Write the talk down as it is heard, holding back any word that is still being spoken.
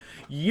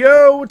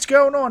Yo, what's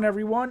going on,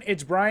 everyone?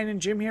 It's Brian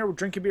and Jim here. We're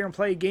drinking beer and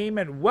play a game,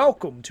 and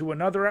welcome to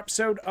another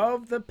episode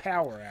of the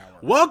Power Hour.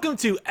 Welcome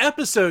to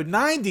episode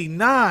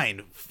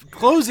 99,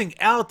 closing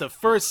out the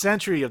first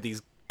century of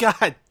these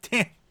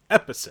goddamn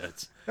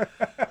episodes.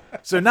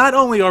 So not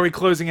only are we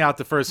closing out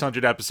the first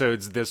 100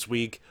 episodes this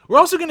week, we're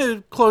also going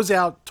to close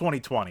out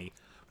 2020.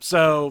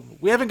 So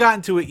we haven't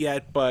gotten to it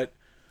yet, but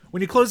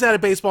when you close out a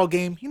baseball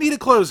game, you need a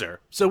closer.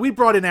 So we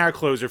brought in our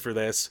closer for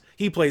this.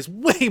 He plays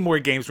way more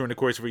games during the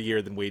course of a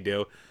year than we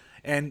do.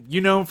 And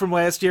you know him from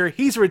last year.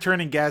 He's a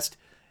returning guest.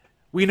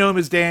 We know him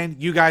as Dan.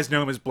 You guys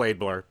know him as Blade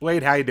Blur.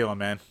 Blade, how you doing,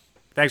 man?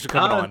 Thanks for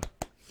coming on.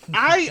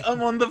 I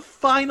am on the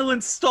final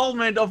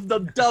installment of the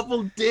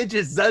double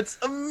digits. That's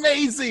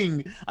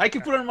amazing. I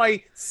can put on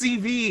my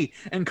CV,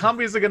 and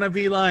companies are going to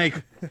be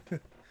like,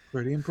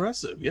 pretty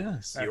impressive,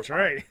 yes. That's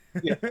right.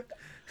 Yeah.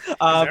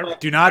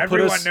 Do not put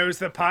Everyone us... knows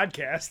the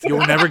podcast.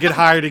 You'll never get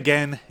hired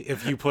again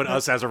if you put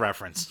us as a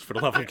reference, for the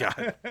love of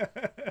God.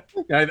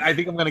 I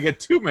think I'm going to get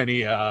too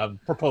many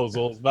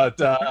proposals, but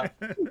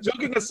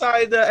joking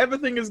aside,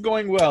 everything is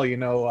going well. You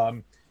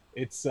know,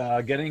 it's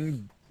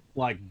getting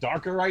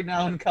darker right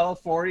now in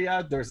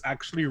California. There's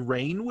actually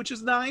rain, which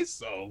is nice.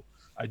 So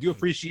I do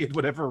appreciate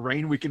whatever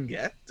rain we can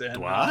get. And,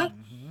 What?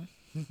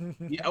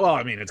 Yeah, well,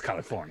 I mean, it's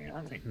California.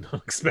 I mean,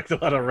 don't expect a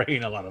lot of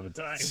rain a lot of the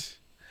time.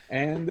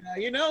 And,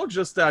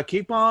 just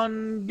keep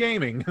on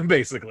gaming,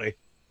 basically.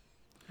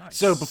 Nice.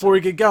 So before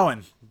we get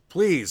going,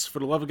 please, for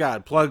the love of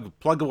God, plug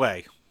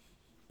away.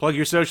 Plug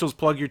your socials,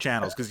 plug your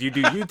channels, because you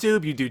do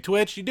YouTube, you do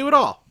Twitch, you do it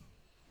all.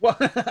 Well,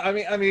 I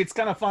mean, it's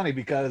kind of funny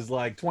because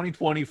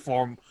 2020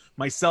 for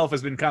myself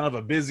has been kind of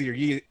a busier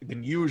year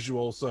than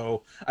usual,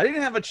 so I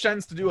didn't have a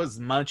chance to do as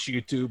much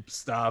YouTube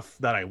stuff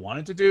that I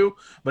wanted to do.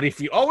 But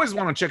if you always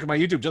want to check out my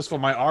YouTube just for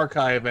my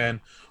archive and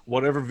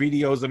whatever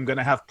videos I'm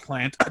gonna have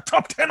planned, a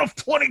top 10 of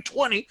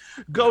 2020,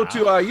 go to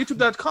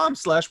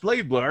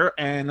youtube.com/BladeBlur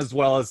and as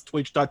well as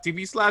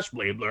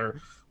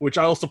twitch.tv/BladeBlur, which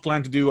I also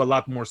plan to do a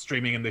lot more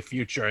streaming in the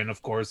future. And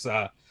of course,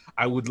 I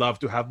would love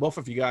to have both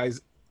of you guys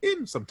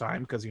in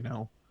sometime because you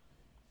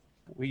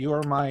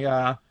are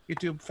my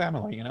YouTube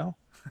family,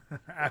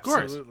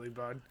 Absolutely,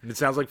 bud. And it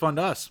sounds like fun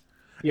to us.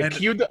 Yeah, And-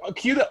 cue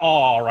the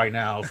awe right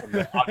now from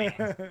the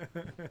audience.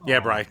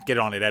 Yeah, Bri, get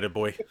on it, edit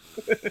boy.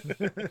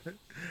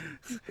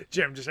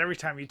 Jim, just every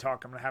time you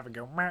talk, I'm going to have it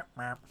go, map,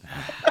 map.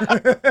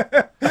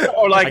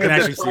 Or like I can the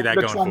actually see that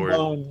the going forward.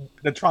 trombone,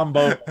 the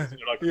trombone.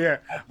 Yeah.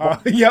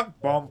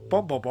 Yep. Bum,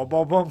 bum, bum, bum,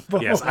 bum, bum,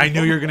 bum. Yes, I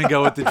knew you were going to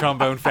go with the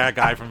trombone fat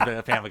guy from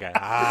Family Guy.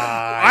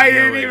 I knew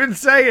didn't it. even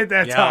say it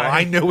that Yeah, time.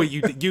 I know what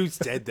you did. You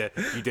said that.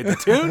 You did the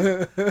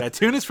tune. That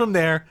tune is from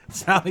there.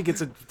 It's not like it's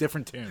a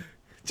different tune.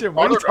 Jim,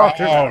 what are you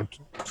talking about?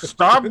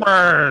 Stop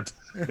it!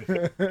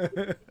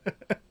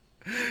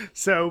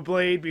 So,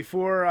 Blade,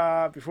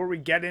 before we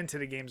get into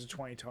the games of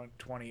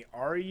 2020,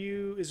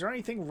 is there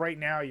anything right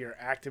now you're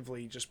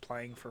actively just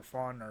playing for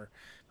fun, or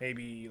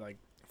maybe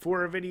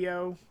for a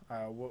video?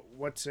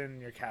 What's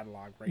in your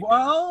catalog right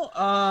now?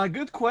 Well,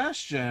 good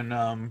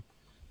question.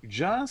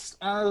 Just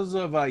as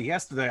of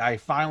yesterday, I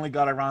finally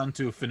got around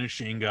to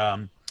finishing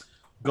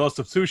Ghost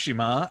of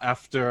Tsushima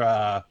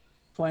after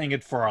playing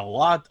it for a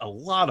lot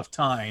of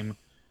time,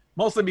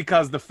 mostly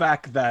because the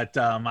fact that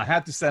I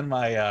had to send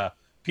my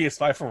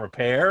PS5 for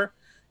repair,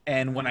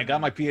 and when I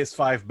got my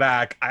PS5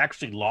 back, I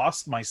actually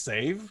lost my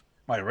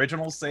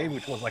original save,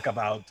 which was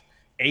about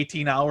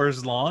 18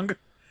 hours long.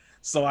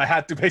 So I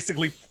had to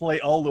basically play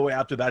all the way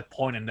up to that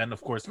point and then,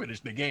 of course, finish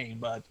the game.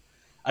 But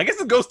I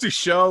guess it goes to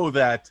show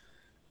that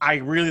I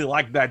really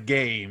liked that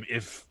game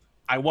if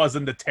I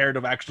wasn't deterred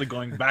of actually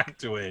going back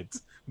to it,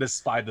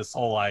 despite this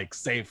whole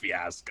save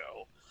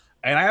fiasco.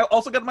 And I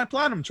also got my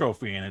platinum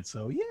trophy in it,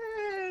 so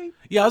yay!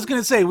 Yeah, I was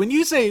gonna say when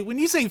you say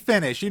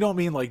finish, you don't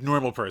mean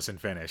normal person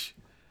finish.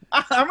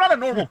 I'm not a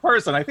normal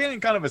person. I think I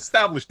kind of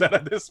established that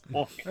at this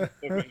point.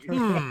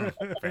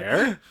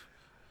 Fair.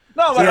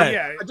 No, but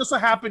Yeah. I just so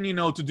happen,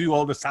 to do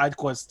all the side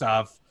quest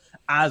stuff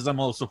as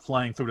I'm also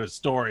playing through the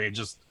story.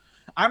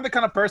 I'm the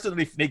kind of person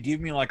that if they give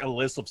me a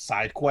list of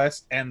side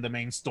quests and the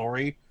main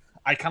story,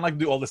 I kind of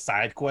do all the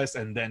side quests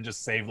and then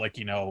just save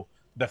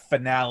the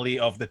finale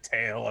of the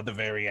tale at the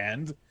very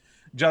end,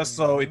 just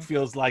so it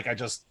feels like I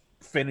just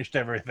finished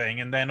everything.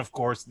 And then of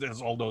course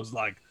there's all those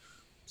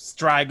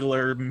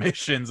straggler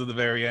missions at the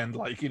very end,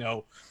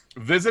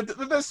 visit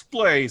this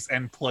place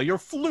and play your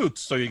flute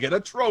so you get a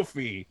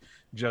trophy,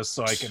 just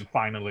so I can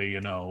finally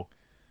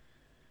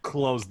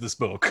close this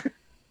book.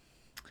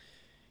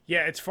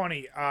 Yeah, it's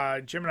funny.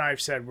 Jim and I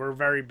have said we're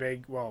very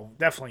big. Well,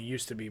 definitely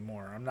used to be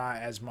more. I'm not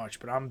as much,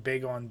 but I'm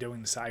big on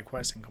doing the side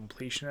quests and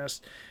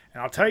completionist.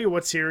 And I'll tell you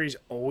what series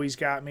always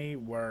got me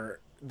were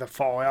the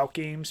Fallout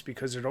games,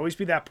 because there'd always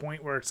be that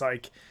point where it's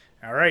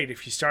all right,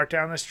 if you start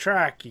down this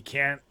track, you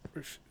can't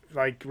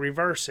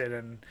reverse it,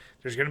 and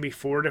there's going to be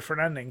 4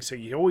 different endings. So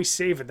you always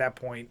save at that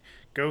point,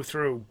 go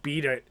through,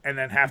 beat it, and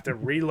then have to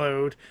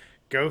reload,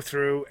 go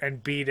through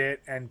and beat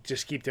it, and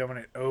just keep doing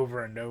it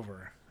over and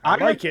over. I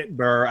like it.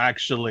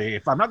 Actually,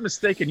 if I'm not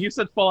mistaken, you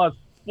said Fallout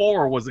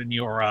 4 was in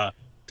your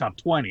top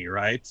 20,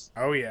 right?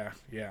 Oh yeah,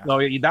 yeah. So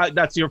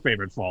that's your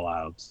favorite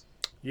Fallout.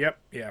 Yep,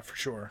 yeah, for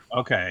sure.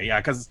 Okay, yeah,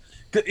 because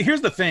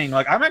here's the thing,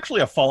 like I'm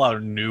actually a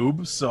Fallout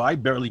noob, so I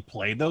barely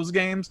played those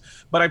games,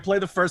 but I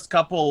played the first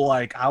couple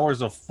like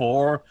hours of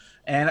 4,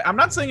 and I'm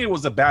not saying it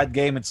was a bad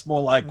game. It's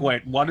more like,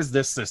 wait, what is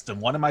this system?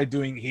 What am I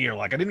doing here?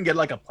 Like I didn't get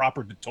like a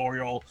proper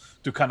tutorial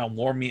to kind of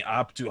warm me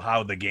up to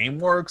how the game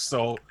works,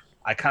 so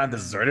I kind of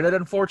deserted it,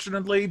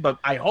 unfortunately. But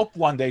I hope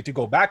one day to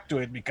go back to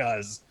it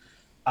because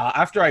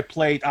after I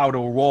played Outer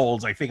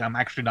Worlds, I think I'm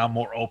actually now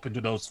more open to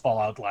those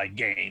Fallout-like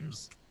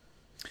games.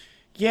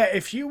 Yeah,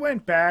 if you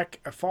went back,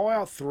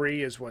 Fallout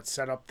 3 is what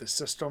set up the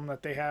system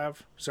that they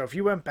have. So if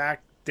you went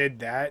back, did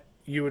that,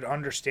 you would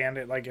understand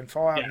it. Like in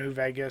Fallout Yeah. New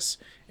Vegas,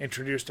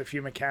 introduced a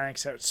few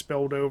mechanics that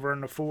spilled over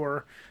into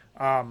 4.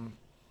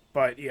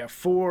 But yeah,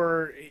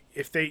 4,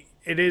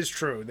 it is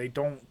true, they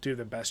don't do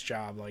the best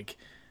job, like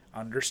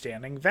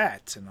understanding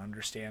vets and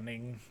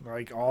understanding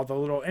like all the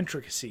little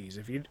intricacies.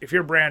 If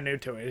you're brand new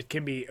to it, it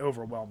can be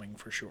overwhelming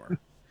for sure.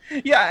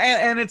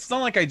 Yeah, and it's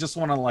not like I just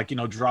want to like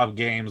drop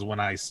games when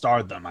I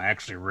start them. I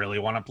actually really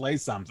want to play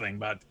something,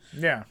 but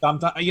Yeah.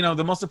 sometimes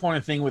the most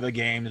important thing with a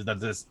game is that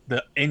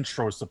the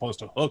intro is supposed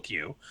to hook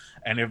you,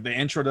 and if the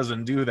intro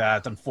doesn't do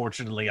that,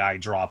 unfortunately, I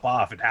drop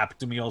off. It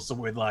happened to me also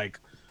with like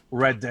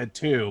Red Dead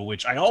 2,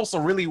 which I also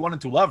really wanted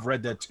to love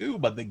Red Dead 2,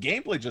 but the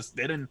gameplay just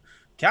didn't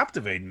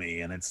captivate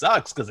me, and it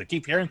sucks because I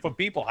keep hearing from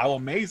people how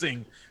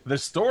amazing the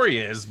story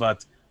is,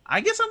 but I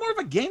guess I'm more of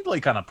a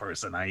gameplay kind of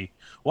person. I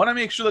want to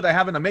make sure that I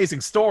have an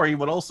amazing story,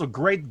 but also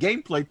great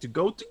gameplay to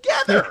go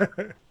together.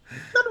 Isn't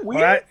that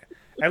weird? Well,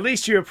 at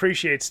least you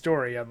appreciate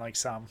story, unlike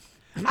some.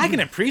 I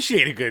can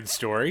appreciate a good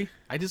story.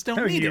 I just don't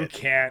No, need you it.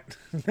 can't.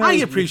 I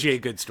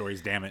appreciate good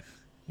stories, damn it.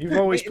 You've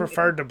always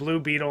preferred the Blue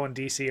Beetle and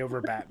DC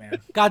over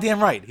Batman.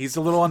 Goddamn right. He's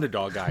the little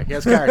underdog guy. He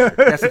has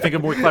character. He has to think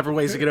of more clever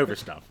ways to get over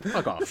stuff.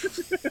 Fuck off.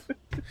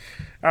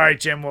 All right,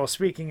 Jim. Well,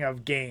 speaking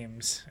of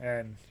games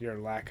and your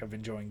lack of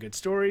enjoying good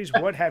stories,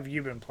 what have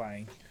you been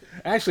playing?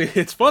 Actually,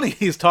 it's funny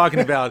he's talking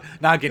about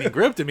not getting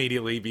gripped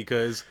immediately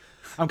because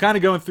I'm kind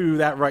of going through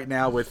that right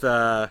now with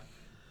I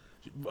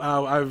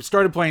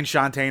started playing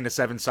Shantae and the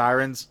Seven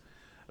Sirens.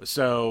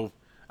 So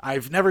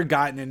I've never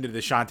gotten into the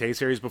Shantae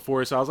series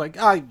before, so I was like,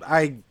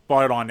 I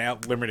bought it on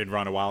limited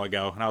run a while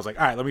ago, and I was like,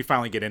 all right, let me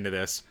finally get into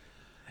this.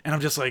 And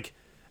I'm just like,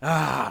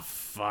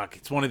 fuck.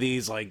 It's one of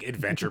these like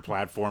adventure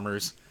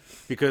platformers.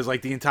 Because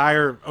like the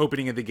entire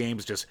opening of the game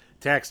is just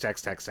text,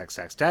 text, text, text,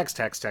 text, text,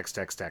 text, text,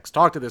 text, text.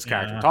 Talk to this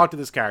character, talk to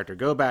this character,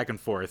 go back and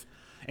forth.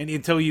 And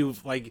until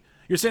you've like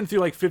you're sitting through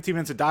like 15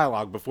 minutes of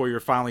dialogue before you're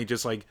finally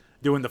just like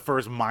doing the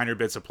first minor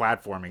bits of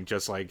platforming,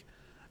 just like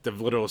the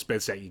littlest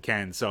bits that you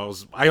can. So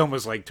I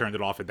almost like turned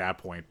it off at that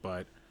point,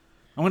 but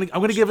I'm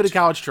gonna give it a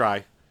college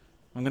try.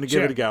 I'm gonna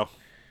give it a go.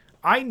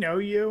 I know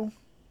you,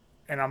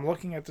 and I'm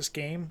looking at this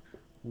game.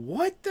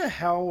 What the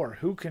hell or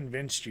who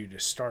convinced you to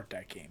start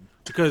that game?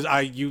 Because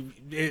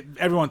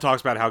everyone talks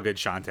about how good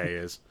Shantae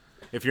is.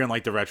 If you're in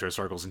like the retro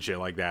circles and shit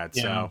like that,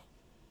 Yeah. so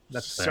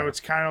That's So fair.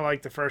 it's kind of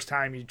like the first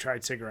time you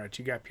tried cigarettes.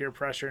 You got peer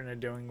pressure into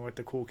doing what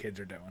the cool kids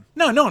are doing.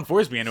 no one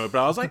forced me into it.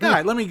 But I was like, all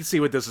right, let me see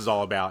what this is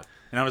all about.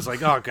 And I was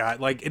like, oh god,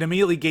 like it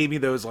immediately gave me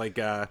those like,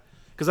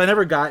 because I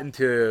never got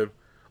into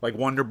like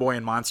Wonder Boy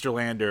and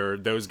Monsterland or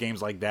those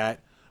games like that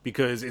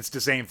because it's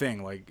the same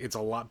thing. Like it's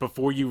a lot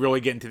before you really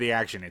get into the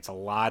action. It's a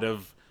lot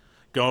of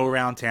go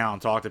around town,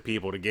 talk to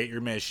people to get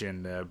your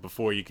mission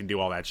before you can do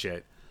all that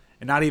shit.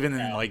 And not even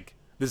in like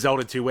the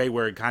Zelda 2-way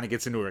where it kind of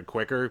gets into it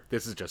quicker.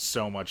 This is just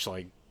so much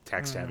like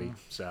text heavy.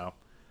 So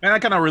And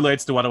that kind of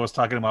relates to what I was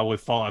talking about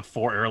with Fallout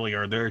 4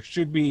 earlier. There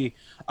should be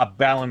a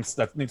balance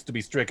that needs to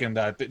be stricken,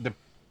 that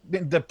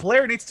the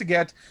player needs to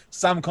get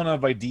some kind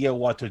of idea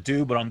what to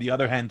do, but on the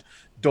other hand,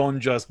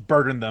 don't just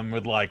burden them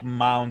with like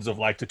mounds of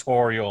like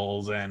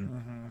tutorials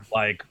and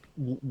like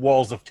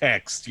walls of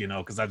text,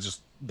 because that's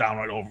just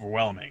downright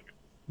overwhelming.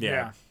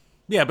 yeah,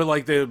 but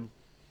like the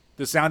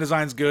sound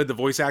design's good, the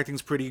voice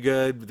acting's pretty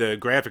good, the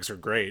graphics are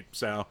great.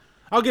 So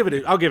I'll give it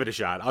a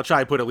shot. I'll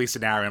try to put at least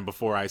an hour in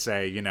before I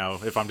say,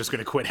 if I'm just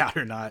going to quit out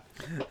or not.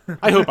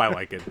 I hope I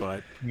like it,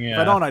 but if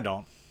I don't, I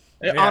don't.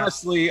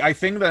 Honestly, I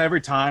think that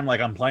every time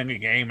like I'm playing a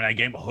game and a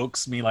game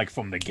hooks me like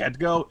from the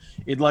get-go,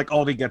 it like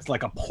only gets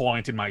like a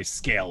point in my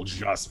scale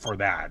just for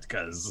that,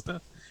 because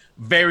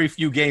very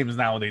few games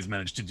nowadays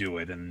manage to do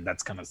it, and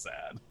that's kind of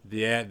sad.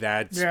 Yeah,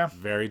 that's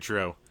very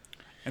true.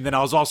 And then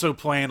I was also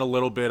playing a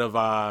little bit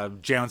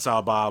of Jay and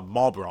Silent Bob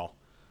Mall Brawl.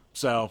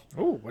 So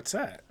Ooh, what's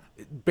that?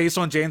 based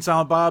on Jay and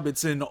Silent Bob,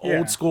 it's an Yeah.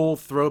 old school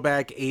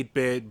throwback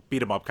 8-bit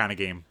beat 'em up kind of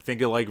game.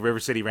 Think of like River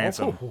City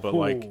Ransom, but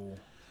like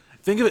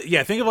think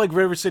of like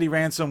River City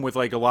Ransom with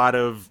like a lot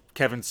of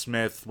Kevin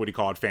Smith, what do you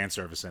call it, fan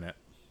service in it.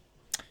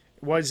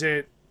 Was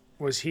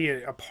he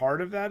a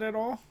part of that at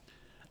all?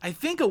 I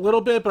think a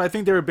little bit, but I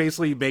think they were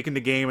basically making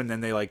the game and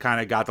then they like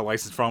kind of got the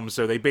license from him,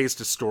 so they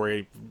based a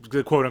story,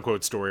 the quote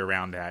unquote story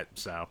around that.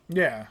 So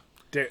Yeah.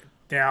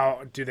 Now,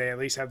 do they at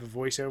least have the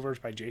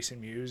voiceovers by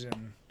Jason Mewes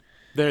and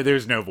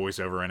There's no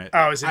voiceover in it.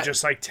 Oh, is it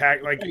just like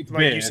tech, like you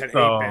 8-bit, said,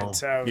 so- 8-bit?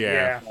 So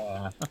Yeah.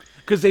 yeah.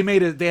 Because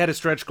they had a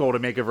stretch goal to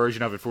make a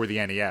version of it for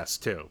the NES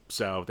too.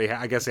 So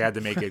I guess they had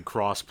to make it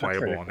cross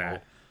playable on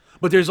that.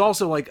 But there's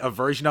also like a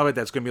version of it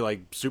that's going to be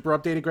like super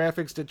updated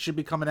graphics that should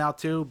be coming out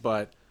too.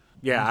 But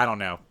yeah, I don't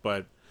know.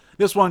 But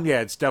this one,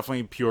 yeah, it's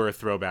definitely pure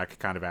throwback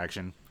kind of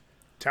action.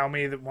 Tell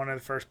me that one of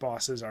the first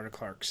bosses are the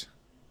clerks.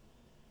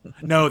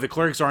 No, the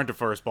clerks aren't the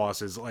first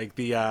bosses. Like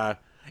the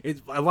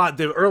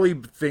early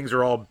things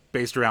are all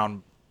based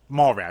around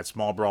mall rats,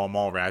 mall brawl,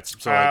 mall rats.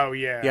 So like,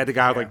 you had the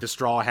guy with like the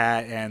straw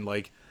hat and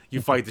like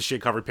you fight the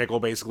shit covered pickle.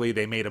 Basically,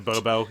 they made a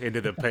Bobo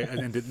into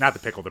not the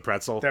pickle, the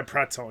pretzel. The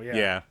pretzel, yeah.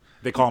 Yeah,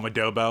 they call him a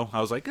Dobo.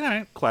 I was like, all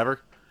right, clever.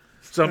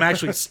 So I'm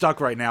actually stuck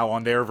right now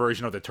on their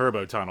version of the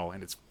turbo tunnel,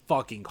 and it's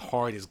fucking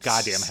hard as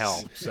goddamn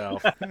hell. So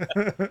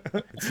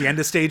it's the end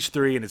of stage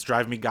 3, and it's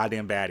driving me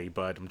goddamn batty,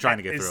 but I'm trying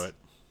to get through it.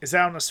 Is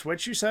that on the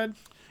Switch, you said?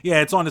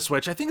 Yeah, it's on the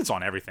Switch. I think it's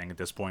on everything at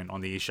this point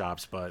on the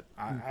eShops, but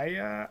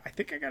I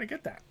think I gotta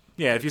get that.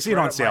 yeah, if you see it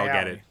Right on up sale, my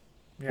get alley. it.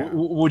 Yeah.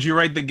 Would you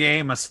rate the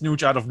game a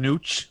snooch out of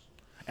nooch?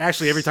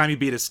 Actually, every time you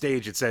beat a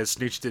stage, it says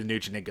snooch to the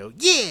nooch, and they go,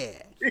 yeah!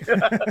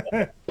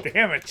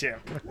 Damn it, Jim.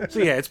 So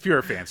yeah, it's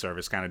pure fan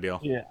service kind of deal.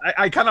 Yeah,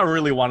 I kind of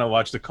really want to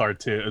watch the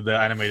cartoon, the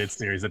animated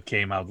series that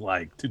came out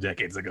like 2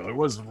 decades ago. It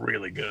was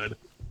really good.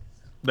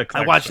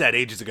 I watched that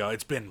ages ago.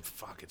 It's been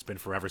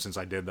forever since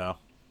I did, though.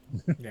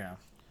 Yeah.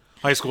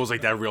 High school was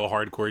like that real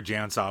hardcore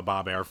Jan Silent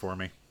Bob era for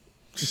me.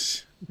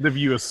 The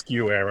View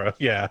Askew era.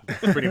 Yeah.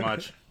 Pretty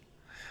much.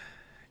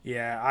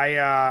 Yeah,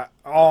 I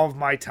all of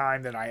my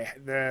time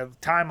the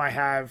time I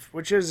have,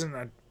 which isn't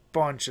a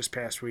bunch this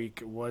past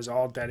week, was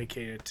all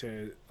dedicated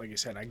to, like I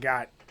said, I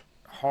got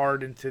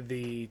hard into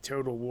the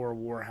Total War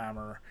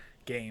Warhammer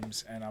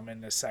games, and I'm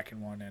in the second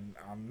one, and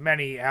I'm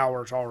many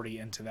hours already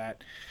into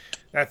that.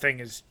 That thing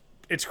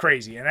it's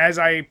crazy. And as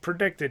I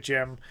predicted,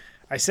 Jim,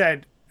 I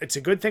said it's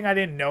a good thing I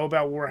didn't know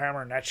about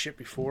Warhammer and that shit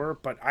before,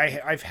 but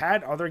I've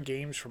had other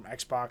games from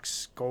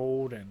Xbox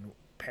Gold and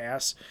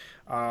Pass.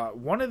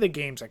 One of the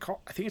games I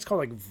think it's called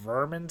like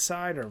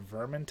Vermintide or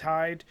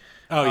Vermintide.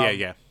 Oh,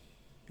 yeah.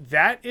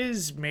 That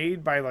is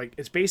made by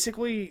it's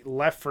basically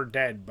Left 4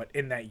 Dead, but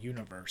in that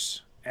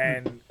universe.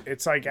 And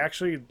it's like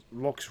actually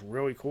looks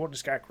really cool.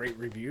 It's got great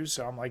reviews.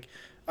 So I'm like,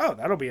 oh,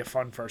 that'll be a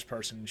fun first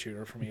person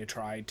shooter for me to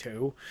try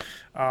too.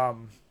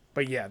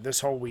 But yeah,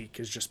 this whole week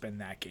has just been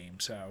that game.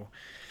 So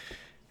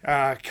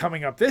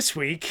coming up this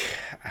week,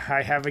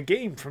 I have a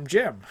game from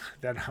Jim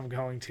that I'm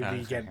going to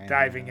be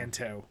diving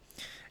into.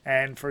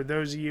 And for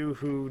those of you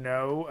who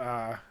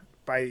know,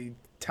 by the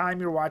time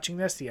you're watching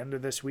this, the end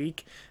of this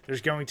week,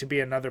 there's going to be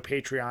another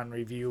Patreon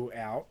review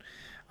out.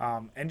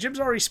 And Jim's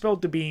already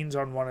spilled the beans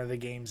on one of the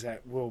games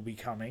that will be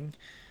coming.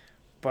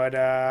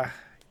 But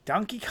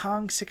Donkey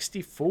Kong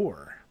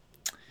 64.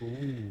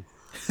 Ooh.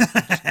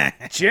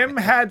 Jim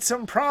had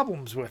some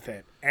problems with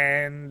it,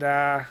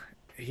 and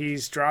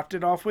he's dropped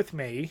it off with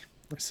me.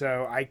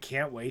 So I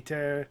can't wait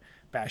to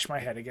bash my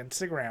head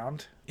against the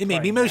ground. It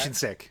made me motion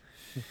sick.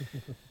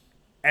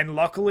 And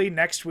luckily,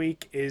 next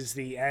week is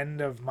the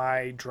end of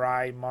my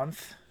dry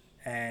month,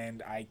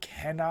 and I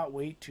cannot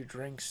wait to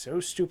drink so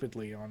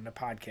stupidly on the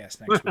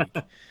podcast next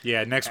week.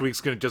 Yeah, next week's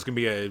just gonna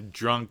be a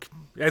drunk.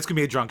 It's gonna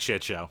be a drunk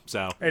shit show.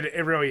 So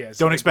It really is.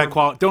 don't expect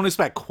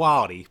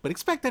quality, but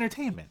expect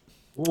entertainment.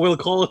 We'll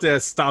call it a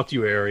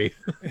statuary.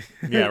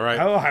 Yeah, right.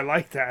 Oh, I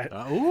like that.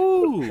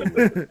 Ooh.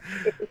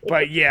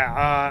 But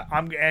yeah,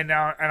 and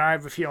I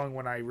have a feeling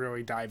when I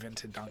really dive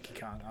into Donkey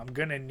Kong, I'm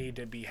gonna need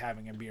to be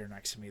having a beer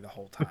next to me the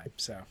whole time.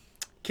 So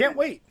can't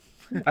wait.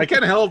 I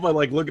can't help but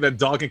looking at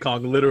Donkey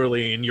Kong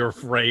literally in your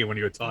frame when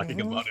you're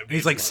talking about him. And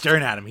he's like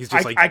staring at him. He's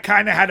just I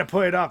kind of had to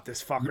put it up,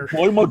 this fucker.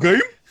 Play my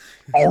game?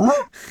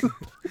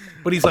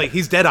 But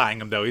he's dead eyeing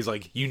him though. He's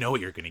like, you know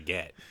what you're gonna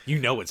get. You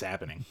know what's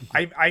happening.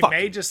 I Fuck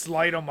may you. just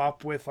light him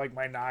up with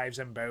my knives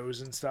and bows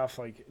and stuff,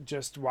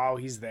 just while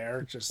he's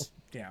there, just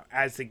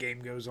as the game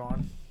goes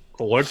on.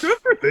 Collect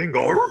everything,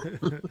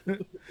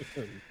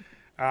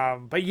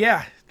 But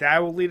yeah,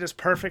 that will lead us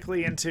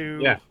perfectly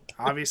into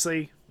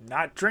obviously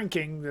not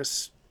drinking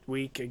this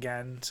week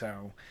again.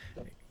 So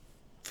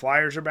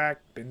Flyers are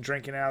back. Been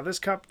drinking out of this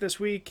cup this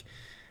week.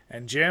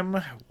 And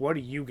Jim, what do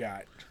you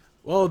got?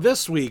 Well,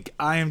 this week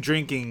I am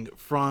drinking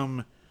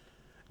from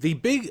the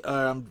big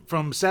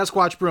from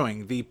Sasquatch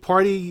Brewing, the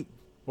party.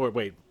 Or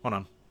wait, hold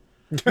on.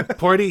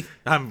 Party.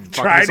 I'm fucking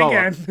Try it this all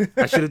again. up.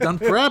 I should have done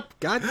prep.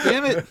 God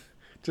damn it.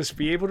 Just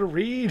be able to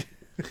read.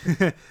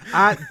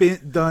 I've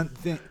been done.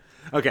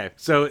 Okay,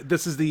 so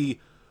this is the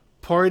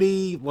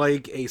Party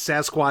Like a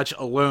Sasquatch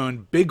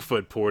Alone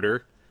Bigfoot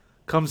Porter.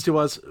 Comes to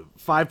us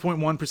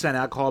 5.1%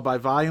 alcohol by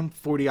volume,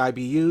 40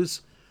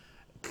 IBUs.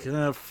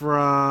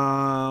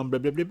 From blah,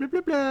 blah, blah, blah,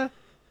 blah, blah.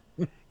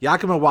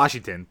 Yakima,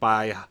 Washington,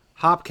 by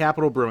Hop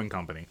Capital Brewing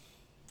Company.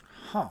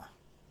 Huh.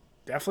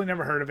 Definitely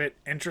never heard of it.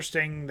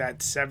 Interesting, that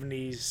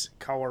 70s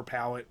color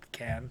palette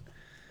can.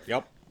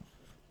 Yep.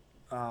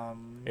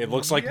 It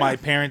looks like my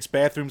parents'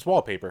 bathroom's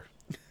wallpaper.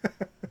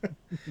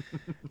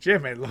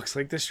 Jim, it looks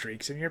like the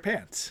streaks in your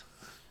pants.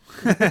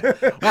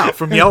 Wow,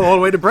 from yellow all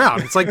the way to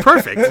brown. It's like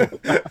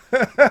perfect.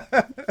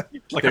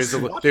 Like There's a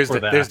the swatch there's for the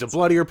that. there's the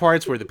bloodier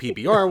parts where the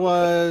PBR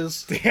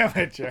was. Damn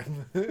it,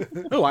 Jim.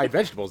 Oh, I had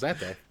vegetables that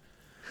day.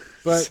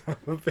 But Son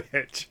of a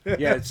bitch.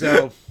 yeah,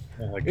 so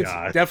Oh my it's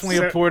god. definitely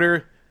a So-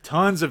 porter.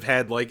 Tons of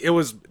head. Like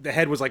the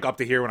head was like up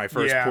to here when I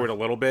first Yeah. poured a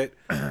little bit,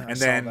 and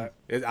saw then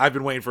that. I've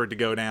been waiting for it to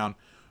go down.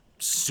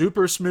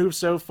 Super smooth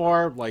so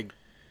far. Like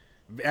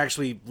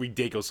actually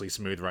ridiculously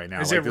smooth right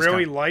now. Is Like, it this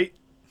really kind- light?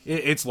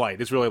 it's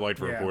light. It's really light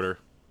for Yeah. a porter.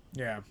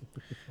 Yeah,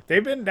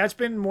 that's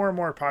been more and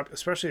more popular,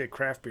 especially at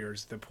craft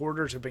beers. The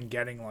porters have been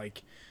getting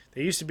like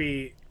they used to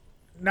be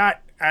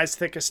not as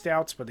thick as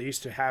stouts, but they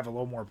used to have a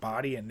little more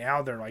body, and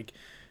now they're like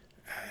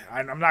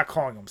I'm not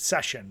calling them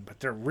session,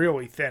 but they're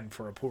really thin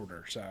for a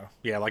porter. So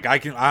Yeah, like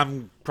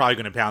I'm probably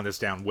going to pound this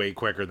down way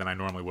quicker than I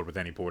normally would with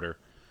any porter.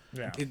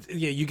 yeah,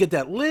 Yeah, you get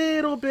that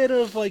little bit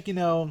of like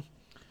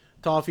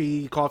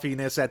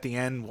coffeeness at the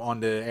end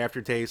on the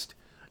aftertaste.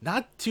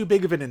 Not too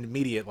big of an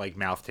immediate like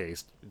mouth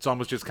taste. It's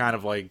almost just kind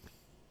of like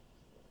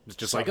it's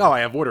just like, oh, I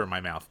have water in my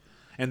mouth,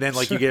 and then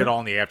like you get it all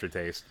in the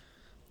aftertaste.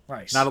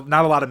 nice. Not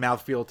a lot of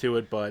mouthfeel to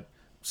it, but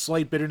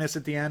slight bitterness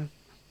at the end.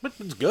 But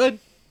it's good.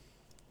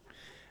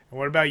 And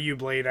what about you,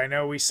 Blade? I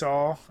know I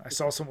saw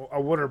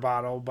a water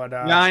bottle, but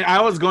Yeah,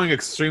 I was going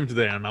extreme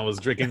today, and I was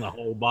drinking the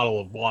whole bottle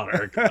of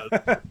water.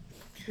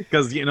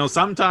 Because,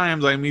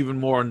 sometimes I'm even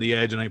more on the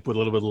edge, and I put a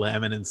little bit of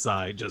lemon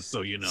inside, just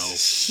so you know.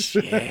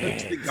 I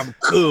think I'm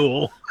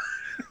cool.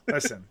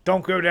 listen,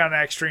 don't go down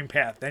that extreme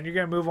path. Then you're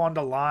gonna move on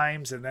to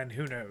limes, and then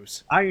who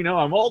knows? I know,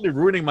 I'm already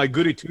ruining my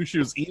Goody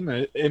Two-Shoes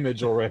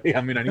image already.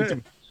 I mean, I need to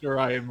make sure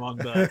I am on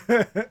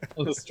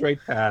the straight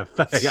path.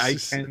 I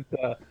can't...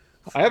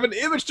 I have an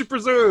image to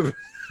preserve.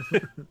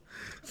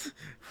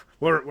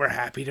 We're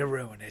happy to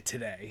ruin it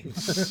today.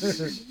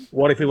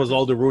 What if it was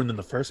all the ruin in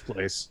the first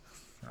place?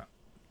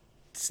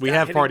 We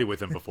have partied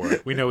with him before.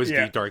 We know his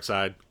Yeah. deep dark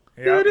side.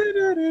 Yeah.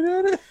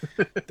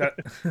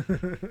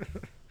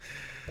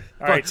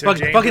 All right, so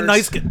Fucking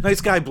Chambers-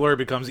 nice guy Blur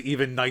becomes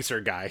even nicer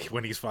guy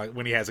when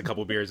he has a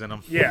couple beers in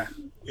him. Yeah,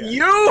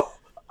 You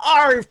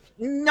are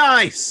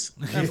nice.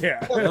 yeah.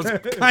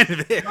 That's kind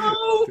of it.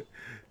 Oh,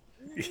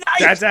 nice.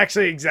 That's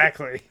actually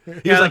exactly.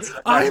 He was like, that's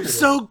I'm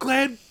so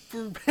glad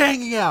for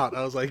hanging out.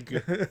 I was like,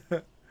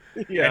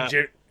 Yeah.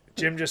 And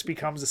Jim just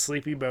becomes a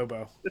sleepy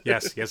Bobo.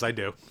 yes, I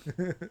do.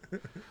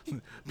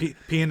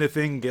 Pee in the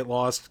thing, get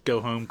lost, go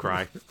home,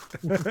 cry.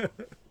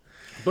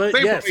 But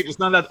Same yes, for me, just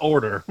not that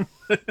order.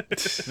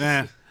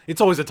 nah, it's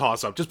always a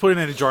toss up. Just put it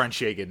in a jar and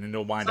shake it, and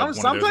it'll wind up one of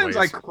those Sometimes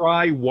I ways.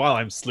 cry while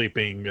I'm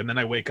sleeping, and then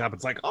I wake up.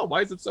 It's like, oh,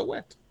 why is it so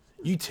wet?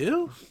 You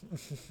too?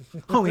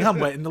 Only I'm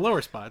wet in the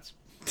lower spots.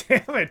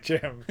 Damn it,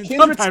 Jim.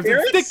 Sometimes it's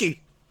spirits?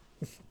 sticky.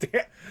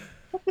 Damn.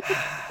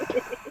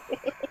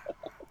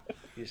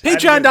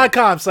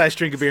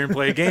 Patreon.com/drink a beer and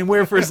play a game,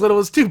 where for as little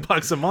as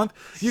 $2 a month,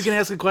 you can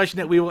ask a question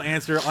that we will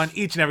answer on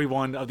each and every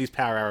one of these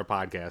Power Hour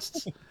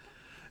podcasts.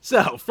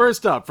 So,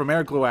 first up from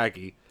Eric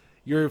Lewacki,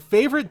 your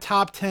favorite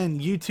top 10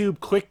 YouTube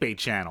clickbait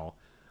channel,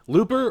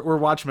 Looper or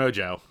Watch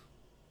Mojo?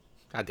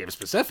 Goddamn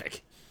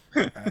specific.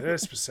 That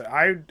is specific.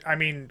 I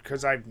mean,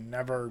 because I've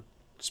never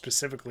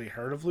specifically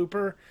heard of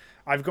Looper.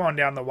 I've gone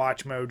down the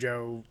Watch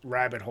Mojo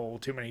rabbit hole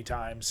too many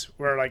times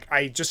where, like,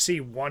 I just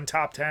see one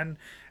top 10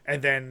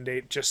 and then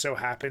it just so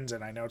happens,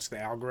 and I know it's the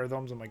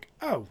algorithms. I'm like,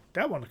 oh,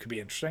 that one could be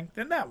interesting.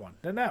 Then that one.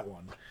 Then that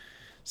one.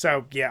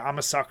 So, yeah, I'm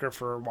a sucker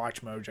for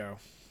Watch Mojo.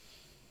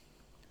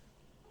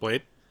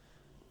 Blade?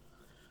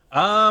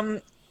 I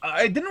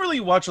didn't really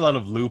watch a lot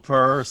of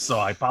Looper, so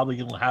I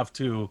probably will have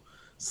to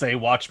say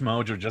Watch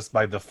Mojo just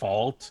by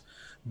default.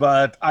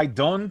 But I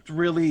don't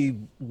really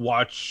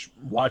watch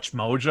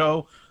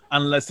Mojo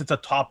unless it's a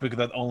topic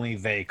that only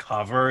they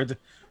covered.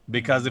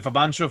 Because if a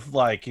bunch of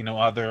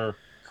other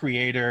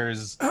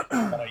creators that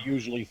I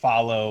usually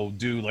follow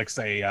do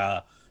say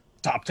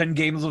top 10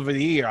 games of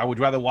the year, I would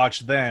rather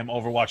watch them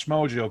over Watch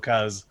Mojo,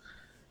 because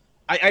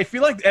I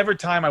feel like every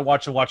time I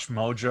watch a Watch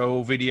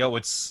Mojo video,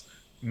 it's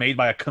made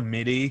by a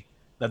committee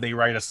that they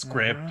write a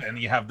script, and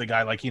you have the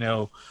guy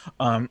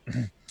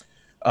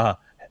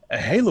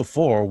Halo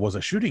 4 was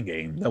a shooting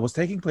game that was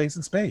taking place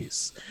in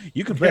space.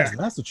 You can press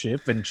Master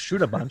Chief and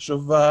shoot a bunch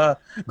of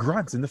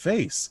grunts in the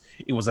face.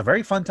 It was a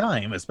very fun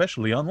time,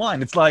 especially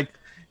online. It's like,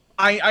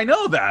 I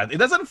know that. It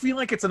doesn't feel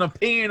like it's an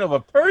opinion of a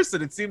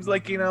person. It seems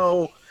like,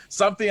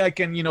 something I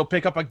can,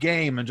 pick up a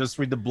game and just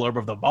read the blurb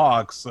of the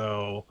box.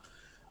 So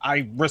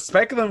I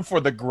respect them for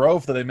the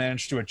growth that they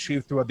managed to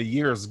achieve throughout the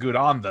years. Good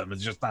on them.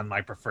 It's just not my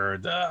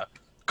preferred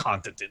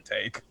content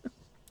intake.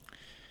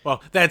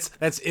 Well, that's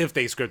if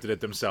they scripted it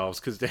themselves,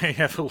 because they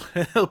have a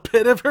little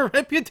bit of a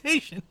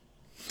reputation.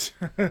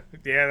 Yeah,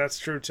 that's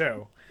true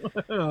too.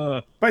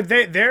 But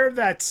they're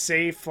that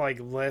safe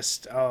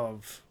list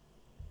of,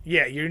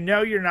 yeah, you're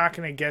not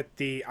going to get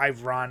the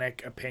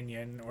ironic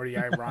opinion or the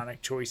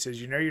ironic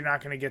choices. You're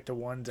not going to get the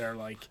ones that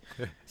are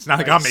It's not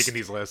like I'm making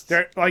these lists.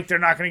 they're not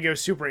going to go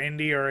super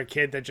indie or a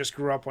kid that just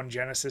grew up on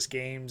Genesis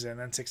games and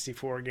then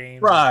 64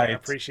 games. Right. And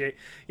appreciate.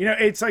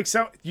 It's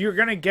so you're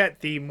going to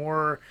get the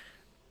more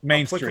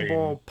Mainstream.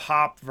 applicable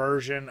pop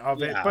version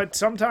of it. Yeah. But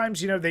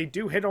sometimes, they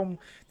do hit them.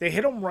 They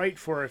hit them right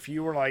for if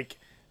you were like,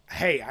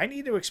 hey, I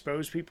need to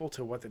expose people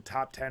to what the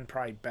top 10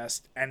 probably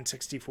best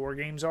N64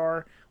 games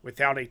are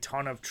without a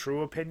ton of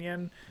true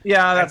opinion.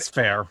 Yeah, that's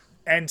fair.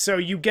 And so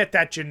you get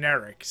that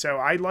generic. So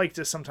I like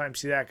to sometimes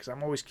see that because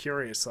I'm always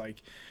curious,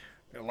 like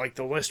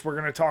the list we're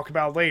going to talk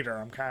about later.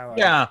 I'm kind of like,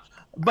 Yeah,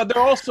 but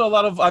there are also a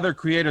lot of other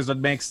creators that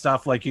make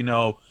stuff like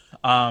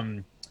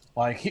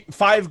like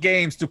 5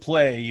 games to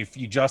play if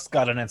you just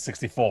got an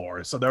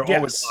N64. So there are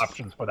always Yes.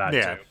 options for that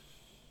Yeah. too.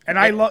 And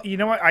I love, you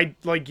know what? I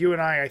like you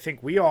and I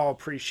think we all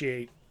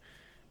appreciate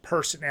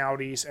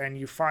personalities, and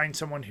you find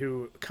someone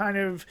who kind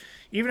of,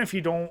 even if you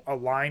don't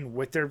align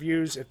with their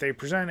views, if they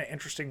present an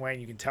interesting way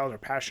and you can tell they're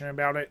passionate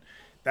about it,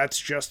 that's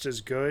just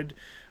as good.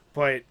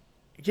 But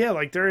yeah,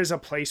 like there is a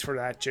place for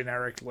that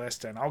generic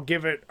list, and I'll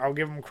give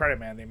them credit,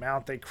 man. The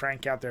amount they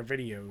crank out their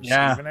videos,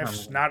 Yeah. even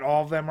if not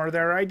all of them are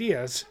their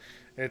ideas,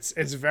 it's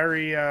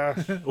very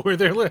Or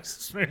their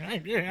lists.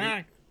 Very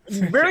Yes.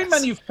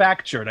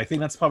 manufactured. I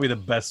think that's probably the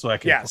best way I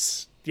can.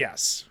 yes. Yeah,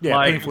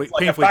 Like, painfully, it's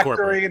like painfully a factory,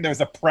 corporate. and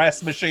there's a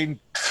press machine.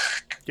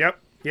 Yep.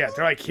 Yeah,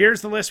 they're like,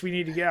 here's the list we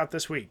need to get out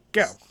this week.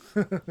 Go.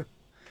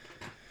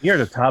 Here are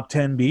the top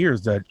 10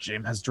 beers that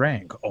Jim has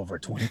drank over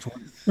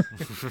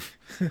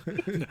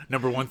 2020.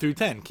 Number 1 through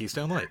 10,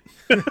 Keystone Light.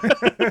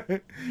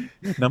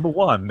 Number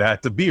 1,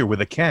 that's a beer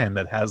with a can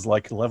that has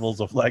like levels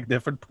of like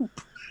different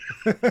poop.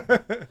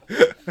 We're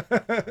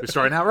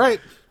starting out right.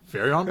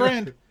 Very on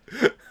brand.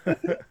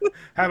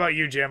 How about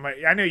you, Jim?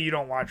 I know you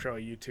don't watch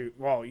really YouTube.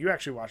 Well, you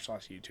actually watch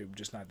lots of YouTube,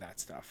 just not that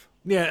stuff.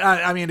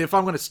 Yeah, I mean, if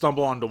I'm going to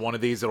stumble onto one of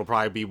these, it'll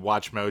probably be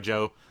Watch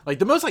Mojo. Like,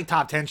 the most, like,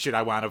 top 10 shit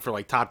I wound up for,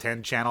 like, top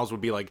 10 channels would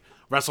be, like,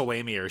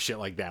 WrestleMania or shit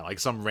like that. Like,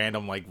 some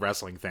random, like,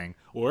 wrestling thing.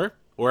 Or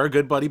our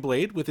good buddy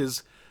Blade with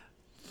his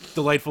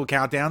delightful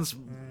countdowns,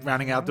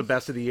 rounding out the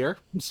best of the year.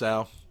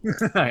 So,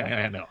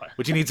 I know.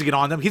 which he needs to get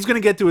on them. He's going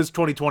to get to his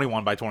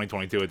 2021 by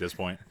 2022 at this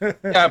point.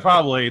 Yeah,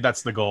 probably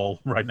that's the goal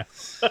right now.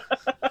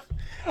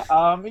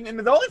 And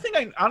the only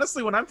thing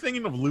honestly, when I'm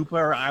thinking of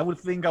Looper, I would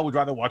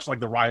rather watch like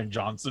the Ryan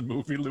Johnson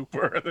movie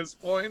Looper at this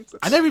point.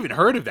 I never even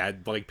heard of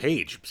that, like,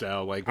 page.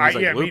 So, like, it was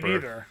like Yeah, Looper. me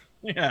neither.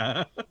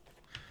 Yeah.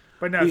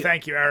 But no,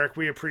 thank you, Eric.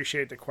 We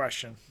appreciate the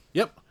question.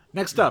 Yep.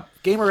 Next up,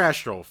 Gamer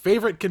Astral.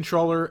 Favorite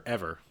controller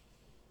ever?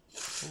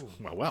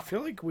 Well. I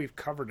feel like we've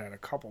covered that a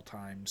couple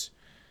times.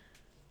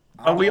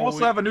 But we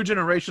also have a new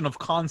generation of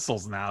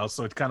consoles now,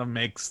 so it kind of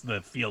makes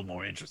the field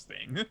more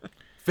interesting.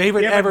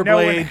 Favorite Yeah, but ever, no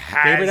one Blade.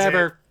 has Favorite it.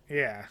 ever.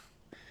 Yeah.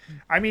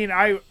 I mean,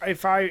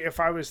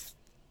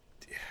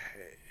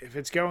 if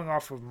it's going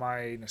off of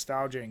my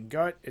nostalgia and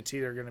gut, it's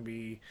either going to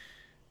be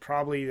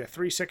probably the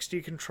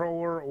 360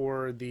 controller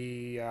or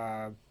the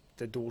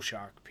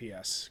DualShock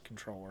PS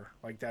controller,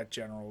 like that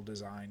general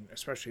design,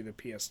 especially the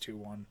PS2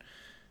 one.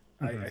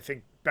 I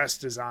think best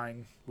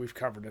design. We've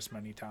covered this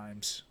many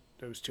times.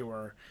 Those two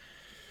are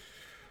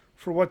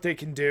for what they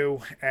can do,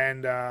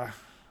 and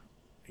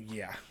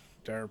yeah,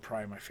 they're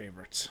probably my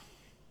favorites.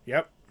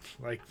 Yep.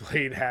 Like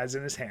Blade has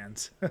in his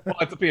hands. Well,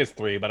 it's a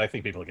PS3, but I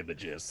think people get the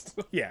gist.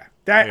 Yeah,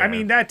 I Yeah.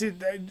 mean that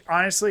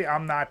honestly,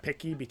 I'm not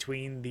picky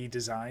between the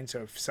design.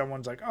 So if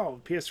someone's like, "Oh,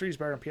 PS3 is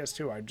better than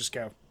PS2," I'd just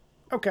go,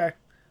 "Okay."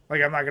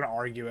 Like I'm not gonna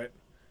argue it.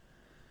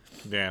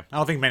 Yeah, I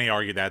don't think many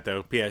argue that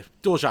though.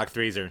 DualShock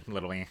 3s are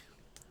literally.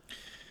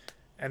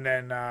 And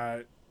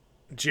then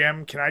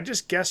Jim, can I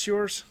just guess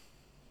yours?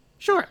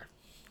 Sure.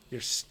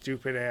 Your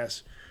stupid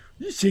ass.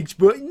 The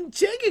 6-button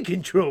Sega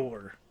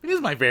controller. It is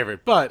my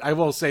favorite, but I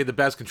will say the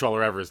best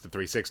controller ever is the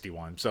 360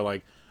 one. So,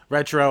 like,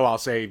 retro, I'll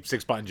say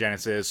 6-button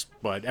Genesis,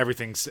 but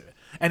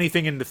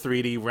anything in the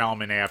 3D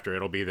realm and after,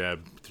 it'll be the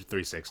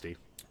 360.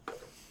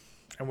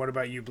 And what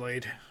about you,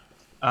 Blade?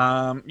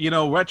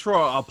 Retro,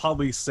 I'll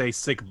probably say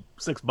six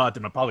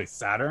button, but probably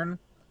Saturn.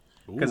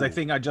 Because I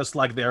think I just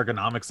like the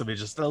ergonomics of it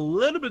just a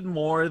little bit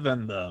more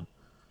than the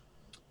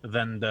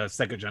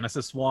Sega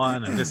Genesis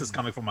one, and this is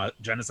coming from a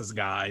Genesis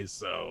guy,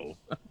 so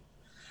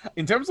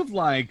in terms of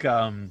like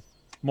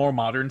more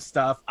modern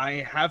stuff, I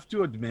have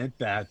to admit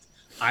that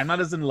I'm not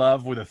as in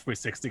love with a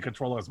 360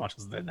 controller as much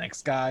as the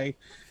next guy.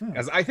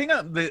 As I think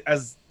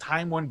as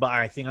time went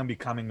by, I think I'm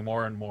becoming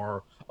more and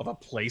more of a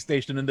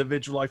PlayStation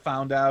individual, I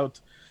found out.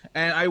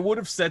 And I would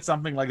have said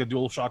something like the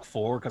DualShock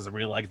 4 because I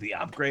really like the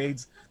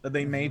upgrades that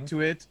they made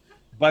to it.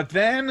 But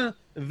then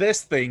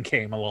this thing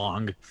came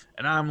along,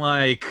 and I'm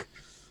like,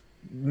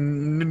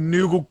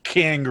 new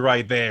king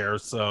right there.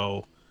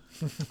 So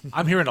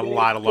I'm hearing a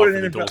lot of love put for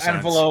it the in an DualSense.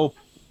 envelope,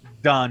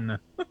 done.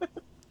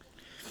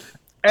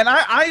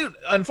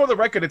 And for the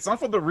record, it's not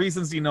for the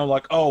reasons,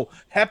 like, oh,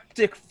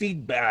 haptic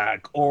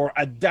feedback or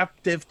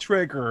adaptive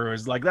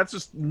triggers. Like, that's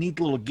just neat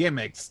little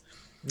gimmicks.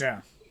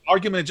 Yeah.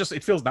 Argument,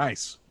 it feels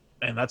nice.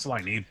 And that's all I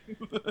need.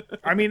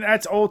 I mean,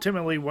 that's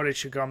ultimately what it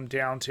should come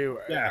down to.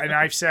 Yeah. And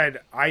I've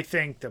said, I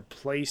think the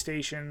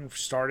PlayStation,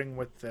 starting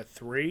with the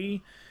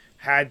 3,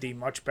 had the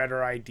much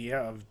better idea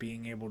of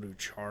being able to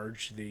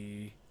charge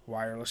the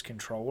wireless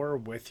controller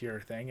with your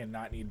thing and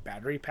not need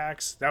battery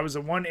packs. That was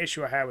the one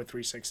issue I had with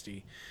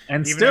 360.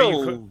 And Even though you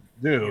still could-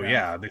 do, you know,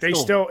 yeah. they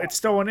still it's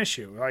still an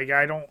issue. Like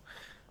I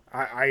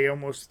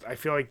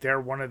feel like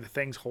they're one of the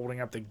things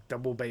holding up the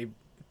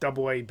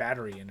double A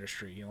battery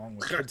industry along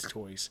with kids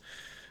toys.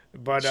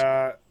 But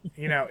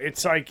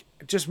it's like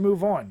just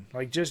move on.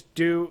 Like just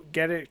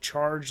get it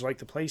charged like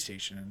the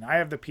PlayStation. And I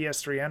have the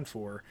PS3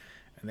 N4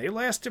 and they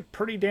lasted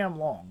pretty damn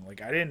long.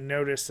 Like I didn't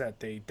notice that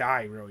they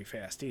die really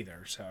fast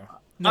either. So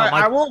No,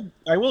 I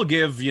will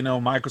give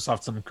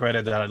Microsoft some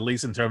credit that at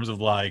least in terms of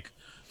like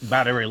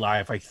battery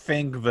life, I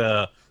think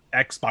the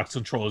Xbox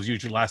controllers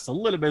usually last a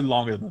little bit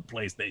longer than the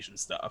PlayStation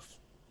stuff.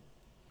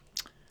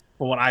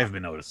 For what I've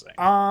been noticing.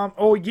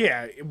 Oh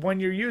yeah, when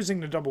you're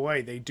using the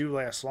AA, they do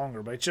last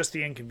longer, but it's just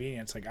the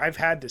inconvenience. Like I've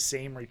had the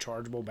same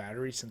rechargeable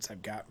battery since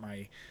I've got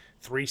my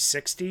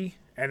 360,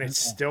 and it's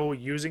still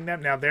using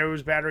them. Now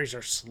those batteries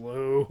are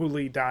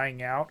slowly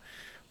dying out,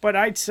 but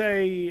I'd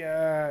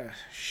say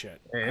shit.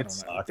 It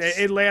sucks.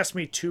 It lasts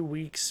me 2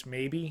 weeks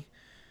maybe,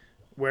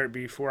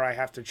 before I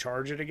have to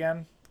charge it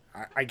again.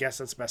 I guess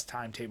that's the best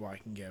timetable I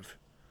can give.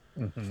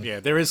 Yeah,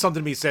 there is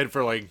something to be said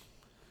for like,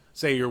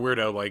 say you're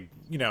weirdo, like,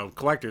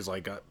 collectors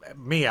like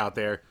me out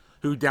there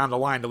who down the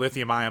line, the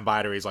lithium ion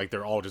batteries, like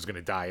they're all just going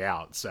to die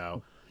out.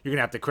 So you're going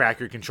to have to crack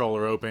your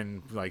controller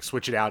open, like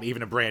switch it out,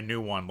 even a brand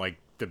new one, like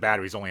the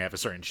batteries only have a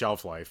certain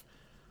shelf life.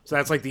 So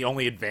that's like the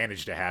only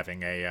advantage to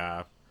having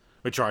a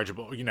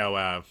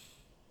rechargeable,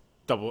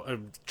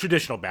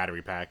 traditional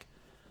battery pack.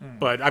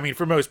 But I mean,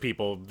 for most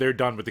people, they're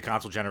done with the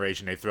console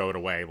generation. They throw it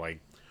away. Like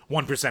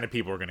 1% of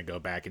people are going to go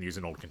back and use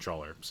an old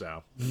controller.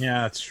 So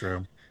Yeah, that's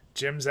true.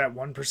 Jim's that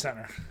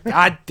 1%er.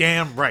 God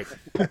damn right.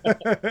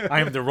 I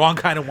am the wrong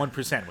kind of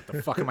 1%. What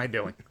the fuck am I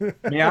doing?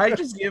 May I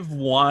just give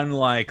one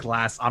like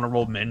last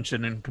honorable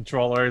mention in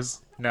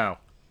controllers? No.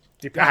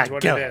 Depends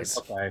what go it ahead. is.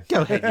 Okay.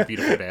 Go ahead, you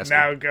beautiful bastard.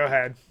 Now go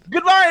ahead.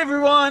 Goodbye,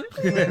 everyone.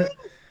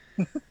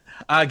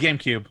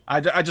 GameCube.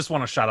 I just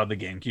want to shout out the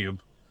GameCube.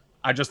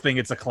 I just think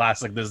it's a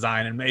classic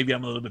design, and maybe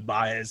I'm a little bit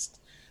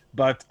biased,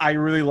 but I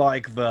really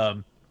like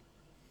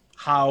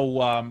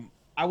how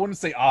I wouldn't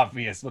say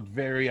obvious, but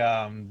very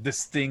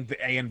distinct the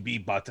A and B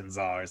buttons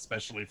are,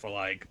 especially for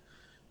like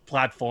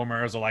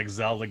platformers or like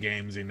Zelda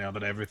games.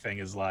 That everything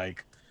is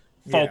like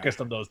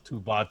focused on those two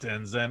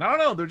buttons, and I don't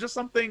know. There's just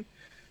something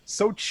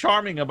so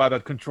charming about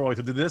that controller.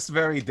 To this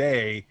very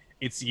day,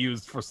 it's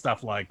used for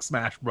stuff like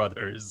Smash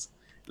Brothers.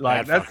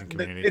 Like That fucking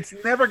community. it's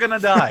never gonna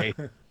die.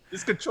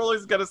 This controller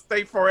is gonna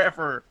stay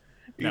forever.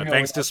 No,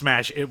 thanks to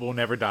Smash, it will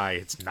never die.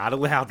 It's not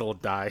allowed to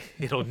die.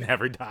 It'll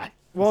never die.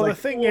 Well, like,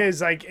 the thing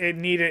is, like,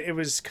 it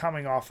was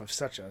coming off of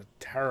such a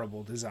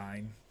terrible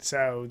design,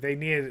 so they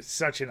needed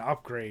such an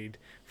upgrade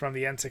from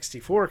the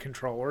N64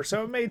 controller,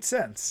 so it made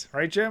sense,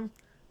 right, Jim?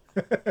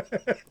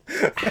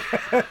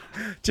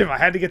 Jim, I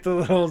had to get the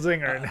little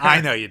zinger in there. I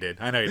know you did.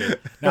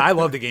 No, I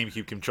love the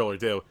GameCube controller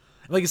too.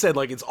 Like I said,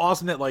 like it's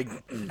awesome that like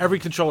every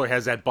controller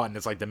has that button.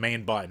 It's like the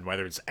main button,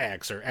 whether it's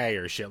X or A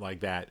or shit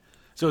like that.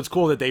 So it's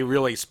cool that they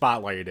really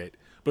spotlighted it.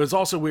 But it's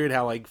also weird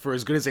how like for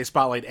as good as they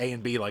spotlight A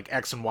and B, like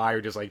X and Y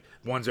are just like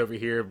one's over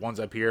here, one's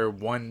up here,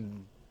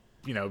 one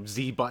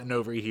Z button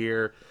over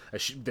here,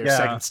 their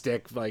second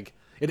stick. Like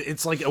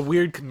it's like a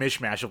weird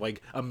mishmash of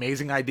like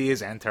amazing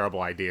ideas and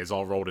terrible ideas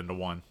all rolled into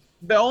one.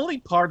 The only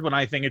part when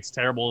I think it's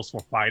terrible is for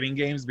fighting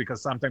games,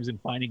 because sometimes in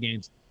fighting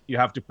games you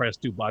have to press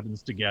two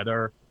buttons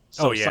together.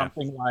 So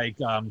something like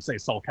say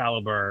Soul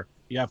Calibur,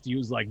 you have to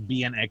use like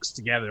B and X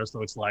together.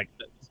 So it's like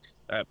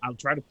I'll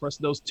try to press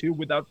those two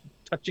without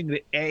touching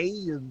the A.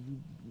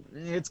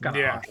 It's kind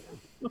of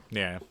awkward.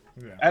 Yeah.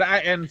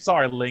 And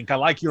sorry, Link, I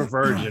like your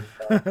version.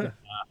 But,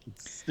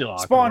 it's still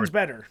awkward. Spawn's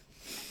better.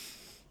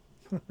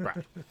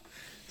 Right.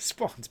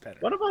 Spawn's better.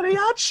 What about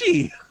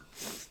Heihachi?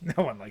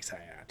 No one likes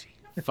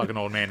Heihachi. Fucking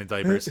old man in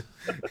diapers.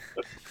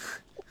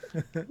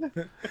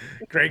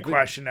 Great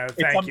question, though. It's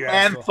Thank a you,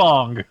 man Axel.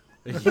 thong.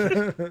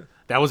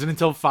 That wasn't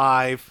until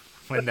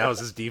 5 when that was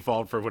his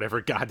default for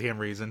whatever goddamn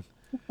reason.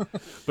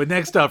 But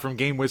next up from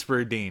Game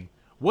Whisperer Dean,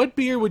 what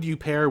beer would you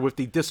pair with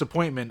the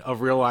disappointment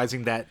of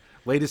realizing that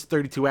latest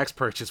 32X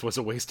purchase was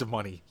a waste of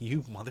money?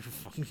 You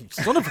motherfucking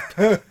son of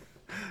a...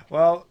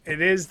 Well, it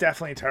is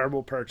definitely a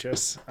terrible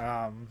purchase.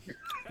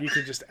 You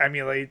could just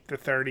emulate the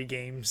 30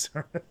 games.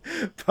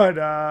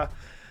 But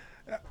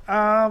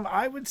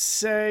I would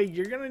say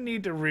you're going to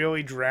need to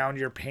really drown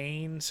your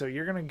pain. So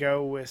you're going to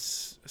go with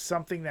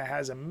something that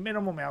has a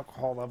minimum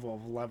alcohol level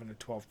of 11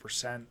 to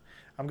 12%.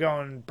 I'm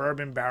going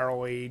bourbon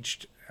barrel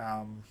aged.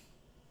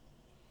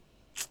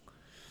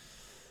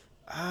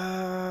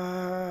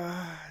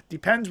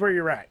 Depends where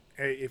you're at.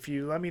 If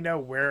you let me know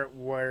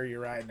where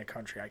you're at in the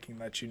country, I can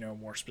let you know a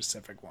more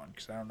specific one,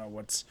 because I don't know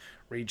what's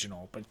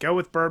regional. But go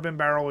with bourbon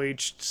barrel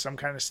aged, some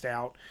kind of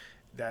stout,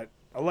 that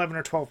 11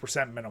 or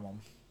 12%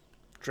 minimum.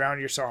 Drown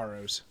your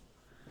sorrows.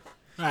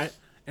 All right,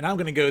 and I'm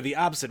going to go the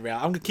opposite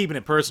route. I'm keeping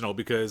it personal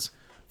because,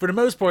 for the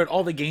most part,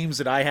 all the games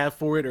that I have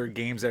for it are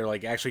games that are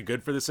like actually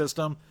good for the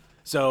system.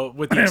 So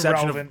with the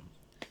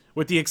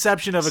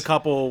exception of a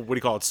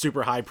couple,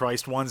 super high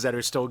priced ones that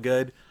are still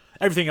good,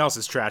 everything else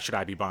is trash that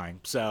I'd be buying.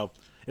 So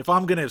if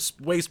I'm gonna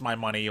waste my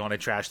money on a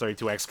trash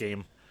 32X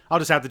game, I'll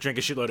just have to drink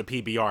a shitload of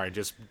PBR and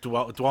just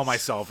dwell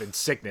myself in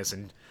sickness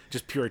and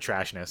just pure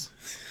trashness.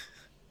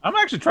 I'm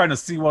actually trying to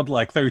see what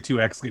like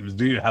 32X games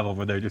do you have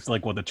over there, just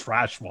like what the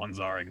trash ones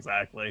are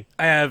exactly.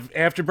 I have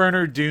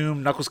Afterburner,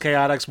 Doom, Knuckles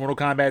Chaotix, Mortal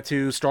Kombat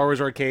 2, Star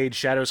Wars Arcade,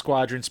 Shadow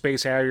Squadron,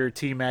 Space Harrier,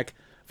 T-Mech,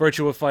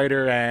 Virtua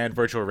Fighter, and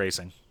Virtua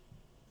Racing.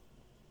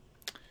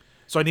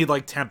 So I need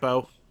like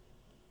tempo,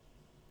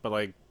 but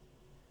like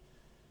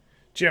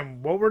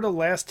Jim, what were the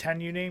last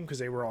 10 you named? Because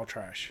they were all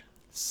trash.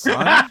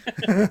 son,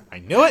 I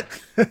knew it.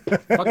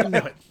 Fucking knew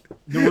it.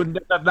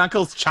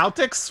 Knuckles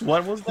Chaotix?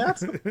 What was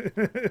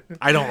that?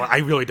 I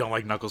really don't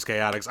like Knuckles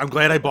Chaotix. I'm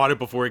glad I bought it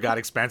before it got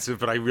expensive,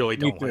 but I really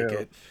don't like too.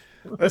 it.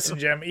 Listen,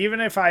 Jim, even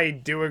if I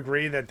do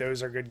agree that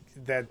those are good,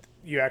 that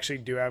you actually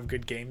do have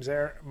good games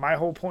there, my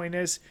whole point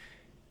is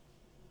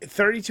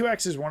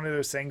 32X is one of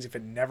those things, if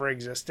it never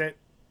existed,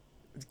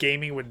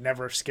 gaming would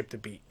never have skipped a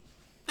beat.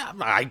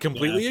 I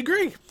completely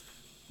agree.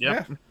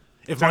 Yep. Yeah.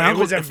 If So my it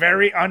uncle, was a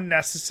very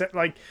unnecessary,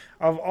 like,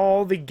 of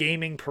all the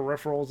gaming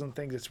peripherals and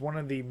things, it's one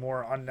of the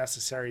more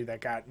unnecessary that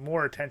got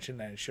more attention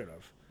than it should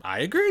have. I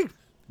agree.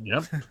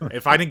 Yep.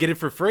 If I didn't get it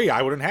for free,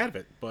 I wouldn't have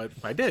it, but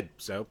I did.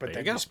 So But there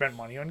then you you go. spent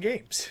money on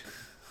games.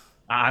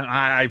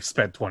 I've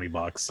spent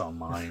 $20 on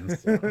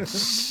mine.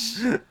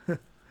 So.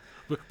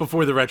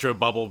 Before the retro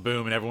bubble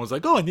boom, and everyone's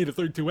like, "Oh, I need a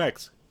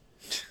 32X."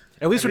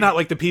 At least we're not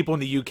like the people in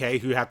the UK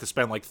who have to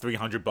spend like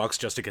 $300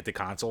 just to get the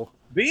console.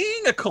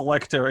 Being a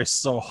collector is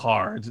so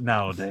hard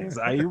nowadays.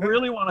 I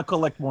really want to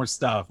collect more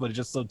stuff, but it's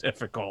just so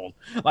difficult.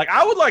 Like,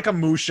 I would like a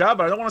Musha,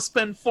 but I don't want to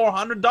spend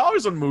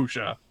 $400 on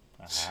Musha.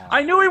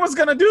 I knew he was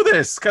going to do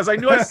this, because I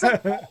knew I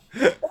said,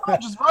 come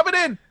on, just rub it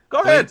in. Go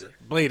ahead.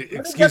 Blade, Let me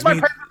excuse get my me.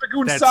 Panzer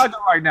Dragoon that's- Saga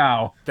right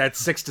now.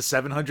 That's $600 to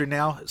 $700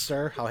 now,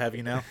 sir. I'll have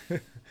you know.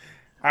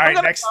 All I'm right,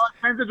 gonna next,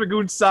 buy Panzer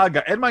Dragoon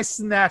Saga and my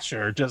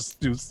Snatcher just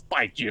to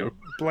spite you.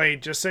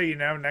 Blade, just so you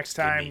know, next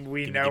time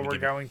we gimme, know gimme, we're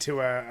gimme. going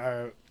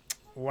to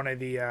one of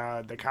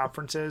the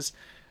conferences,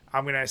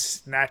 I'm going to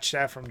snatch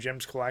that from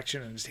Jim's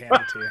collection and just hand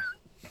it to you.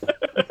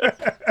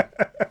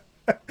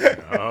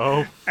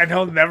 Oh, And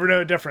he'll never know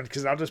the difference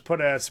because I'll just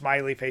put a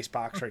smiley face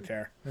box right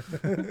there.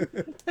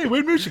 hey,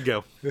 where'd Musha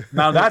go?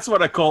 Now that's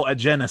what I call a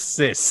gen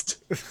assist.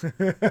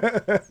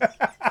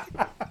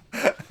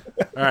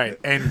 All right,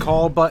 and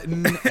call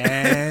button,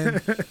 and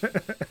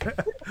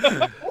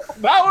That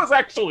was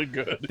actually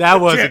good. that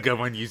was a Jim. good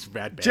one, you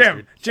bad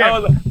bastard.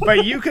 Jim,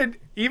 but you could,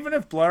 even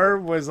if Blur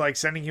was like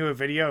sending you a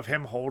video of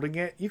him holding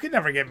it, you could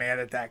never get mad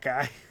at that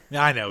guy.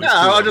 Yeah, I know. Yeah,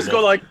 I'll just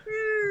go like,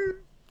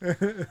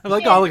 I'm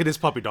like, oh, look at his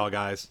puppy dog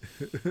eyes.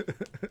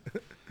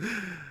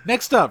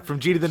 Next up, from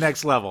G to the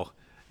next level.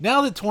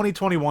 Now that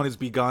 2021 has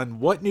begun,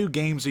 what new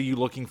games are you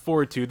looking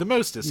forward to the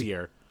most this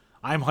year?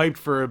 I'm hyped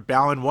for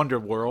Balan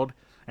Wonderworld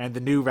and the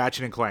new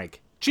Ratchet and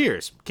Clank.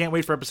 Cheers. Can't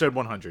wait for episode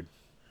 100.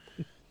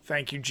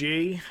 Thank you,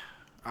 G.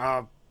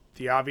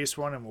 The obvious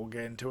one, and we'll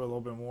get into it a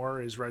little bit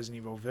more, is Resident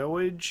Evil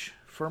Village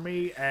for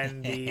me,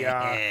 and the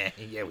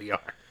yeah, we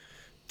are.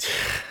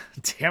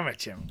 damn it,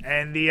 Jim,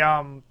 and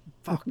the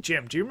fuck,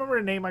 Jim. Do you remember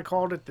the name I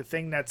called it? The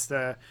thing that's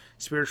the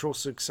spiritual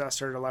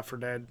successor to Left 4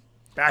 Dead.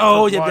 Back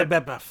Oh, for yeah,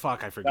 Blood.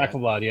 fuck, I forgot. Back for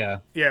Blood, yeah.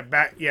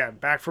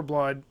 Back for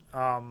Blood.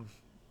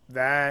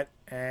 That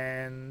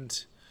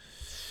and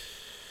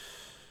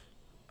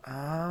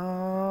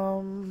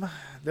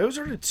those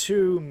are the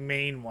two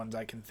main ones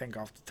I can think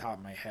off the top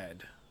of my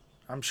head.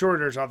 I'm sure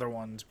there's other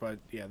ones, but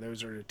yeah,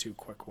 those are the two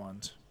quick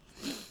ones.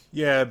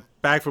 Yeah,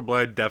 Back for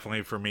Blood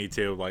definitely for me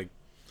too. Like,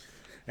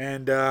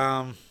 and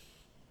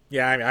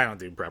yeah, I don't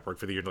do prep work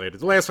for the year later.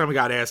 The last time we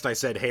got asked, I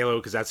said Halo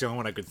because that's the only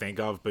one I could think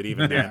of. But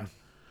even then,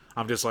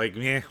 I'm just like,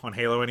 on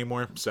Halo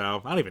anymore.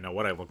 So I don't even know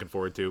what I'm looking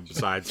forward to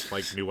besides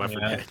like new Left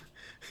 4 Dead.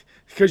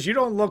 Because you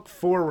don't look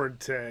forward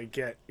to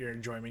get your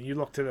enjoyment, you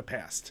look to the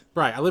past.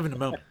 Right, I live in the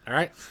moment. All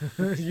right,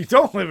 You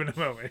don't live in the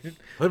moment.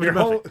 Live in Your the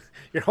moment.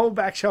 your whole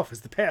back shelf is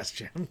the past,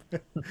 Jim.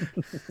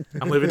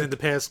 I'm living in the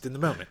past in the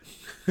moment.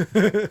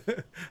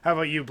 How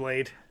about you,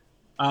 Blade?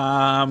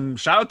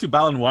 Shout out to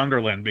Balan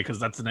Wonderland because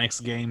that's the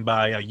next game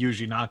by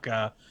Yuji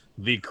Naka,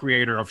 the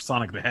creator of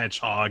Sonic the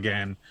Hedgehog,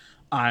 and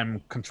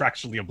I'm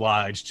contractually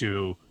obliged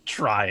to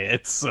try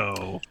it.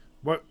 So,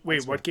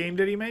 What game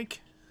did he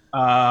make?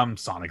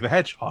 Sonic the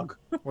Hedgehog.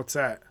 What's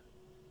that?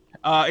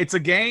 It's a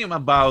game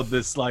about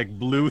this like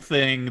blue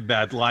thing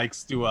that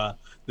likes to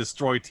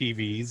destroy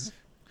TVs.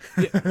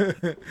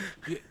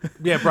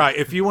 Yeah, Brian.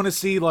 If you want to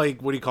see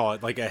like what do you call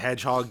it, like a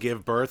hedgehog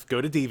give birth, go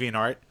to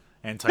DeviantArt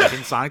and type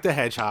in Sonic the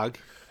Hedgehog.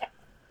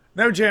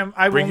 No, Jim,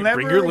 I will Bring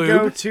never your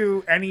go lube.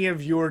 to any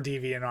of your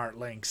DeviantArt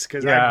links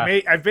because Yeah.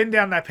 I've been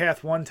down that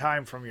path one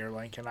time from your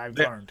link and I've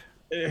learned.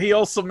 He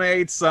also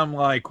made some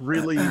like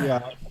really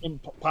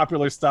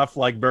popular stuff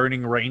like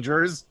Burning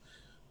Rangers,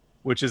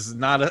 which is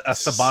not a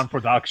Saban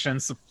production,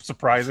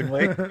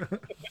 surprisingly.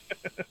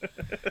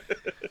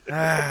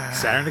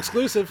 Saturn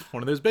exclusive,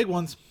 one of those big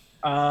ones.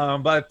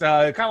 But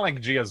kind of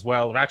like G as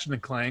well. Ratchet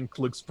and Clank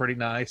looks pretty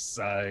nice.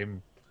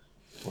 I'm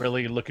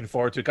really looking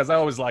forward to it because I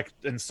always like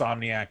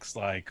Insomniac's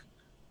like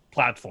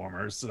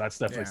platformers, so that's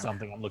definitely Yeah.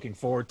 something I'm looking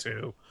forward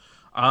to.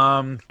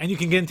 And you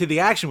can get into the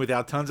action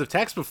without tons of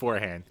text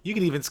beforehand. You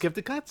can even skip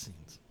the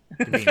cutscenes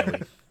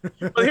conveniently.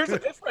 But here's the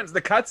difference: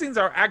 the cutscenes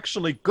are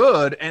actually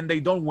good, and they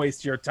don't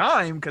waste your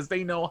time because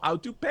they know how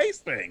to pace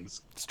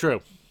things. It's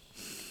true.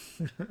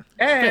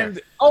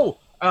 And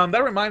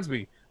that reminds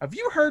me. Have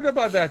you heard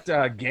about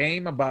that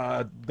game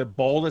about the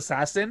bold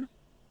assassin?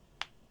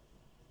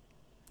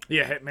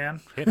 Yeah,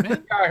 Hitman.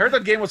 Hitman? Yeah, I heard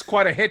that game was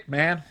quite a hit,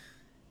 man.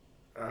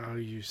 Oh,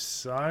 you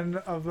son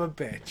of a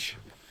bitch.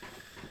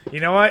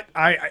 You know what?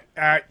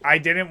 I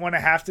didn't want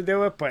to have to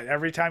do it, but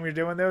every time you're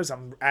doing those,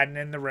 I'm adding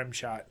in the rim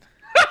shot.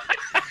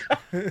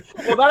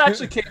 Well, that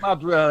actually came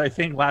out, I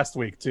think, last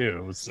week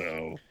too.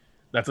 So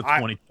that's a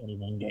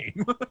 2021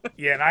 game.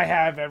 Yeah, and I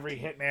have every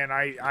Hitman.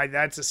 I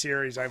that's a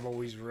series I've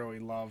always really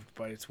loved,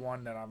 but it's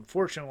one that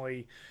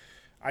unfortunately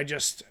I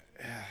just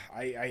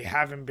I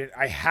haven't been.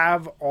 I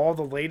have all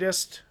the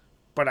latest,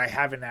 but I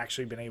haven't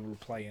actually been able to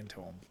play into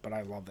them. But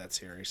I love that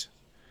series.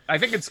 I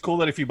think it's cool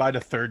that if you buy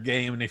the third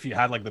game and if you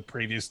had like the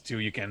previous two,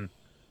 you can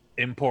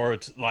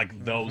import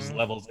like those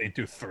levels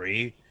into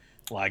 3.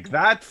 Like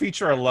that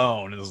feature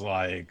alone is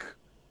like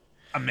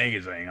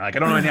amazing. Like I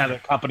don't know any other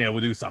company that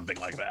would do something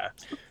like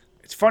that.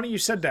 It's funny you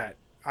said that.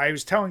 I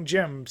was telling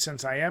Jim,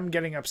 since I am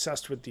getting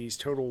obsessed with these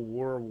Total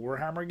War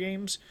Warhammer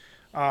games,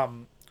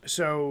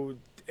 so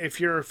if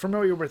you're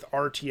familiar with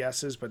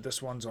RTSs, but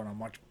this one's on a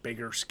much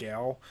bigger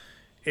scale,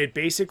 it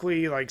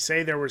basically, like,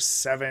 say there was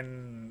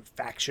 7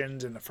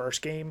 factions in the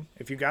first game.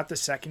 If you got the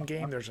second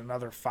game, there's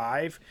another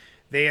 5.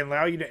 They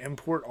allow you to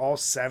import all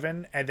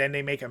 7, and then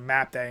they make a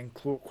map that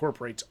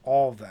incorporates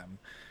all of them.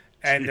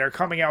 And they're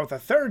coming out with a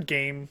third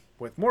game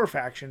with more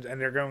factions, and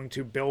they're going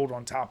to build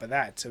on top of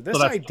that. So this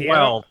that's idea,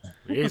 12.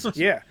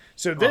 yeah.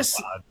 So this,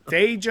 God.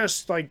 they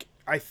just like.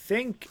 I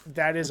think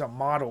that is a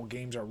model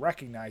games are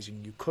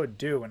recognizing you could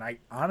do, and I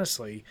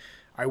honestly,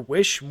 I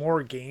wish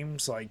more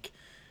games like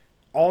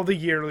all the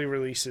yearly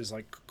releases,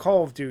 like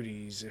Call of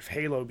Duties, if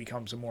Halo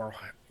becomes a more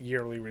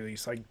yearly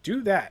release, like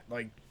do that.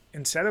 Like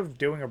instead of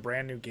doing a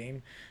brand new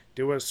game,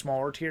 do a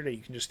smaller tier that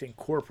you can just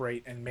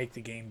incorporate and make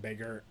the game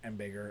bigger and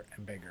bigger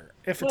and bigger.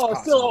 If it's Well,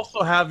 possible. still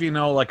also have,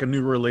 like a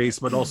new release,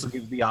 but also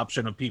gives the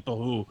option of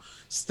people who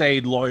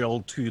stayed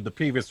loyal to the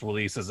previous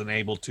releases and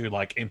able to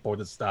like import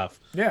the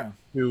stuff Yeah.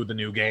 to the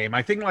new game.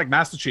 I think like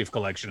Master Chief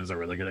Collection is a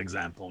really good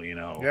example, Yep.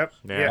 Yeah,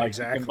 Yeah, Like,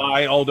 exactly. You can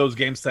buy all those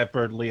games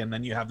separately, and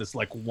then you have this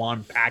like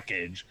one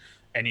package,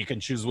 and you can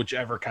choose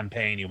whichever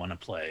campaign you want to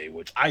play,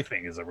 which I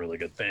think is a really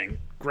good thing.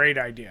 Great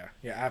idea.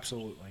 Yeah,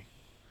 absolutely.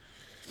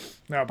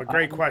 No, but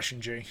great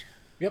question, G.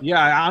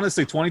 Yeah,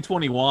 honestly,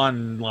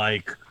 2021,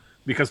 like,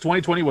 because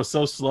 2020 was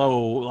so slow,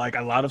 like,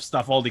 a lot of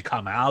stuff already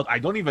come out. I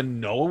don't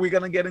even know what we're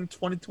going to get in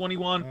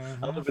 2021. I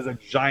don't know if there's a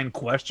giant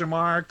question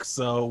mark,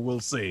 so we'll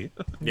see.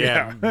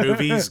 Yeah,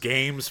 movies,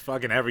 games,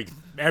 fucking every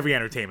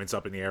entertainment's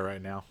up in the air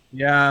right now.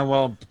 Yeah,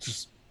 well,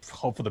 just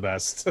hope for the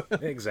best.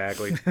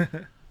 Exactly.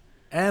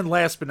 And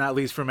last but not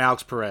least, from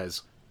Alex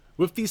Perez.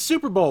 With the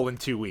Super Bowl in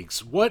 2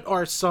 weeks, what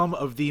are some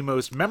of the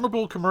most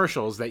memorable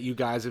commercials that you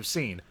guys have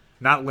seen?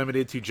 Not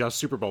limited to just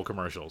Super Bowl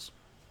commercials.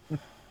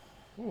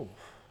 Ooh.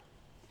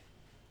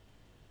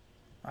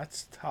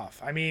 That's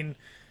tough. I mean,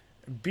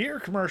 beer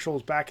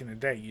commercials back in the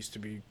day used to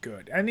be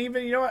good. And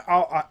even, you know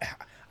what?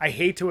 I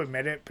hate to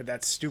admit it, but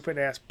that stupid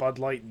ass Bud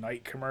Light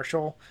Night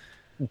commercial,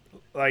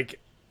 like,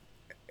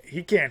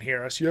 he can't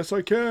hear us. Yes,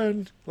 I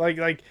can. Like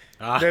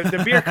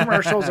the beer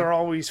commercials are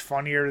always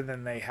funnier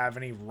than they have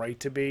any right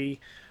to be.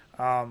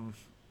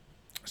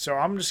 So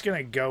I'm just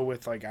going to go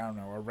with, like, I don't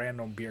know, a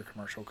random beer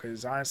commercial.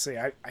 Because, honestly,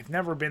 I've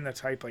never been the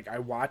type, like, I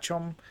watch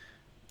them.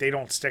 They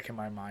don't stick in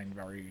my mind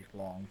very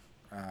long.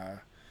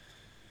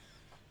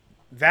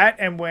 That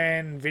and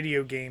when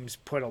video games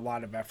put a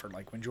lot of effort.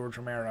 Like, when George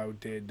Romero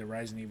did the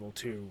Resident Evil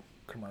 2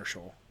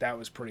 commercial. That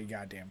was pretty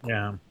goddamn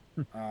cool.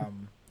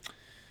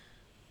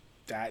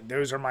 Yeah.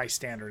 Those are my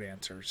standard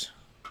answers.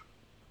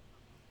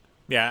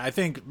 Yeah, I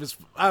think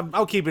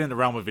I'll keep it in the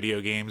realm of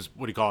video games.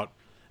 What do you call it?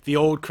 The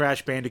old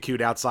Crash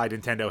Bandicoot outside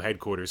Nintendo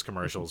headquarters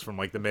commercials from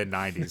like the mid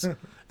 90s.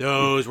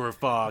 Those were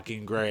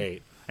fucking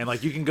great. And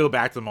like you can go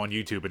back to them on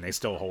YouTube and they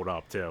still hold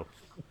up too.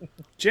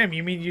 Jim,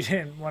 you mean you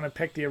didn't want to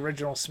pick the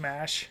original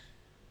Smash?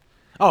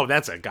 Oh,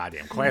 that's a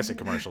goddamn classic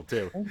commercial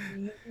too.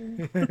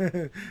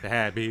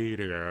 Happy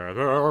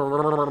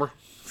to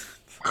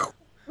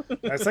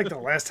That's like the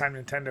last time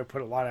Nintendo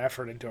put a lot of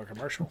effort into a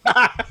commercial.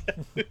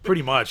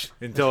 pretty much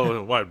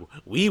until what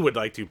we would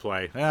like to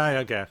play. Ah,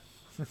 okay.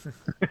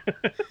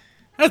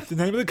 That's the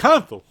name of the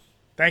console.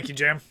 Thank you,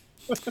 Jim.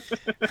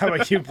 How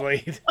about you,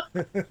 Blade?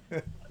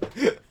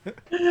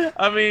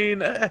 I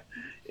mean,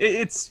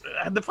 it's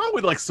the problem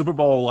with like Super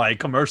Bowl like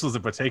commercials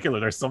in particular.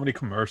 There's so many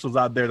commercials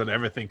out there that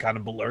everything kind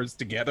of blurs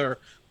together.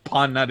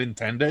 Pun not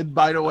intended,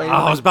 by the way. Oh,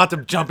 I was about to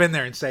jump in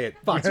there and say it.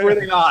 Fuck. It's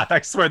really not.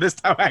 I swear this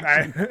time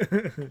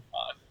actually.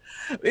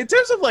 In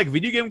terms of like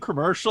video game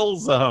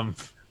commercials,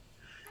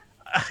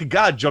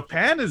 God,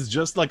 Japan is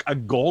just like a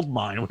gold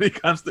mine when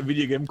it comes to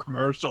video game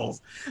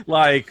commercials.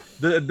 Like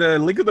the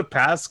Link of the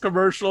Past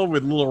commercial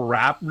with little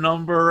rap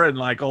number and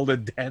like all the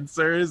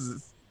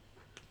dancers.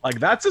 Like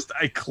that's just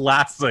a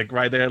classic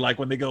right there. Like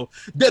when they go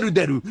deru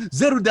deru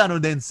zeru dano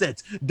den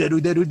set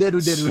deru deru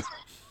deru deru.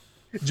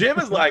 Jim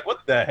is like,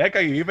 what the heck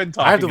are you even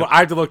talking about? I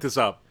have to look this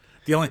up.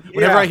 Whenever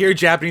Yeah. I hear a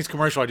Japanese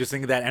commercial, I just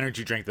think of that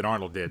energy drink that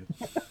Arnold did.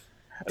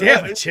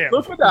 Damn it, Jim.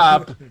 Look it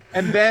up,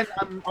 and then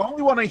I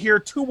only want to hear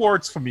 2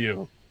 words from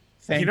you.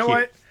 Thank You know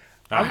what?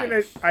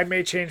 Alright. I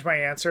may change my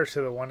answer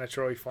to the one that's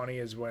really funny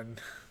is when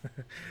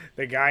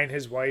the guy and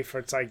his wife,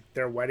 it's like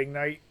their wedding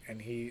night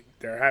and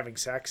they're having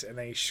sex and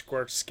they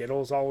squirt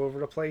Skittles all over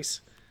the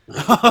place.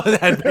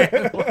 That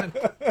bad one.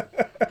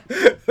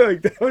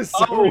 Like that was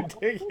so Oh.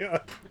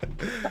 ridiculous.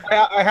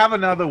 I have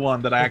another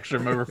one that I actually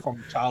remember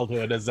from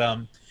childhood. Is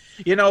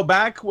you know,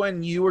 back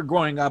when you were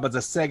growing up as a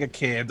Sega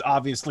kid,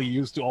 obviously you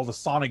used to all the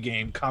Sonic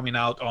game coming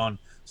out on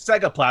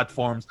Sega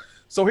platforms.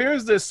 So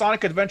here's the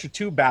Sonic Adventure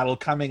 2 battle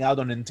coming out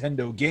on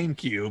Nintendo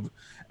GameCube,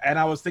 and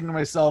I was thinking to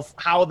myself,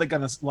 how are they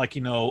gonna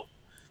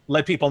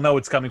let people know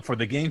it's coming for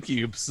the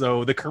GameCube?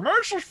 So the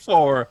commercials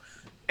for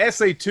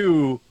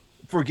SA2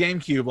 for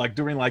GameCube, like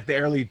during like the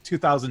early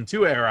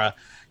 2002 era,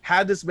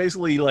 had this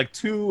basically like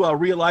 2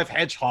 real life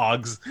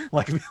hedgehogs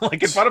like in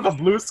front of a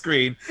blue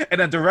screen, and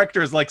the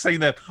director is like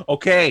saying that,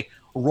 okay,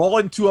 roll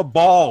into a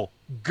ball,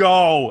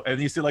 go, and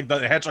you see like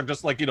the hedgehog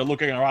just like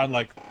looking around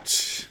like,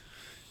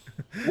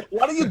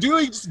 what are you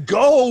doing? Just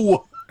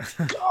go,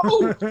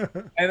 go,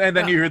 and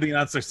then you hear the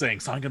announcer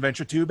saying Sonic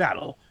Adventure 2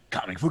 battle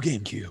coming for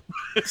GameCube.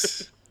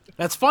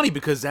 That's funny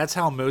because that's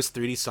how most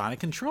 3D Sonic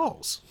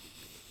controls.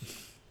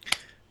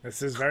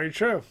 This is very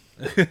true.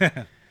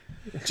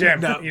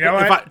 Jim, No, you know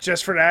if what? I-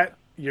 Just for that,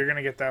 you're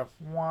gonna get the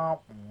wah,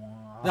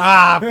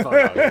 wah. Fuck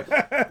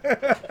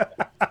off.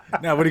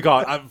 No, what do you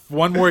call it?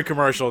 One more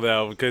commercial,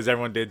 though, because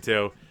everyone did,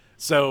 too.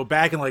 So,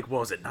 back in, like, what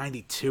was it,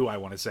 92, I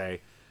want to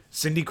say,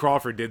 Cindy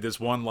Crawford did this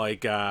one,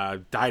 like,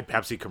 Diet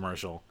Pepsi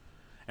commercial.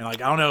 And,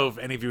 like, I don't know if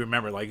any of you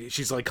remember, like,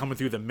 she's, like, coming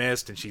through the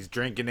mist, and she's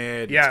drinking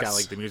it. And Yes. It's got,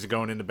 like, the music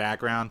going in the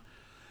background.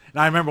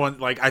 And I remember when,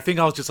 like, I think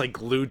I was just, like,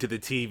 glued to the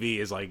TV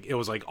as, like, it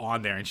was, like,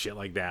 on there and shit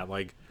like that.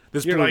 Like,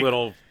 this You're blue like-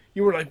 little...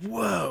 You were like,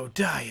 whoa,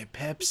 Diet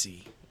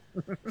Pepsi.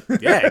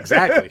 Yeah,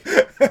 exactly.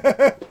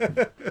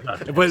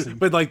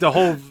 but like the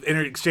whole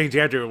exchange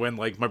after, when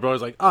like my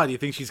brother's like, "Oh, do you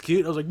think she's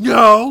cute?" I was like,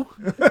 "No."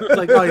 It's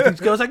like, "Oh, you think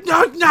she's cute?" I was like,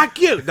 "No, not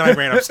cute." Then I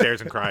ran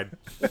upstairs and cried.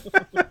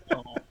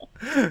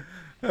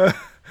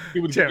 He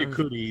would give you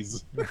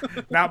cooties.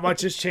 Not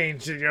much has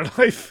changed in your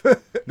life.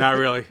 Not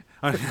really.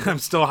 I'm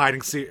still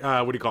hiding.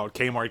 What do you call it?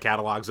 Kmart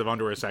catalogs of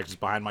underwear sections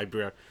behind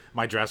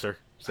my dresser.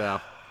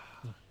 So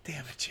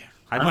Damn it, Jim.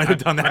 I might have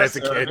done that as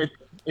a kid.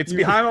 It's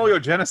behind all your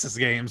Genesis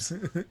games.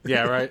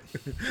 Yeah, right.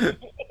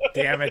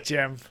 Damn it,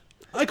 Jim.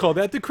 I call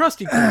that the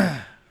Krusty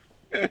Krab.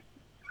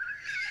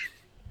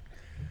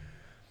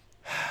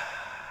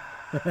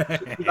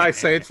 Did I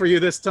say it for you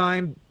this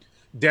time?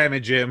 Damn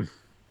it, Jim.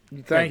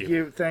 Thank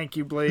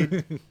you,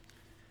 Blade.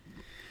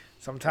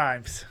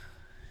 Sometimes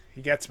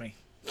he gets me.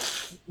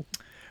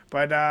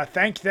 But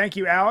thank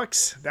you,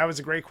 Alex. That was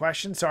a great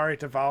question. Sorry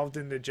it devolved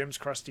into Jim's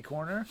Krusty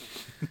Corner,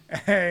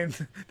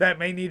 and that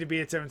may need to be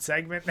its own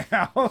segment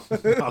now. Oh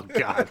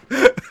God.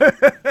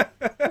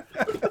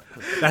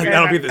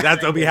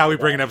 That'll be how we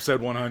bring in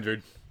episode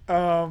 100.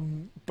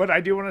 But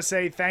I do want to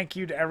say thank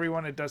you to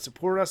everyone that does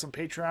support us on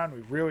Patreon.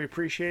 We really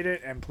appreciate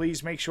it, and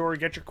please make sure to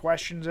get your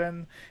questions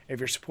in. If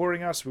you're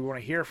supporting us, we want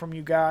to hear from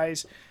you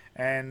guys.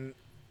 And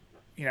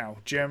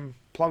Jim,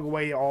 plug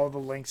away all the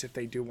links if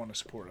they do want to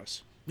support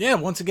us. Yeah,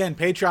 once again,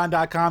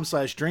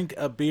 patreon.com/drink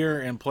a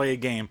beer and play a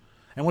game.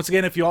 And once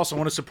again, if you also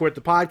want to support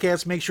the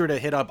podcast, make sure to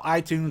hit up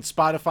iTunes,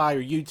 Spotify,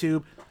 or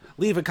YouTube.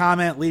 Leave a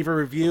comment, leave a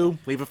review,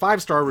 leave a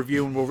 5-star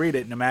review, and we'll read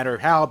it no matter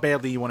how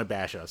badly you want to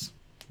bash us.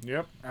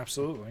 Yep,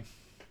 absolutely.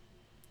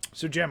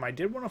 So, Jim, I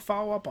did want to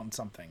follow up on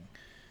something.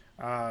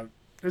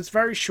 It's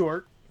very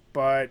short,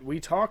 but we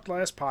talked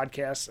last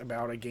podcast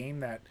about a game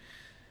that,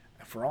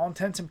 for all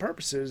intents and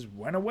purposes,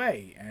 went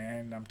away.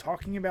 And I'm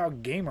talking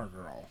about Gamer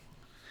Girl.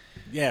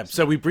 Yeah,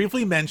 so we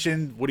briefly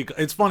mentioned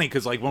it's funny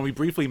because like when we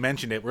briefly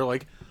mentioned it, we're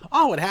like,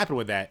 "Oh, what happened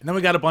with that?" And then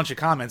we got a bunch of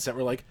comments that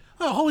were like,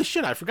 "Oh, holy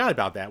shit, I forgot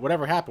about that.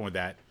 Whatever happened with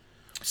that?"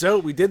 So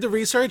we did the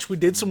research, we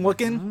did some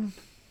looking.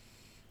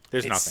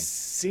 There's nothing.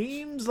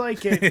 Seems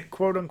like it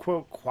quote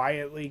unquote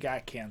quietly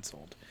got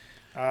canceled.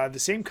 The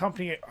same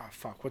company,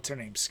 what's her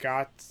name?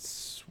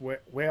 Scott's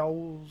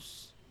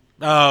Wales.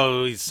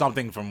 Oh, he's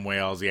something from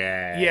Wales,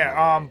 yeah.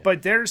 Yeah,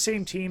 but they're the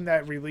same team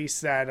that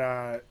released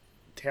that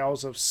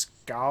Tales of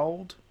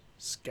Skeld.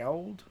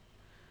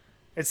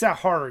 It's that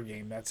horror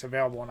game that's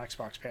available on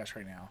Xbox Pass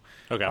right now.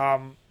 Okay.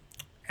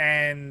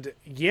 And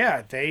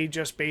yeah, they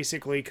just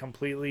basically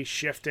completely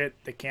shifted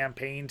the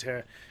campaign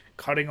to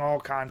cutting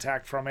all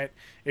contact from it.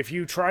 If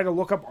you try to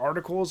look up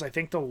articles, I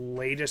think the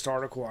latest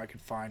article I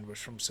could find was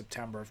from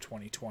September of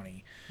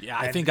 2020. Yeah,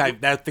 I think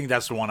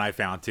that's the one I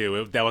found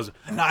too.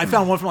 I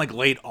found one from like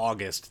late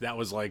August. That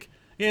was like,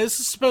 yeah, this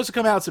is supposed to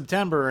come out in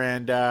September,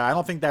 and I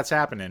don't think that's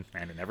happening,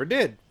 and it never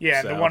did.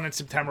 Yeah, so. and the one in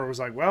September was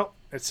like, well,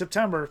 it's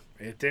September.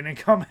 It didn't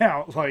come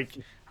out. Like,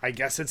 I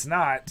guess it's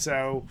not.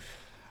 So,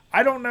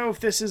 I don't know if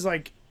this is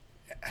like,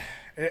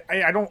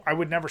 I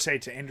would never say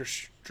it's an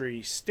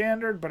industry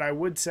standard, but I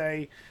would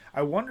say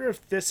I wonder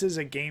if this is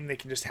a game they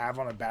can just have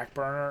on a back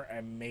burner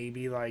and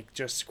maybe like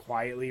just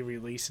quietly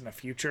release in the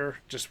future,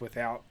 just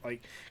without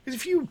like, because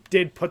if you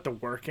did put the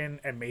work in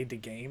and made the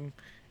game,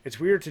 it's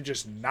weird to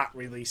just not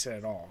release it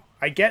at all.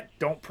 I get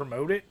don't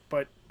promote it,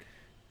 but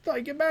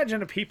like imagine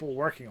the people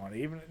working on it,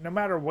 even no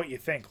matter what you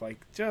think, like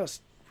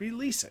just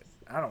release it.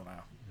 I don't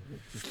know.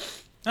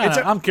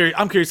 I'm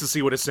curious to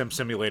see what a sim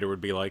simulator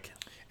would be like.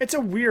 It's a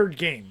weird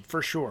game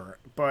for sure,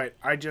 but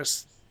I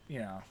just,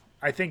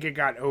 I think it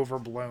got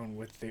overblown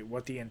with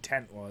what the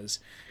intent was,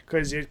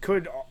 because you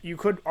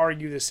could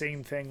argue the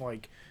same thing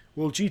like,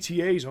 well,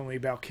 GTA is only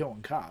about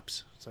killing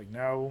cops. It's like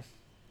no,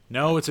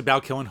 it's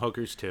about killing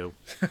hookers too.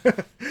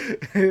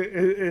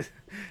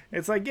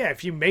 It's like, yeah,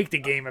 if you make the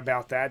game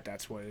about that,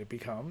 that's what it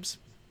becomes,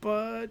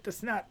 but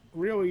that's not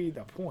really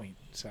the point.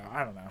 So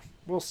I don't know.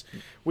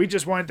 We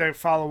just wanted to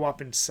follow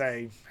up and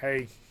say,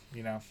 hey,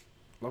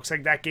 looks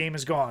like that game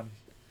is gone.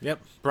 Yep,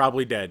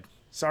 probably dead.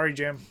 Sorry,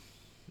 Jim.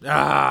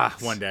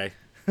 One day.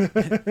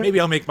 Maybe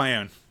I'll make my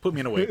own. Put me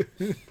in a wig.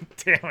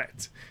 Damn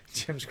it.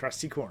 Jim's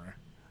Crusty Corner.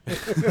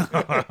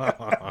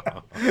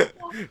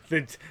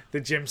 the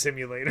gym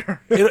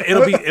simulator.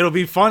 it'll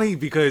be funny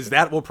because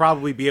that will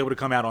probably be able to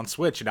come out on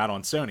Switch and not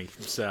on Sony.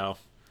 So,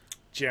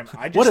 Jim,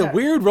 what a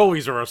weird role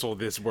reversal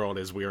this world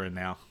is we're in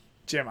now.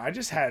 Jim, I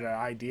just had an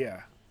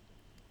idea.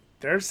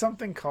 There's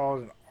something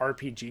called an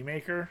RPG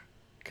Maker.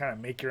 Kind of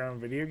make your own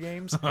video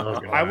games. Oh,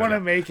 I want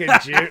to make it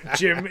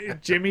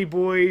Jimmy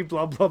Boy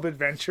Blub Blub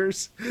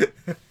Adventures.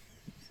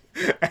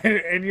 And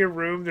in your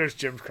room, there's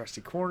Jim's Crusty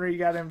Corner you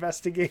got to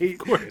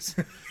investigate. Of course.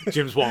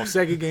 Jim's Wall of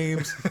Sega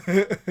games.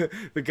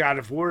 The God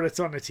of War that's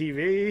on the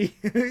TV.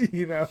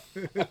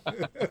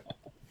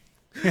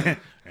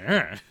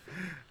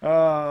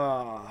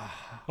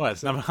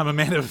 What? I'm a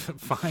man of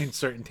fine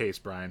certain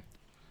taste, Brian.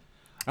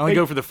 I only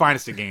go for the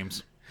finest of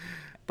games.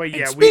 But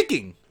yeah,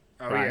 speaking...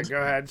 Brian,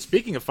 go ahead.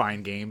 Speaking of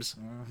fine games,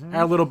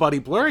 our little buddy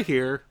Blur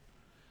here,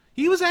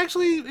 he was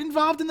actually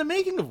involved in the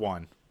making of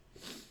one.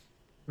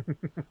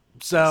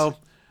 So,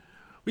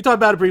 we talked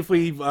about it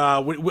briefly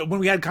when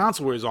we had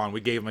Console Wars on. We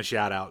gave him a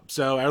shout out.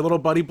 So, our little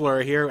buddy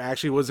Blur here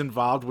actually was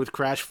involved with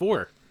Crash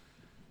 4.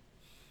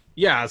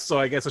 Yeah, so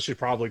I guess I should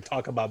probably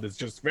talk about this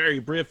just very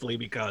briefly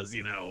because,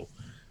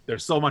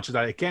 there's so much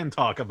that I can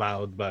talk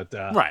about. But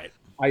right.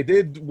 I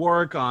did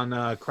work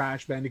on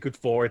Crash Bandicoot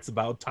 4, It's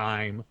About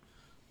Time.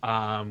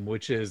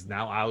 Which is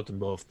now out on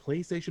both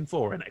PlayStation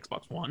 4 and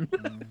Xbox One.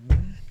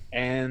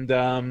 And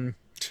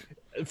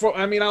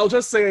I'll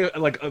just say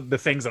the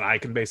things that I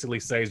can basically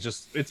say is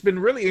just it's been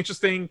really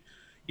interesting,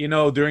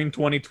 during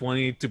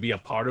 2020 to be a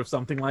part of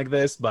something like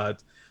this.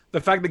 But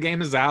the fact the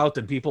game is out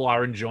and people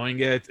are enjoying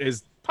it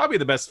is probably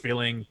the best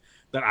feeling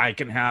that I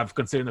can have,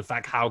 considering the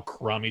fact how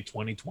crummy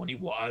 2020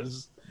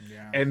 was.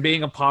 Yeah. And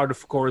being a part,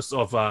 of course,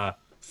 of a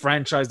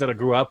franchise that I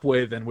grew up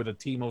with and with a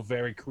team of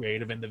very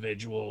creative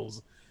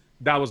individuals.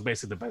 That was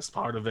basically the best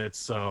part of it.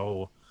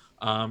 So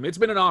it's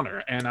been an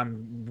honor, and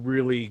I'm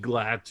really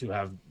glad to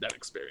have that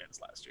experience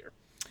last year.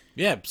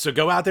 Yeah, so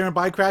go out there and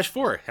buy Crash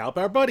 4. Help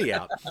our buddy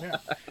out. Yeah.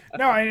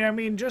 No, I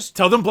mean, just...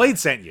 Tell them Blade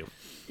sent you.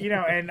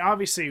 And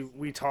obviously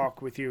we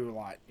talk with you a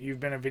lot. You've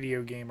been a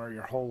video gamer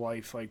your whole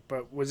life,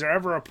 but was there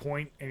ever a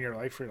point in your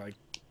life where you're like,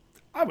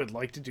 I would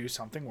like to do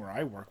something where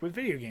I work with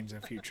video games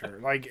in the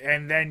future?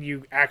 And then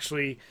you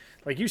actually...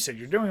 Like you said,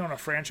 you're doing on a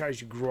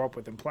franchise you grew up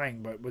with and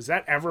playing, but was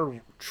that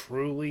ever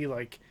truly,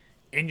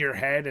 in your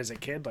head as a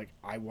kid? Like,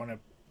 I want to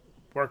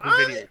work with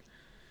video.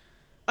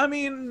 I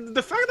mean,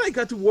 the fact that I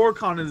got to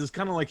work on it is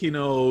kind of like,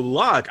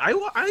 luck.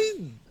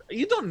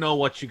 You don't know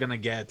what you're going to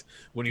get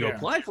when you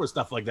apply for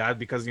stuff like that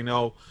because,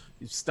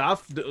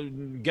 stuff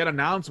get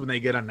announced when they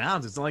get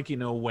announced. It's not like,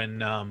 when,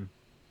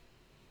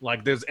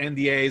 there's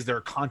NDAs, there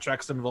are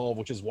contracts involved,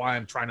 which is why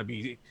I'm trying to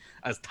be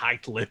as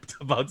tight-lipped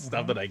about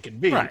stuff that I can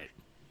be. Right.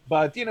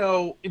 But,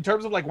 in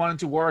terms of wanting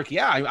to work,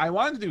 I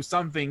wanted to do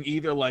something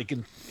either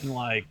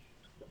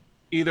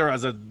either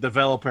as a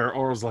developer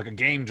or as a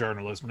game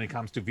journalist when it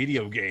comes to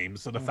video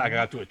games. So the fact I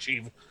got to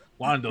achieve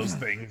one of those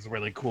things is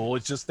really cool.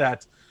 It's just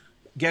that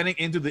getting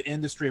into the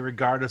industry,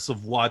 regardless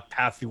of what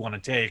path you want to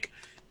take,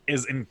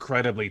 is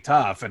incredibly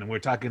tough. And we're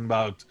talking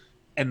about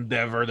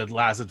endeavor that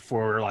lasted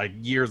for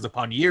years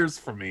upon years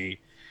for me.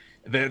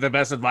 The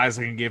best advice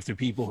I can give to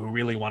people who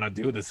really want to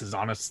do this is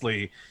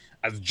honestly,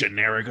 as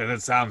generic as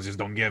it sounds, just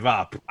don't give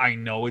up. I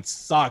know it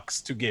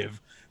sucks to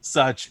give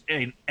such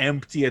an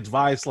empty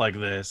advice like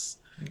this,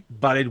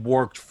 but it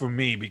worked for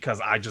me because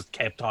I just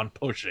kept on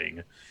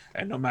pushing.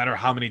 And no matter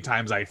how many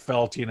times I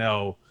felt,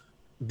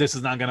 this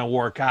is not going to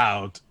work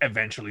out,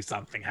 eventually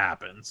something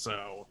happens.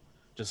 So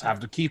just have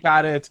to keep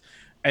at it.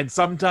 And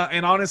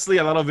honestly,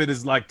 a lot of it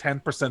is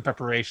 10%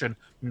 preparation,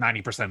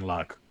 90%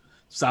 luck.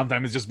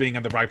 Sometimes it's just being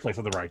in the right place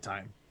at the right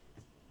time.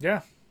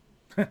 Yeah.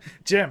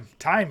 Jim,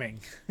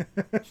 timing.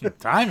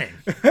 Timing.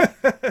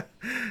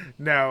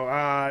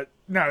 No,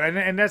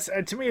 and that's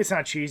to me, it's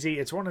not cheesy.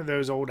 It's one of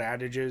those old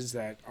adages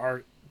that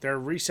they're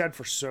reset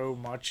for so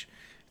much.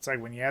 It's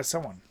like when you ask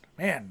someone,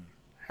 man,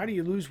 how do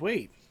you lose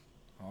weight?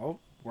 Oh,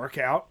 work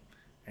out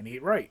and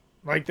eat right.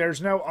 Like,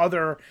 there's no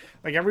other,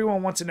 like,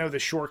 everyone wants to know the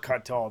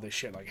shortcut to all this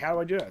shit. Like, how do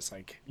I do this?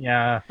 Like,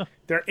 Yeah.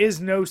 there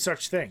is no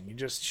such thing. You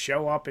just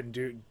show up and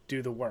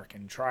do the work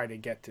and try to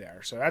get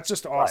there. So that's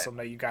just awesome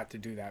that you got to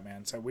do that,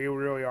 man. So we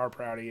really are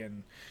proud of you.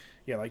 And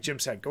yeah, like Jim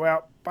said, go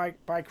out, buy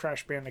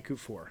Crash Bandicoot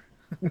 4.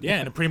 Yeah,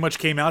 and it pretty much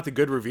came out to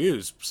good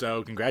reviews.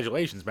 So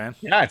congratulations, man.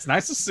 Yeah, it's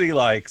nice to see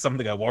like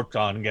something I worked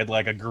on get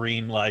like a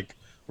green like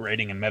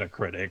rating in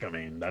Metacritic. I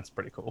mean, that's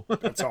pretty cool.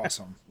 That's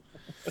awesome.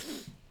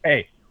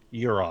 Hey,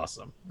 you're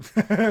awesome.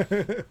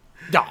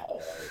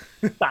 Oh.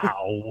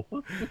 Bow.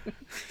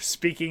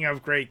 Speaking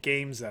of great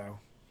games, though,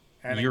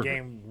 and You're- a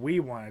game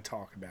we want to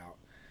talk about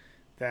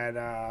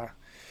that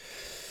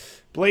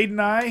Blade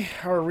and I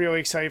are really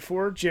excited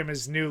for. Jim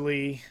is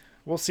newly.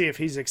 We'll see if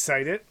he's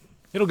excited.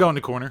 It'll go in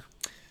the corner.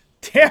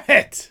 Damn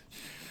it!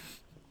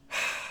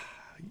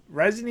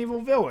 Resident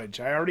Evil Village.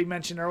 I already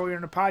mentioned earlier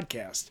in the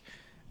podcast.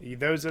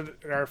 Those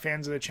that are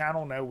fans of the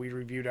channel know we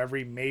reviewed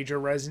every major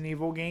Resident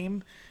Evil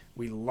game.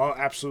 We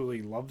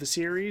absolutely love the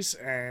series,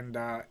 and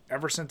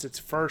ever since its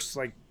first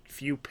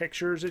few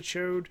pictures it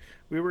showed,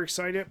 we were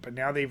excited. But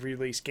now they've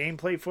released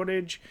gameplay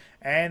footage,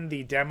 and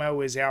the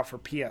demo is out for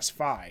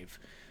PS5.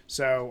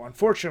 So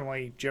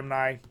unfortunately, Jim and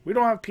I, we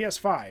don't have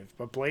PS5,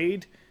 but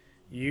Blade,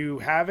 you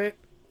have it.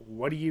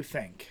 What do you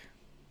think?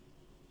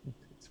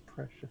 It's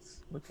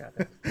precious. Look at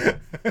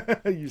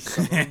it. You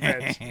son of a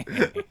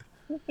bitch.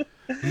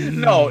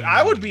 No,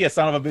 I would be a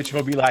son of a bitch who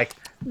would be like,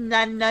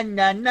 na na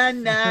na na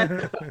na.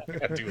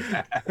 Can't do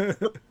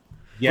that.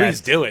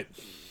 Please do it.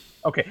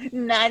 Okay.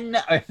 Na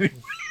na. Look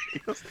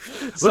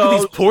at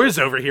these poors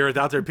over here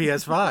without their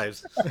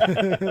PS5s.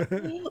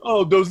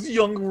 Oh, those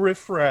young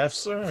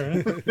riffraffs.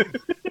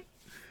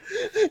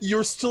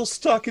 You're still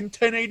stuck in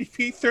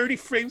 1080p, 30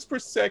 frames per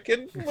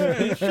second.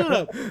 Shut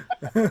up,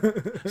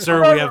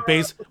 sir.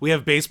 We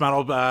have base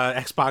model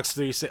Xbox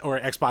 3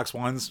 or Xbox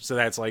Ones, so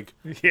that's like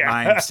Yeah.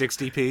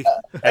 960p.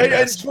 And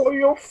enjoy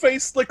your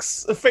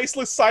faceless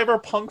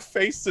cyberpunk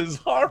faces.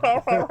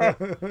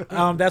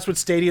 That's what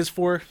Stadia's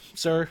for,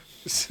 sir.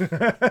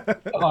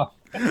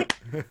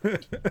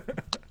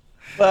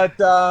 But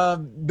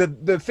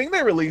the thing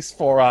they released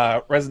for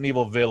Resident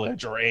Evil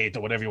Village or 8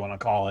 or whatever you want to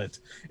call it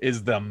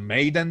is the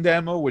Maiden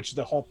demo, which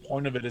the whole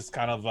point of it is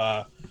kind of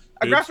a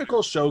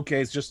graphical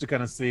showcase just to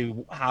kind of see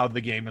how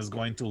the game is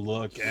going to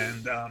look.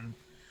 And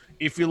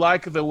if you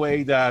like the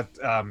way that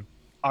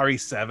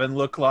RE7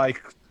 looked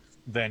like,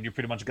 then you're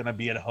pretty much going to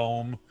be at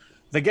home.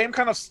 The game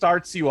kind of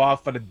starts you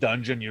off at a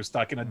dungeon. You're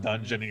stuck in a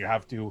dungeon and you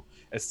have to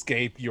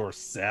escape your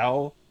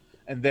cell.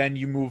 And then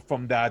you move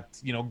from that,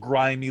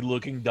 grimy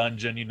looking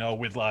dungeon,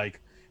 with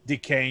like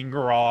decaying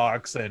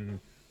rocks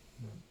and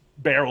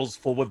barrels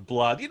full with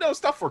blood,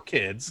 stuff for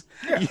kids.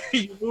 Yeah.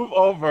 You move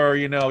over,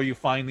 you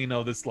find,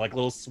 this like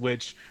little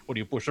switch when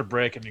you push a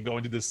brick and you go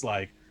into this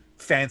like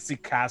fancy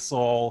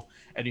castle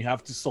and you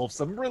have to solve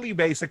some really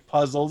basic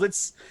puzzles.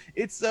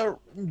 It's a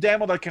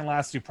demo that can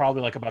last you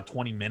probably like about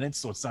 20 minutes.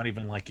 So it's not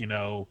even like,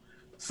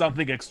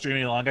 something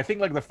extremely long. I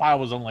think like the file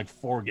was on like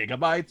 4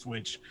 gigabytes,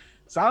 which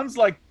sounds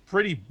like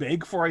pretty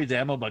big for a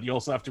demo, but you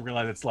also have to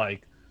realize it's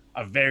like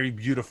a very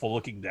beautiful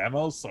looking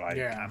demo, so I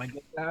kind of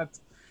get that.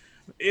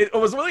 It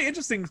was really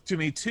interesting to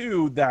me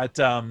too that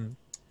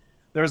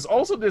there's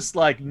also this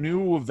like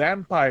new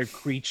vampire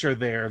creature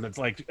there that's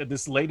like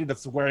this lady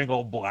that's wearing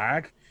all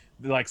black.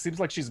 Like seems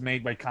like she's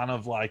made by kind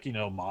of like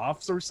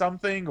moths or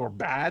something or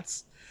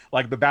bats.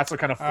 Like the bats are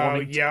kind of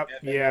forming together.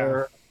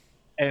 Yeah.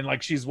 And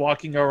like she's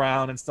walking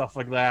around and stuff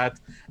like that.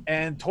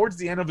 And towards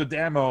the end of the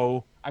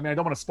demo, I mean, I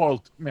don't want to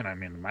spoil. I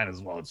mean, might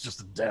as well. It's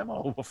just a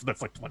demo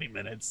that's like 20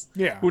 minutes.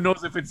 Yeah. Who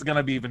knows if it's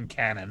gonna be even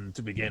canon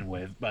to begin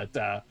with? But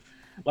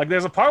like,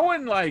 there's a part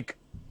when like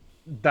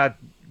that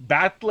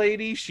bat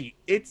lady she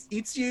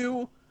eats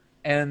you,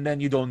 and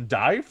then you don't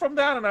die from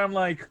that. And I'm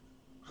like,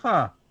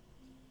 huh.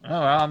 Oh,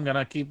 well, I'm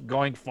gonna keep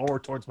going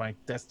forward towards my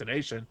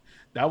destination.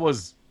 That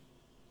was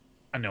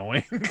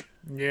annoying.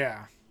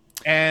 Yeah.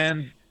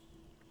 And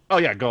oh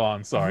yeah, go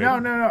on. Sorry. No.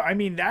 I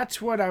mean,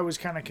 that's what I was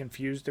kind of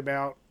confused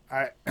about.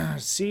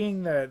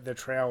 Seeing the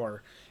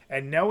trailer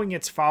and knowing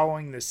it's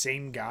following the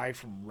same guy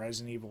from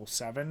Resident Evil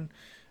 7.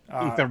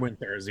 Ethan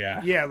Winters,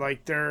 yeah. Yeah,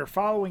 like they're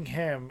following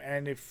him.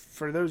 And if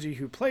for those of you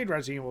who played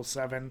Resident Evil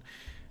 7,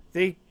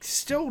 they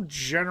still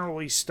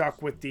generally stuck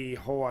with the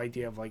whole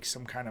idea of like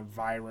some kind of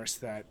virus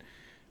that,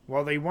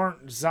 well, they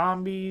weren't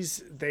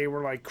zombies, they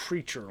were like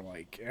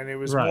creature-like. And it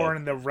was more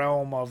in the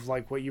realm of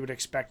like what you would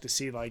expect to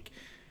see, like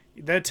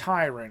the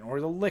Tyrant or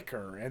the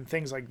Licker and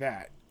things like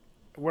that.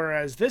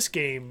 Whereas this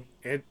game,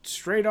 it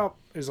straight up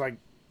is like,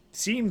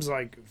 seems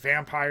like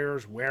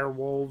vampires,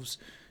 werewolves,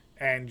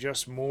 and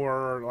just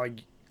more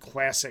like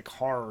classic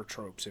horror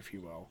tropes, if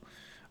you will.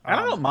 I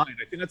don't mind.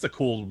 I think that's a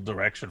cool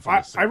direction for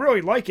this. I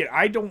really like it.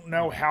 I don't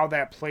know how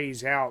that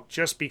plays out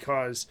just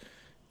because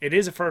it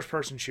is a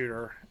first-person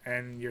shooter,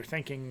 and you're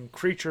thinking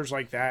creatures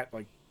like that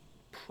like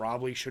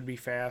probably should be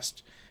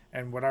fast.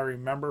 And what I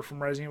remember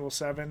from Resident Evil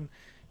 7,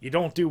 you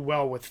don't do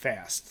well with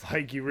fast.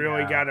 Like, you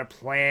really got to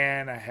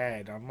plan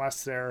ahead,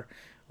 unless they're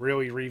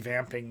really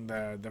revamping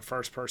the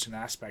first person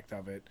aspect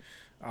of it.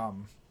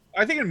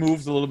 I think it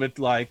moves a little bit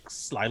like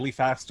slightly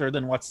faster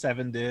than what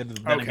 7 did.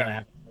 Then Okay. again, I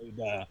haven't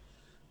played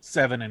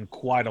 7 in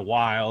quite a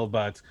while.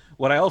 But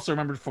what I also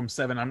remembered from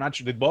 7, I'm not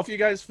sure. Did both of you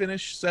guys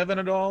finish 7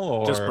 at all?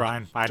 Or Just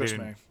Brian. I Just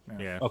didn't. me.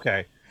 Yeah. Yeah.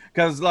 okay,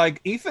 because like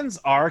Ethan's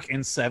arc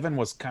in 7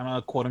 was kind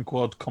of quote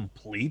unquote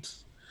complete.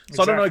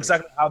 So I don't know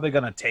exactly how they're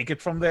gonna take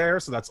it from there.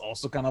 So that's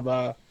also kind of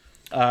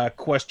a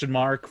question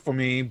mark for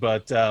me.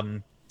 But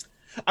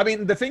I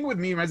mean, the thing with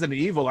me, Resident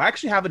Evil, I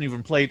actually haven't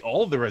even played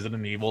all of the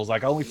Resident Evils.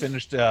 Like, I only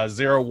finished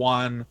 0,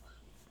 1,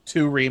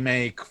 2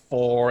 remake,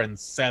 4, and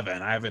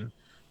 7. I haven't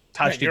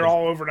touched. You're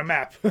all over the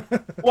map.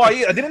 Well,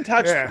 I didn't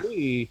touch Yeah.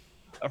 3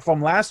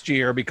 from last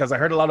year because I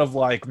heard a lot of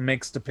like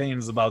mixed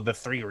opinions about the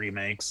 3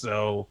 remake.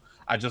 So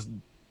I just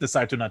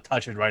decided to not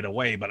touch it right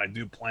away. But I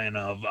do plan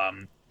of.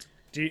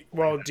 Do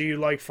you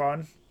like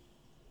fun?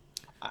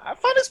 I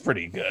find it's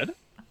pretty good.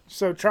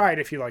 So try it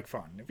if you like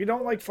fun. If you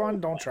don't like fun,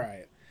 don't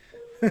try it.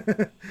 Son of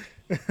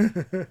a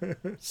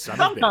bitch.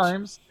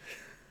 Sometimes.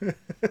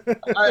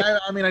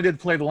 I mean, I did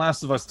play The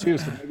Last of Us too,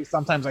 so maybe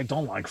sometimes I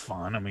don't like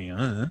fun. I mean,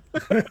 Oh,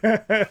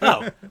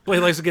 well, he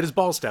likes to get his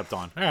ball stepped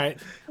on. All right.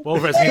 Well,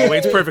 Resident Evil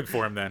 8's perfect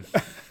for him then.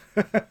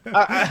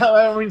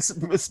 I mean,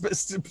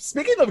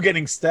 speaking of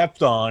getting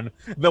stepped on,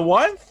 the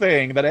one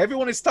thing that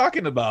everyone is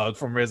talking about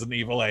from Resident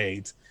Evil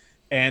 8,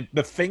 and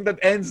the thing that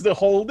ends the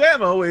whole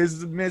demo,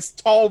 is Miss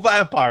Tall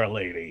Vampire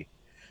Lady.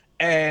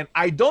 And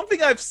I don't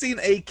think I've seen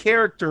a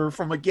character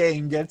from a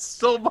game get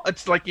so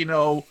much, like,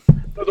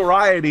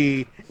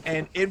 notoriety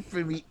and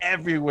infamy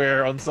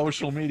everywhere on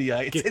social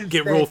media. It's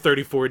Get Rule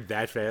 34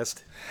 that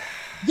fast.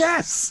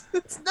 Yes,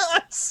 it's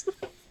nuts.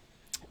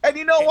 And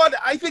you know what?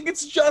 I think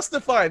it's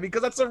justified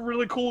because that's a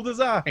really cool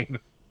design.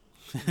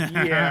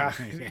 Yeah,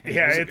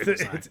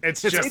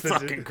 it's just a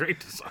fucking great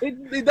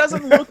design. It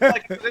doesn't look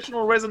like a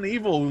traditional Resident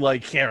Evil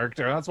like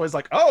character. That's why it's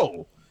like,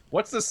 oh,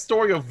 what's the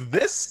story of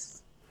this?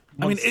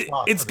 I mean,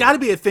 it's got to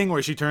be a thing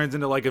where she turns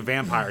into like a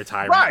vampire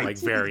tyrant, Right, like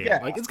variant.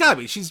 yeah. Like it's got to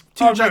be. She's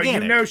too No,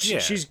 gigantic.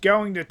 she's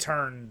going to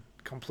turn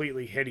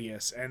completely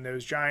hideous, and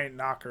those giant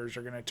knockers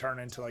are going to turn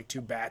into like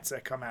 2 bats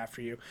that come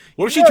after you.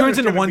 What if she know turns there's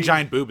into gonna one be-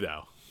 giant boob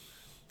though?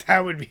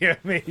 That would be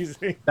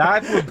amazing,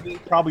 That would be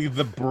probably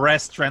the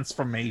breast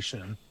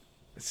transformation.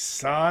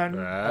 son.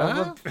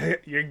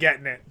 You're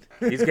getting it.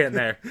 He's getting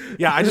there.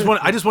 Yeah, I just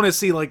want to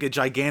see like a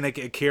gigantic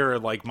Akira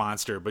like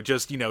monster, but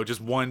just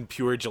one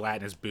pure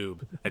gelatinous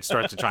boob that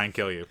starts to try and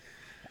kill you.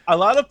 A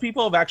lot of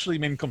people have actually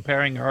been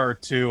comparing her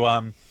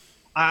to.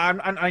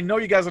 I know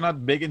you guys are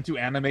not big into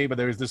anime, but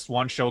there's this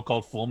one show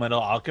called Full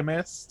Metal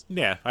Alchemist.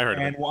 Yeah, I heard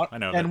And of it. one, I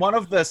know. and one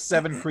of the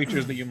 7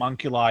 creatures that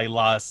Homunculi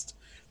lust,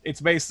 it's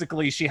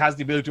basically she has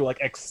the ability to like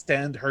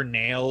extend her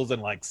nails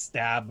and like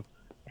stab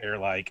her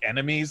like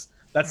enemies.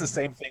 That's the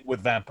same thing with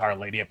Vampire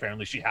Lady.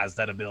 Apparently, she has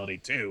that ability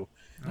too.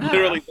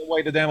 Literally, the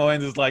way the demo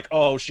ends is like,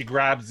 oh, she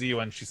grabs you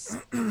and she's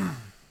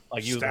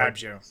like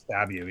Stabs you.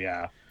 stab you,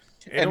 yeah.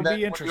 It'll And then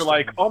be when interesting. you're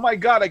like, oh my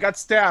god, I got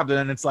stabbed, and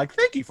then it's like,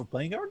 thank you for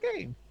playing our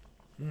game.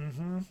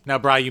 Now,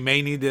 Brian, you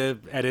may need to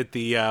edit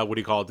the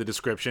the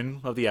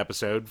description of the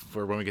episode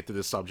for when we get to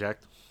this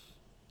subject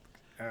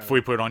before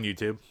we put it on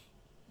YouTube.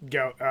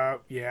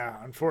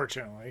 Yeah,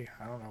 unfortunately,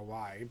 I don't know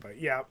why,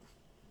 but yeah.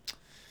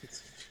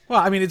 Well,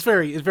 I mean, it's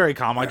very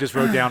common. I just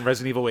wrote down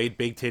Resident Evil 8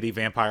 big titty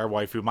vampire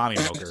waifu mommy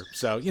milker.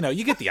 So,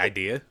 you get the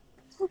idea.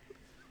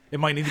 It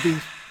might need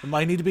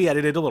to be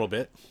edited a little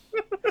bit.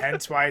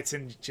 Hence why it's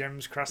in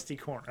Jim's crusty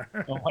corner.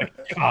 Oh my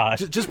gosh.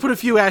 Just put a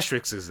few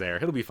asterisks there.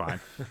 It'll be fine.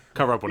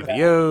 Cover up one of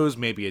the O's,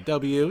 maybe a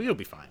W. It'll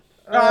be fine.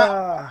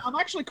 I'm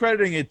actually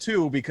crediting it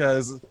too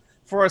because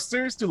for a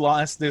series to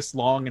last this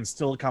long and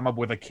still come up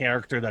with a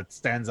character that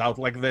stands out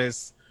like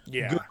this,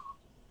 Yeah. good.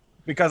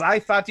 Because I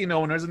thought, in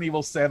Resident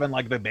Evil 7,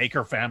 like the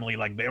Baker family,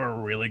 like they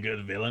were really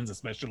good villains,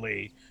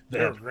 especially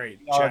They're the great.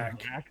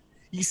 Jack.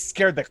 He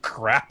scared the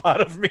crap out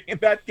of me in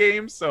that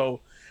game. So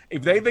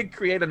if they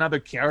create another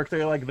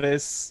character like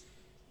this,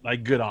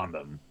 like good on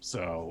them.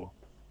 So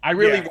I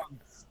really want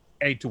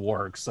 8 to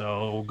work.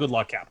 So good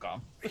luck,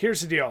 Capcom.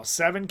 Here's the deal.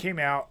 7 came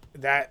out.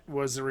 That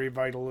was the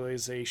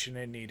revitalization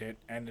it needed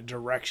and the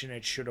direction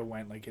it should have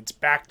went. Like, it's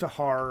back to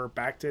horror,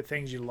 back to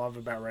things you love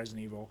about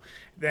Resident Evil.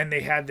 Then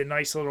they had the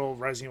nice little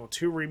Resident Evil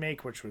 2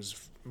 remake, which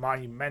was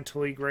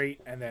monumentally great.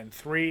 And then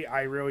 3,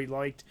 I really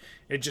liked.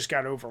 It just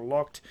got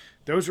overlooked.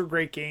 Those were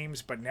great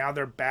games, but now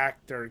they're back.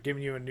 They're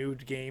giving you a new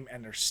game,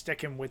 and they're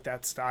sticking with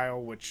that style,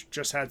 which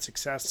just had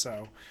success.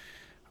 So,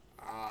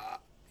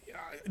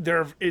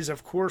 there is,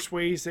 of course,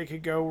 ways they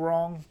could go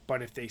wrong,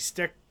 but if they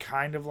stick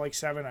kind of like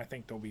 7, I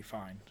think they'll be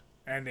fine.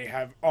 And they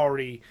have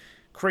already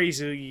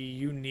crazily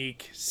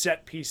unique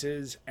set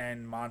pieces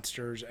and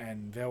monsters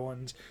and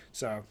villains,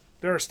 so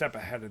they're a step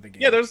ahead of the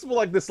game. Yeah, there's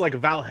like this like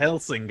Val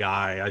Helsing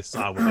guy I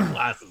saw with the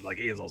glasses. Like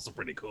he is also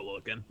pretty cool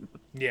looking.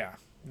 Yeah,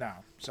 no.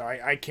 So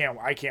I can't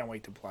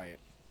wait to play it.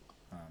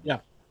 Yeah,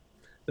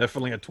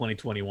 definitely a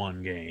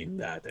 2021 game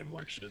that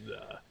everyone should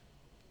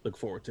look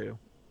forward to.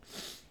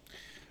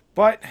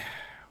 But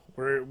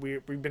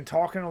we've been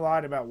talking a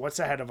lot about what's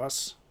ahead of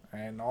us,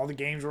 and all the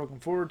games we're looking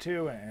forward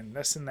to, and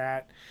this and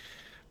that.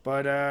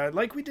 But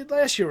like we did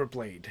last year with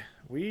Blade,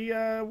 we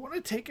want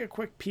to take a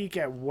quick peek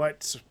at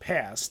what's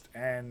past.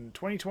 And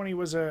 2020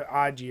 was an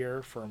odd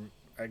year for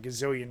a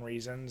gazillion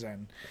reasons,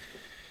 and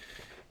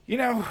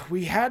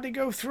we had to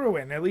go through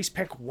it and at least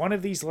pick one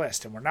of these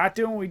lists. And we're not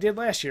doing what we did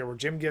last year, where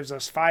Jim gives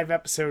us 5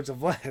 episodes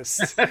of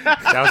lists.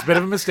 That was a bit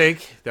of a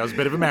mistake. That was a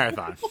bit of a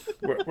marathon.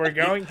 We're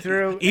going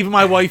through. Even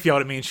my wife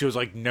yelled at me, and she was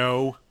like,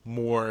 "No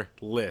more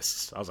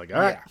lists." I was like, "All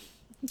right."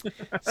 Yeah.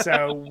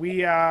 So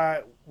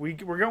we're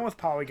going with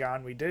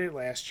Polygon. We did it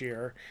last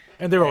year.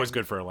 And they're always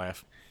good for a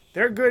laugh.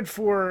 They're good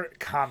for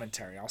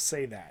commentary. I'll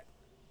say that.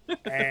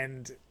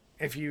 And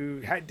if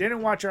you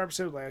didn't watch our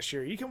episode last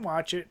year, you can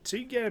watch it so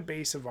you get a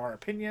base of our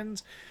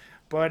opinions.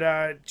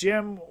 But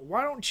Jim,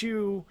 why don't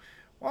you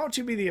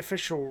be the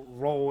official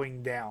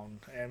rolling down,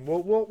 and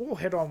we'll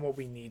hit on what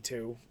we need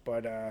to.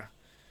 But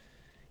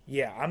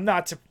yeah, I'm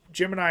not.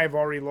 Jim and I have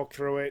already looked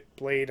through it.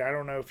 Blade, I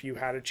don't know if you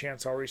had a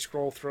chance to already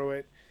scroll through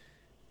it.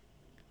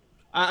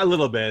 A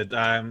little bit.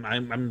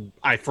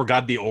 I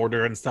forgot the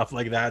order and stuff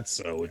like that,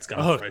 so it's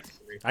gone right to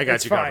me. I got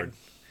It's you fine. covered.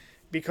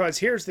 Because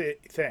here's the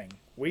thing.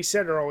 We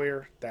said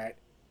earlier that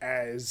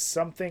as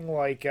something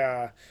like,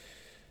 those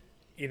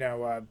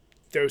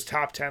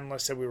top 10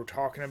 lists that we were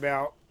talking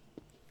about,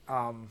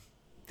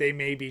 they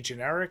may be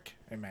generic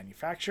and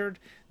manufactured.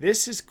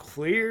 This is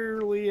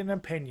clearly an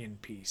opinion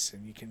piece,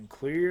 and you can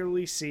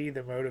clearly see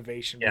the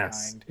motivation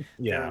behind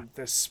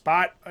the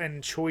spot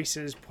and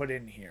choices put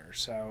in here.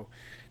 So,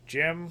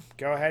 Jim,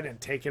 go ahead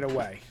and take it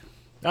away.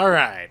 All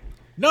right.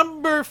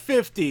 Number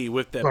 50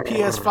 with the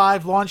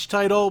PS5 launch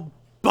title,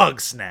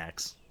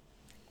 Bugsnax.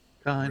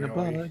 Kind of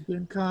Really? bug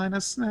and kind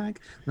of snack.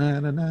 Na,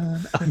 na, na.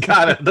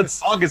 God, that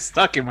song is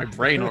stuck in my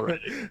brain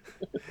already.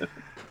 All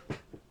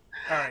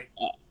right.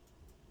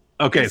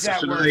 Okay, Is so that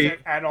should worth I... it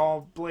at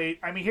all, Blade?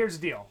 I mean, here's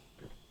the deal.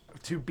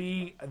 To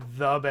be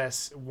the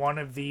best, one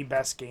of the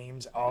best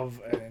games of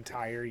an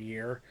entire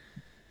year,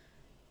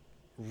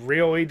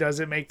 really does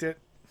it make it?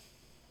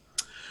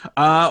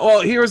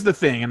 Well, here's the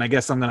thing, and I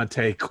guess I'm gonna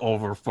take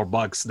over for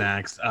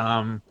Bugsnax.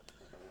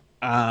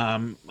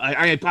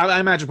 I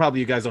imagine probably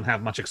you guys don't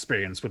have much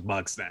experience with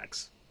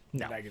Bugsnax.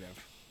 No.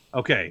 Negative.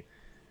 Okay,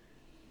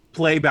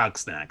 play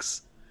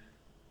Bugsnax.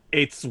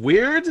 It's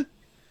weird,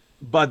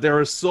 but there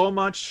is so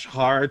much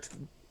heart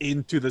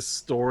into the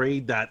story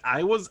that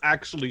I was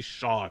actually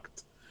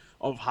shocked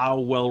of how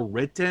well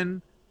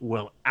written,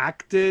 well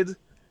acted,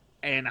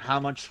 and how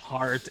much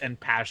heart and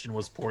passion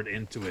was poured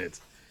into it.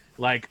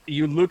 Like,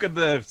 you look at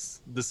the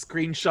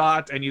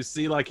screenshot and you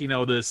see, like,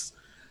 this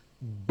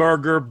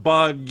burger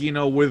bug,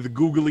 with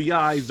googly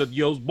eyes that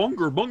yells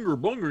bunger, bunger,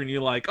 bunger, and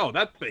you're like, oh,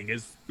 that thing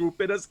is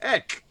stupid as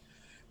heck.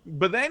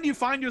 But then you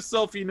find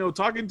yourself,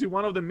 talking to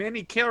one of the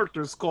many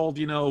characters called,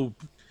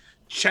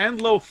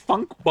 Chandlo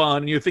Funk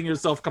Bun, and you think to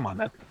yourself, come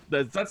on,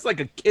 that's like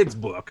a kid's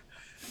book.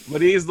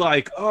 But he's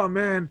like, oh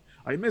man,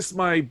 I miss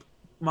my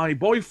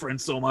boyfriend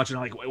so much, and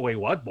I'm like, wait,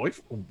 what?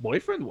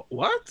 Boyfriend?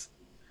 What?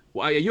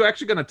 Why are you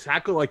actually gonna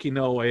tackle a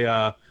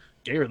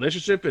gay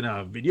relationship in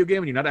a video game,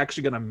 and you're not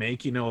actually gonna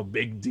make a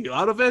big deal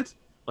out of it?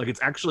 Like,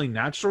 it's actually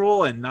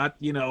natural and not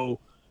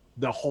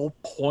the whole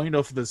point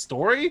of the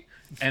story,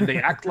 and they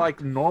act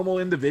like normal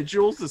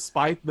individuals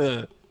despite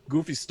the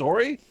goofy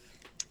story.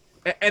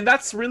 And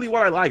that's really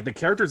what I like. The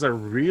characters are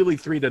really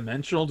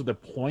three-dimensional to the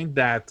point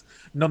that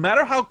no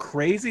matter how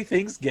crazy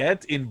things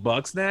get in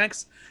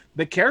Bugsnax,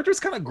 the characters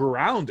kind of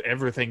ground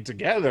everything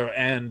together,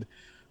 and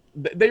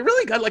they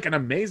really got like an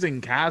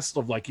amazing cast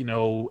of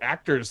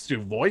actors to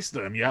voice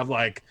them. You have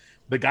like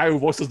the guy who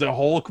voices the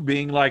Hulk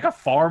being like a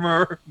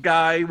farmer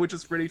guy, which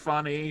is pretty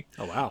funny.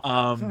 Oh,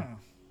 wow.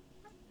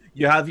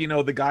 You have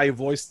the guy who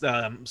voiced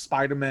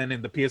Spider-Man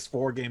in the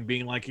PS4 game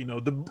being like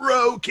the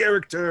bro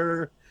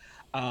character.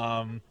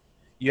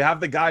 You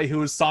have the guy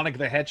who is Sonic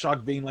the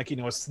Hedgehog being like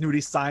a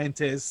snooty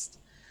scientist.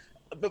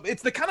 But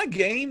it's the kind of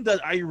game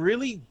that I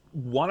really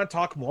want to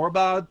talk more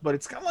about, but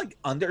it's kind of like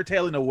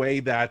Undertale in a way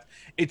that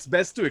it's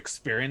best to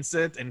experience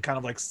it and kind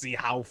of like see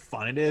how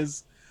fun it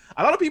is.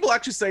 A lot of people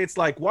actually say it's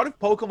like, what if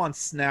Pokemon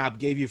Snap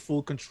gave you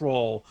full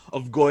control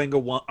of going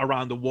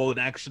around the world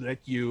and actually let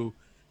you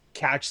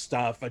catch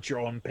stuff at your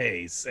own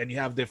pace, and you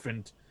have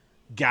different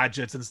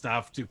gadgets and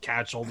stuff to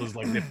catch all those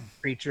like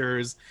different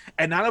creatures,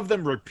 and none of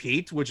them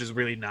repeat, which is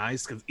really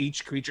nice because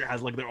each creature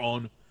has like their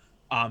own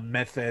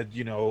method,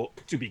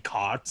 to be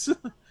caught.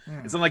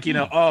 It's not like,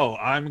 oh,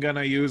 I'm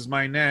gonna use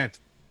my net.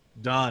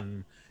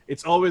 Done.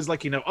 It's always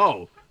like,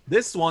 oh,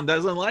 this one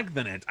doesn't like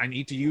the net. I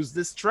need to use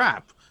this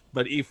trap.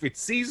 But if it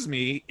sees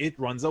me, it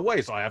runs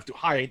away. So I have to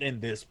hide in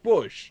this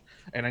bush.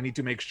 And I need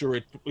to make sure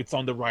it's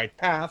on the right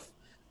path,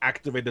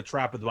 activate the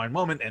trap at the right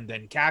moment, and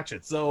then catch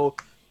it. So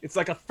it's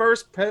like a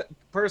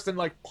first-person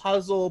like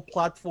puzzle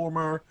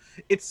platformer.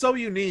 It's so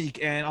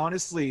unique. And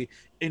honestly,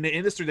 in the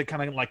industry that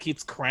kind of like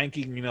keeps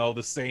cranking,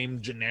 the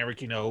same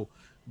generic,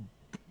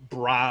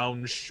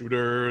 brown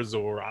shooters,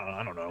 or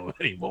I don't know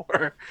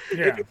anymore.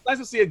 Yeah. It's nice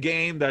to see a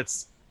game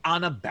that's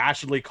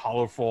unabashedly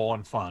colorful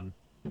and fun.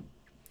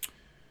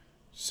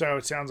 So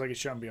it sounds like it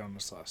shouldn't be on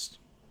this list.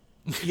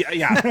 Yeah,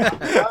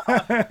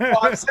 yeah. Well,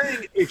 I'm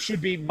saying it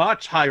should be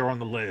much higher on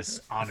the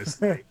list,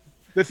 honestly.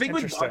 The thing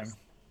with Interesting. Bugs,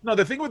 no,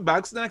 the thing with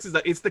Bugsnax is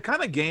that it's the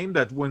kind of game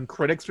that when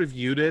critics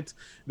reviewed it,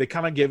 they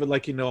kind of gave it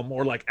like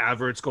more like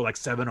average score, like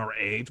 7 or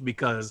 8,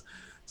 because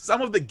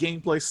some of the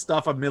gameplay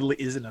stuff admittedly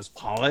isn't as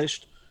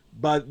polished,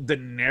 but the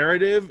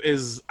narrative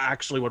is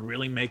actually what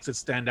really makes it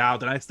stand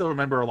out. And I still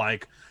remember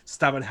like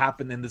stuff that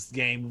happened in this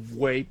game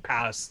way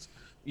past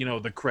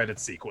the credit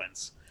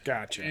sequence.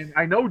 Gotcha. And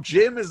I know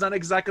Jim is not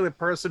exactly the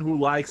person who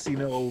likes,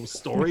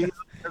 story in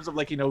terms of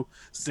like,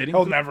 sitting.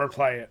 He'll never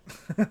play it.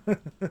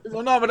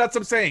 No, but that's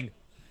what I'm saying.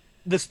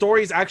 The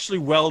story is actually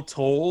well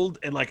told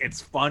and like it's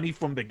funny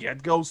from the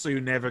get-go, so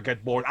you never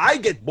get bored. I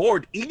get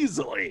bored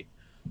easily,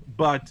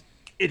 but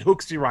it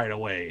hooks you right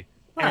away.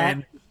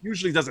 And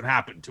usually doesn't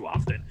happen too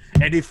often.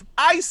 And if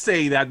I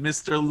say that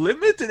Mr.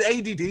 Limited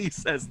ADD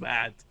says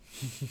that,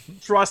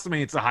 trust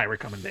me, it's a high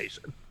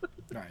recommendation.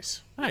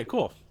 Nice. All right,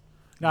 cool.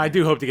 Now, I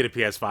do hope to get a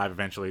PS5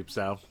 eventually,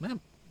 so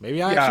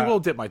maybe I actually will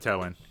dip my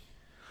toe in.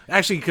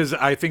 Actually, because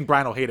I think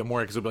Brian will hate it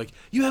more, because he'll be like,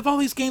 you have all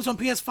these games on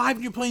PS5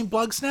 and you're playing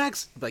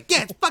Bugsnax? I'm like,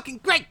 yeah, it's fucking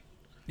great!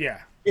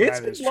 Yeah.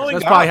 It's that is blowing true.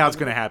 That's probably how it's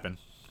going to happen.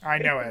 I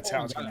know that's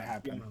how it's going to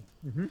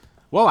happen.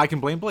 Well, I can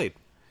blame Blade.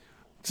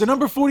 So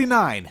number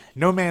 49,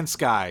 No Man's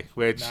Sky,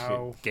 which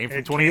No. came from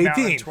It came out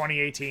 2018. in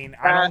 2018.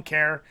 I don't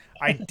care.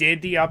 I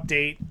did the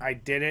update. I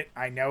did it.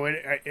 I know it.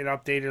 It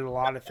updated a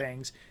lot of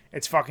things.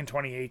 It's fucking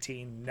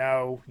 2018.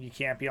 No, you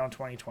can't be on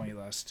 2020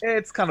 list.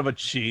 It's kind of a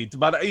cheat,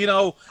 but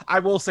I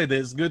will say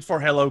this: good for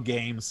Hello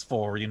Games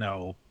for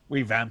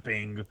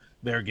revamping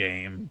their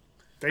game.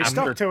 They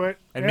stuck to it.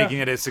 And Yeah. making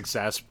it a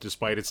success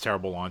despite its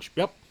terrible launch.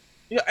 Yep.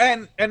 Yeah,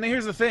 and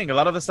here's the thing: a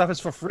lot of the stuff is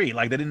for free.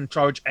 Like they didn't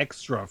charge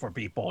extra for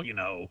people,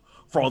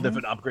 for all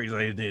different upgrades that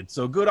they did.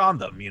 So good on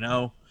them, Yeah,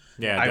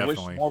 I definitely.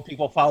 wish more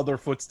people followed their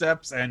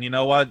footsteps, and you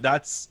know what?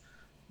 That's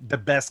the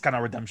best kind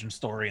of redemption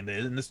story in the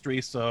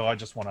industry. So I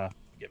just want to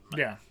give them.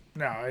 Yeah.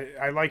 No,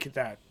 I like it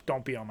that.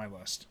 Don't be on my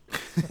list.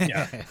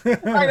 Yeah,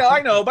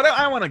 I know, but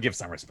I want to give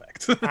some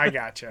respect. I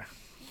gotcha.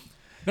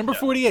 Number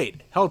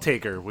 48,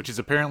 Helltaker, which is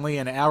apparently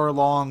an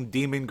hour-long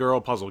demon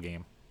girl puzzle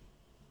game.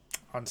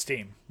 On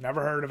Steam.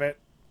 Never heard of it.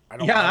 I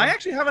don't Yeah, know. I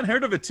actually haven't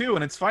heard of it too,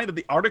 and it's fine that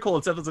the article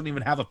itself doesn't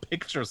even have a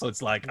picture, so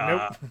it's like,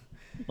 Nope.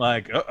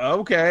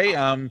 Okay.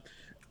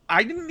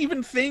 I didn't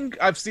even think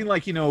I've seen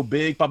like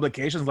big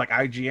publications like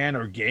IGN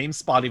or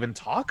GameSpot even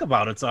talk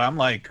about it, so I'm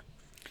like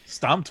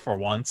stumped for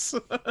once.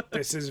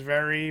 This is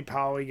very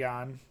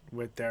Polygon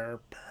with their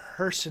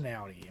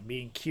personality and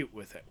being cute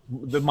with it.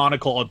 The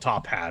monocle on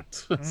top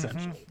hat,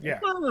 essentially. Yeah.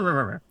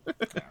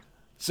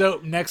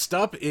 So next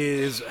up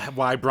is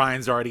why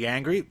Brian's already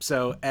angry.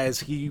 So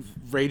as he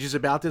rages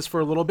about this for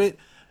a little bit,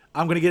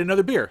 I'm going to get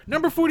another beer.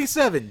 Number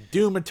 47,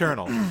 Doom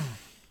Eternal.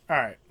 All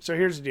right, so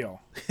here's the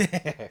deal.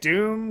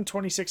 Doom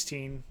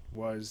 2016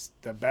 was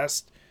the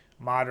best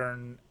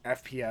modern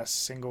FPS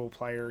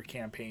single-player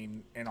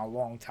campaign in a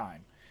long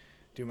time.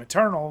 Doom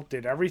Eternal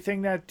did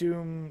everything that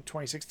Doom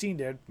 2016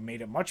 did,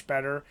 made it much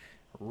better,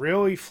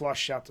 really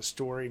flushed out the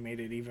story, made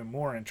it even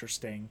more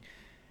interesting,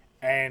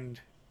 and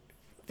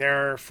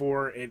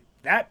therefore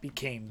that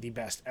became the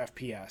best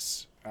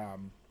FPS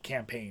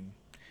campaign.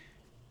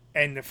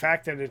 And the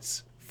fact that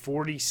it's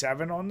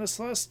 47 on this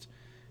list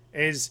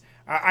is...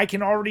 I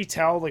can already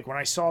tell, like, when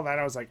I saw that,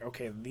 I was like,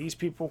 okay, these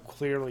people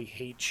clearly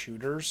hate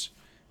shooters,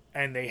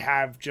 and they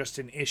have just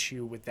an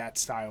issue with that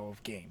style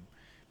of game.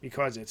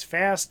 Because it's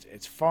fast,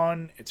 it's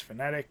fun, it's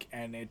frenetic,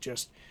 and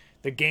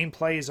the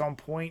gameplay is on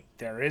point.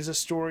 There is a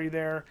story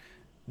there.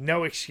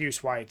 No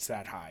excuse why it's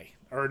that high.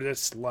 Or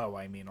this low,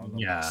 I mean, on the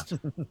list.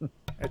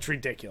 It's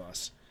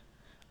ridiculous.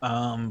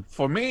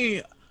 For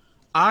me,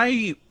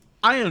 I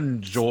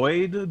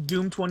enjoyed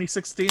Doom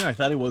 2016. I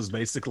thought it was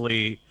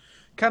basically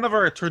kind of a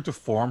return to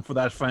form for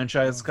that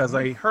franchise, because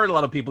I heard a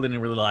lot of people didn't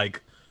really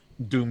like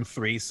Doom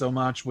 3 so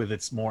much, with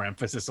its more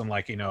emphasis on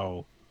like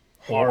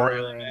horror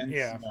elements.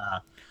 Yeah.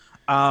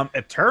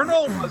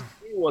 Eternal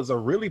was a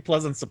really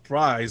pleasant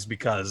surprise,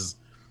 because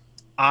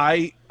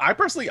I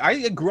personally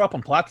grew up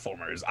on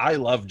platformers. I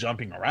love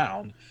jumping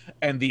around,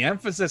 and the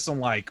emphasis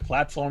on like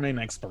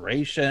platforming,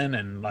 exploration,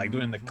 and like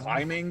doing the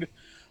climbing,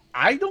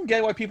 I don't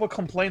get why people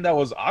complain that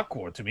was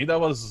awkward. To me, that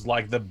was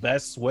like the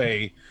best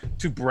way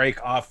to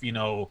break off,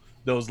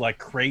 those like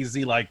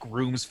crazy like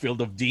rooms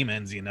filled of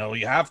demons. You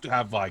have to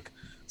have like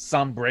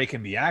some break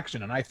in the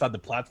action, and I thought the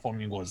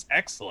platforming was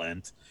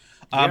excellent.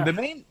 Yeah. The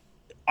main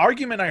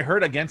argument I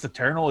heard against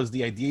Eternal is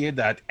the idea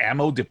that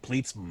ammo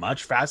depletes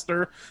much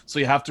faster, so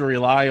you have to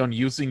rely on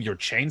using your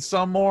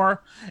chainsaw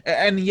more.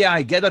 And yeah,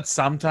 I get that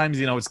sometimes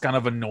it's kind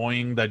of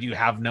annoying that you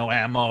have no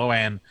ammo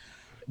and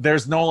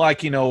there's no like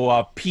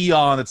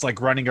peon that's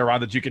like running around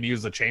that you can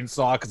use the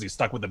chainsaw because he's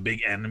stuck with a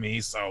big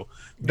enemy. So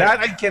that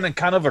I can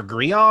kind of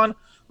agree on,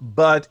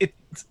 but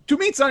to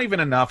me it's not even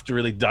enough to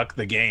really duck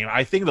the game.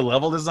 I think the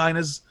level design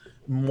is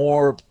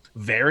more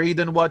varied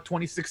than what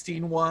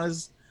 2016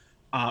 was.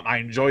 I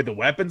enjoyed the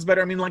weapons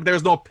better. I mean, like,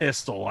 there's no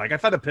pistol. Like, I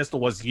thought a pistol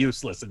was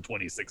useless in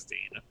 2016.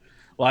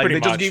 Like, Pretty they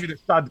just much. gave you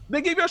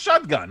they gave you a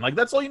shotgun. Like,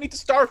 that's all you need to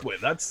start with.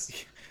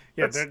 That's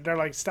Yeah, they're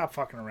like, stop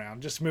fucking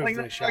around. Just move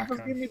the just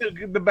shotgun. give me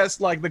the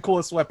best, like the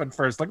coolest weapon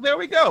first. Like there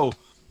we go.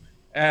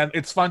 And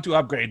it's fun to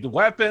upgrade the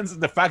weapons.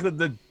 The fact that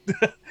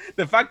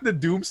the fact the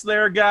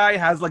Doomslayer guy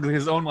has like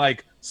his own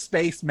like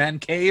spaceman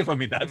cave. I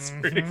mean, that's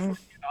pretty freaking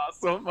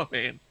awesome. I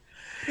mean,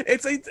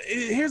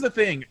 here's the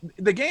thing: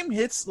 the game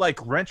hits like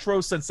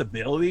retro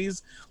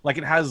sensibilities. Like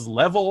it has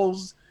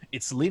levels.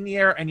 It's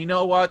linear, and you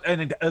know what?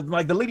 And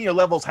like the linear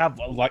levels have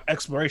like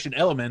exploration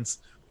elements,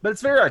 but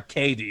it's very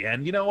arcadey.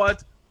 And you know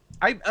what?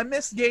 I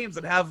miss games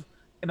that have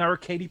an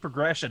arcadey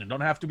progression and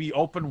don't have to be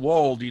open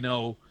world. You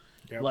know.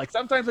 Yep. Like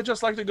sometimes I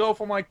just like to go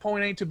from like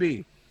point A to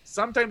B.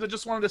 Sometimes I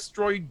just want to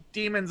destroy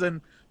demons and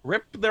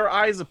rip their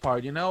eyes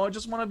apart. You know, I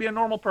just want to be a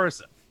normal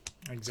person.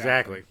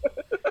 Exactly.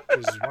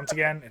 Because once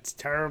again, it's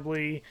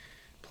terribly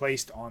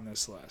placed on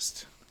this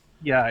list.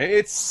 Yeah,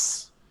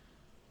 it's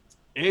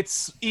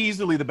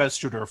easily the best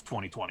shooter of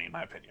 2020 in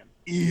my opinion.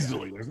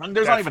 Easily, there's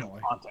not even a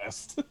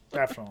contest.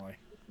 Definitely.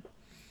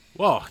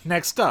 Well,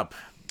 next up,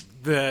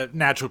 the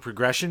natural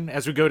progression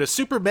as we go to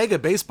Super Mega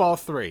Baseball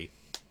 3.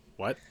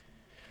 What?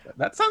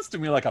 That sounds to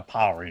me like a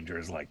Power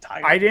Rangers like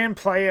title. I didn't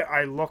play it.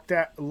 I looked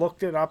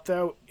it up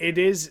though.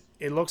 It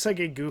looks like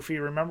a goofy.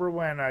 Remember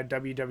when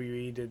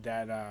WWE did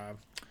that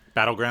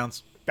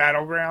Battlegrounds?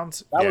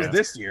 Battlegrounds? That was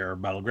this year,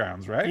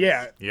 Battlegrounds, right?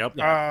 Yeah. Yep.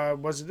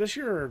 Was it this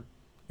year? Or...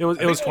 It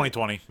was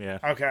 2020. Yeah.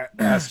 Okay.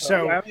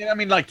 So I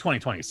mean, like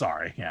 2020.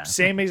 Sorry. Yeah.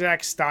 Same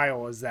exact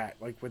style as that,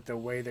 like with the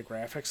way the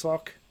graphics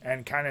look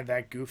and kind of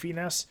that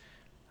goofiness.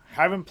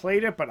 Haven't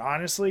played it, but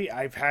honestly,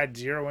 I've had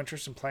zero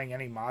interest in playing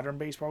any modern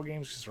baseball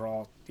games because they're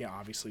all,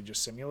 obviously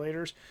just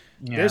simulators.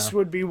 Yeah. This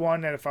would be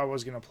one that if I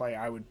was going to play,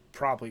 I would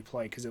probably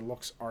play because it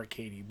looks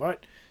arcadey.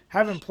 But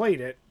haven't played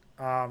it.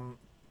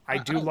 I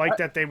do like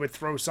that they would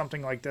throw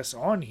something like this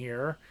on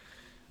here.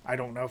 I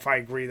don't know if I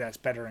agree that's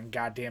better than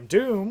goddamn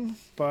Doom,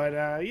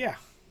 but yeah.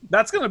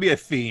 That's going to be a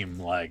theme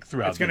like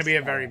throughout. It's going to be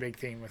a very big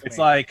theme with me. It's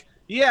like,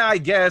 yeah, I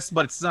guess,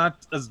 but it's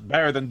not as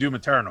better than Doom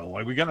Eternal.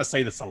 Like, we're going to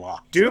say this a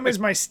lot. Doom is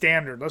my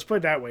standard. Let's put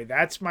it that way.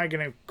 That's my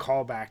going to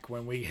call back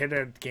when we hit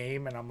a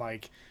game and I'm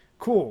like,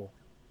 cool.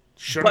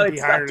 Shouldn't be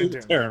higher than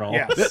Doom. Eternal.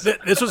 Yes.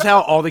 This was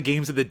how all the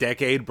games of the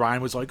decade,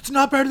 Brian was like, it's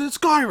not better than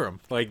Skyrim.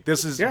 Like,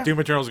 this is Doom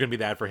Eternal is going to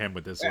be that for him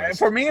with this list.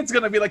 For me, it's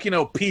going to be like,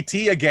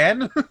 PT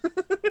again.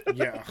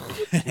 Yeah.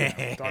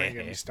 Don't even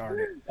get me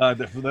started.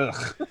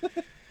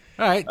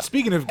 All right,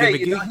 speaking of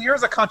gimmicky... Hey,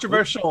 here's a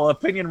controversial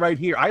opinion right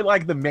here. I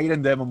like the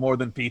Maiden demo more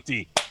than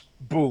PT.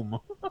 Boom.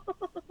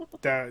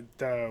 The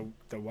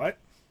what?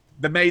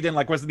 The Maiden,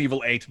 like Resident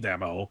Evil 8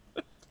 demo.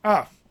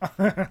 Oh.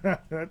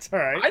 That's all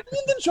right. I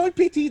didn't enjoy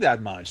PT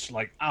that much,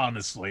 like,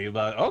 honestly,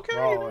 but okay.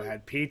 Well,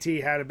 had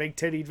PT had a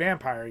big-titted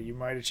vampire, you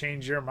might have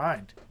changed your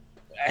mind.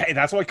 Hey,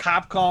 that's why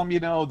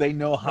Capcom, they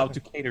know how to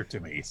cater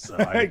to me. So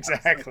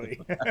exactly.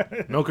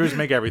 Milkers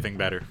make everything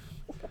better.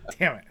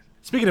 Damn it.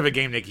 Speaking of a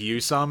game Nick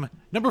used some,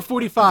 number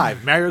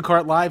 45, Mario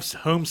Kart Live's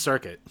Home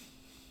Circuit.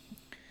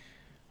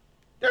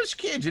 There's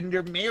kids in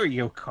their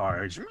Mario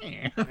Karts,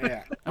 man.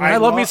 Yeah. I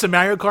love me some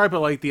Mario Kart, but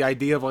like the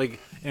idea of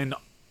like an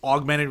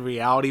augmented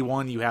reality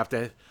one, you have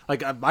to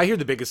like. I hear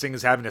the biggest thing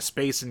is having a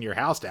space in your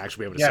house to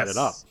actually be able to set it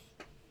up.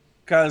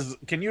 Because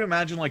can you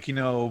imagine, like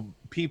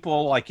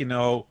people like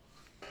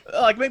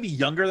like maybe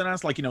younger than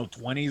us, like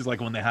 20s, like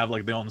when they have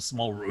like their own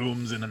small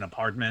rooms in an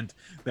apartment,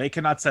 they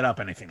cannot set up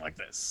anything like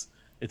this.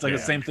 It's like the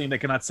same thing. They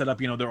cannot set up,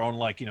 their own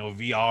like,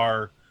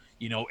 VR,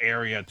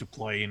 area to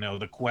play,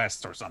 the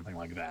Quest or something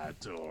like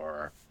that.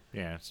 Or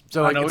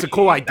so like it's a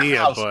cool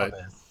idea, but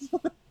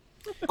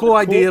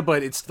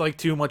but it's like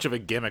too much of a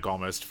gimmick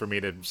almost for me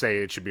to say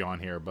it should be on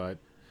here. But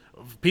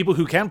people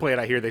who can play it,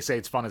 I hear they say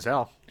it's fun as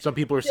hell. Some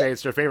people are saying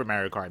it's their favorite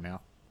Mario Kart now.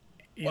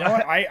 You know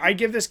what? I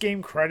give this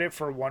game credit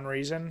for one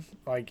reason.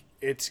 Like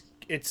it's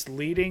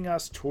leading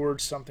us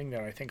towards something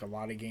that I think a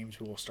lot of games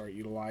will start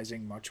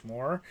utilizing much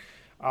more.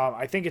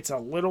 I think it's a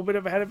little bit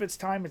ahead of its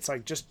time. It's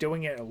like just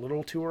doing it a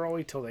little too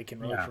early till they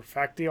can really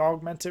perfect the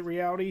augmented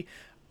reality.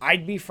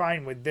 I'd be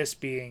fine with this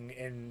being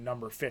in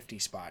number 50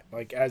 spot,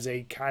 like as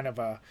a kind of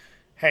a,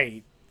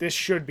 hey, this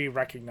should be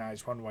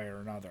recognized one way or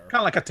another.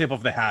 Kind of like a tip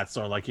of the hat,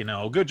 or like,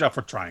 good job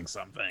for trying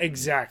something.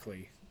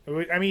 Exactly.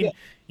 I mean,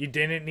 you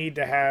didn't need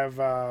to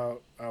have,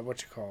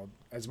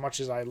 as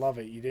much as I love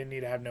it, you didn't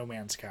need to have No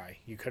Man's Sky.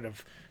 You could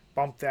have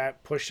bumped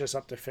that, pushed us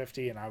up to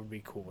 50, and I would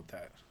be cool with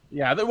that.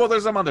 Yeah, well,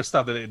 there's some other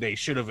stuff that they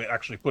should have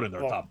actually put in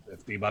their top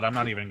 50, but I'm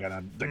not even going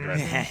to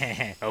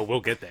digress. Oh,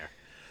 we'll get there.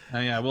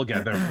 Yeah, we'll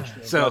get there for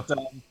sure. So but,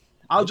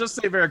 I'll just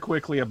say very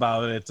quickly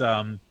about it.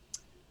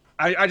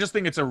 I just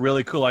think it's a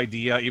really cool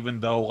idea, even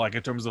though, like,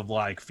 in terms of,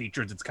 like,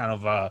 features, it's kind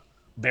of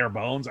bare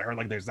bones. I heard,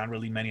 like, there's not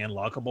really many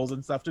unlockables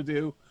and stuff to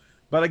do.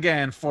 But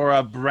again, for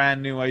a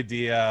brand new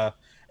idea,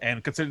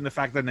 and considering the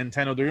fact that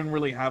Nintendo didn't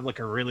really have, like,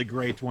 a really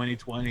great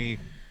 2020,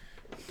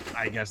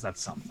 I guess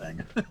that's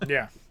something.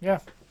 Yeah.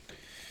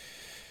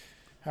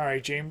 All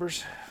right,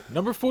 Chambers.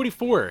 Number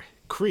 44,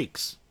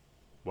 Creaks.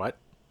 What?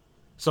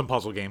 Some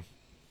puzzle game.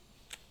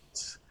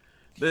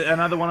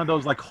 Another one of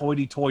those like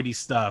hoity-toity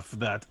stuff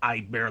that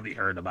I barely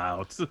heard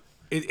about.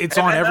 it's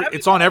on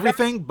it's on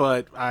everything,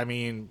 but I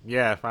mean,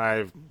 yeah,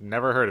 I've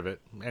never heard of it,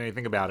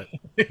 anything about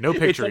it. No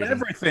picture. It's on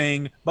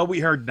everything, but we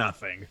heard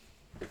nothing.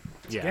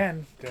 Yeah,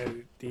 Again,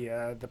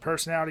 the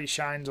personality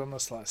shines on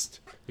this list.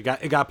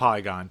 it got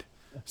polygoned.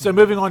 So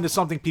moving on to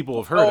something people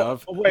have heard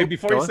of. Wait,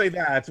 before go you on. say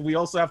that, we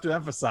also have to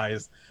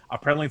emphasize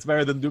apparently it's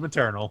better than Doom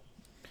Eternal.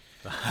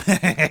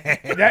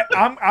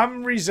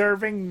 I'm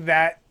reserving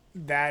that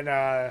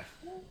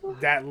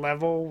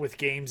level with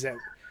games that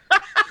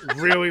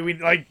really we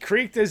like.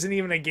 Creaked isn't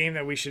even a game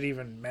that we should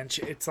even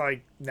mention. It's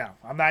like no,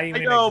 I'm not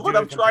even. I know, gonna but do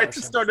I'm a trying to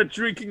comparison. start a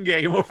drinking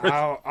game over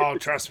there. Oh,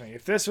 trust me.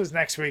 If this was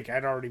next week,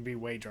 I'd already be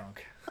way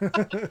drunk.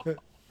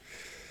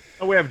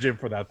 Oh, we have Jim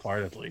for that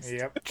part at least.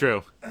 Yep.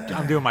 True,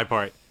 I'm doing my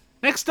part.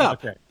 Next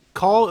up, Okay.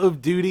 Call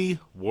of Duty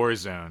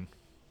Warzone.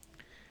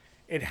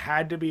 It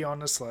had to be on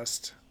this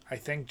list. I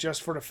think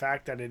just for the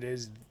fact that it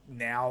is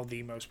now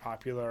the most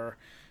popular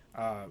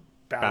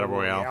Battle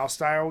Royale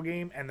style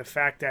game, and the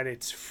fact that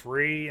it's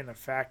free, and the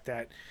fact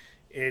that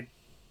it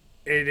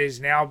is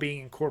now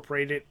being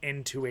incorporated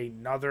into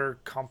another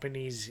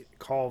company's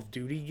Call of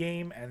Duty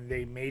game, and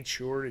they made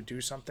sure to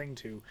do something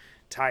to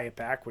tie it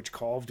back, which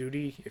Call of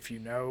Duty, if you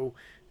know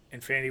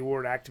Infinity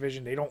Ward,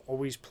 Activision, they don't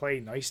always play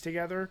nice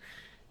together.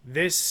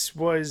 This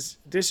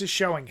is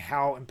showing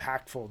how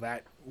impactful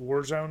that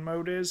Warzone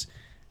mode is,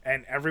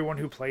 and everyone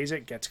who plays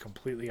it gets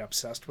completely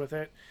obsessed with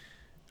it.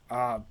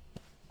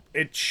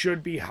 It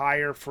should be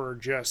higher for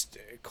just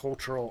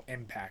cultural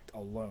impact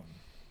alone.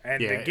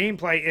 And Yeah. the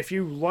gameplay, if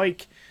you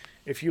like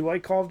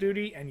Call of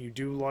Duty and you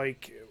do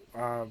like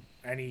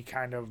any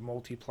kind of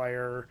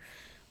multiplayer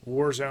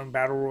Warzone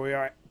battle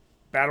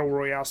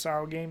royale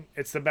style game,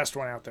 it's the best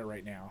one out there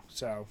right now.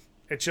 So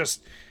it's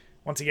just,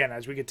 once again,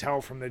 as we could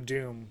tell from the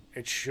Doom,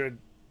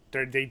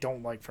 they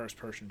don't like first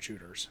person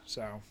shooters.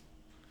 So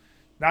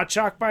not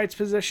shocked by its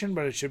position,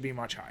 but it should be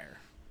much higher.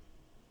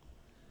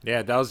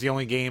 Yeah, that was the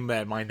only game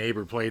that my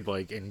neighbor played,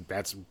 and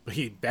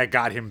that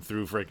got him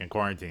through freaking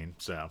quarantine.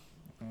 So,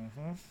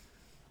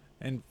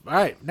 And all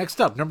right, next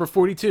up, number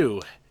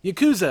 42,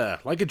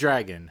 Yakuza Like a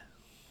Dragon.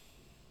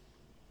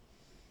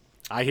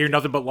 I hear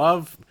nothing but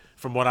love.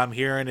 From what I'm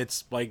hearing,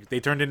 it's like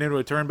they turned it into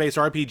a turn-based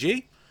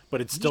RPG,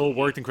 but it still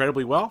worked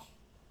incredibly well.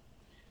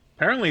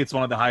 Apparently, it's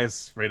one of the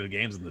highest rated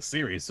games in the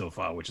series so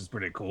far, which is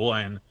pretty cool.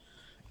 And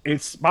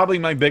it's probably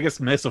my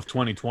biggest miss of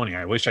 2020.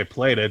 I wish I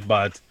played it,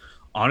 but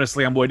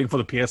honestly, I'm waiting for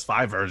the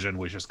PS5 version,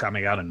 which is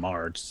coming out in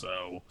March.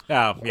 So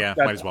Oh, yeah,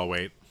 might as well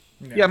wait.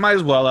 yeah, might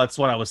as well. That's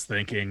what I was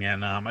thinking.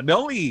 And the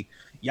only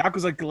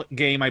Yakuza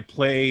game I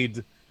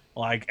played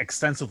like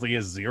extensively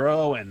is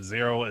Zero, and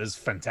Zero is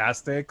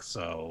fantastic.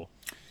 So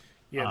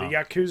Yeah, the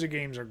Yakuza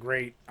games are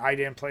great. I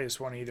didn't play this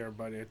one either,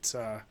 but it's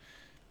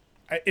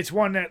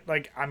one that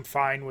like I'm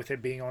fine with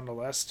it being on the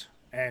list.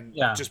 And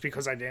Yeah. just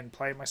because I didn't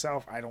play it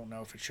myself, I don't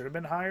know if it should have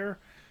been higher.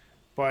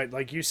 But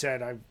like you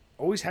said, I've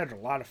always had a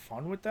lot of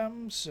fun with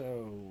them.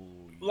 So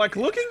like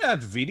looking at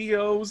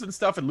videos and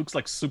stuff, it looks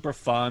like super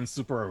fun,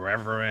 super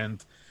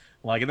irreverent.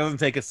 Like it doesn't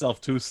take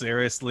itself too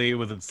seriously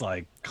with its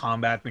like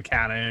combat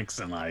mechanics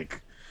and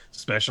like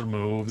special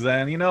moves.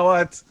 And you know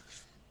what?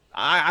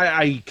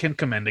 I can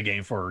commend the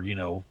game for,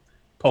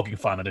 poking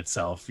fun at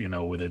itself,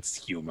 with its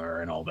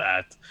humor and all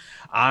that.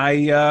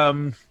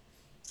 I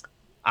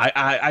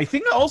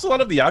think also a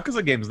lot of the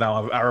Yakuza games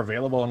now are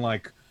available on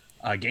like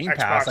Game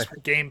Pass.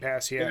 Xbox Game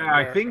Pass, yeah.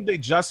 I think they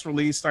just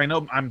released. I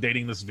know I'm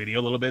dating this video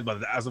a little bit,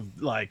 but as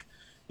of like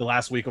the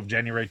last week of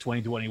January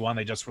 2021,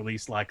 they just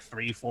released like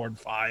 3, 4, and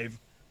 5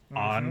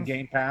 on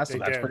Game Pass. So They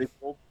that's did. pretty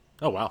cool.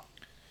 Oh, wow.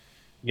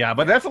 Yeah,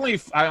 but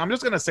definitely, I'm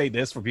just gonna say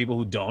this for people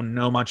who don't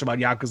know much about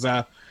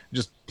Yakuza: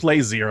 just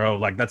play Zero.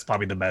 Like that's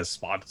probably the best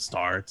spot to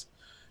start.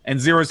 And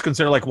Zero is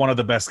considered like one of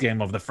the best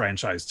game of the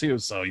franchise too,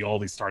 so you'll all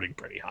be starting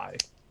pretty high.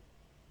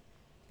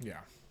 Yeah.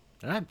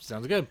 All right,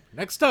 sounds good.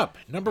 Next up,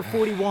 number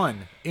 41,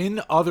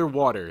 In Other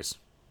Waters.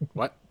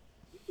 What?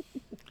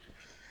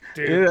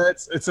 Dude, Yeah,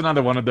 it's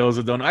another one of those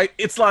that don't.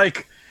 It's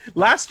like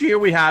last year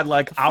we had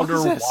like fuck is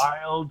Outer this?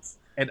 Wilds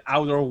and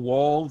Outer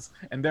Worlds,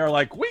 and they're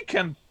like, we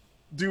can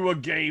do a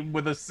game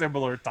with a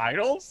similar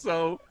title,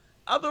 so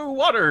Other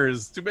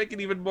Waters to make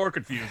it even more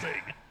confusing.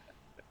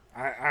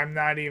 I'm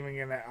not even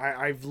gonna.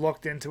 I've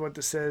looked into what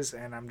this is,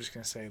 and I'm just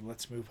gonna say,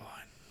 let's move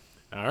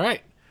on. All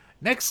right.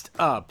 Next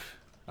up.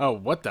 Oh,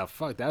 what the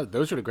fuck?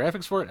 Those are the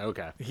graphics for it?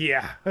 Okay.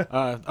 Yeah.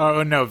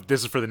 Oh, no,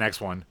 this is for the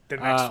next one. The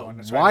next one,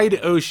 that's right. Wide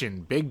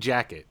Ocean, Big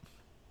Jacket.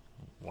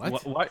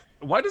 What?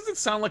 Why does it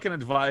sound like an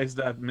advice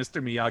that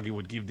Mr. Miyagi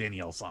would give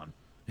Daniel-san?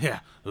 Yeah.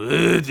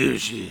 Wide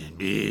Ocean,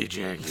 Big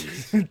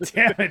Jacket.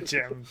 Damn it,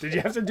 Jim. Did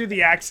you have to do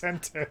the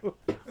accent too?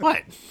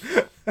 What?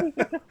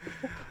 But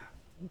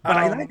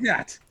I like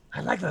that. I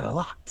like that a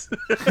lot.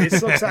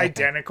 This looks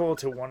identical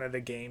to one of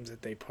the games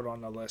that they put on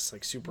the list,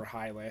 like super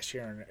high last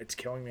year, and it's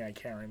killing me. I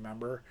can't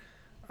remember.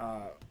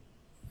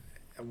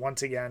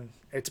 Once again,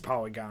 it's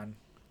Polygon.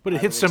 But it I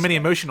hits so released many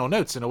that. emotional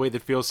notes in a way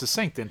that feels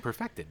succinct and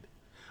perfected,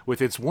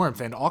 with its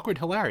warmth and awkward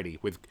hilarity,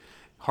 with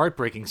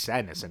heartbreaking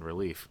sadness and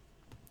relief.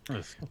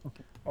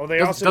 Oh,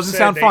 they also Doesn't said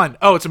sound they- fun.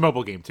 Oh, it's a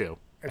mobile game too.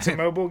 It's a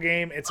mobile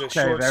game. It's a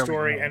Okay, short there we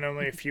story go. and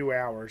only a few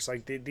hours.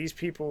 Like these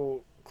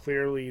people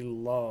clearly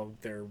love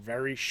their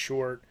very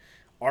short,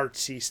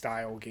 artsy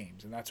style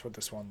games, and that's what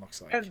this one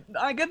looks like. And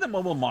I get the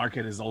mobile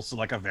market is also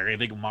like a very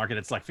big market.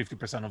 It's like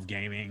 50% of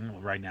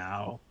gaming right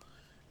now,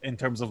 in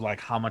terms of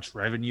like how much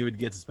revenue it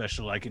gets,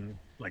 especially like in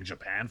like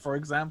Japan, for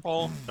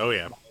example. Oh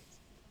yeah.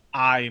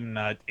 I'm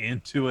not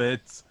into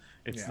it.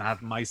 It's Yeah.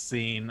 not my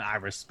scene. I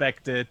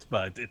respect it,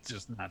 but it's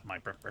just not my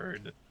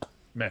preferred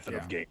method Yeah.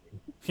 of gaming.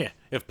 Yeah.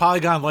 If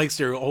Polygon likes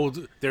their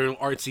artsy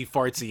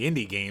fartsy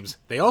indie games,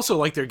 they also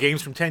like their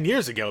games from 10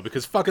 years ago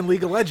because fucking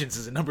League of Legends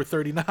is at number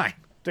 39.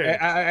 Dude,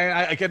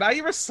 Can I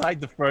recite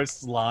the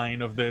first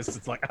line of this?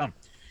 It's like,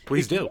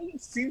 Please it do. really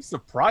seems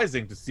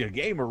surprising to see a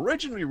game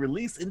originally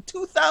released in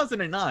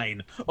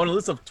 2009 on a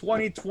list of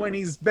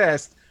 2020's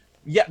best.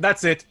 Yeah,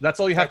 that's it. That's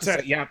all you have to That's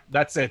say. it. Yeah,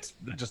 that's it.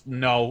 Just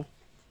no.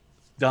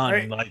 Done.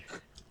 Right.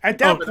 Like, at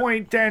that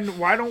point, then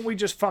why don't we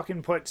just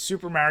fucking put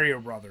Super Mario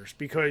Brothers?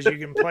 Because you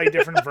can play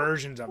different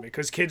versions of it.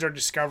 Because kids are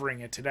discovering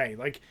it today.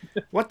 Like,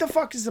 what the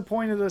fuck is the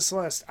point of this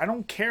list? I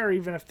don't care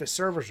even if the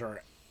servers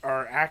are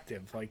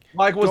active.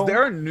 Like was don't-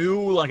 there a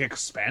new like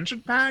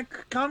expansion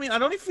pack coming? I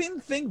don't even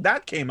think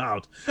that came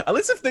out. At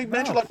least if they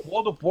mentioned like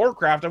World of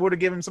Warcraft, I would have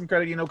given some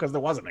credit, because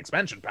there was an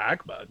expansion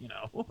pack. But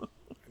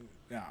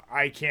No,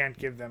 I can't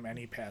give them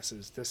any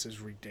passes. This is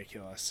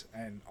ridiculous.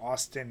 And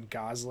Austin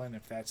Goslin,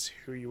 if that's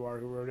who you are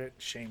who wrote it,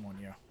 shame on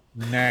you.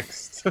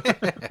 next.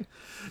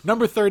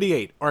 Number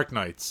 38, Arc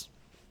Knights.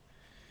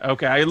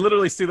 Okay, I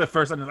literally see the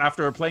first, and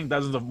after playing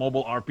dozens of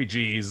mobile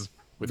RPGs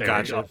With there you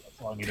Gotcha. go.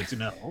 That's all I needed to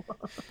know.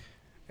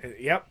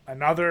 Yep,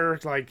 another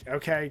like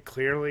okay,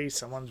 clearly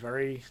someone's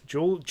very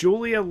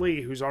Julia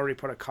Lee, who's already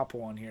put a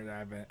couple on here that I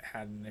haven't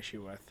had an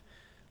issue with.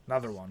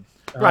 Another one.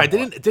 Right,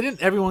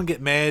 didn't everyone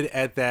get mad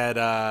at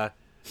that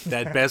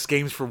that best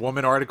games for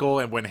women article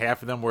and when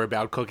half of them were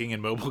about cooking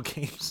and mobile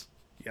games?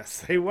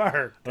 Yes, they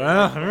were.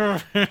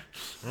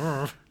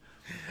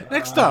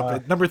 Next up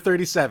at number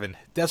 37,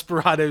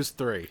 Desperados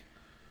 3.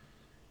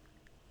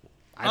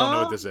 I don't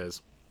know what this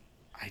is.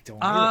 I don't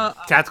know.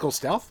 Tactical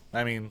stealth?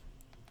 I mean,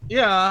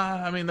 Yeah,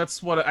 I mean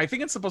that's what I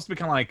think it's supposed to be,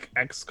 kind of like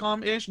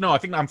XCOM-ish. No, I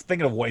think I'm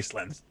thinking of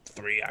Wasteland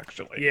 3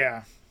 actually.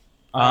 Yeah.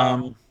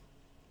 I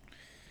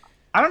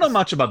don't know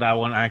much about that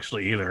one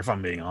actually either, if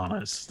I'm being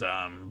honest.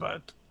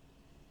 But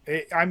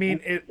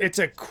It's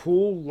a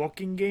cool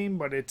looking game,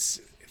 but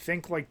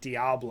think like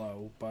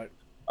Diablo, but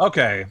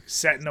okay,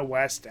 set in the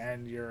West,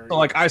 and you're so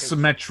like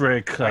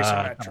isometric.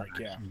 Isometric,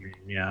 yeah.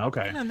 Yeah.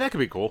 Okay. that could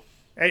be cool.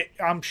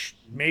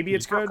 Maybe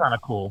it's good. Kind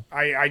of cool.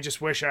 I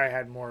just wish I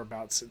had more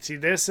about. See,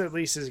 this at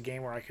least is a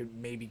game where I could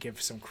maybe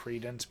give some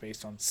credence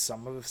based on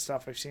some of the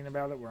stuff I've seen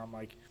about it. Where I'm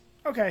like,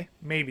 okay,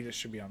 maybe this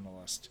should be on the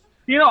list.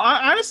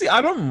 Honestly,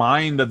 I don't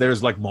mind that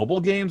there's like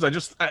mobile games.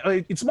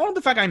 It's more of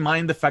the fact I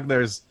mind the fact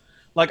there's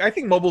like, I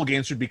think mobile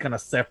games should be kind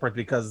of separate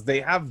because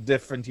they have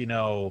different,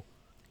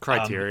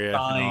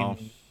 Criteria.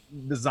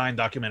 design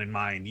document in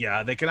mind.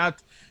 Yeah, they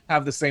cannot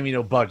have the same,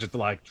 budget that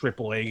like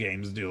AAA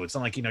games do. It's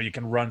not like, you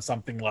can run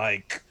something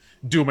like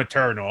Doom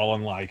Eternal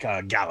on like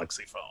a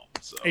Galaxy phone.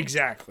 So.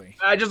 Exactly.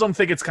 I just don't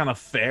think it's kind of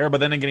fair. But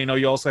then again,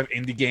 you also have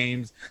indie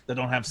games that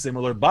don't have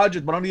similar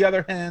budget. But on the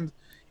other hand,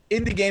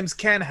 indie games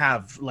can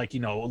have like,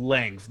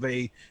 length.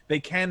 They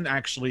can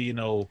actually,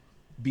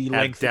 be Have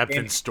lengthy depth games.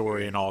 and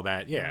story and all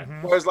that. Yeah.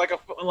 Whereas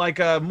like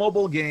a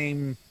mobile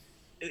game,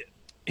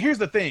 here's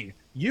the thing: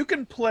 you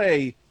can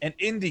play an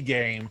indie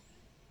game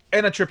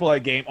and a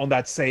AAA game on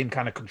that same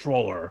kind of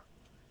controller.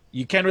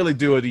 You can't really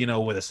do it,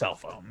 with a cell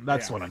phone.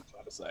 That's Yeah. what I'm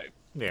trying to say.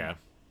 Yeah.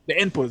 The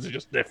inputs are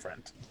just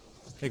different.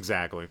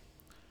 Exactly.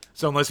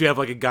 So unless you have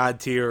like a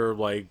god tier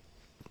like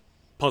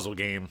puzzle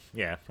game,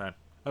 yeah,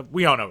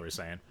 we all know what we're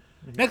saying.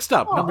 Next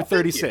up, number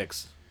thank you.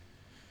 36,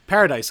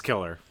 Paradise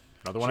Killer.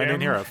 Another one I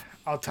didn't hear of.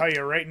 I'll tell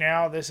you right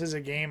now, this is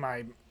a game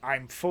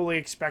I'm fully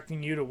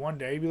expecting you to one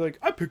day be like,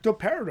 I picked up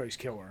Paradise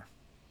Killer.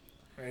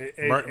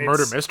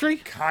 Murder it's mystery?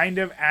 kind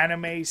of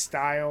anime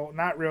style,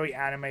 not really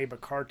anime,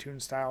 but cartoon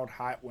styled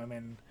hot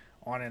women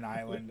on an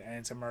island, and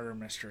it's a murder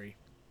mystery.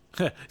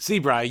 See,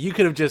 Bri, you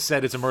could have just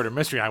said it's a murder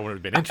mystery. I would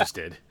have been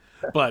interested.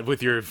 But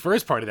with your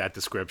first part of that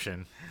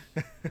description,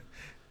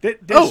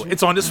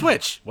 it's on the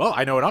Switch. Well,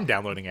 I know what I'm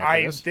downloading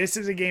after this. This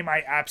is a game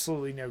I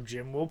absolutely know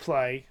Jim will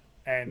play,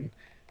 and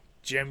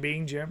Jim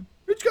being Jim,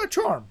 it's got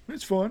charm.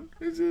 It's fun.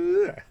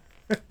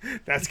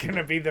 That's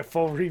gonna be the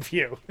full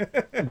review.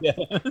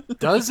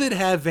 Does it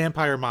have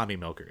vampire mommy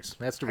milkers?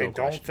 That's the I real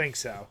don't question. think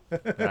so. All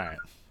right.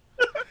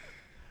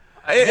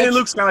 It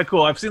looks kind of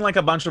cool. I've seen like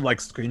a bunch of like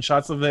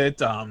screenshots of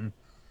it.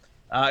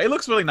 It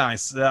looks really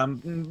nice.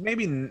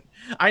 Maybe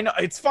I know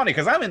it's funny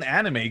because I'm an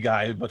anime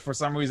guy, but for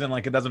some reason,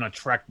 like it doesn't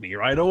attract me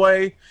right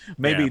away.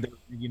 Maybe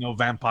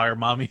vampire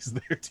mommies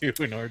there too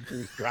in order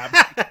to grab.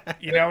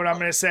 You know what I'm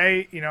gonna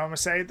say? You know what I'm gonna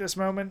say at this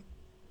moment?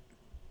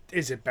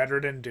 Is it better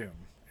than Doom?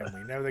 And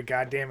we know the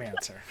goddamn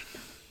answer.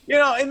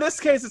 In this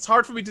case, it's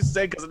hard for me to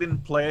say because I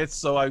didn't play it,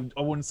 so I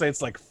wouldn't say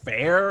it's like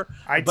fair.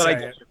 I'd but say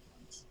I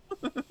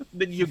it.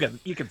 Then you can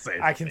say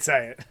it. I can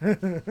say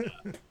it.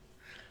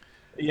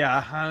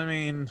 Yeah, I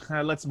mean,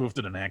 let's move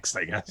to the next,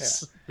 I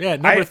guess. Yeah,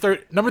 I-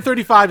 number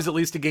 35 is at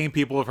least a game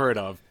people have heard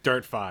of.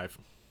 Dirt 5.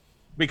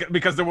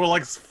 Because there were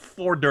like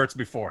 4 dirts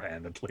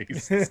beforehand, at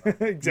least.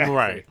 Exactly.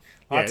 Right.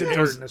 Lots Yeah, of it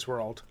dirt was- in this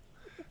world.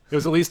 It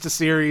was at least a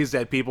series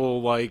that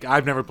people like.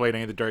 I've never played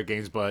any of the Dirt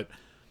games, but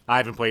I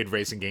haven't played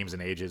racing games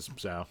in ages,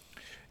 so.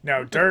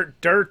 No,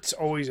 Dirt's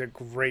always a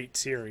great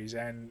series,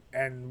 and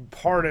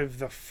part of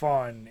the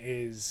fun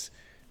is,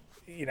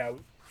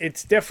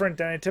 it's different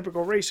than a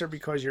typical racer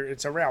because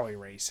it's a rally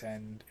race,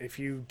 and if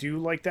you do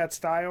like that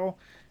style,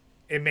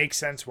 it makes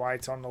sense why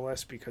it's on the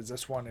list because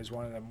this one is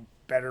one of the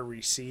better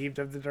received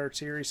of the Dirt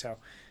series, so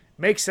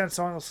makes sense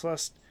on this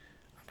list.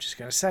 I'm just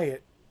gonna say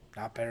it,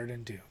 not better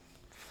than Doom.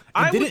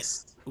 I did would...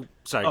 it-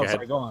 Sorry, Oh, go ahead.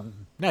 sorry, go on.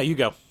 No, you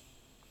go.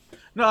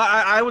 No,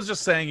 I was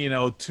just saying,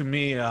 to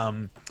me,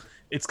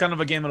 it's kind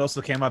of a game that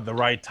also came at the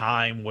right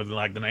time with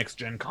like the next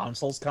gen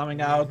consoles coming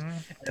out,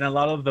 and a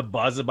lot of the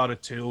buzz about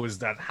it too is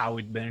that how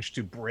it managed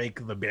to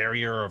break the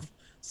barrier of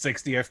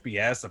 60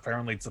 FPS.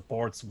 Apparently, it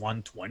supports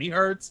 120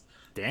 hertz.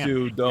 Damn.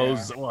 To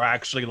those who are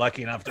actually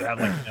lucky enough to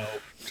have like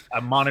a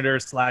monitor /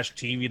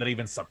 TV that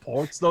even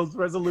supports those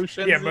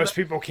resolutions. Yeah, most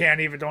people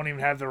don't even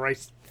have the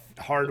right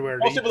hardware.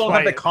 Most to people don't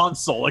have play the it.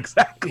 console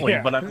exactly,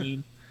 Yeah. but I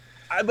mean,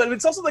 but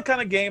it's also the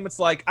kind of game. It's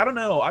like I don't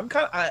know. I'm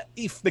kind of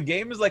if the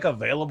game is like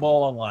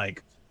available on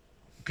like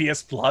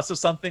PS Plus or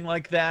something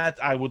like that,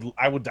 I would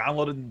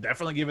download it and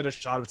definitely give it a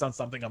shot. It's not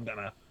something I'm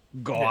gonna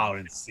go out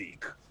and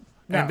seek.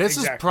 No, And this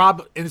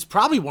exactly. it's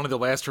probably one of the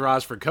last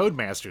hurrahs for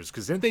Codemasters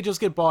because didn't they just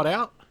get bought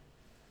out?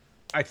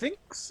 I think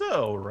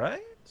so,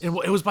 right? And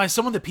it was by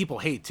someone that people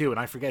hate too, and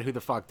I forget who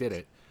the fuck did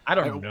it. I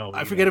don't know.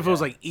 I forget if it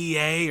was like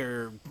EA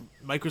or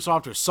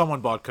Microsoft or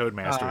someone bought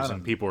Codemasters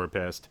and people were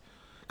pissed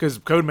because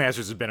Codemasters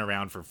has been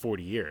around for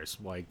 40 years.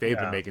 Like they've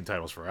been making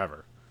titles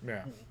forever.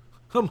 Yeah.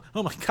 Oh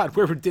my god,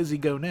 where would Dizzy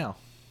go now?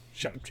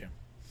 Shut up, Jim.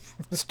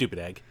 Stupid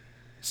egg.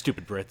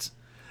 Stupid Brits.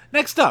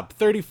 Next up,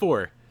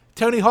 34.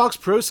 Tony Hawk's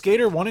Pro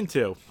Skater 1 and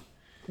 2.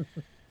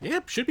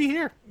 Yep, should be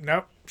here.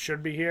 Nope,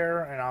 should be here,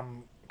 and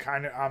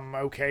I'm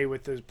okay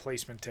with the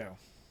placement too.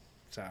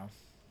 So,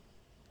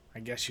 I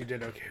guess you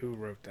did okay. Who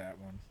wrote that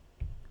one?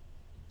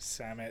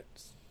 Samet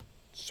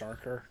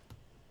Sarkar.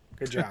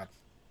 Good job.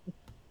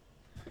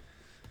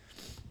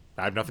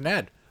 I have nothing to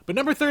add. But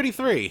number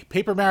 33,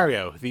 Paper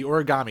Mario, the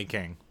Origami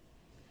King.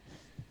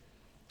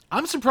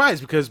 I'm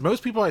surprised because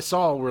most people I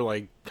saw were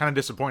like kind of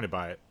disappointed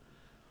by it.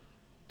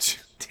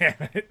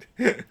 Damn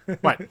it.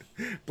 What?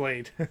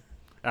 Blade.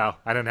 Oh,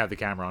 I didn't have the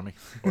camera on me.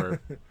 Or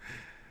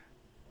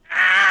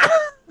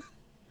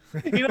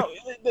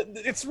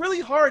It's really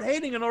hard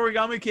hating an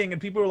Origami King,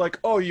 and people are like,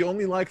 "Oh, you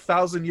only like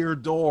 1,000-Year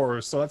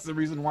Door, so that's the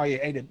reason why you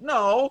hate it."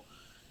 No.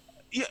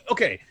 Yeah,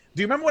 okay.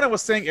 Do you remember what I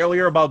was saying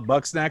earlier about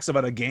Bugsnax,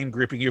 about a game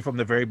gripping you from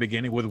the very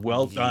beginning with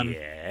well done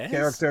Yes.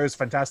 characters,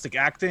 fantastic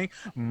acting?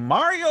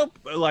 Mario,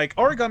 like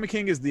Origami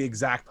King, is the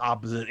exact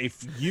opposite.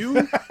 If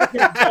you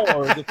get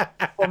bored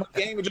from a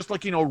game that just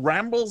like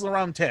rambles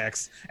around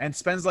text and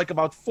spends like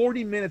about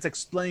 40 minutes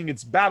explaining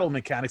its battle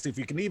mechanics, if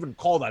you can even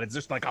call that, it's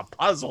just like a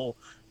puzzle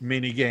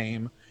mini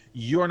game.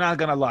 You're not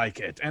gonna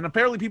like it. And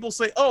apparently people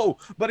say, "Oh,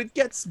 but it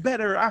gets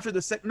better after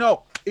the second."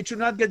 No, it should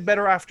not get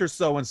better after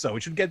so and so.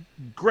 It should get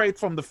great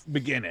from the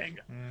beginning.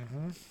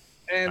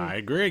 And I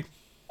agree.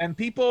 and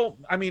people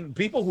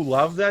who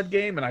love that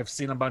game, and I've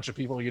seen a bunch of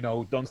people,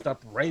 don't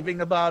stop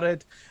raving about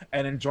it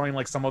and enjoying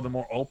like some of the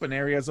more open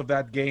areas of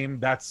that game.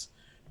 That's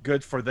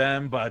good for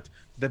them, but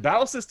the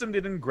battle system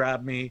didn't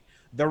grab me.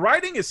 The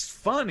writing is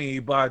funny,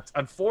 but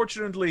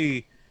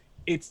unfortunately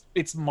it's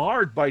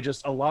marred by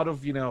just a lot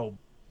of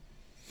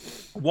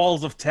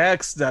walls of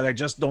text that I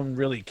just don't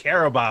really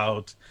care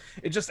about.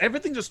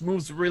 Everything just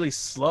moves really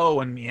slow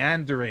and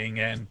meandering,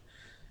 and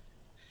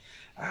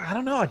I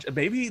don't know,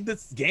 maybe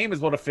this game is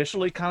what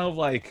officially kind of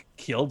like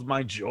killed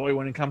my joy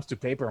when it comes to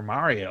Paper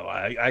Mario.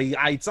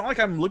 It's not like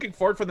I'm looking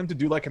forward for them to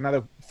do like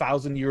another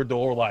 1,000-Year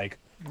Door like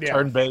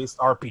turn-based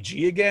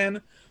RPG again.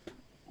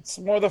 It's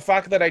more the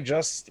fact that I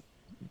just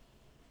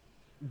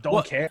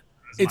don't care.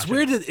 It's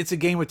weird that it's a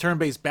game with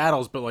turn-based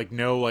battles, but like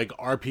no like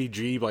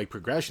RPG like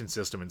progression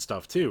system and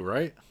stuff too,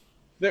 right?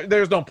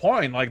 There's no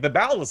point. Like the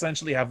battles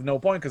essentially have no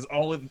point because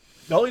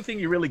the only thing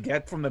you really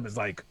get from them is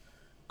like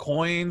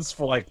coins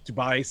for like to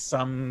buy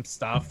some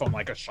stuff from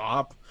like a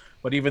shop.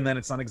 But even then,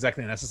 it's not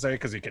exactly necessary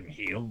because you can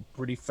heal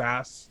pretty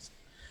fast.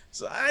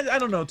 So I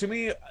don't know. To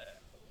me,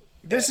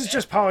 This is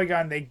just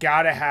Polygon. They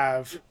gotta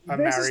have a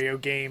This is- Mario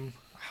game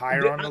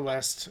higher on the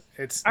list.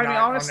 It's I not mean,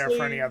 on there for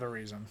honestly- any other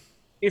reason.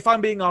 if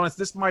I'm being honest,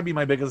 this might be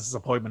my biggest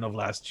disappointment of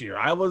last year.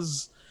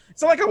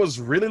 It's not like I was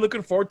really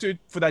looking forward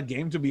for that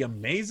game to be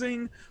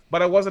amazing,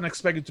 but I wasn't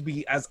expected to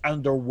be as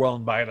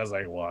underwhelmed by it as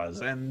I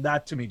was, and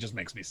that to me just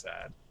makes me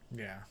sad.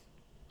 Yeah.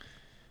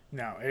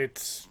 No,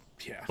 it's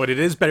But it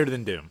is better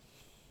than Doom.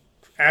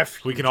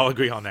 F. We can all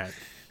agree on that.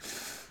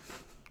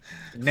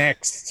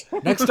 Next.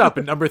 Next up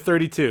at number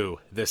 32,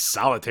 The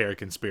Solitaire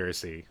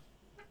Conspiracy.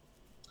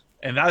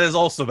 And that is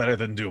also better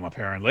than Doom,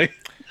 apparently.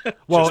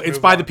 Well, Just it's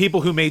move by on. the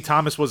people who made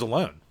Thomas Was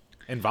Alone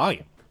in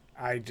Volume.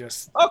 I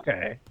just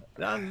Okay.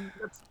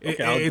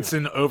 Okay, I'll It's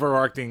an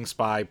overarching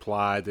spy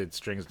plot that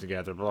strings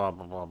together. Blah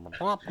blah blah blah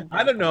blah. blah,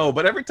 I blah. don't know,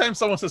 but every time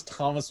someone says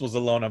Thomas was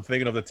alone, I'm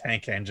thinking of the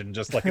tank engine,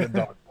 just like in a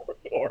dark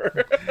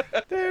corridor.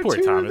 They're Poor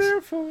 2, Thomas.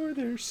 they're 4,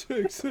 they're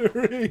 6,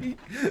 they're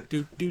 8.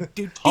 Do, do,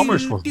 do,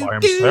 Thomas do, was do, by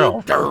do.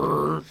 himself.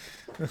 Grr.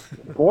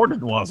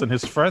 Gordon wasn't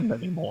his friend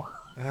anymore.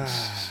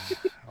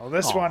 Well,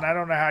 this one, I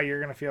don't know how you're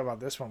going to feel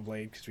about this one,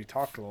 Blade, because we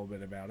talked a little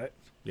bit about it.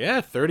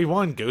 Yeah,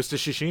 31. Ghost of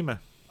Tsushima.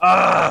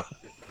 Ah,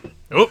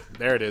 Oh,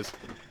 there it is.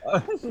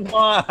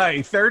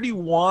 why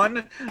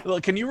 31?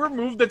 Look, can you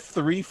remove the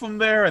 3 from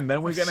there, and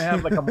then we're gonna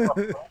have like a more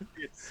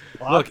appropriate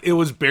spot? Look, it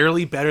was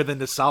barely better than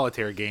the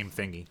solitaire game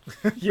thingy.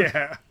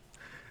 Yeah.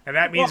 And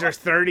that means there's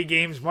 30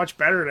 games much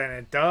better than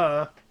it.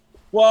 Duh.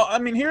 Well, I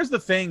mean, here's the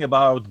thing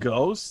about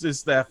Ghosts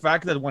is the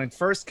fact that when it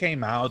first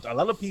came out, a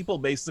lot of people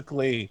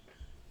basically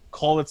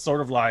call it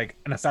sort of like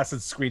an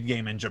Assassin's Creed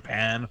game in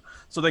Japan.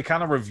 So they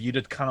kind of reviewed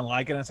it kind of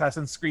like an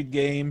Assassin's Creed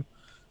game.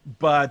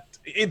 But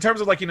in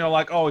terms of like,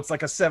 like, oh, it's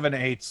like a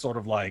 7-8 sort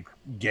of like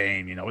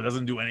game, it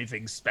doesn't do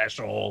anything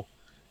special.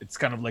 It's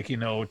kind of like,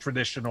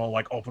 traditional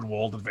like open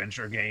world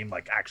adventure game,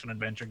 like action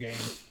adventure game.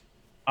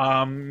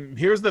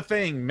 Here's the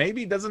thing,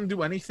 maybe it doesn't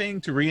do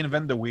anything to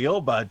reinvent the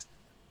wheel, but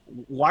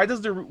why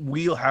does the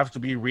wheel have to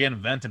be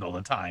reinvented all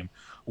the time?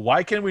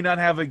 Why can we not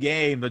have a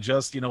game that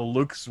just,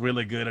 looks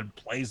really good and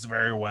plays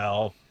very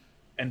well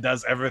and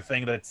does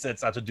everything that it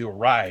sets out to do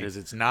right? Because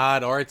it's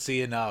not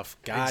artsy enough.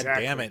 God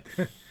Exactly. damn it.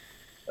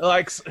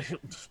 Like,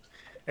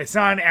 It's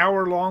not an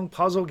hour-long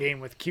puzzle game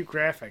with cute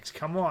graphics.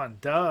 Come on,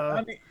 duh.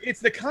 I mean, it's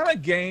the kind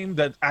of game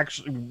that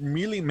actually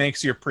really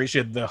makes you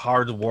appreciate the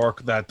hard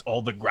work that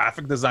all the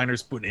graphic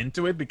designers put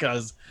into it,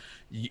 because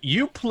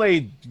you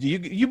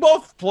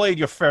both played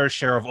your fair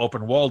share of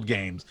open world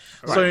games.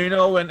 Right.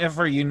 So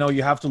whenever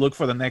you have to look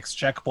for the next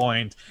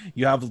checkpoint,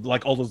 you have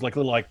like all those like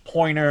little like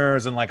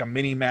pointers and like a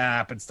mini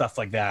map and stuff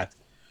like that.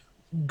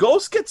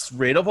 Ghost gets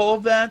rid of all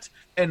of that,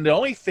 and the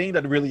only thing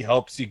that really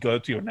helps you go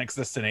to your next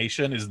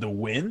destination is the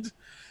wind.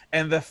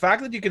 And the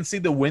fact that you can see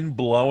the wind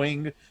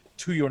blowing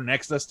to your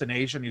next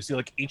destination, you see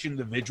like each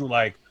individual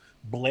like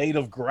blade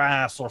of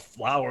grass or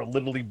flower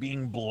literally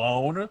being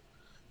blown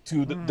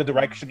to the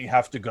direction you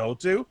have to go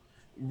to,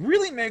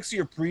 really makes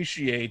you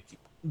appreciate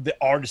the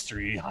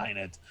artistry behind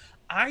it.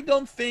 I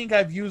don't think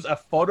I've used a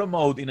photo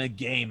mode in a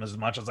game as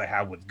much as I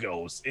have with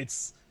Ghost.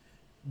 It's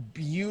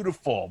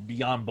beautiful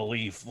beyond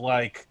belief.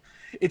 Like,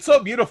 it's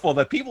so beautiful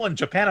that people in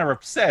Japan are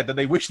upset that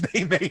they wish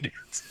they made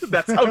it.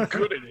 That's how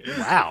good it is.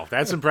 Wow,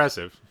 that's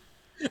impressive.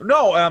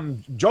 No,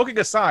 joking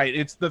aside,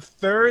 it's the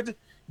third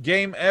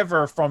game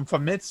ever from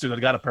Famitsu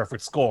that got a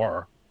perfect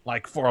score,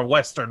 like for a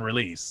Western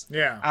release.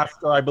 Yeah.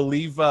 After, I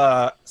believe,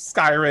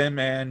 Skyrim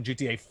and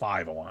GTA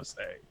 5, I want to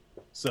say.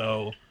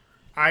 So,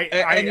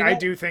 I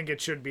do think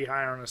it should be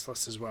higher on this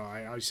list as well.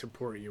 I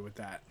support you with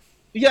that.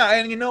 yeah,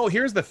 and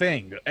here's the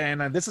thing,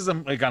 and this is a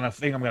kind of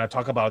thing I'm going to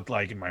talk about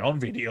like in my own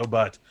video,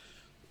 but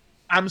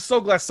I'm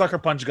so glad Sucker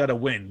Punch got a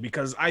win,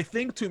 because I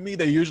think, to me,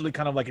 they're usually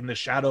kind of like in the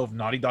shadow of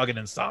Naughty Dog and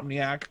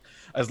Insomniac,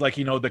 as like,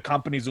 the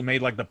companies who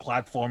made like the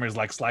platformers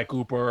like Sly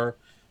Cooper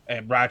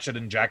and Ratchet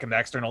and Jack and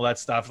Daxter and all that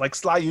stuff. Like,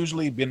 Sly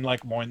usually been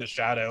like more in the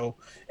shadow,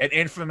 and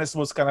Infamous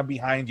was kind of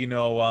behind,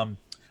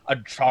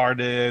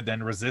 Uncharted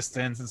and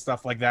Resistance and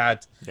stuff like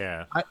that.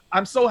 Yeah.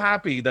 I'm so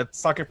happy that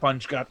Sucker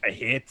Punch got a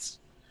hit,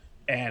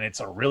 and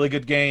it's a really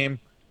good game.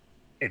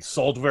 It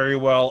sold very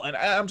well, and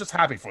I'm just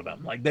happy for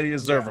them. Like, they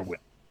deserve a win.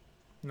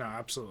 No,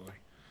 absolutely.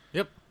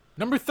 Yep.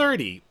 Number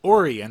 30,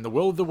 Ori and the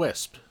Will of the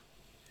Wisp.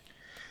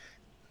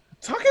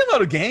 Talking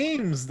about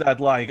games that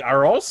like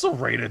are also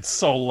rated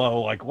so low,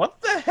 like what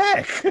the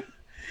heck?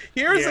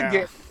 Here's a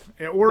game.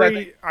 Yeah,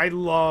 Ori, I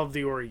love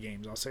the Ori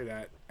games, I'll say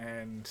that.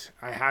 And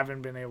I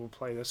haven't been able to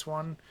play this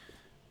one,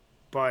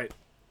 but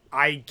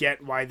I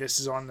get why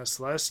this is on this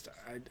list.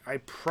 I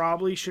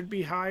probably should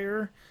be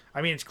higher.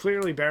 I mean, it's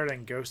clearly better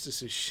than Ghost of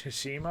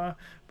Tsushima,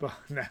 but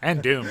no.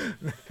 And Doom.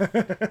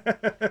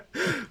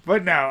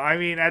 But no, I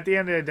mean, at the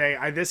end of the day,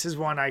 this is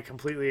one I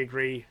completely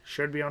agree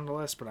should be on the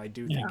list, but I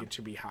do think it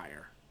should be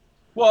higher.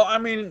 Well, I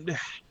mean,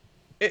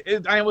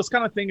 I was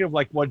kind of thinking of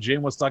like what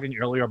Jim was talking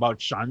earlier about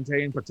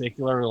Shantae in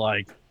particular.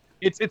 Like,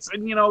 it's a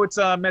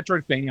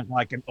Metroidvania,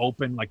 like an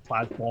open like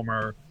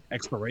platformer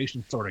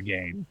exploration sort of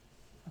game.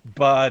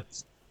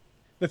 But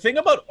the thing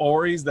about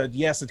Ori is that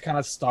yes, it kind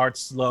of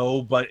starts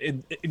slow, but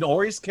in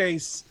Ori's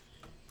case,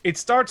 it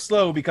starts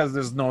slow because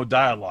there's no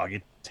dialogue.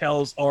 It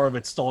tells all of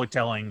its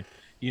storytelling,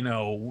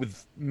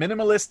 with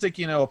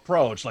minimalistic,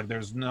 approach. Like,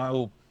 there's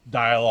no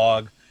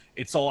dialogue.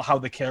 It's all how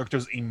the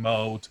characters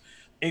emote.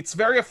 It's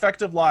very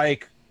effective.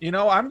 Like,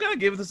 I'm gonna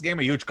give this game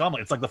a huge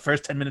compliment. It's like the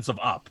first 10 minutes of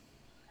Up,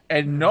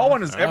 and no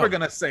one is ever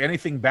gonna say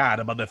anything bad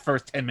about the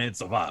first 10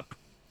 minutes of Up.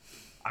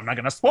 I'm not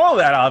gonna spoil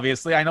that,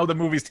 obviously. I know the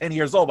movie's 10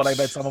 years old, but I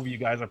bet some of you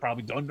guys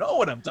probably don't know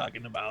what I'm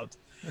talking about.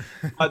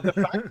 The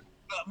fact,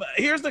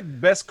 here's the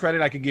best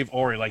credit I can give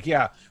Ori. Like,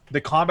 yeah, the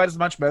combat is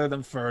much better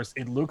than first.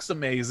 It looks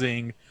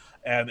amazing,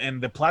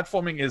 and the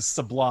platforming is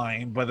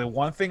sublime. But the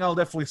one thing I'll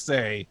definitely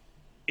say,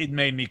 it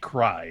made me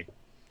cry,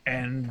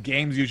 and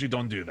games usually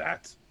don't do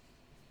that.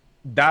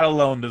 that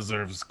alone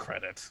deserves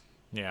credit.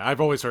 Yeah,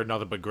 I've always heard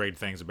nothing but great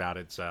things about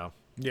it, so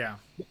Yeah.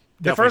 The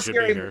definitely first should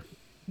be game, here.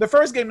 the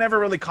first game never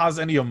really caused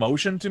any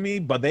emotion to me,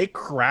 but they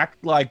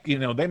cracked they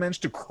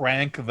managed to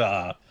crank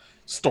the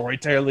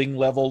storytelling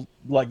level,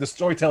 like the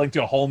storytelling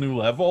to a whole new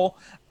level.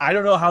 I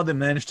don't know how they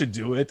managed to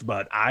do it,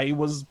 but I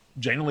was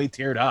genuinely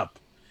teared up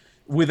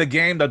with a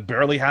game that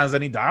barely has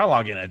any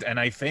dialogue in it. And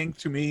I think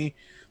to me,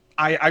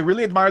 I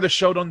really admire the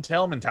show don't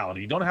tell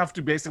mentality. You don't have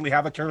to basically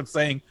have a character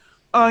saying,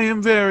 I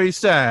am very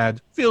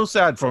sad. Feel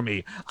sad for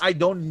me. I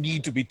don't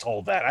need to be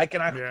told that. I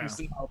can actually Yeah.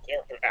 see how a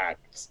character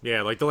acts.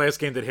 Yeah, like the last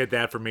game that hit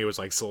that for me was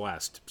like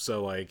Celeste.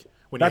 So like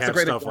when you That's a have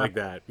great stuff like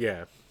example. that,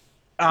 yeah,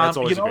 that's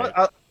You always know great.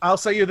 what? I'll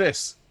say you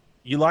this: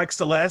 you like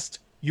Celeste,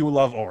 you will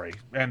love Ori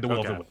and the Will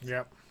of the Okay. Wisps.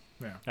 Yep.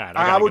 Yeah. All right,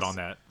 I I gotta would, get on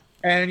that.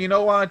 and you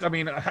know what? I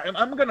mean,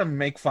 I'm gonna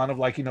make fun of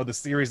the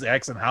Series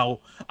X and how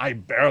I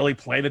barely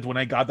played it when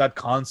I got that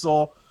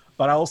console.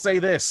 But I will say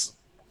this: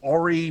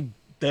 Ori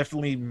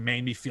definitely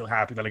made me feel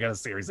happy that I got a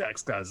Series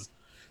X because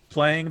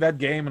playing that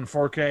game in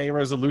 4K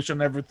resolution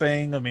and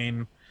everything. I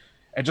mean,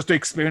 and just to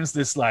experience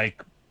this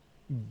like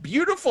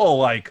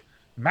beautiful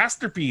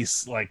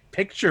masterpiece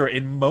picture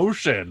in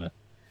motion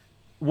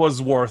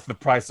was worth the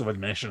price of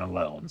admission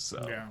alone.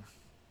 So Yeah.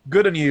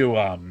 good on you,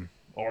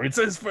 or it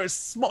says for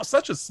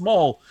such a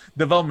small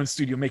development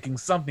studio making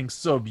something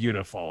so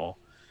beautiful.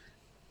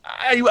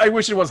 I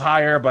wish it was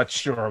higher, but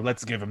sure,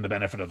 let's give him the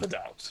benefit of the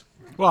doubt.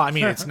 Well, I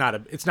mean, it's not a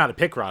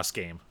Picross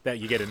game that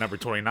you get at number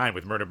 29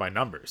 with Murder by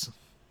Numbers.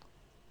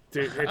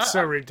 Dude, it's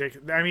so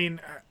ridiculous. I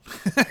mean,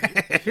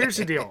 here's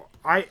the deal.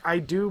 I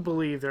do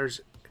believe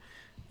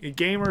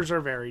gamers are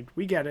varied.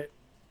 We get it.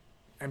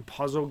 And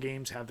puzzle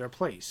games have their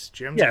place.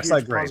 Jim's Yes, a I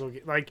huge agree. puzzle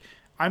game. Like,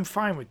 I'm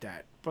fine with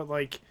that. But,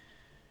 like,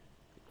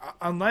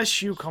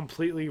 unless you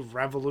completely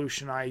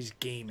revolutionize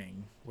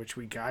gaming, which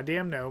we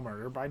goddamn know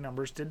Murder by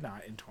Numbers did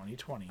not in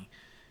 2020,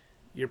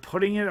 you're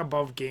putting it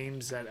above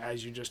games that,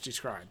 as you just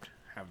described,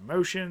 have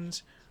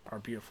emotions, are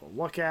beautiful to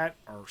look at,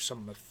 are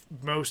some of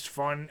the most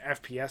fun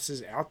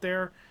FPSs out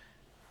there.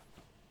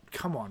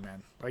 Come on,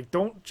 man. Like,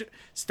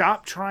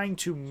 stop trying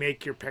to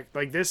make your pick.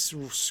 Like, this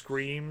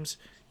screams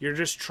you're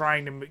just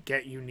trying to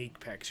get unique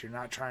picks. You're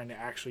not trying to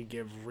actually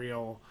give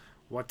real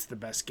what's the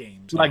best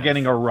games. Like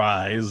getting a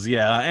rise,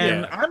 yeah.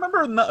 And Yeah. I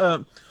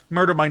remember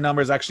Murder by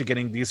Numbers actually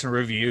getting decent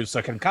reviews, so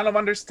I can kind of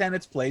understand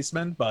its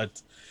placement.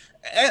 But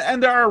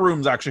and there are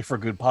rooms actually for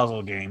good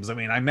puzzle games. I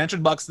mean, I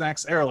mentioned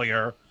Bugsnax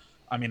earlier.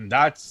 I mean,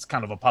 that's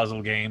kind of a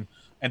puzzle game.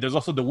 And there's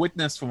also The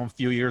Witness from a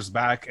few years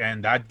back,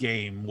 and that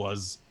game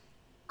was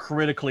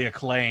critically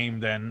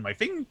acclaimed, and I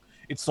think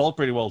it sold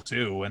pretty well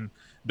too. And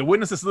The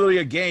Witness is literally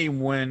a game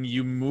when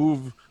you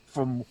move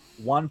from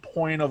one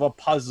point of a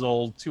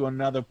puzzle to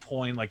another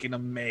point, like in a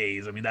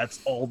maze. I mean, that's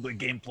all the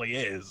gameplay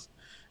is.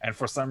 And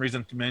for some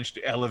reason, to manage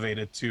to elevate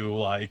it to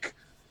like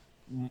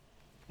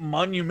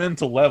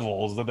monumental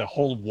levels that the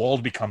whole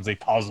world becomes a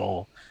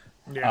puzzle,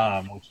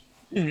 Yeah. which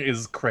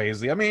is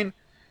crazy. I mean,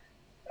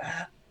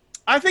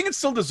 I think it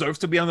still deserves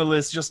to be on the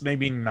list, just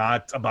maybe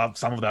not above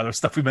some of the other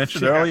stuff we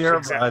mentioned Yeah, earlier.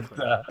 exactly.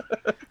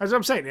 But As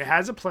I'm saying, it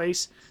has a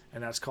place,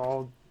 and that's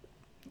called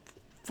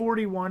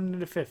 41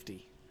 to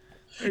 50.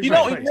 There's you my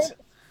know, place.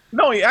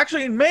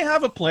 it may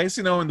have a place,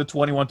 in the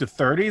 21 to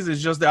 30s.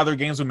 It's just the other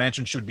games we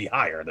mentioned should be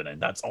higher than it.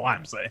 That's all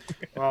I'm saying.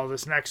 Well,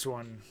 this next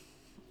one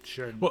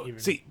should Well, even.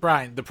 see,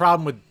 Brian, the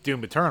problem with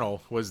Doom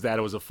Eternal was that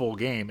it was a full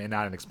game and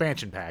not an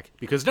expansion pack.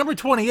 Because number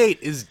 28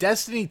 is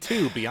Destiny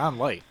 2 Beyond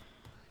Light.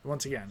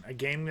 Once again, a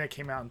game that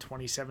came out in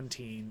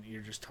 2017,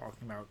 you're just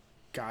talking about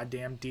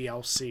goddamn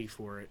DLC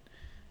for it.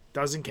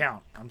 Doesn't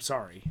count. I'm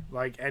sorry.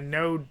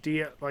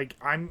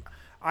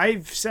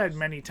 I've said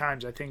many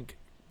times, I think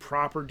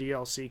proper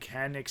DLC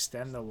can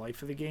extend the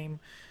life of the game,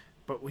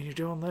 but when you're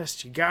doing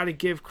lists, you got to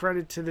give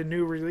credit to the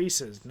new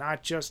releases,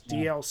 not just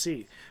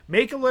DLC.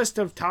 Make a list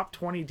of top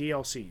 20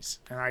 DLCs,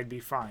 and I'd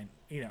be fine.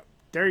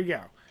 There you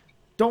go.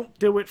 Don't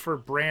do it for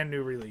brand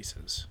new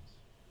releases.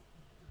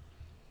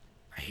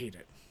 I hate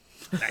it.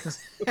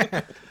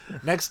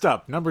 Next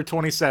up, number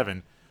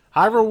 27,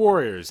 Hyrule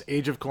Warriors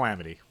Age of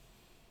Calamity.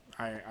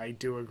 I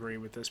do agree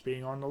with this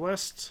being on the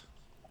list.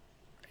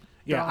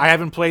 Yeah, I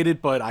haven't played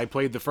it, but I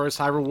played the first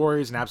Hyrule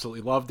Warriors and absolutely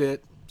loved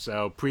it.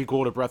 So,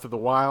 prequel to Breath of the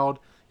Wild.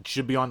 It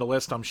should be on the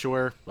list, I'm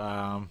sure.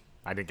 I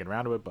didn't get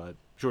around to it, but I'm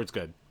sure it's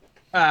good.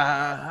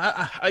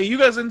 Are you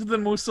guys into the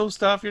Muso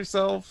stuff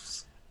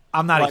yourselves?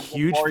 I'm not a Like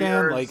huge fan.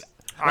 Warriors? Like,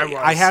 I was.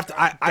 I have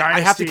to. I have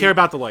to Dynasty- care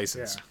about the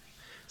license. Yeah.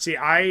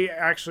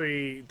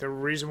 See, the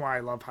reason why I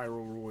love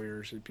Hyrule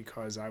Warriors is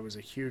because I was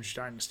a huge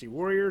Dynasty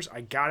Warriors.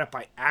 I got it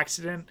by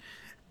accident,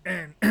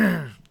 and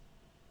it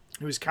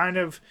was kind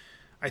of,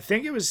 I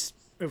think it was,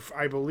 if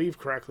I believe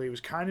correctly, it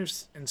was kind of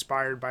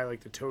inspired by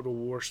like the Total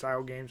War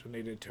style games when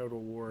they did Total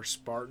War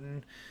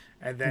Spartan,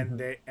 and then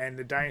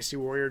the Dynasty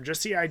Warrior.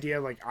 Just the idea,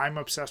 like I'm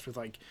obsessed with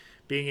like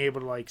being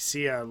able to like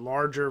see a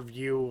larger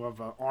view of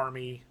an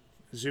army,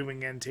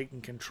 zooming in,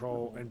 taking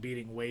control, and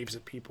beating waves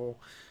of people.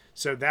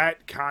 So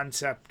that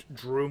concept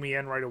drew me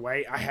in right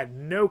away. I had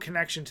no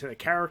connection to the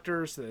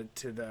characters,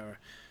 to the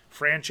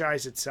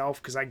franchise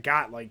itself, because I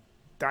got like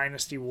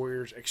Dynasty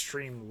Warriors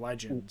Extreme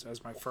Legends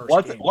as my first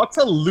game. What's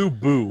a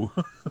Lubu?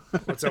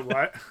 What's a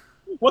what?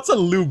 What's a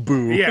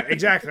Lubu? Yeah,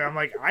 exactly. I'm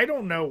like, I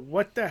don't know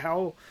what the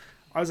hell.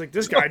 I was like,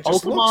 this guy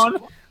just Pokemon?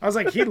 looks. I was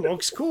like, he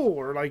looks cool,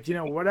 or like,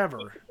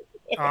 whatever.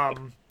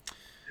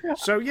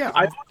 So yeah,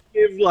 I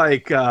give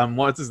like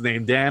what's his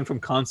name, Dan from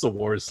Console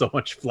Wars, so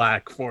much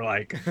flack for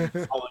like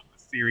following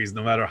the series,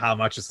 no matter how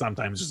much it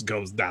sometimes just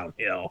goes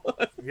downhill.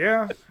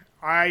 yeah.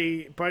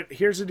 But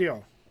here's the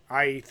deal.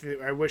 I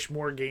wish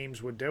more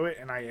games would do it,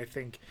 and I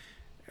think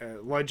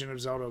Legend of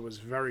Zelda was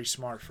very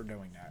smart for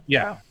doing that.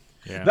 Yeah.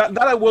 Yeah. That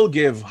I will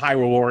give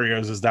Hyrule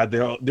Warriors is that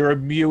they're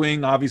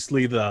imbuing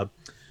obviously the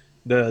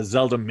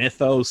Zelda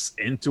mythos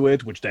into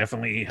it, which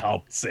definitely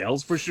helped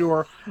sales for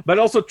sure, but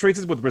also treats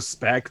it with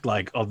respect,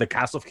 like of the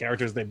cast of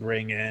characters they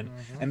bring in,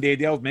 and the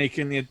idea of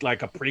making it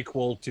like a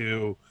prequel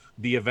to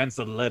the events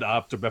that led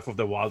up to Breath of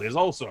the Wild is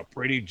also a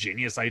pretty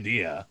genius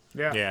idea.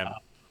 Yeah. Yeah.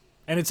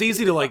 And it's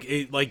easy to like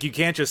you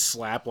can't just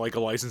slap like a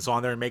license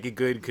on there and make it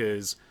good,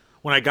 because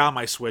when I got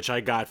my Switch,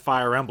 I got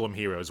Fire Emblem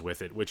Heroes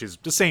with it, which is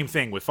the same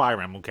thing with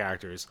Fire Emblem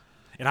characters.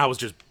 And I was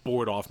just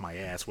bored off my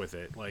ass with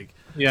it. Like,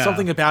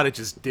 something about it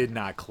just did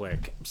not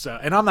click. So,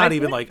 and I'm not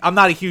I'm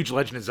not a huge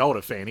Legend of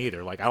Zelda fan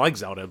either. Like, I like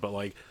Zelda, but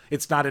like,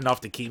 it's not enough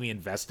to keep me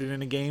invested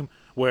in a game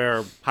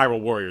where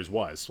Hyrule Warriors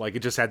was. Like, it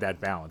just had that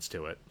balance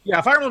to it.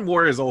 Yeah, Fire Emblem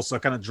Warriors also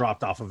kind of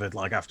dropped off of it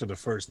like after the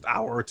first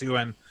hour or two,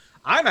 and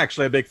I'm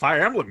actually a big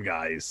Fire Emblem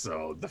guy,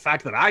 so the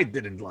fact that I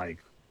didn't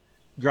like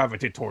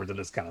gravitate towards it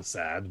is kind of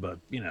sad, but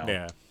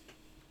Yeah.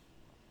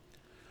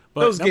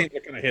 But those games are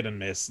kind of hit and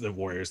miss, the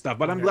Warrior stuff,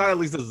 but I'm glad at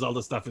least the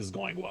Zelda stuff is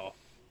going well.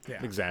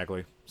 Yeah.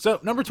 Exactly. So,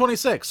 number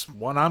 26,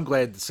 one I'm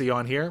glad to see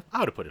on here. I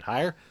would have put it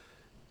higher.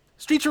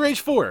 Streets of Rage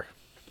 4.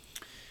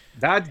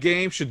 That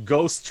game should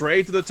go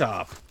straight to the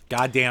top.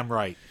 Goddamn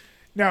right.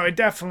 No, it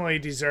definitely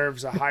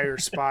deserves a higher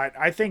spot.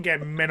 I think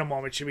at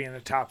minimum it should be in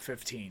the top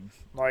 15.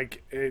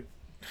 Like,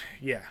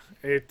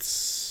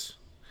 it's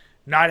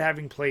not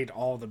having played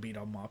all the beat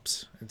 'em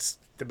ups. It's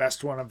the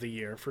best one of the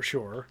year for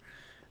sure.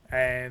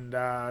 And,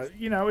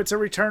 it's a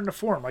return to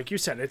form. Like you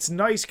said, it's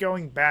nice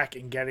going back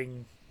and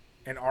getting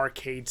an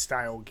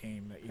arcade-style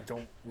game that you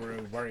don't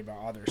really worry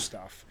about other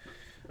stuff.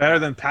 Better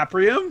than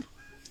Paprium?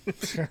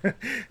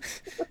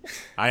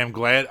 I am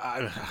glad.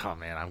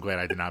 I'm glad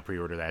I did not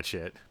pre-order that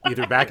shit.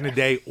 Either back in the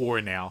day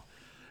or now.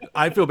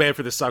 I feel bad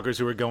for the suckers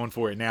who are going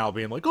for it now,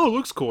 being like, "Oh, it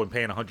looks cool," and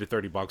paying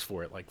 $130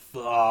 for it. Like,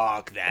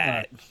 fuck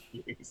that.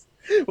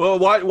 Well,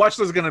 watch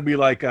there's gonna be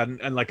like a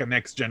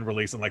next gen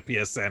release on like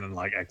PSN and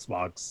like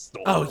Xbox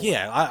Store. Oh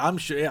yeah, I'm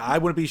sure. Yeah, I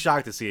wouldn't be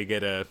shocked to see it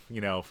get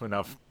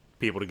enough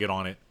people to get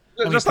on it.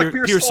 I mean, Just like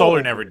Pure Pure Solar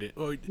Soul. never did.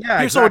 Well, Yeah,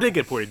 Pure Solar exactly. did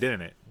get ported,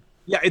 didn't it?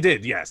 Yeah, it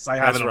did. Yes, I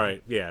have That's it.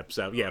 right. Yeah.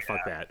 So yeah, fuck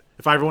that.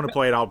 If I ever want to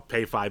play it, I'll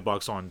pay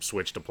 $5 on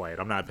Switch to play it.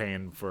 I'm not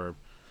paying for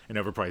an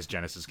overpriced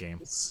Genesis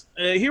game.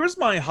 Here's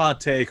my hot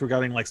take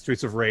regarding like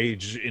Streets of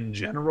Rage in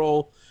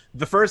general.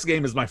 The first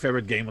game is my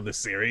favorite game of the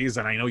series,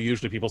 and I know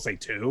usually people say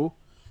 2.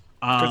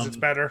 Because it's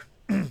better.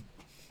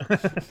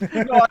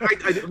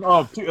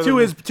 Two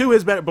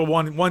is better, but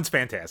one's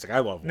fantastic. I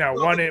love one. No,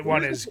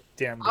 one is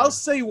damn good. I'll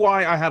say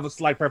why I have a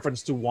slight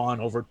preference to 1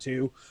 over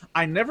 2.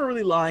 I never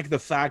really liked the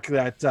fact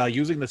that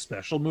using the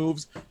special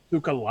moves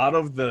took a lot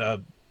of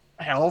the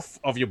health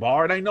of your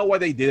bar, and I know why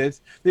they did it.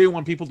 They didn't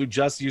want people to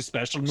just use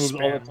special moves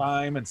all the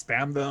time and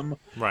spam them.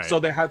 Right. So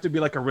there had to be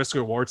like a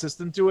risk-reward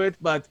system to it,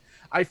 but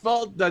I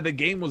felt that the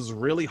game was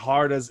really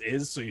hard as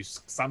is, so you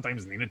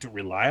sometimes needed to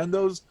rely on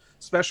those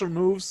special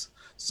moves.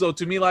 So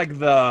to me, like,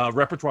 the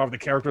repertoire of the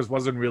characters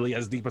wasn't really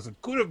as deep as it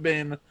could have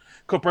been,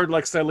 compared to,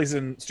 like, say, at least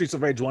in Streets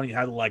of Rage 1, you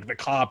had, like, the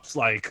cops,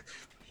 like,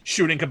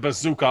 shooting a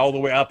bazooka all the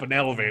way up an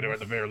elevator, at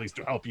the very least,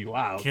 to help you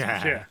out.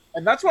 Yeah.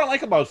 And that's what I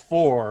like about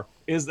 4,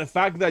 is the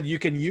fact that you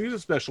can use the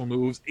special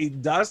moves.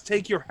 It does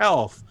take your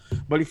health,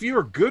 but if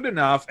you're good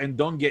enough and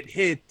don't get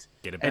hit,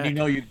 Get it and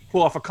back. you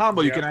pull off a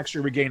combo, you Yeah. can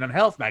actually regain on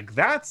health back.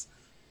 That's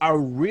a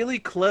really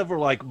clever,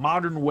 like,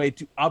 modern way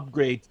to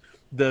upgrade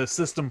the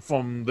system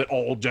from the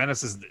old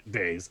Genesis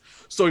days.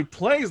 So it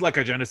plays like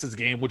a Genesis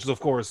game, which is, of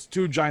course,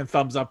 2 giant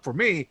thumbs up for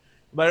me,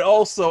 but it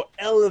also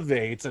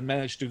elevates and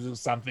managed to do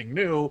something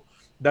new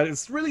that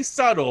is really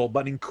subtle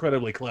but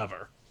incredibly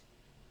clever.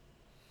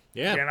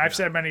 Yeah. And I've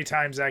said many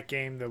times that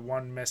game, the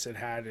one miss it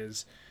had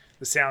is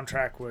the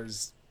soundtrack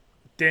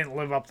didn't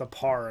live up the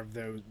par of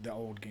the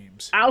old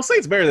games. I'll say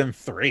it's better than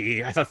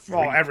 3. I thought 3.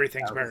 Well,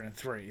 everything's better than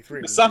 3.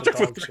 3 was soundtrack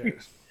dog for 3.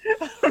 shit.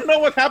 I don't know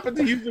what happened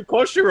to Yuzo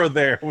Koshiro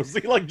there. Was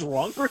he like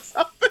drunk or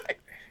something?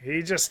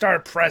 He just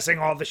started pressing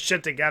all the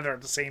shit together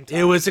at the same time.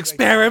 It was Like,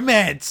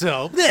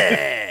 experimental.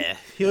 Bleh.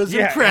 It was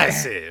Yeah.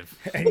 impressive.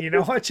 and you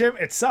know what, Jim?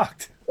 It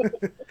sucked.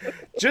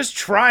 Just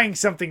trying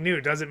something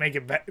new doesn't make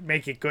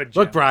it good,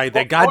 Jim. Look, Brian,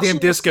 that Well, goddamn also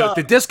disco. it's,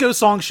 The disco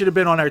song should have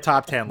been on our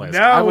top 10 list. No,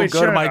 I will it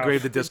go to my shouldn't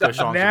grave. The have. disco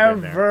song should have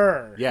been there.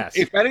 Never. Yes.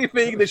 If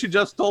anything, they should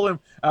just told him,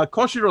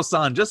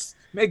 Koshiro-san, just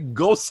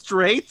go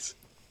straight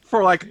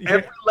for like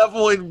every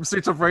level in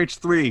Streets of Rage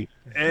 3,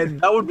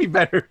 and that would be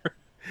better.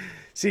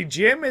 See,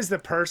 Jim is the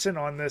person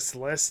on this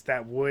list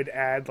that would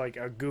add like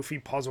a goofy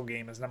puzzle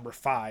game as number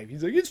 5.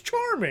 He's like, it's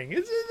charming,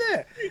 isn't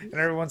it? And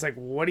everyone's like,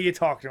 what are you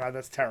talking about?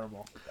 That's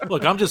terrible.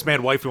 Look, I'm just mad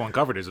Waifu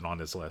Uncovered isn't on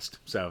this list,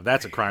 so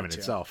that's a crime in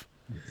itself.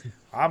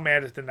 I'm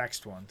mad at the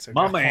next one. So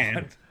My go man.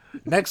 on.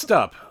 Next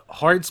up,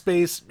 Hard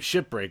Space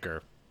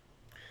Shipbreaker.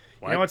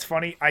 You know what's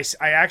funny? I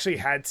actually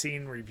had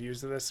seen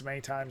reviews of this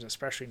many times,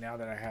 especially now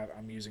that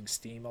I'm using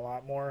Steam a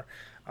lot more.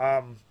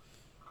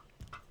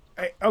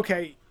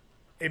 Okay,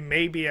 it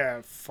may be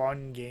a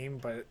fun game,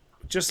 but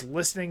just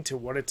listening to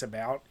what it's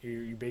about,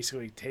 you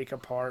basically take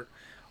apart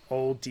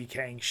old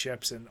decaying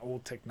ships and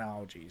old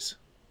technologies.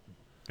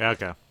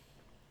 Okay.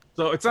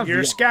 So it's not You're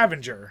a VR.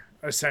 scavenger,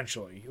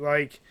 essentially.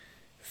 Like,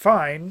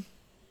 fine,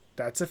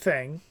 that's a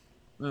thing.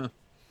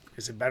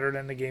 Is it better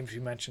than the games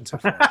you mentioned so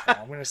far? That's all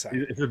I'm going to say.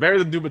 It's better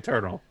than Doom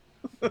Eternal.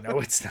 No,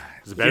 it's not.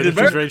 It's better than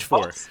Fuse Rage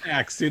 4.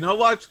 Snacks. You know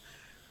what?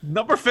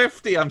 Number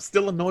 50. I'm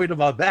still annoyed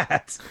about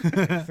that.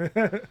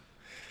 It's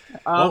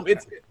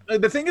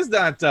the thing is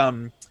that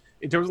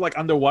in terms of like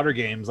underwater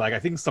games, like I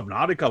think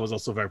Subnautica was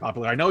also very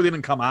popular. I know it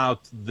didn't come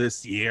out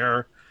this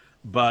year,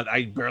 but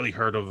I barely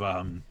heard of.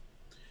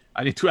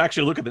 I need to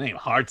actually look at the name.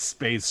 Hard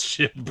Space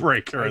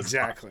Shipbreaker.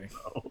 Exactly.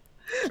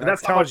 And That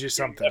how tells much you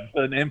something.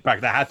 an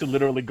impact. I had to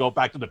literally go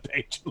back to the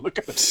page and look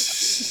at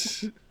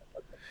it.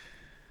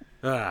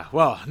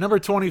 Well, number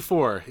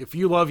 24. If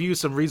you love you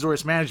some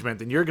resource management,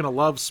 then you're going to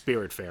love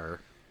Spiritfarer,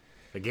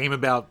 a game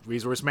about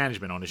resource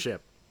management on a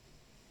ship.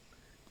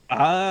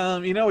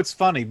 It's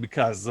funny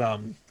because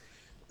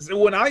so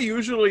when I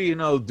usually,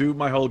 do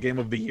my whole game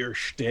of the year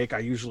shtick, I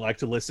usually like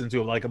to listen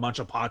to like a bunch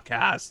of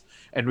podcasts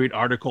and read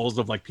articles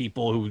of like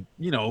people who,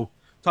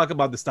 talk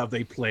about the stuff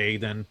they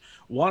played. And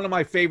one of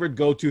my favorite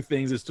go-to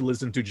things is to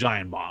listen to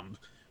Giant Bomb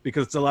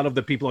because it's a lot of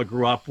the people I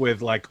grew up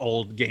with, like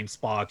old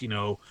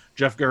GameSpot,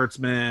 Jeff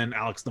Gertzman,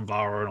 Alex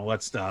Navarro, and all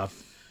that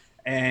stuff.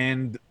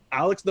 And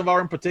Alex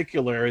Navarro in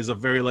particular is a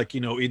very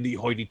indie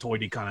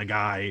hoity-toity kind of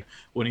guy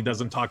when he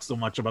doesn't talk so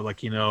much about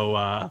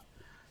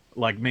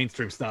like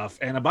mainstream stuff.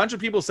 And a bunch of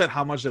people said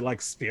how much they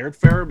like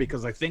Spiritfarer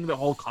because I think the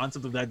whole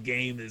concept of that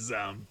game is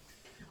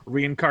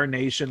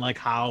reincarnation, like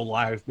how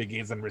life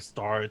begins and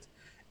restarts.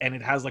 And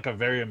it has like a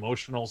very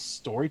emotional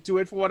story to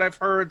it, for what I've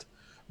heard.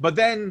 But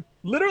then,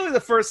 literally, the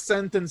first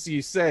sentence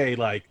you say,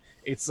 like,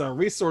 it's a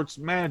resource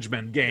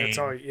management game. That's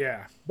all.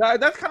 Yeah.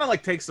 That kind of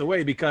like takes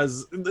away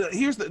because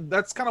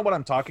that's kind of what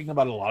I'm talking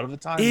about a lot of the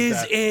time.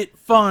 Is it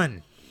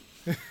fun?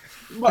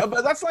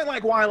 But that's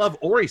like why I love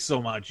Ori so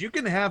much. You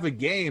can have a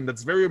game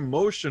that's very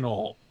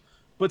emotional,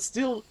 but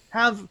still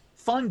have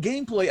fun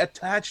gameplay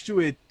attached to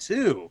it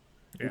too.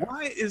 Yeah.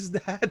 Why is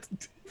that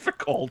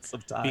difficult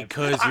sometimes?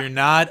 Because you're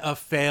not a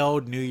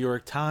failed New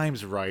York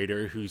Times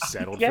writer who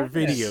settled for Yes.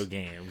 video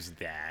games.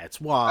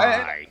 That's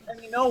why.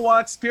 And you know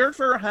what?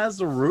 Spiritfarer has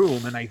the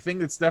room, and I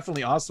think it's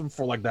definitely awesome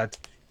for like that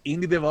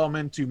indie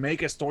development to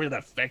make a story that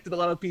affected a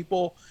lot of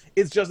people.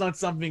 It's just not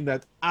something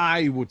that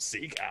I would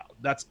seek out.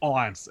 That's all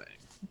I'm saying.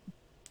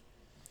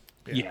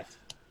 Yeah. Yet.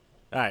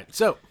 All right,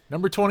 so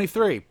number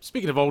 23.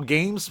 Speaking of old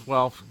games,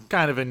 well,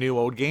 kind of a new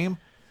old game.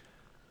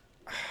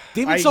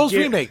 Demon's Souls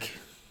Remake.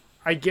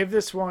 I give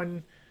this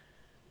one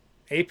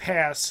a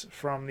pass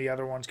from the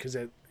other ones because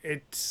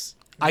it's.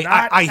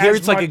 I hear as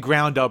it's like a much-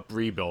 ground up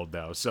rebuild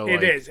though. So It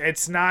like, is.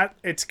 It's not.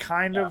 It's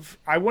kind of.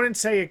 I wouldn't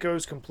say it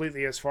goes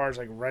completely as far as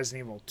like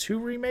Resident Evil 2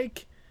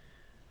 remake,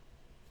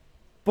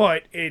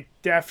 but it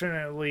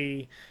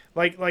definitely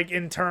like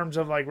in terms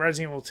of like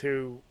Resident Evil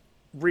 2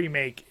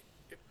 remake.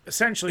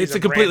 Essentially, It's is a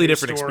completely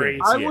brand new different story.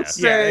 experience. I Yeah. would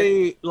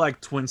say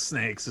like Twin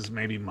Snakes is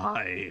maybe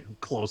my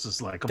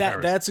closest like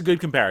comparison. that's a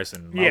good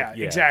comparison. Yeah,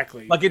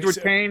 exactly. Like it So-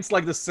 retains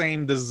like the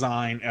same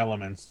design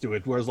elements to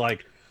it, whereas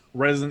like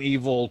Resident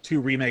Evil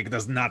 2 remake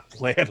does not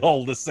play at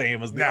all the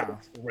same as the No. other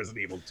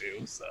Resident Evil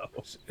 2.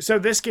 So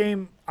this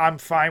game, I'm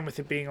fine with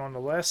it being on the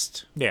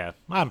list. Yeah,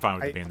 I'm fine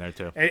with it being there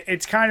too.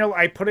 It's kind of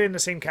I put it in the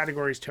same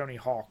category as Tony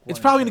Hawk. It's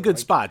when probably in a good like-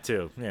 spot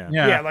too. Yeah.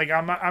 Yeah, like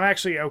I'm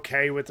actually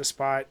okay with the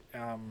spot.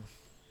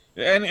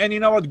 And you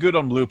know what? Good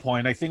on Blue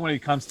Point. I think when it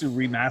comes to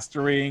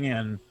remastering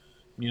and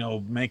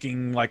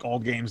making like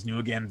old games new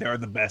again, they're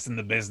the best in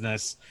the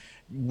business.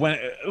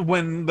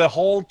 When the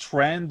whole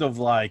trend of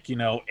like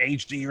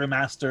HD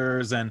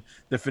remasters and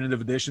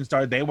definitive edition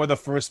started, they were the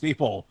first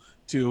people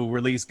to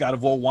release God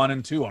of War 1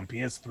 and 2 on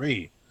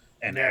PS3,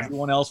 and Yeah.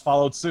 everyone else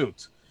followed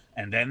suit.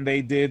 And then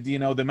they did the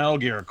Metal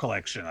Gear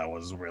collection that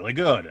was really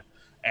good,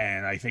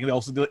 and I think they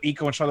also did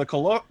Eco and Shadow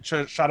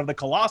of the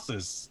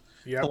Colossus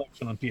Yep.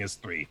 collection on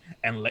PS3.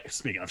 And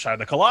speaking of Shadow of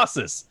the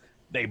Colossus,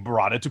 they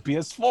brought it to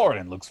PS4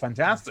 and it looks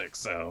fantastic.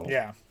 So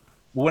Yeah.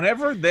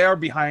 whenever they're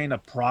behind a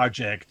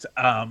project,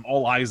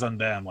 all eyes on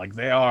them. Like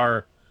they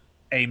are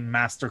a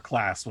master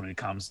class when it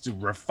comes to They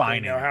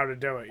refining. know how to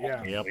do it.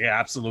 Yeah. Yep. Yeah,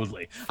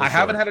 absolutely. I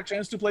haven't had a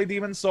chance to play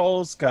Demon's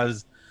Souls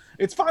because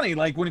it's funny.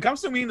 Like when it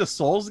comes to me in the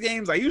Souls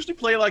games, I usually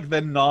play like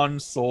the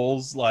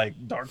non-Souls, like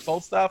Dark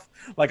Souls stuff.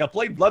 Like I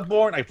played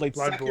Bloodborne, I played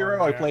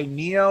Sekiro, I yeah. played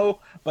Neo,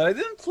 but I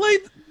didn't play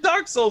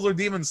Dark Souls or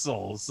Demon's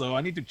Souls. So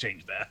I need to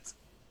change that.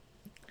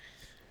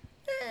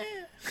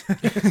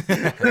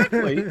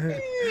 Exactly.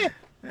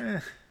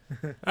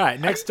 All right,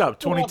 next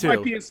up, I want 22. my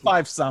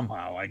PS5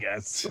 somehow, I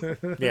guess.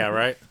 Yeah,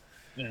 right?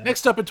 Yeah.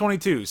 Next up at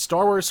 22,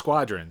 Star Wars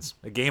Squadrons,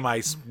 a game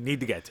I need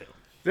to get to.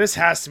 This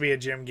has to be a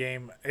gym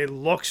game. It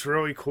looks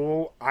really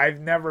cool. I've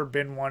never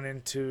been one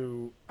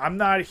into. I'm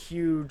not a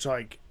huge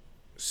like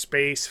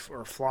space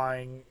or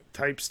flying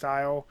type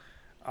style.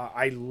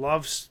 I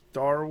love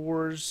Star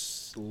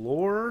Wars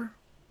lore,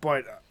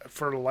 but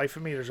for the life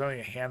of me, there's only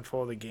a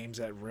handful of the games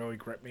that really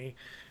grip me.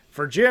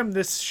 For Jim,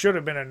 this should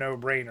have been a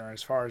no-brainer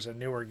as far as a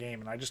newer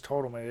game, and I just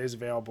told him it is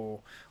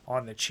available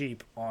on the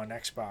cheap on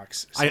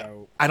Xbox.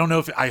 So I don't know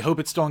if I hope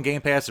it's still on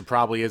Game Pass. It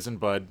probably isn't,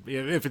 but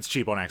if it's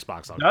cheap on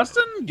Xbox, I'll get it.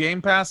 Doesn't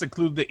Game Pass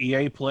include the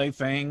EA Play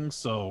thing?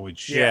 So it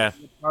should Yeah.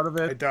 be part of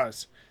it it.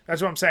 does.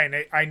 That's what I'm saying.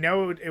 I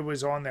know it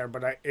was on there,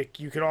 but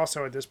you could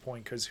also at this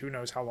point, because who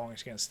knows how long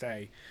it's going to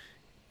stay,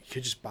 you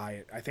could just buy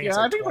it. I think it's Yeah,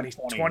 I like think it's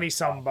 20, like 20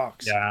 some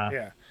bucks. Yeah.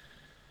 Yeah.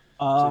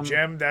 So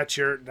Jim,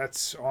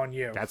 that's on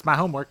you. That's my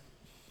homework.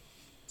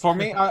 For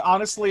me,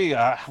 honestly,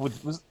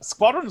 with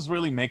Squadrons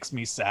really makes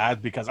me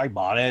sad because I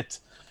bought it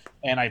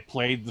and I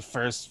played the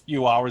first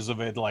few hours of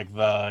it, like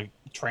the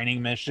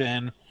training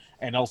mission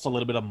and also a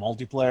little bit of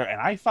multiplayer,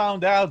 and I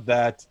found out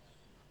that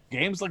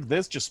games like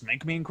this just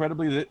make me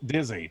incredibly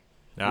dizzy.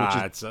 Which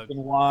is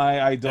why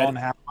I don't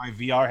have my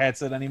VR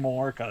headset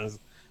anymore, because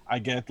I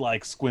get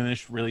like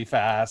squeamish really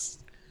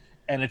fast,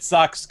 and it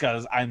sucks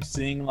because I'm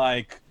seeing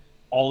like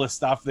all the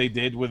stuff they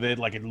did with it.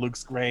 Like, it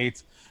looks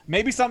great.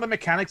 Maybe some of the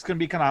mechanics can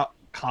be kind of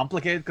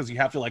complicated because you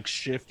have to like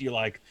shift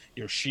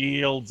your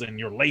shields and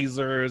your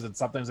lasers, and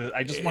sometimes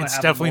I just want to It's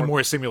have definitely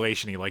more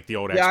simulation-y, like the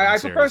old yeah, X-Men I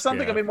prefer series.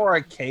 something Yeah. a bit more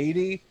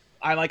arcadey.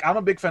 I'm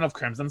a big fan of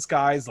Crimson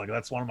Skies. Like,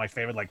 that's one of my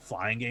favorite like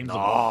flying games of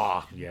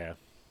all. Oh, yeah.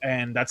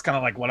 And that's kind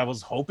of like what I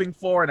was hoping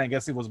for, and I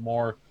guess it was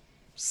more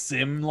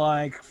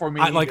sim-like for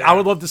me. I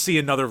would love to see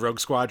another Rogue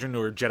Squadron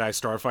or Jedi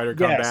Starfighter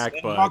come back,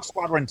 and but Rogue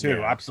Squadron 2,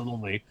 yeah.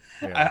 absolutely.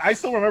 Yeah. I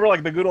still remember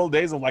like the good old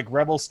days of like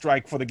Rebel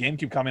Strike for the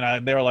GameCube coming out,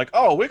 and they were like,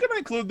 "Oh, we're gonna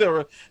include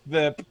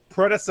the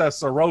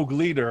predecessor Rogue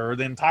Leader,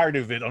 the entirety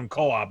of it on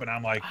co-op," and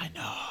I'm like, I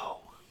know.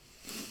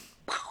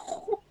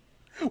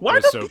 "Why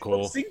was don't so people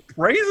cool. sing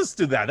praises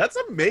to that? That's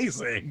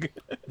amazing."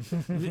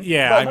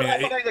 Yeah,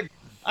 But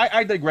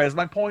I digress.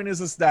 My point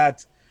is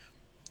that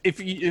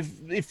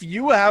if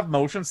you have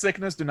motion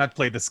sickness, do not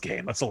play this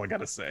game. That's all I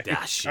gotta say.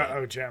 ah, shit.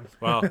 Uh-oh, Jim.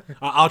 Well,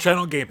 I'll try it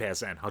on Game Pass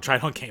then. 'cause I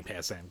get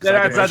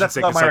That's motion not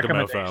sickness my like a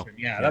recommendation. mofo.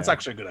 Yeah, that's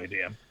actually a good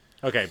idea.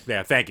 Okay,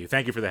 yeah, thank you.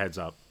 Thank you for the heads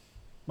up.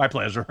 My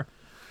pleasure.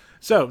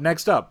 So,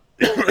 next up.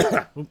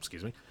 Oops,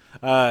 excuse me.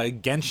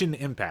 Genshin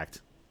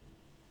Impact.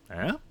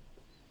 Yeah?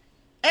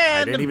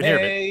 didn't even hear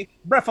of Anime,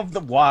 Breath of the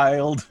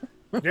Wild.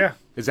 Yeah.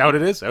 Is that what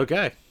it is?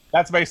 Okay.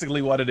 That's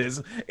basically what it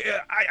is.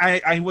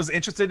 I was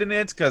interested in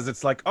it because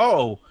it's like,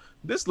 oh,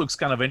 this looks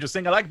kind of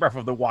interesting. I like Breath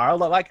of the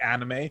Wild. I like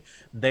anime.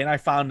 Then I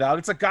found out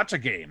it's a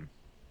gacha game.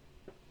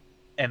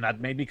 And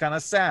that made me kind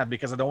of sad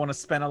because I don't want to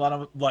spend a lot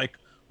of like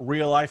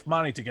real life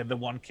money to get the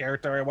one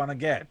character I want to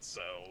get.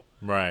 So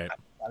Right. I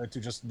decided to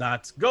just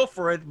not go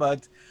for it.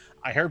 But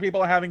I heard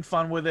people are having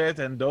fun with it,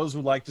 and those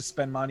who like to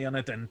spend money on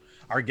it and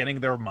are getting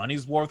their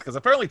money's worth, because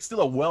apparently it's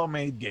still a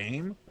well-made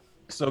game.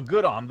 So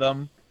good on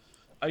them.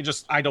 I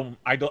don't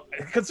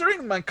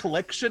considering my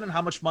collection and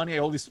how much money I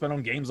already spent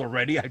on games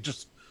already, I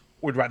just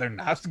would rather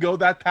not go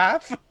that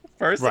path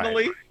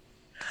personally.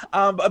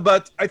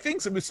 But I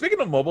think, so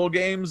speaking of mobile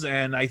games,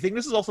 and I think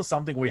this is also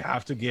something we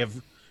have to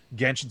give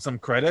Genshin some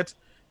credit.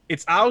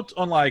 It's out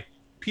on like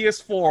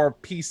PS4,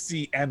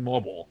 PC, and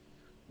mobile.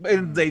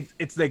 And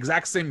it's the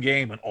exact same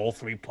game on all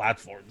three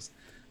platforms.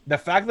 The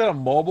fact that a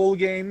mobile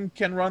game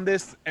can run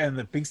this and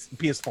the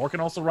PS4 can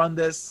also run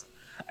this,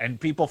 and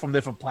people from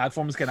different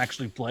platforms can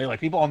actually play,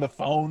 like people on the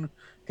phone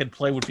can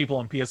play with people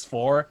on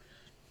PS4.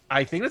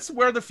 I think that's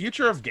where the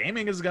future of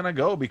gaming is going to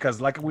go,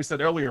 because like we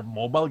said earlier,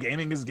 mobile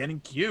gaming is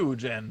getting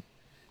huge. And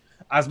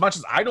as much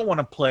as I don't want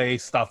to play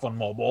stuff on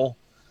mobile,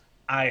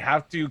 I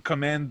have to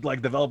commend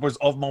like developers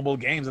of mobile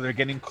games that are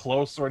getting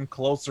closer and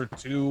closer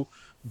to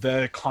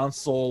the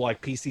console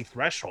like PC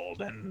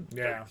threshold, and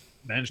Yeah.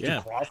 managed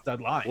to cross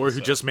that line. Or who So,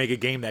 just make a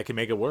game that can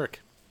make it work.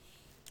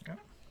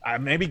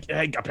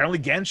 apparently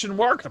Genshin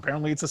worked.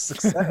 Apparently it's a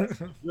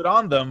success. Good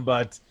on them.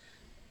 But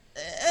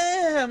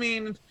I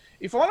mean,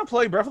 if I want to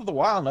play Breath of the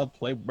Wild, I'll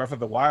play Breath of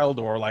the Wild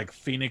or like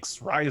Phoenix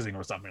Rising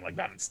or something like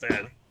that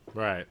instead.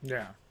 Right.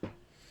 Yeah.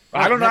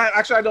 I don't know.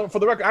 Actually, I don't. For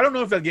the record, I don't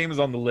know if that game is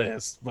on the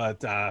list.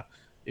 But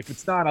if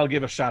it's not, I'll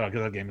give a shout out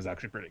because that game is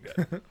actually pretty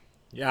good.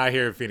 Yeah, I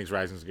hear Phoenix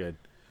Rising's good.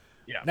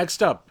 Yeah.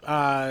 Next up,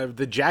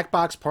 the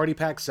Jackbox Party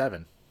Pack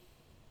 7.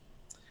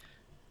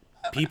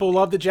 People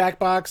love the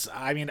Jackbox.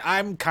 I mean,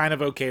 I'm kind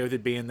of okay with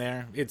it being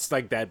there. It's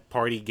like that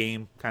party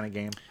game kind of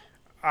game.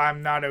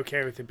 I'm not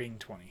okay with it being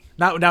 20.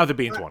 Now with it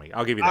being 20.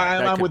 I'll give you that.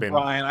 That I'm could've with been-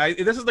 Brian.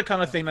 This is the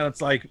kind of thing that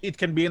it's like it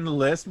can be in the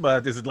list,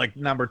 but is it like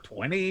number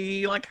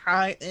 20? Like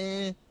high?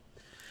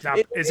 Now,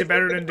 is it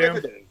better than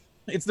Doom?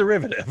 It's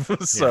derivative.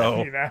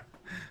 So You know?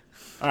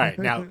 All right,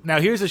 now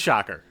here's a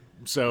shocker.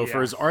 So for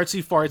Yeah. as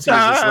artsy fartsy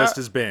as this list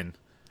has been,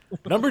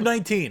 number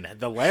 19,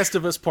 The Last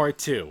of Us Part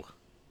 2.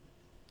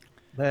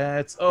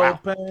 Let's Wow.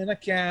 open a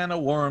can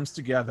of worms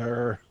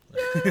together.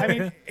 I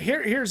mean,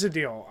 here's the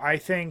deal. I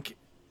think,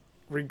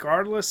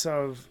 regardless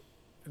of,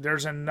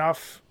 there's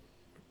enough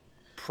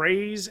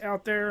praise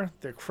out there.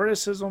 The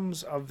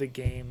criticisms of the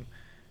game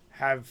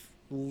have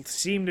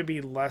seem to be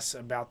less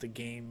about the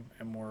game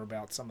and more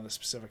about some of the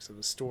specifics of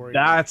the story.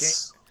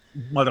 That's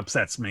what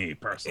upsets me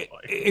personally.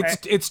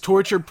 It's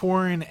torture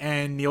porn,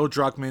 and Neil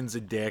Druckmann's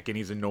a dick, and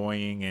he's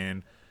annoying,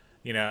 and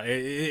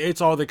it's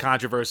all the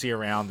controversy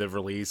around the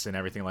release and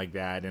everything like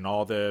that, and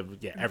all the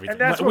everything. And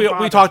that's what We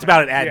bothers talked me.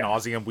 about it ad Yeah.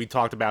 nauseum. We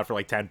talked about it for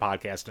like 10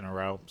 podcasts in a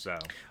row. So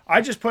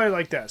I just put it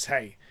like this.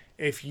 Hey,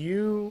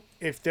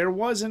 if there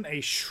wasn't a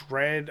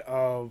shred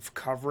of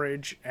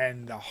coverage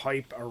and the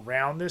hype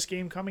around this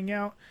game coming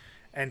out,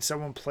 and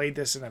someone played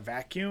this in a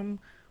vacuum,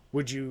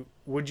 would you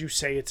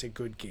say it's a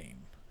good game?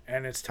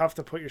 And it's tough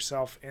to put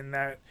yourself in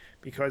that,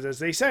 because, as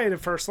they say, the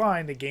first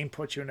line, the game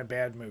puts you in a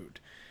bad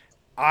mood.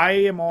 I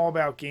am all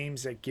about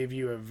games that give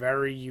you a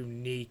very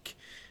unique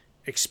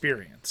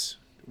experience.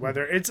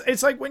 Whether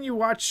it's like when you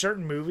watch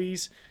certain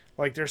movies,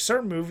 like there's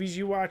certain movies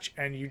you watch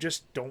and you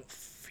just don't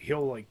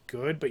feel like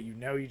good, but you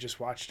just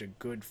watched a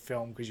good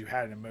film because you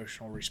had an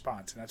emotional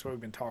response, and that's what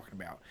we've been talking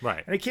about.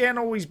 Right. And it can't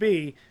always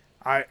be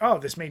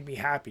this made me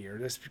happy, or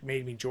this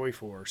made me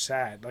joyful or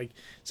sad. Like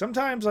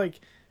sometimes, like,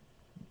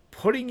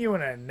 putting you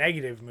in a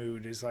negative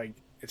mood is like,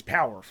 it's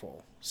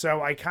powerful.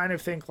 So I kind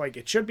of think like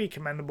it should be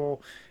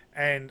commendable,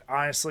 and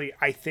honestly,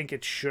 I think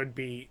it should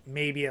be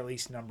maybe at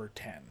least number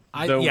 10.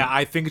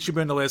 I think it should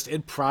be on the list.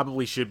 It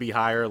probably should be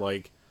higher.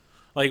 Like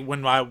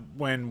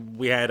when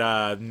we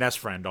had Nest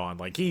Friend on,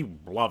 like, he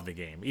loved the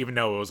game, even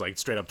though it was like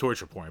straight up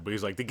torture porn. But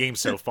he's like, the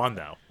game's so fun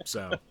though.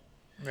 So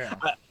Yeah.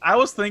 I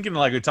was thinking,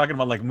 like, you're talking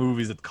about like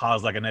movies that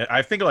cause like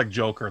I think of like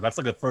Joker. That's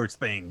like the first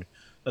thing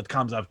that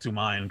comes up to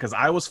mind, because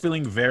I was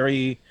feeling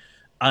very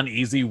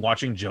uneasy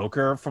watching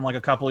Joker from like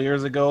a couple of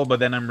years ago, but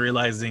then I'm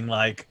realizing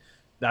like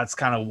that's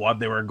kind of what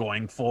they were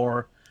going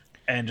for,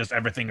 and just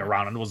everything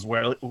around it was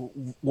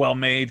well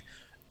made.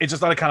 It's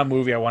just not the kind of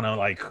movie I want to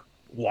like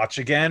watch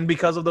again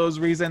because of those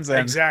reasons. And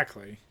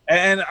Exactly.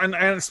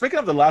 and speaking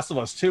of The Last of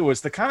Us 2,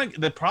 it's the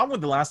problem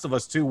with The Last of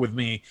Us 2 with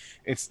me,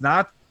 it's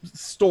not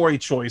story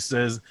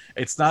choices,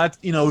 it's not,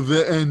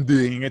 the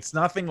ending, it's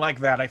nothing like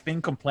that. I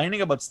think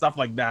complaining about stuff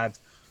like that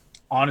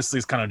honestly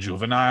is kind of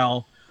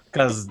juvenile,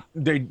 because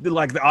they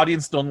like, the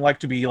audience don't like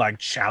to be like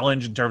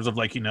challenged in terms of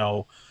like,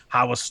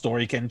 how a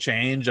story can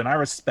change. And I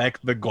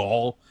respect the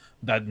goal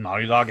that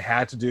Naughty Dog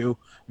had to do.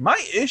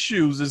 My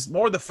issues is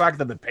more the fact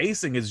that the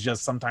pacing is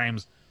just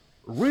sometimes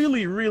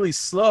really, really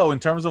slow, in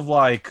terms of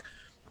like,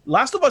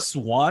 Last of Us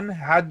 1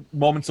 had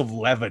moments of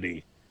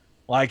levity.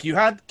 Like, you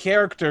had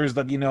characters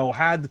that,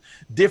 had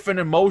different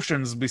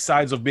emotions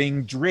besides of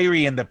being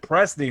dreary and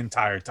depressed the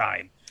entire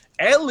time.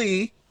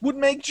 Ellie would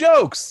make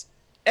jokes.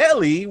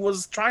 Ellie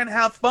was trying to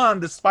have fun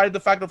despite the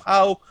fact of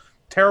how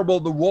terrible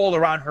the world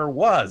around her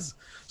was.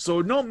 So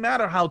no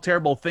matter how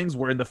terrible things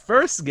were in the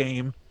first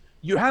game,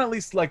 you had at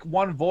least like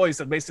one voice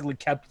that basically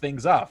kept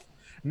things up.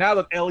 Now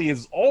that Ellie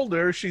is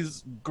older,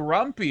 she's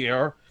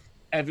grumpier.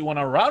 Everyone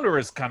around her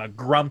is kind of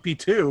grumpy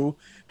too.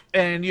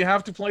 And you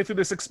have to play through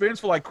this experience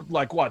for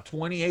like what,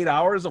 28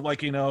 hours of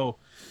like,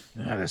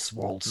 this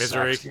world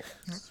Misery. sucks.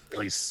 It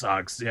really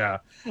sucks. Yeah.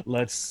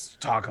 Let's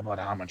talk about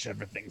how much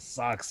everything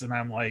sucks. And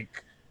I'm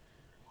like,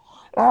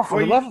 oh,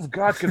 for the love of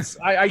God,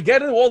 I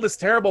get it, all this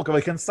terrible.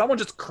 Like, can someone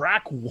just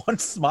crack one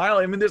smile?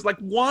 I mean, there's like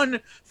one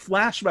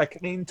flashback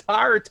the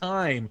entire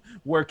time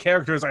where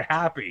characters are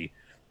happy.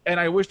 And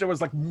I wish there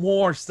was like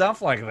more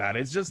stuff like that.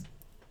 It's just.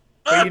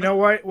 But you know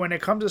what? When it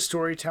comes to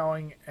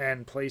storytelling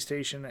and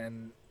PlayStation,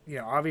 and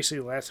obviously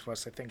Last of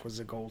Us, I think, was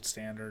the gold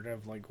standard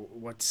of like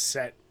what's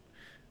set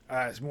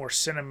as more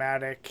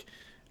cinematic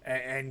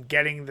and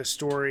getting the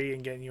story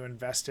and getting you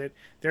invested.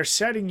 They're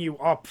setting you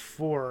up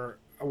for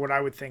what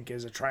I would think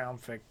is a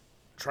triumphant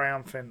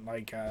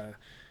like a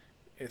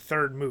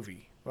third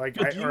movie, like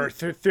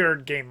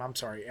third game. I'm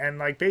sorry, and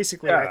like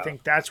basically, I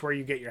think that's where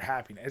you get your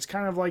happiness. It's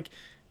kind of like,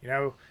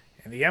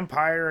 in the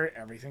Empire,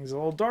 everything's a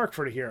little dark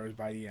for the heroes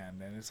by the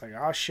end, and it's like,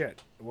 oh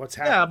shit, what's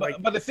happening? Yeah,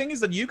 but the thing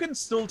is that you can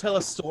still tell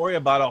a story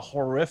about a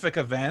horrific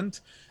event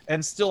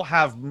and still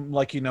have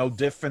like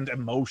different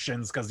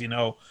emotions, because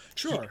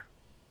Sure.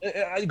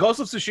 Ghost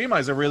of Tsushima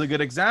is a really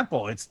good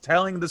example. It's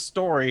telling the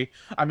story.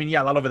 I mean,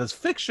 yeah, a lot of it is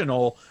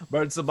fictional,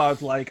 but it's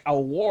about like a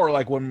war,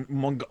 like when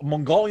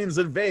Mongolians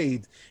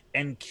invade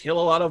and kill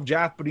a lot of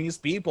Japanese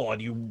people,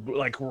 and you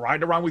like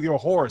ride around with your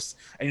horse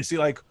and you see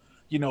like,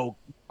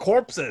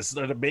 corpses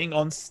that are being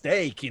on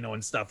stake,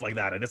 and stuff like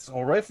that. And it's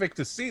horrific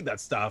to see that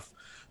stuff.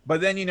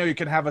 But then, you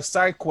can have a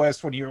side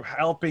quest when you're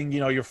helping,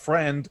 your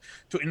friend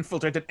to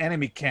infiltrate an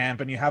enemy camp,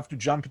 and you have to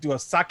jump into a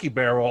sake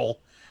barrel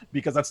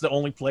because that's the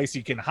only place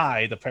you can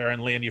hide,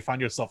 apparently. And you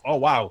find yourself, oh,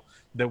 wow,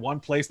 the one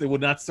place they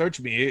would not search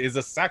me is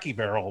a sake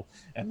barrel.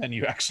 And then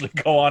you actually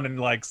go on and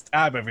like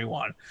stab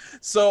everyone.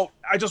 So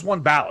I just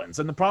want balance.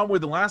 And the problem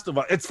with The Last of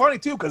Us, it's funny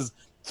too, because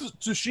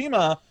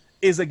Tsushima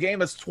is a game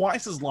that's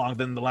twice as long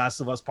than The Last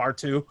of Us Part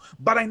 2,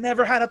 but I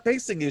never had a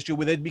pacing issue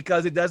with it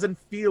because it doesn't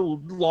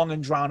feel long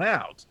and drawn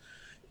out.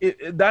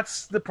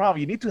 that's the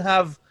problem. You need to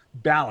have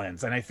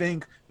balance, and I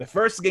think the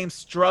first game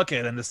struck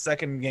it, and the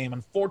second game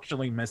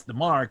unfortunately missed the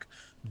mark.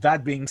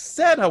 That being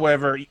said,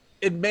 however,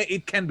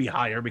 it can be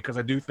higher because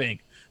I do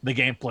think the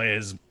gameplay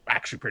is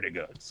actually pretty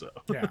good. So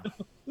Yeah,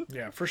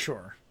 yeah, for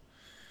sure.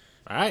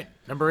 All right,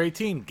 number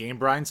 18, game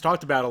Brian's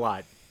talked about a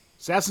lot.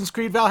 Assassin's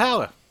Creed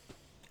Valhalla.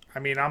 I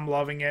mean, I'm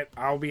loving it.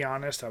 I'll be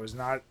honest. I was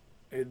not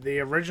the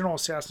original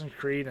Assassin's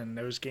Creed and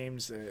those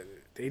games.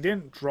 They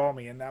didn't draw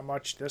me in that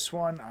much. This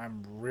one,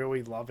 I'm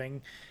really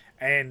loving,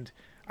 and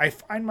I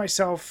find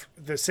myself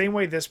the same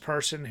way this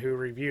person who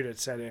reviewed it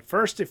said. At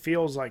first, it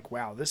feels like,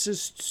 wow, this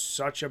is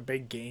such a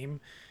big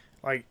game.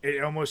 Like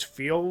it almost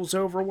feels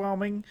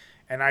overwhelming.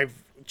 And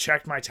I've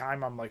checked my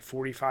time. I'm like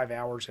 45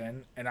 hours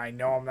in, and I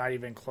know I'm not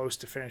even close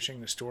to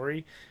finishing the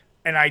story.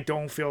 And I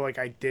don't feel like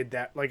I did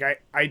that. Like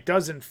I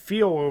doesn't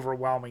feel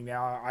overwhelming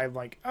now. I'm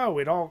like, oh,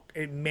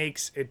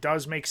 it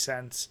does make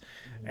sense.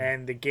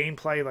 And the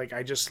gameplay, like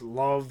I just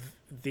love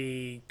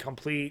the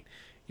complete.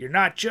 You're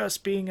not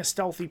just being a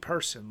stealthy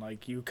person.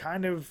 Like you're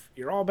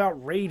all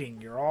about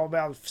raiding. You're all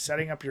about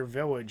setting up your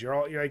village.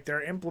 You're like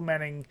they're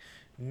implementing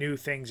new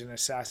things in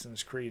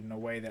Assassin's Creed in a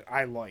way that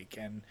I like.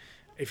 And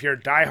if you're a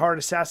diehard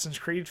Assassin's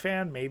Creed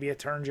fan, maybe it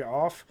turns you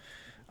off.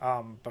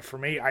 But for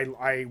me,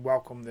 I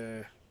welcome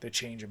the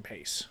change in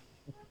pace.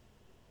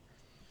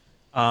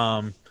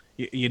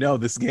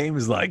 this game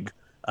is like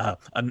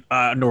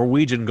a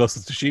Norwegian Ghost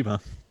of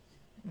Tsushima.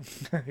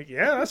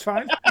 Yeah, that's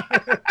fine.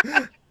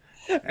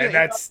 And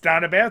that's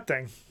not a bad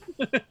thing.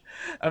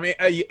 I mean,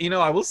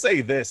 I will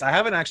say this: I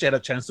haven't actually had a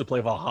chance to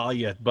play Valhalla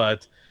yet,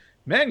 but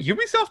man,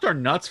 Ubisoft are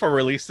nuts for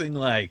releasing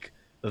like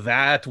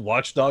that,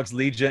 Watch Dogs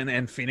Legion,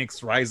 and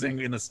Phoenix Rising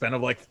in the span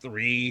of like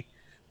 3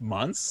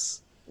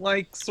 months.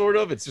 Like, sort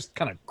of, it's just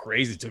kind of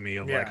crazy to me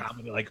of like how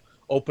many like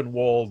open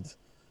world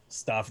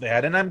stuff they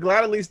had, and I'm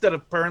glad at least that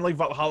apparently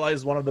Valhalla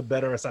is one of the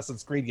better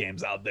Assassin's Creed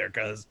games out there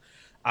because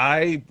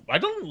I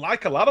don't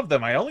like a lot of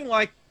them. I only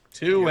like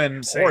 2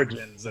 and same.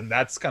 Origins, and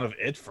that's kind of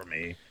it for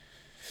me.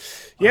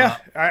 Yeah,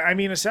 I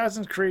mean,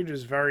 Assassin's Creed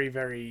was very,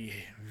 very,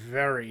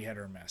 very hit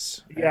or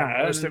miss. Yeah,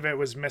 and most of it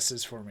was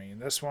misses for me.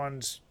 And this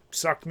one's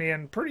sucked me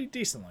in pretty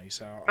decently.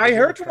 So I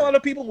heard from a lot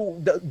of people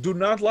who do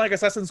not like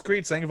Assassin's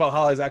Creed saying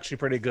Valhalla is actually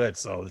pretty good.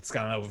 So it's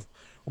kind of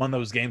one of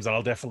those games that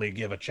I'll definitely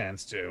give a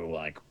chance to,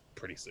 like,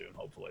 pretty soon,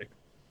 hopefully.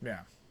 Yeah.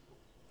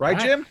 Right,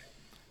 Jim?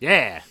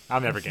 Yeah,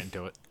 I'm never getting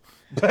to it.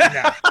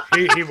 No,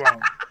 he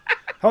won't.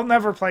 He'll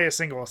never play a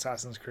single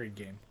Assassin's Creed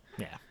game.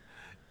 Yeah.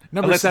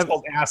 Number Unless 7. it's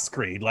called Ass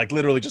Creed. Like,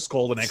 literally just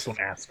call the next one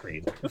Ass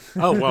Creed.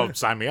 Oh, well,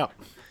 sign me up.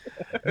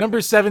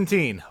 Number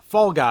 17,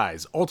 Fall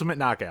Guys Ultimate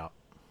Knockout.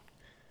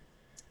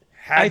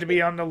 Had to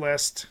be on the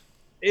list.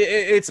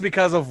 It's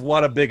because of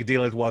what a big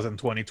deal it was in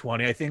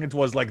 2020. I think it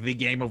was, like, the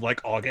game of,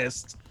 like,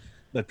 August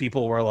that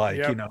people were like,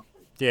 Yep.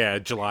 Yeah,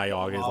 July,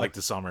 August, like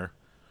the summer.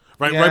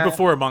 Right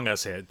before Among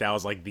Us hit. That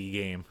was, like, the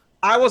game.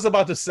 I was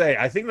about to say,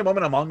 I think the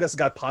moment Among Us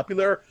got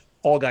popular,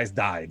 Fall Guys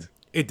died.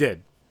 It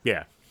did.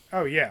 Yeah.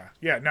 Oh, yeah.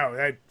 Yeah, no,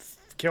 that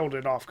killed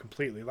it off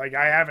completely. Like,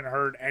 I haven't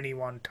heard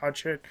anyone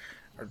touch it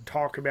or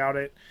talk about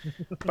it.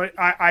 But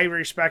I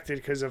respect it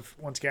because of,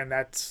 once again,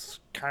 that's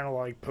kind of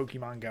like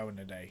Pokemon Go in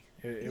the day.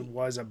 It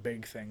was a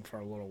big thing for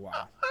a little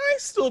while. I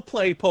still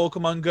play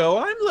Pokemon Go.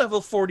 I'm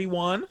level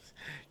 41.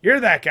 You're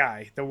that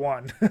guy, the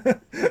one.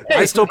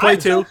 I still play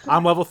too.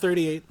 I'm level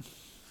 38.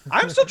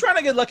 I'm still trying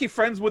to get lucky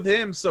friends with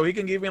him so he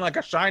can give me like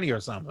a shiny or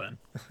something.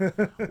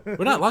 We're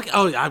not lucky.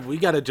 Oh, we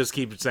got to just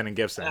keep sending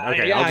gifts then.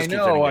 Okay, yeah, I'll just I keep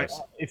know. sending gifts.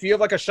 If you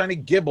have like a shiny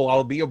Gibble,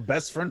 I'll be your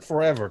best friend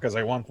forever because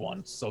I want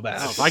one so bad.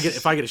 Oh,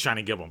 if I get a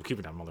shiny Gibble, I'm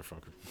keeping that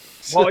motherfucker.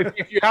 Well,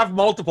 if you have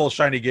multiple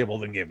shiny Gibble,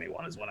 then give me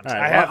one. Is what I'm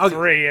saying. I have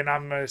 3, and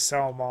I'm gonna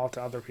sell them all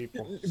to other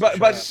people. But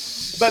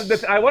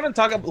I want to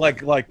talk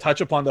like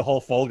touch upon the whole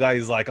Fall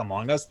Guys like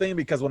Among Us thing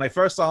because when I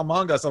first saw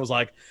Among Us, I was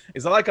like,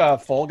 is that like a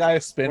Fall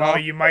Guys spin-off?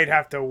 Well, you might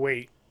have to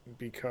wait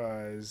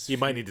because You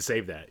might need to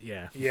save that.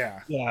 Yeah.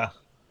 Yeah.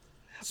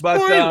 But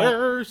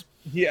Spoilers.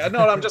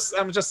 no, I'm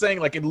just saying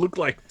like it looked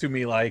like to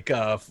me like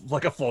a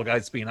Fall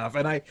Guys spin-off,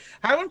 and I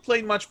haven't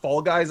played much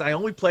Fall Guys. I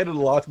only played it a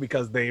lot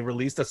because they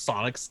released a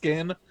Sonic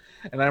skin,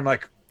 and I'm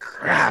like,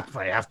 crap,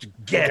 I have to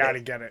get Gotta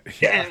it. get it.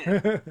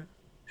 Yeah.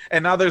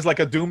 And now there's like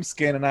a Doom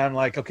skin, and I'm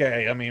like,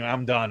 okay, I mean,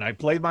 I'm done. I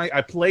played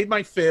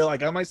my fill. I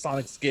got my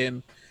Sonic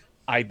skin.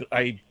 I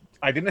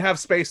didn't have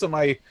space on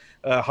my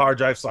hard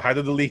drive, so I had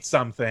to delete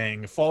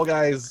something. Fall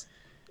Guys,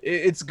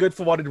 it's good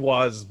for what it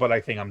was, but I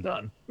think I'm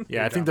done.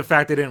 Yeah, I think the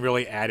fact they didn't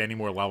really add any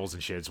more levels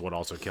and shit is what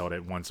also killed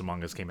it once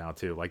Among Us came out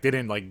too. Like they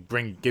didn't like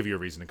give you a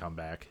reason to come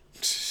back.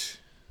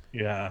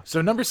 Yeah.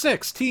 So number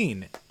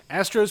 16,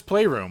 Astro's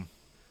Playroom,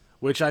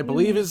 which I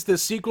believe is the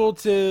sequel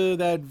to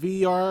that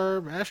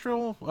VR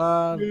Astro.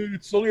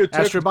 It's only a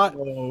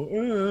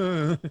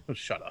Astrobot.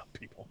 Shut up,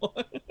 people.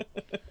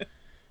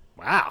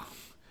 Wow.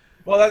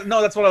 Well,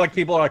 that's what like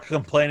people are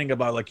complaining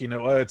about. Like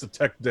oh, it's a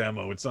tech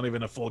demo. It's not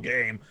even a full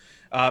game.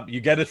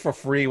 You get it for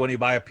free when you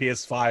buy a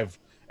PS5,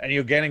 and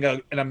you're getting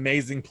an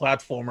amazing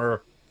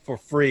platformer for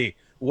free.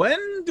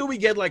 When do we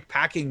get like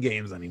packing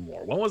games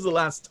anymore? When was the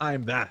last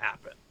time that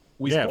happened?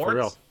 Wii Yeah, Sports. for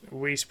real.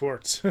 Wii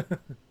Sports.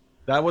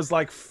 That was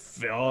like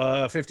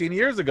 15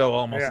 years ago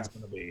almost. Yeah. It's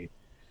going to be.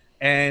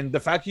 And the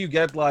fact you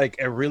get like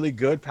a really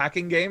good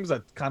packing games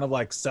that kind of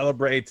like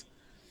celebrate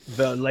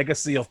the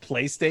legacy of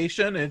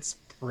PlayStation, it's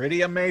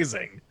pretty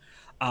amazing.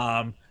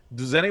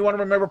 Does anyone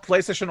remember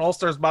PlayStation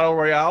All-Stars Battle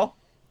Royale?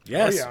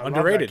 Yes, Oh, yeah, I love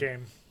underrated. that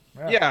game.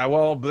 Yeah,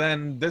 well,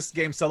 then this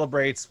game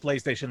celebrates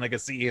PlayStation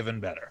legacy even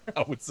better,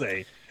 I would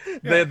say.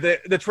 Yeah.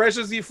 The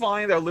treasures you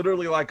find are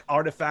literally like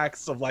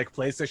artifacts of like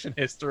PlayStation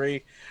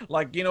history.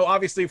 Like,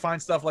 obviously you find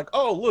stuff like,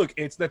 oh, look,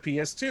 it's the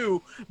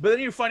PS2, but then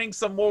you're finding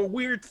some more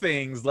weird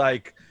things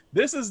like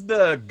this is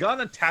the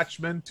gun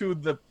attachment to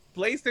the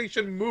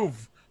PlayStation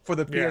Move for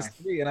the Yeah.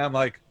 PS3, and I'm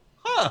like,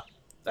 huh,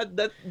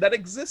 that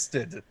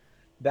existed.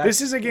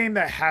 This is a game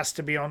that has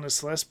to be on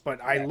this list,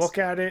 but I Yes. look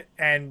at it,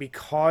 and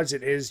because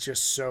it is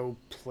just so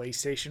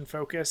PlayStation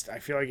focused, I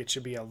feel like it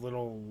should be a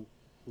little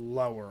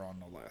lower on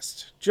the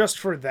list. Just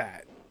for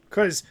that.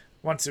 Because,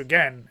 once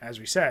again, as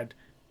we said,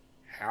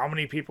 how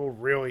many people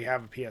really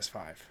have a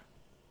PS5?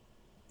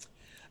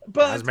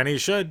 but As many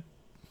as should.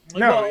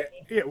 No,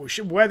 well,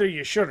 whether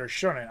you should or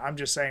shouldn't. I'm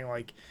just saying,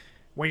 like,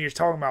 when you're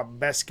talking about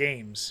best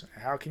games,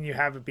 how can you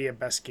have it be a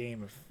best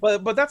game if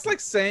But that's like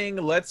saying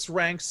let's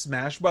rank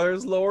Smash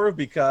Brothers lower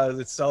because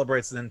it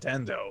celebrates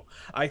Nintendo.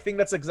 I think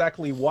that's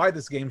exactly why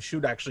this game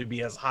should actually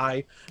be as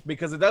high,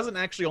 because it doesn't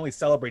actually only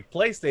celebrate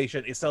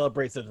PlayStation, it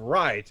celebrates it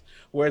right.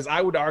 Whereas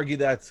I would argue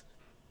that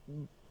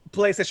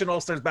PlayStation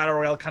All-Stars Battle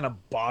Royale kind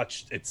of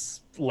botched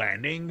its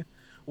landing.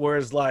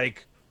 Whereas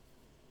like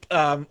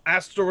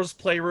Astro's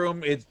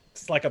Playroom,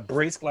 it's like a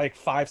brisk like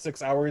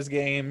 5-6 hours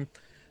game.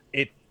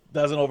 It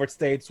doesn't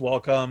overstay its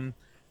welcome,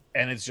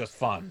 and it's just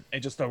fun.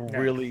 It's just a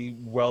really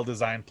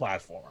well-designed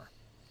platformer.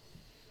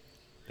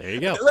 There you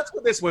go. Let's put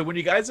it this way: when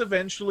you guys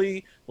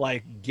eventually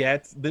like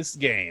get this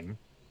game,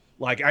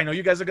 like I know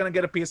you guys are gonna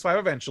get a PS5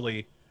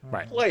 eventually,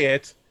 Right. play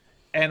it,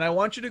 and I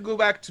want you to go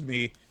back to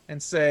me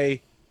and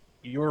say,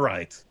 "You're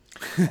right."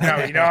 No,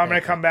 I'm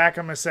gonna come back,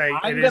 I'm gonna say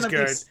I'm it is gonna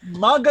good. be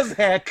smug as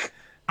heck.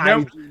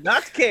 Nope. I do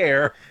not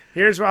care.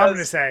 Here's what I'm gonna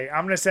because- say.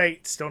 I'm gonna say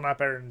it's still not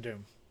better than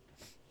Doom.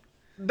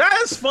 That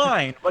is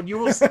fine, but you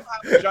will still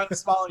have a giant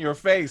smile on your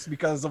face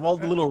because of all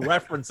the little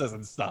references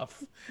and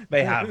stuff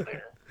they have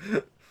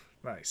there.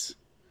 Nice.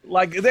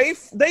 Like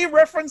they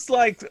reference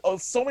like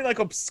so many like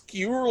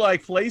obscure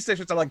like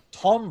PlayStation stuff like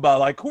Tomba.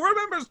 Like who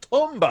remembers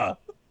Tomba?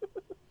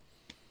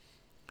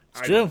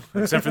 It's true.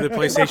 Except for the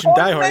PlayStation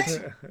diehards.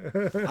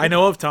 I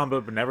know of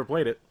Tomba, but never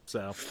played it.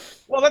 So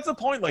Well, that's the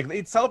point. Like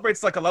it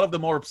celebrates like a lot of the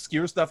more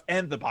obscure stuff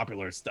and the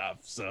popular stuff.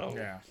 So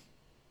Yeah.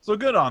 so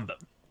good on them.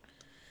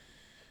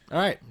 all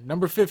right,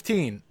 number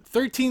 15,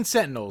 13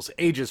 Sentinels,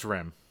 Aegis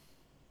Rim.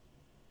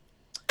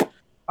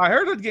 I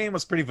heard that game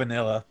was pretty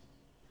vanilla.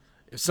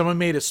 If someone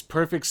made a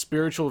perfect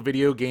spiritual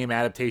video game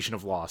adaptation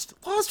of Lost,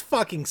 Lost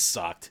fucking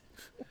sucked.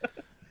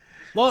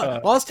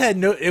 Lost had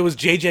no. It was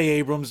J.J.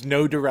 Abrams,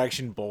 no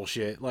direction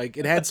bullshit. Like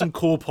it had some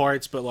cool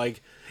parts, but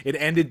like it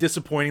ended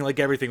disappointing, like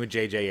everything with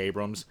J.J.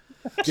 Abrams.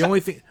 The only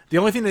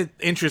thing that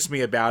interests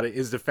me about it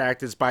is the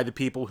fact it's by the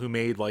people who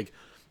made like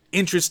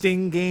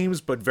interesting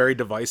games, but very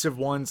divisive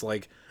ones,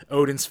 like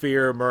Odin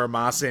Sphere,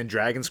 Muramasa, and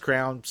Dragon's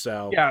Crown.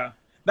 So Yeah.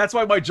 That's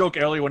why my joke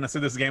earlier when I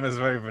said this game is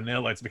very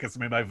vanilla, it's because it's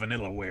made by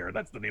Vanillaware.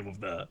 That's the name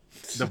of the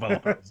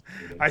developers.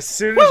 As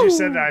soon as you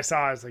said that, I saw.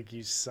 I was like,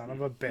 "You son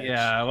of a bitch."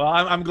 Yeah, well,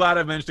 I'm glad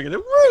I managed to get a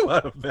woo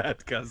out of that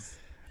because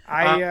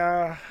I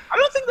I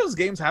don't think those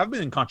games have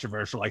been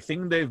controversial. I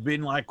think they've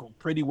been like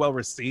pretty well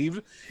received.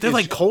 they're It's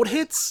like just, cult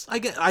hits.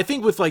 I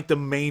think with like the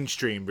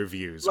mainstream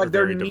reviews are like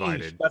they're very niche.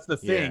 divided. That's the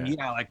thing. Yeah.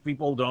 Yeah, like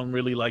people don't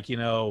really like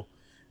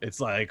It's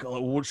like,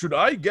 well, should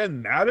I get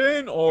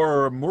Madden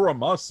or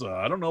Muramasa?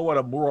 I don't know what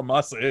a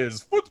Muramasa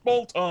is.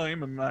 Football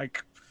time, and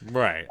like.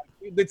 Right.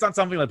 It's not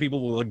something that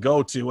people will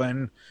go to,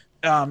 and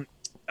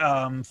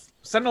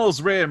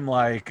Sentinel's Rim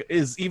like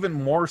is even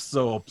more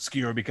so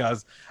obscure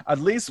because at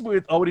least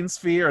with Odin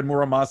Sphere and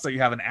Muramasa you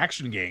have an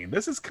action game.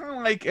 This is kind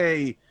of like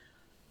a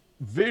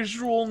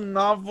visual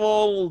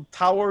novel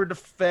tower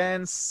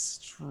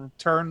defense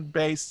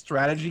turn-based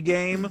strategy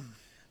game.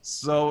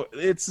 So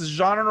its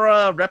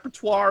genre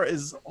repertoire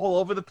is all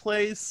over the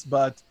place,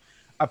 but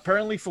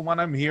apparently from what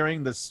I'm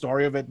hearing, the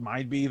story of it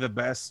might be the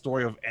best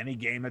story of any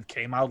game that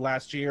came out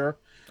last year.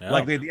 Oh.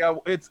 Like the idea,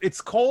 it's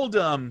called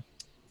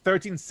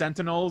 13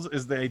 Sentinels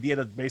is the idea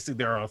that basically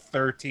there are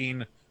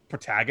 13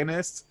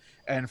 protagonists,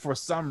 and for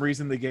some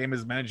reason the game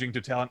is managing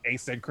to tell an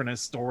asynchronous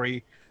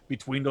story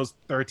between those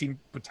 13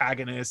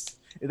 protagonists.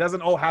 It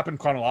doesn't all happen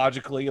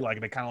chronologically, like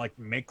they kind of like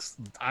mix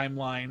the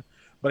timeline,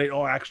 but it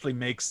all actually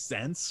makes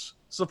sense,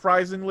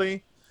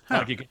 surprisingly.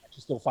 Like you can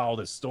actually still follow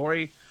this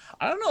story.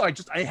 I don't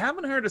know. I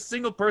haven't heard a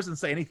single person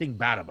say anything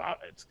bad about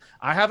it.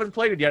 I haven't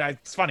played it yet.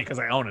 It's funny because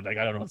I own it. I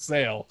got it on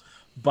sale,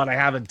 but I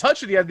haven't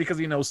touched it yet because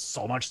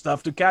so much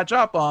stuff to catch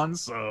up on.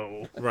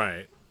 So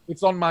Right.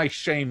 it's on my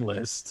shame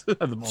list at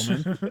the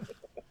moment.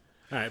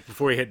 All right,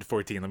 before we hit to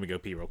 14, let me go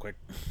pee real quick.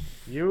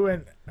 You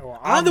and well,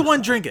 I'm the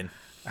one drinking.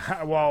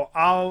 well,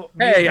 I'll.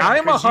 Hey, him,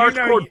 I'm a 'cause you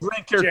know hardcore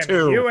drinker Jimmy,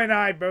 too. You and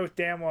I both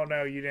damn well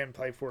know you didn't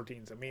play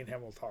 14, so me and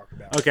him will talk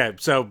about it. Okay,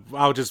 so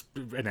I'll just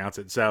announce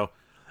it. So,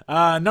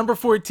 number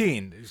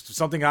 14, is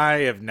something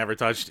I have never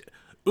touched.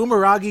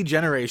 Umaragi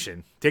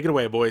Generation. Take it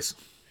away, boys.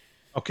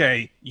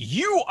 Okay,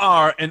 you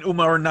are an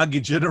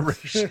Umaranagi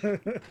generation.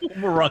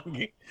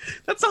 Umarangi.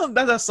 That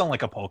does sound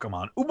like a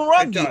Pokemon.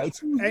 Umarangi. does.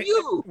 It's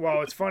you.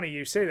 Well, it's funny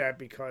you say that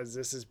because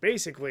this is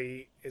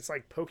basically it's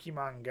like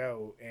Pokemon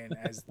Go, and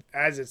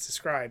as it's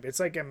described, it's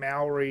like a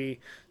Maori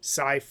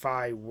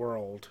sci-fi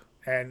world,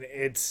 and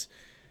it's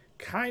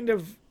kind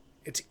of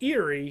it's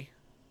eerie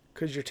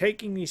because you're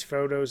taking these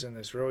photos in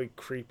this really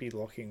creepy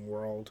looking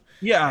world,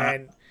 Yeah.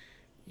 and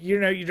you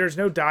know there's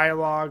no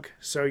dialogue,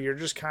 so you're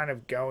just kind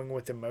of going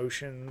with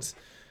emotions.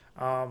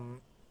 I'm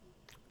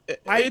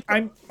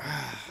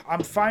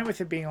fine with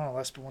it being on the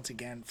list, but once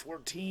again,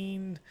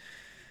 14.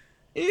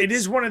 It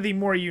is one of the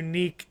more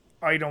unique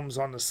items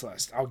on this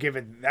list. I'll give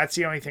it. That's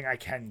the only thing I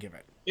can give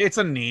it. It's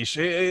a niche.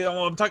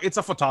 It's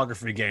a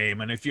photography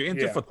game, and if you're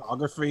into Yeah.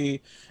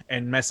 photography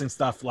and messing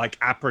stuff like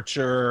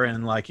aperture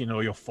and like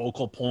your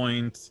focal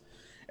point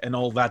and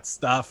all that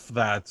stuff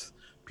that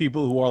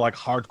people who are like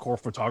hardcore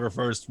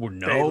photographers would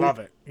know, They love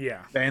it.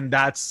 Yeah. then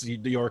that's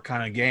your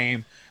kind of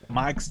game.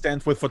 My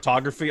extent with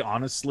photography,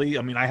 honestly,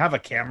 I mean, I have a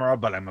camera,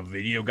 but I'm a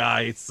video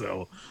guy,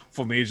 so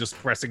for me, it's just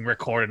pressing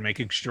record and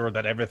making sure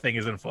that everything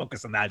is in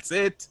focus, and that's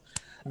it.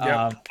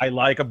 Yep. I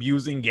like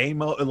abusing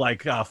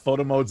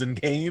photo modes in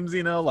games,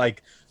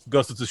 like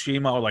Ghost of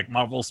Tsushima or like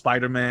Marvel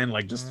Spider-Man,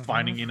 like just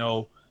finding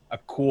a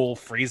cool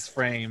freeze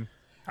frame.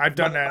 I've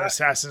done But that in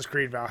Assassin's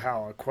Creed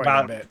Valhalla quite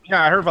a bit.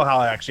 Yeah, I heard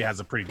Valhalla actually has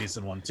a pretty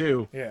decent one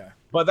too. Yeah.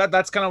 But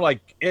that's kind of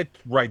like it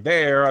right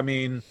there. I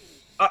mean,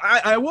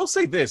 I will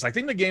say this. I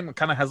think the game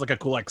kind of has like a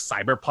cool like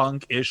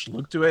cyberpunk-ish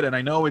look to it, and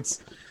I know it's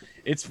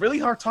really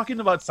hard talking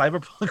about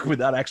cyberpunk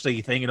without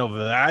actually thinking of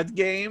that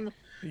game.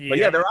 But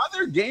yeah, there are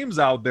other games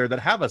out there that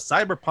have a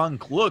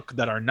cyberpunk look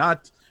that are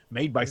not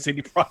made by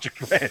CD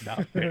Projekt Red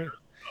out there.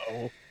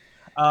 So,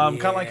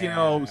 kind of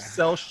like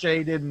cell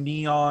shaded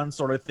neon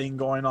sort of thing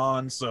going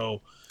on.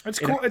 So It's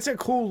cool. It's a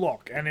cool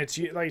look, and it's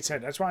like I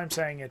said. That's why I'm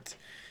saying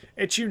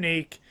it's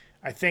unique.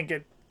 I think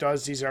it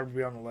does deserve to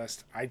be on the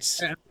list. I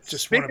just want to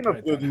speaking put of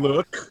it good down.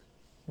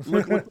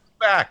 look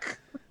back.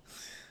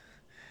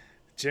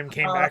 Jim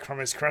came back from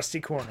his crusty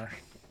corner.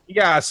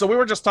 Yeah, so we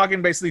were just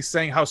talking, basically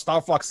saying how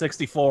Star Fox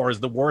 64 is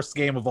the worst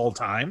game of all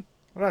time.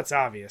 Well, that's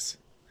obvious.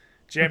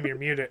 Jim, you're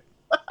muted.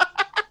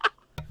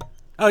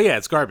 Oh, yeah,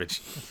 it's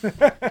garbage.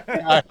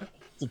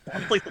 It's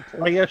completely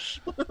playish.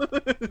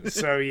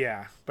 So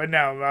yeah, but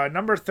no,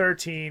 number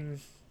 13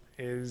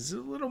 is a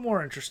little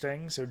more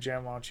interesting. So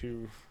Jim, why don't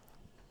you?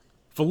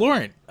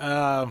 Valorant.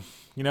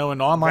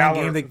 An online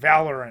game that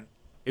Valorant.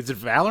 is it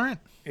Valorant?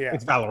 Yeah,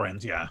 It's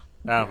Valorant, yeah.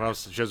 Oh, well,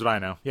 shows what I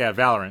know. Yeah,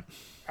 Valorant.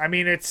 I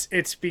mean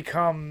it's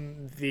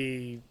become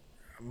the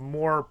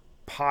more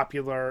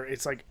popular.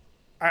 It's like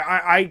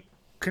I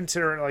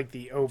consider it like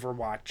the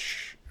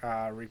Overwatch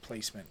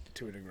replacement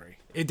to a degree.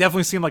 It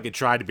definitely seemed like it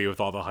tried to be with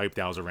all the hype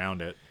that was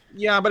around it.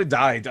 Yeah, but it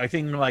died. I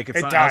think like it's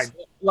It not died. as,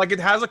 like it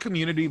has a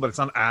community, but it's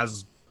not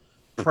as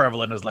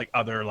prevalent as like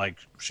other like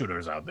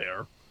shooters out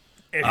there.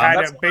 It had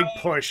that's a big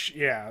push,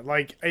 yeah.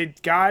 Like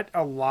it got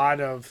a lot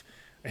of.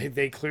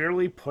 They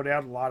clearly put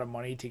out a lot of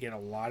money to get a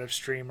lot of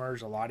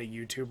streamers, a lot of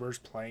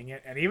YouTubers playing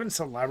it, and even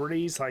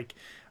celebrities. Like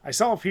I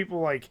saw people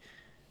like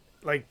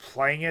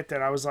playing it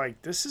that I was like,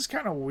 this is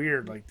kind of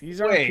weird. Like these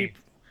are Wait.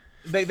 people.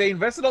 They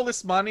invested all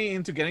this money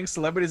into getting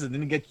celebrities and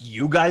didn't get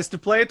you guys to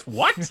play it?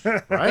 What?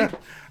 Right?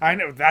 I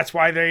know that's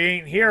why they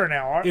ain't here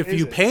now. If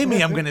is you it? pay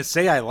me, I'm going to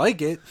say I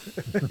like it.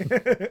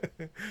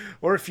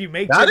 or if you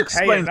make That Jim pay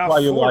explains enough why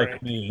you for like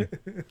it. me.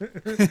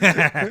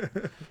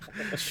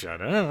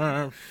 Shut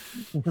up.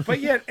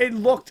 But yeah, it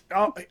looked.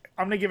 I'm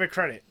gonna give it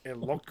credit. It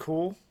looked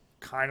cool,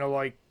 kind of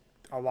like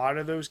a lot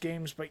of those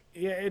games. But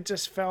yeah, it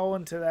just fell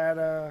into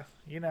that.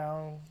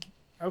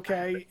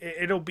 Okay,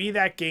 it'll be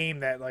that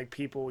game that like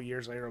people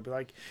years later will be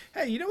like,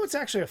 hey, you know what's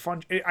actually a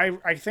fun.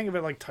 I think of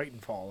it like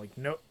Titanfall. Like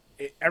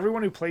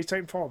everyone who plays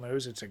Titanfall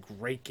knows it's a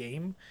great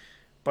game,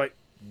 but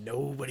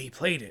nobody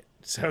played it.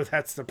 So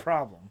that's the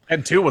problem.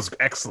 And 2 was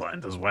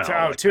excellent as well.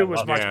 Oh, Like, 2 I was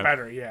loved much it. Yeah.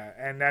 better, yeah.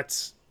 And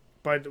that's,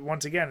 but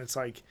once again, it's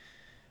like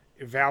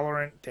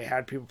Valorant, they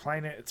had people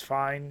playing it, it's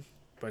fine,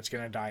 but it's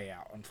going to die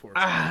out,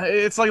 unfortunately.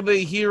 It's like the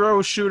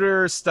hero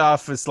shooter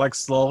stuff is like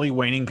slowly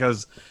waning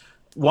because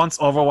once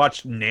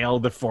Overwatch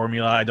nailed the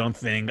formula, I don't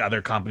think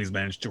other companies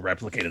managed to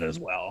replicate it as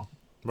well.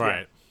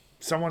 Right.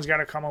 Someone's got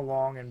to come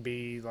along and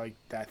be like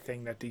that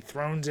thing that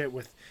dethrones it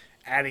with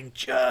adding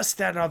just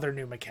that other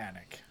new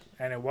mechanic.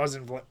 And it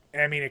wasn't,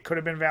 I mean, it could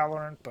have been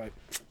Valorant, but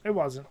it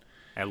wasn't.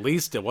 At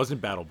least it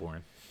wasn't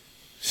Battleborn.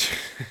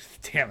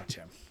 Damn it,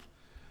 Jim.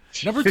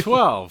 Number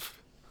 12.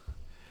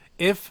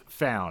 If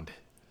found.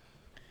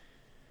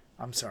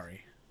 I'm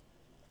sorry.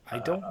 I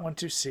don't want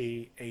to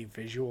see a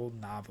visual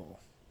novel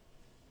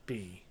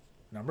be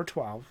number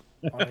 12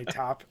 on a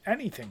top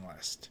anything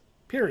list.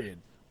 Period.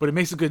 But it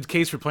makes a good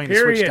case for playing the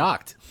Period. Switch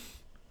docked.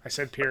 I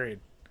said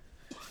period.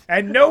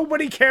 And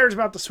nobody cares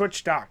about the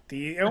Switch dock.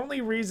 The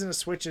only reason the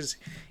Switch is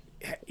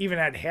even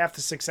had half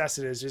the success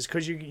it is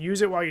because you can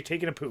use it while you're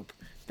taking a poop.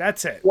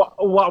 That's it.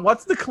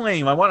 What's the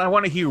claim? I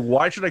want to hear.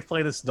 Why should I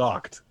play this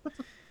docked?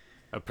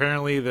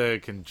 Apparently, the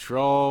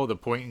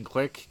point and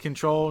click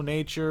control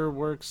nature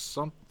works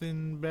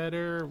something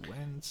better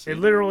when It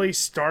literally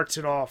starts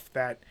it off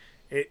that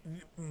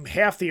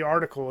half the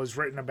article is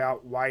written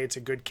about why it's a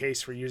good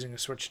case for using a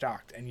Switch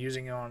docked and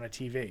using it on a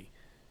TV.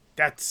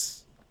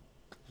 That's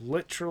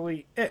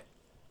literally it.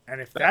 And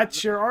if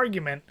that's your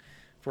argument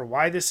for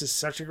why this is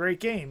such a great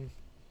game,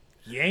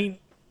 you ain't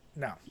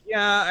no.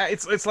 Yeah,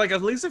 it's like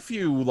at least if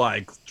you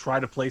like try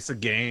to place a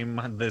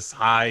game this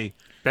high,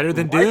 better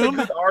than write a Doom,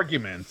 good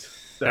argument.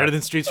 better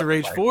than Streets of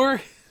Rage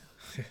 4,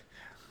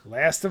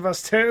 Last of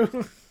Us 2.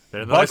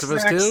 better than Last of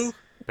Us 2,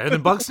 better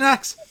than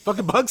Bugsnax,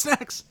 fucking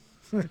Bugsnax.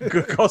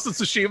 Ghost of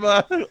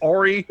Tsushima,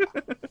 Ori.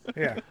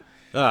 Yeah.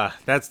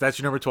 That's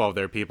your number 12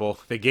 there, people.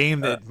 The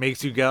game that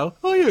makes you go,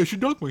 oh yeah, I should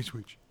dock my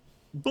Switch.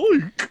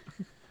 Blink.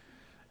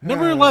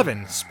 Number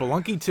 11,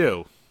 Spelunky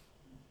 2.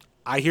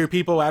 I hear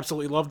people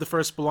absolutely love the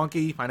first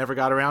Spelunky. I never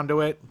got around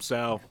to it,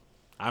 so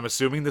I'm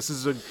assuming this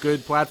is a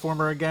good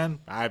platformer again.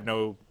 I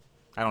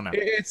don't know.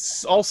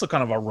 It's also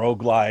kind of a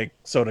roguelike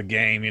sort of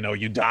game. You know,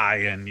 you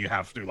die and you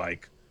have to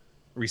like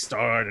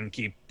restart and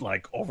keep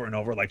like over and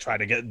over, like try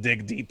to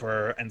dig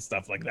deeper and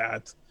stuff like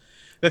that.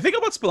 The thing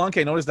about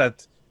Spelunky, I noticed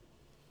that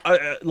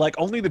like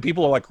only the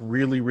people who are like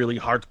really, really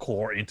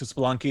hardcore into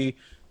Spelunky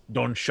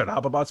don't shut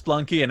up about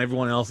Spelunky, and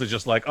everyone else is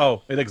just like,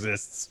 oh, it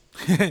exists.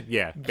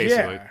 Yeah,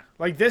 basically. Yeah.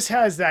 Like this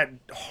has that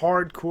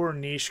hardcore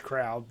niche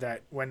crowd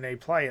that when they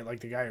play it,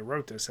 like the guy who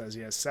wrote this says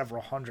he has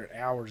several hundred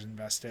hours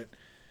invested.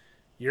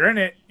 You're in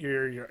it,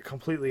 you're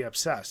completely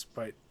obsessed,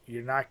 but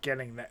you're not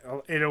getting that.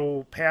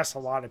 It'll pass a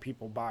lot of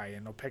people by,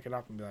 and they'll pick it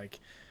up and be like,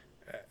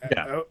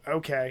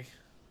 okay,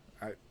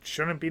 I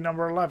shouldn't be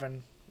number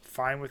 11.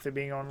 Fine with it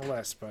being on the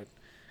list, but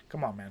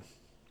come on, man.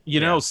 You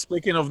know,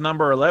 speaking of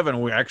number 11,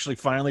 we're actually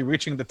finally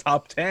reaching the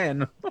top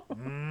 10.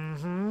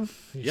 Mm-hmm.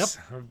 Yep.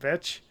 Son of a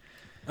bitch.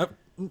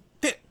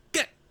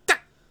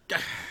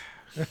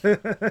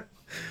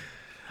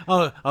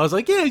 Oh, I was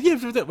like, yeah.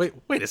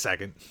 Wait a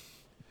second.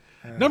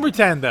 Number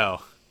 10,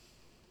 though.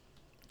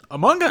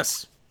 Among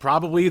Us.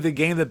 Probably the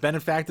game that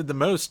benefited the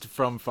most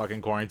from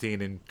fucking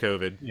quarantine and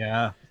COVID.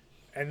 Yeah.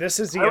 And this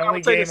is the only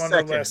game on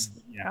the list.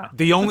 Yeah.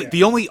 The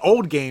only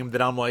old game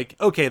that I'm like,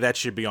 okay, that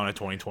should be on a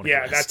 2020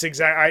 Yeah, list. that's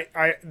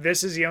exactly.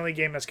 This is the only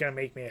game that's going to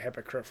make me a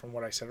hypocrite from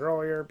what I said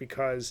earlier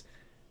because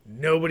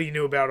nobody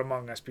knew about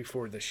Among Us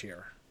before this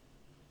year,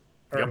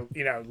 or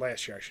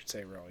last year I should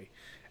say, really.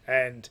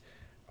 And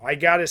I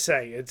gotta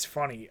say, it's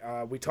funny.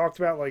 We talked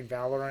about like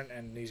Valorant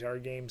and these other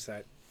games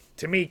that,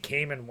 to me,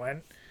 came and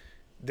went.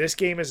 This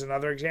game is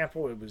another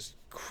example. It was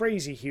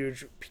crazy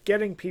huge.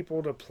 Getting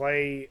people to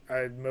play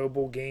a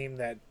mobile game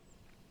that,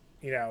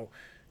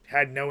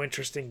 had no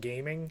interest in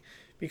gaming.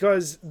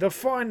 Because the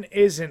fun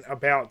isn't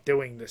about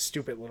doing the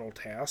stupid little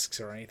tasks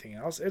or anything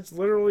else. It's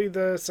literally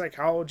the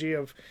psychology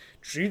of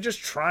you just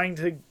trying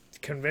to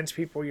convince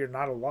people you're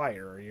not a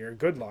liar or you're a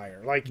good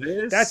liar. Like,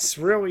 that's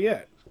really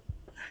it.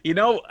 You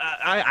know,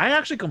 I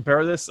actually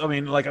compare this. I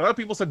mean, like a lot of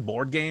people said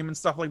board game and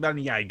stuff like that. And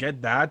yeah, I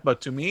get that.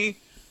 But to me,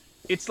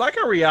 it's like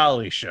a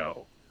reality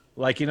show.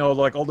 Like,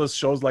 like all those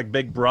shows like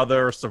Big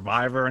Brother,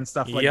 Survivor and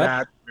stuff like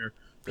that. Where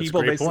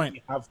people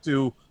basically have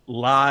to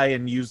lie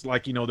and use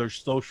like, their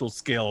social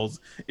skills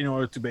in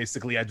order to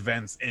basically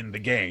advance in the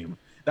game.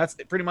 That's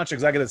pretty much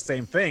exactly the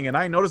same thing. And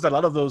I noticed that a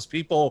lot of those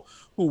people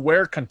who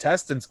were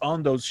contestants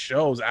on those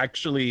shows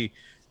actually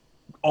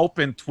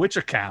open Twitch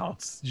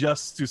accounts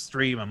just to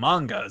stream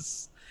Among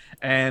Us.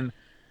 And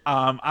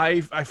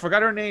I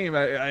forgot her name.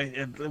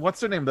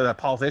 What's her name? The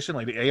politician,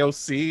 like the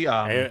AOC.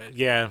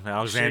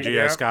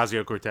 Alexandria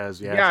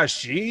Ocasio-Cortez. Yeah,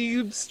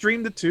 she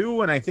streamed it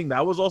too, and I think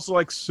that was also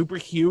like super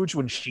huge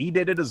when she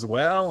did it as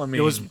well. I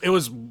mean, it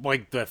was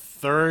like the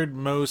third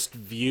most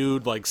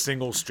viewed like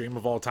single stream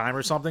of all time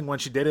or something when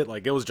she did it.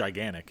 Like it was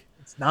gigantic.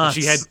 It's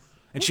nuts.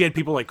 And she had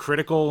people like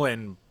Critical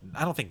and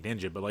I don't think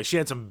Ninja, but like she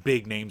had some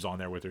big names on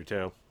there with her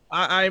too.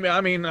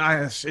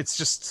 It's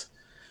just.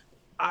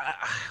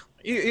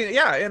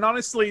 Yeah, and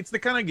honestly, it's the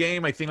kind of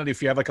game I think that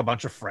if you have like a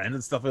bunch of friends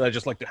and stuff like that,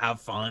 just like to have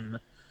fun.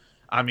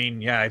 I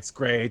mean, yeah, it's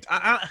great.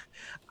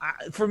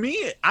 For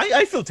me,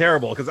 I feel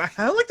terrible because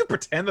I like to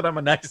pretend that I'm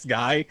a nice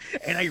guy,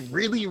 and I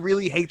really,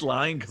 really hate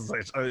lying because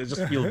I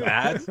just feel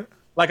bad.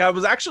 Like I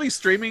was actually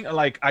streaming,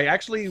 like I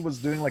actually was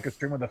doing like a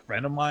stream with a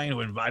friend of mine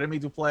who invited me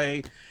to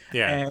play.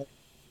 Yeah. And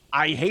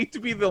I hate to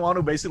be the one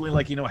who basically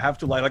like, have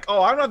to lie like,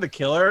 oh, I'm not the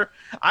killer.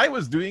 I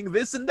was doing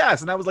this and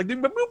that. And I was like,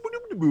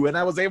 and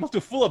I was able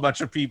to fool a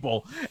bunch of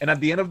people. And at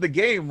the end of the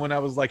game, when I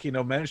was like,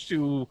 managed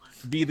to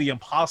be the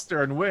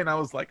imposter and win, I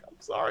was like, I'm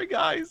sorry,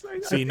 guys.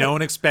 See, no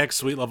one expects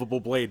Sweet Lovable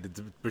Blade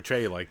to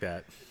betray you like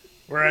that.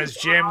 Whereas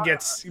Jim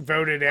gets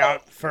voted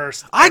out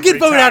first. I get every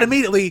voted out time.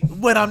 immediately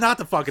when I'm not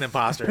the fucking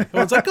imposter.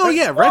 It's like, oh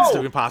yeah, Red's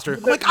the imposter.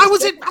 I'm like, I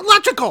was in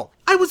electrical.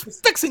 I was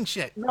fixing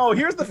shit. No,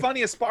 here's the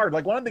funniest part.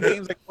 Like one of the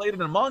games I played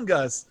in Among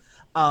Us,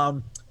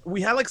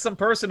 we had like some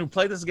person who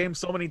played this game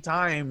so many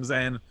times,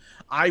 and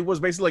I was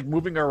basically like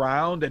moving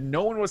around, and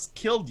no one was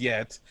killed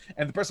yet.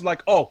 And the person was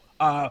like, "Oh,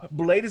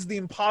 Blade is the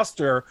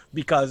imposter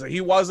because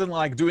he wasn't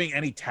like doing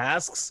any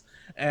tasks,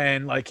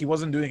 and like he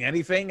wasn't doing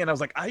anything." And I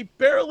was like, "I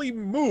barely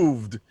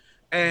moved,"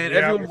 and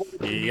Yep. everyone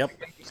Yep.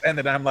 and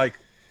then I'm like,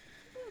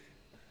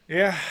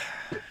 Yeah.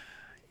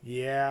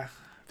 Yeah.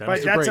 But Them's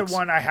the that's breaks. a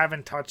one I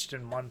haven't touched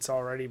in months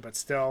already, but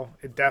still,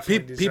 it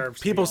definitely deserves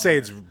to be People on say there.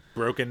 it's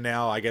broken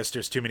now. I guess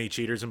there's too many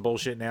cheaters and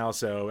bullshit now,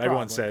 so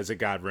everyone Probably. says it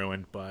got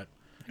ruined. But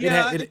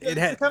Yeah, it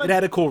it's kinda-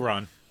 had a cool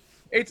run.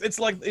 it's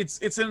like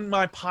it's in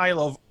my pile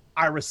of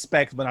I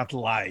respect but not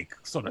like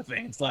sort of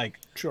thing. It's like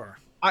Sure.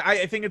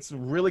 I think it's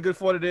really good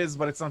for what it is,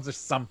 but it's not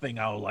just something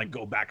I'll like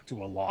go back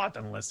to a lot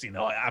unless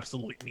I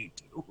absolutely need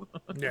to.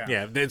 Yeah.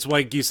 Yeah, it's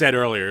like you said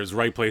earlier. It's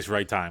right place,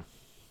 right time.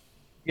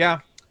 Yeah,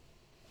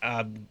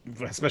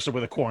 especially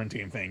with a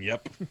quarantine thing.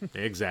 Yep.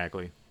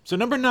 Exactly. So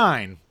number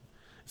 9,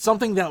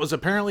 something that was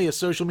apparently a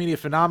social media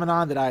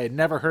phenomenon that I had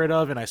never heard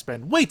of, and I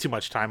spend way too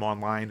much time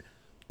online.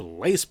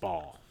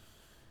 Baseball.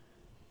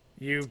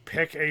 You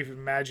pick a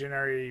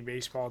imaginary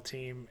baseball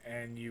team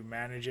and you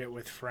manage it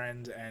with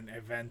friends, and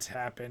events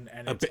happen,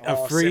 and it's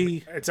all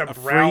it's a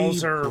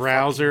browser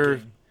browser fucking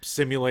game.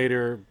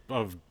 simulator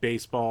of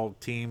baseball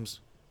teams.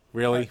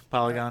 Really,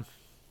 Polygon?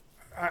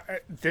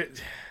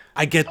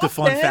 I get the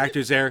fun Okay.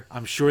 factors there.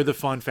 I'm sure the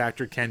fun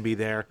factor can be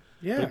there.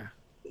 Yeah.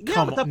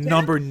 Come but the on,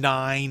 number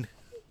 9.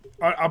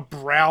 A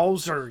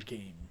browser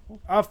game.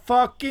 A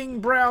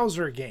fucking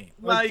browser game.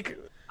 Like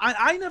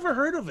I never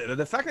heard of it, and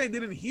the fact that I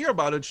didn't hear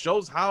about it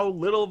shows how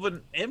little of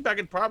an impact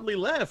it probably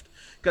left.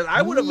 Because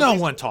I would have. No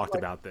one talked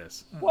about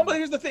this. Well, but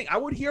here's the thing: I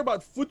would hear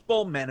about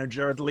Football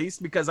Manager at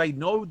least because I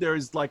know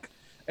there's like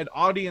an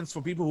audience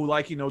for people who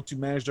like to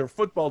manage their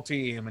football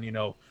team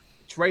and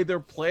trade their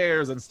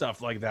players and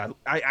stuff like that.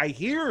 I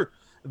hear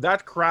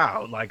that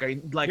crowd.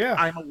 Yeah.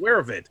 I'm aware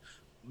of it.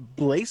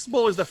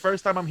 Baseball is the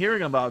first time I'm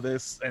hearing about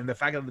this, and the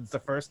fact that it's the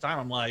first time,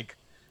 I'm like,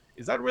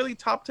 is that really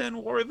top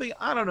 10 worthy?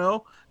 I don't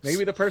know.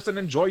 Maybe the person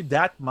enjoyed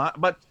that much,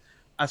 but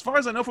as far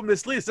as I know from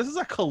this list, this is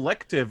a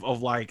collective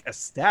of like a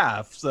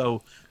staff.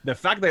 So the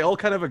fact they all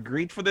kind of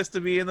agreed for this to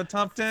be in the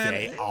top 10,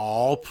 They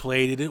all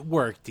played it at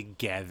work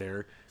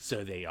together,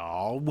 so they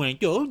all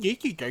went, oh, this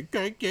is a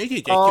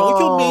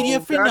social media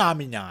that-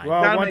 phenomenon.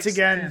 Well, That once makes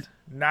again, sense.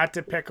 not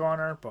to pick on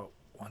her, but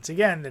once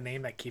again, the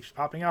name that keeps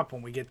popping up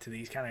when we get to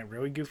these kind of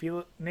really goofy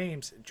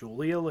names,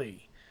 Julia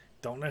Lee.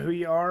 Don't know who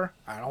you are.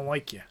 I don't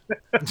like you.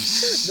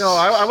 no,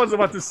 I was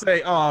about to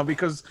say,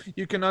 because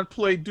you cannot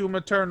play Doom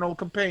Eternal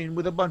campaign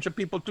with a bunch of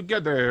people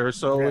together,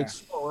 so Yeah.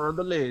 it's for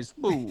the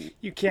list. Boo.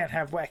 You can't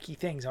have wacky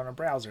things on a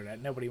browser that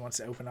nobody wants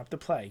to open up to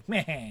play.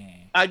 Meh.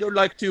 I don't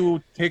like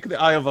to take the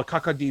eye of a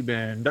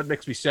cacodemon. That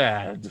makes me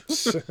sad.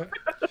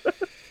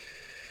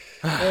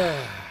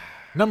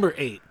 Number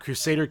 8,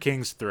 Crusader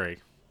Kings 3.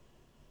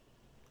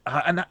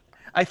 And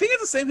I think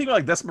it's the same thing with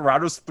like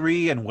Desperados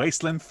 3 and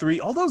Wasteland 3.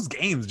 All those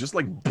games just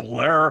like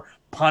blur,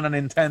 pun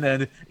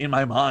unintended, in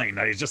my mind.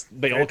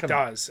 They all It come.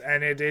 does,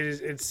 and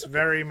it's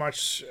very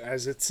much,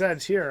 as it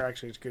says here,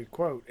 actually, it's a good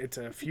quote. It's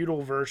a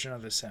feudal version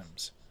of The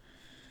Sims.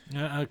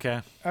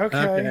 Okay.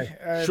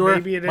 Okay. Sure,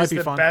 Maybe it might is be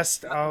the fun.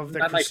 best of the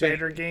Not my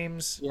Crusader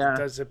games. Yeah.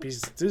 Does it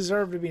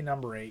deserve to be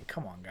number 8?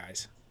 Come on,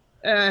 guys.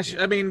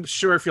 I mean,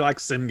 sure, if you like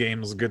sim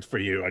games, good for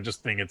you. I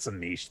just think it's a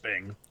niche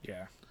thing.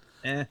 Yeah.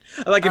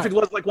 Like if it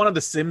was like one of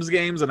the Sims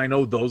games, and I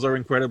know those are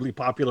incredibly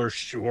popular,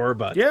 sure,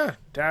 but Yeah,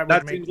 that would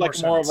that make seems like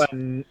more more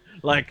sense.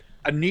 of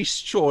a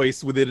niche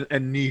choice within a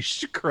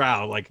niche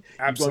crowd. Like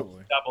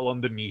Absolutely. double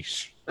on the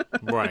niche.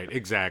 Right,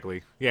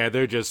 exactly. Yeah,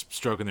 they're just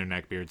stroking their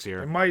neckbeards We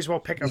here. might as well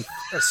pick a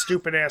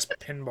stupid ass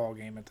pinball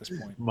game at this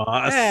point.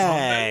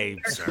 Hey,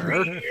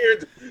 sir.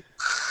 Weird.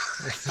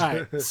 All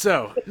right,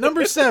 so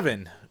number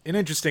 7, an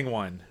interesting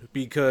one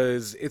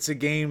because it's a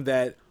game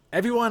that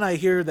everyone I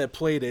hear that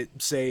played it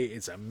say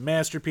it's a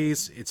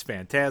masterpiece, it's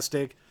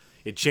fantastic,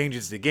 it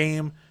changes the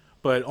game,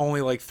 but only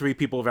like 3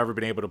 people have ever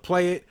been able to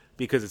play it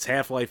because it's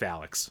Half-Life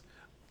Alyx.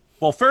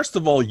 Well, first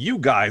of all, you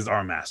guys are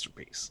a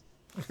masterpiece.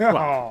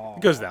 Oh,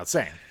 It goes without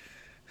saying.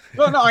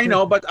 Well, no, I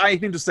know, but I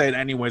need to say it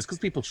anyways because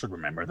people should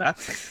remember that.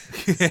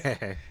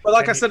 But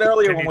like I said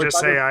earlier, can when you we just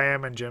say I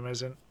am and Jim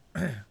isn't?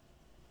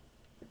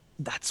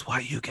 that's why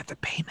you get the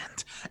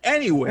payment.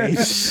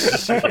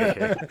 Anyways, Wait,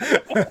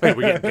 we're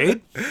getting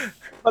paid?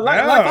 but like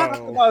I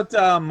No. talked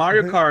about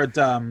Mario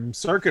Kart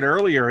Circuit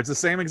earlier, it's the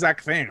same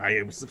exact thing.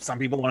 Some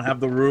people don't have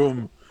the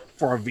room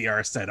for a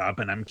VR setup,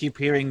 and I'm keep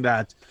hearing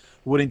that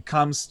when it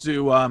comes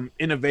to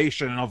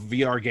innovation of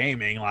VR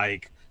gaming,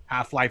 like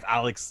Half-Life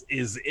Alyx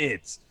is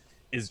it.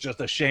 It's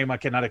just a shame I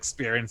cannot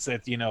experience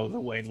it, the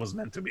way it was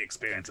meant to be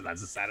experienced, and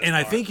that's the saddest And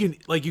I part. think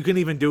you can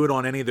even do it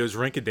on any of those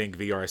rink-a-dink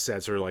VR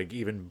sets or like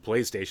even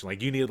PlayStation.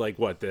 Like you need like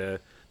what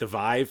the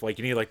Vive, like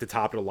you need like the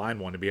top of the line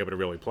one to be able to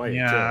really play it.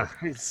 yeah,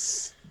 Too.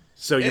 it's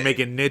So you're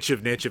making niche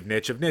of niche of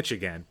niche of niche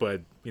again, but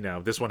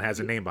this one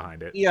has a name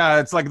behind it. Yeah,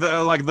 it's like the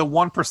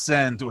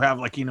 1% who have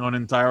an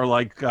entire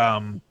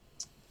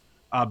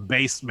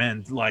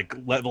basement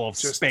level of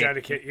Just space.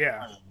 dedicate,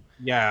 yeah.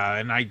 Yeah,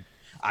 and I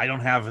don't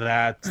have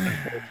that,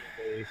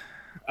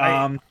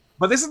 unfortunately.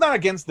 But this is not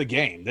against the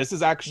game. This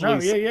is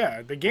actually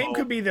yeah. The game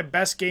could be the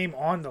best game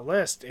on the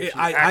list if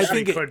you I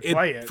actually think could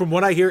play it. From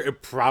what I hear,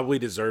 it probably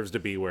deserves to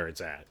be where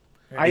it's at.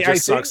 Yeah. It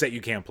just sucks that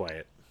you can't play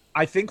it.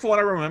 I think, from what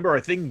I remember,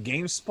 I think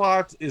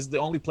GameSpot is the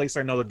only place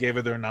I know that gave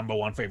it their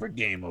 #1 favorite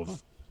game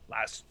of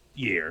last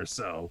year.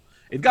 So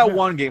it got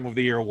one Game of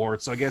the Year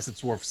award, so I guess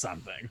it's worth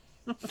something.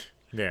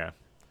 Yeah.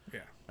 Yeah.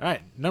 All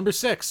right, number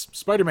 6,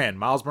 Spider-Man,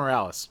 Miles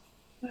Morales.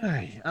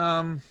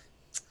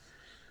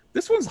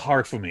 This one's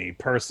hard for me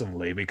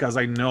personally because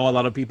I know a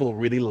lot of people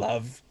really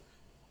love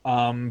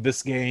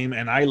this game,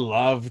 and I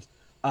loved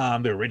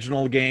the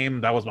original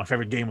game. That was my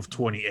favorite game of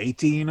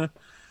 2018.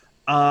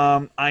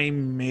 I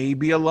may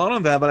be alone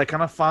on that, but I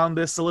kind of found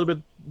this a little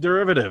bit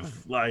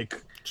derivative.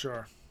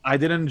 Sure. I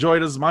didn't enjoy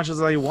it as much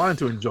as I wanted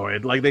to enjoy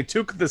it. They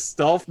took the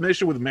stealth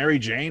mission with Mary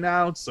Jane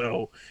out,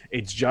 so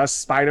it's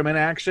just Spider-Man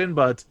action,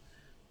 but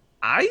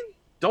I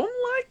don't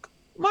like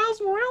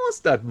Miles Morales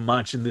that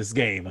much in this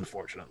game,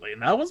 unfortunately.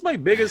 And that was my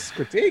biggest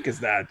critique, is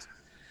that...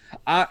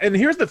 and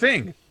here's the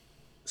thing.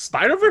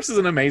 Spider-Verse is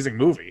an amazing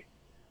movie.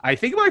 I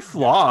think my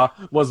flaw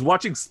was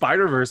watching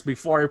Spider-Verse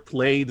before I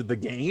played the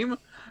game,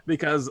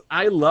 because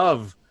I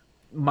love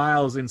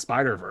Miles in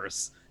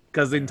Spider-Verse,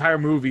 because the entire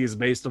movie is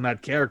based on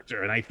that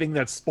character, and I think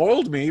that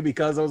spoiled me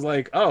because I was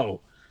like,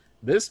 oh,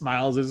 this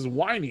Miles is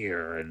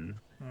whinier and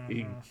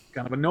he's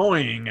kind of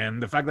annoying,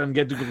 and the fact that I'm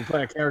getting to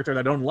play a character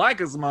that I don't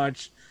like as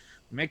much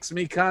makes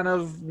me kind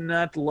of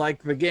not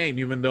like the game,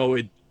 even though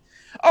it...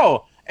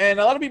 Oh, and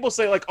a lot of people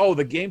say, oh,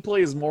 the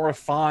gameplay is more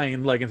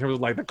refined, in terms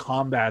of, the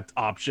combat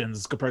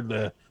options compared to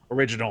the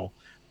original.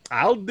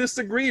 I'll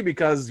disagree,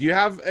 because you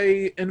have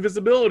a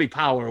invisibility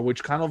power,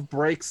 which kind of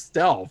breaks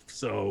stealth,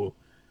 so...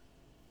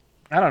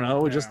 I don't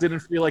know, it just didn't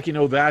feel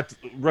that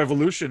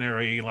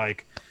revolutionary,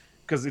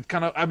 because it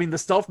kind of... I mean, the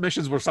stealth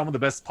missions were some of the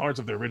best parts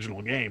of the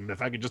original game. The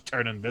fact you just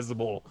turn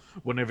invisible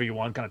whenever you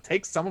want kind of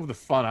takes some of the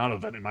fun out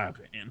of it, in my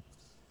opinion.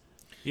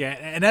 Yeah,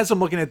 and as I'm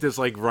looking at this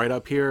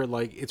write-up here,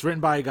 it's written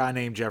by a guy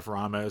named Jeff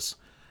Ramos,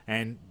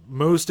 and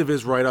most of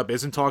his write-up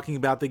isn't talking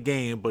about the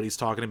game, but he's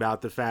talking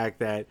about the fact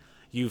that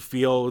you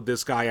feel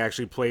this guy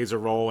actually plays a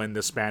role in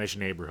the Spanish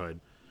neighborhood.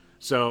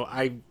 So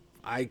I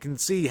can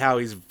see how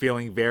he's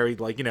feeling very,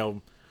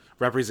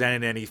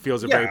 represented, and he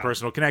feels a very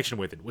personal connection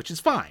with it, which is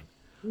fine.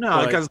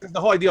 No, because the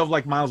whole idea of,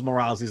 Miles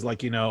Morales is,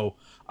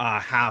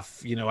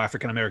 half,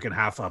 African-American,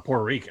 half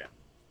Puerto Rican.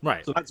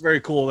 Right. So that's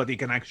very cool that he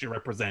can actually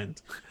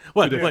represent.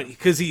 What?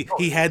 Because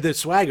he had the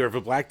swagger of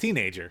a black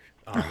teenager.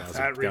 Oh,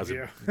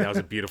 that was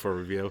a beautiful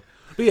review.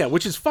 But yeah,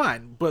 which is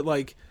fine.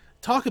 But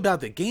talk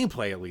about the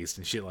gameplay at least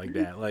and shit like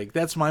that.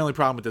 That's my only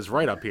problem with this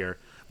write-up here.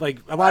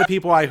 A lot of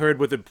people I heard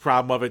with the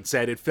problem of it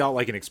said it felt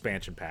like an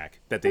expansion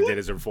pack that they did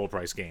as a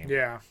full-price game.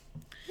 Yeah.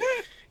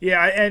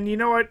 Yeah, and you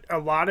know what? A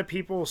lot of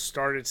people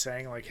started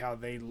saying how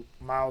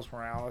Miles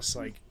Morales,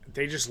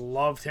 they just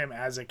loved him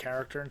as a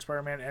character in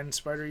Spider-Man and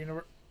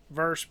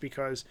Spider-Universe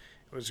because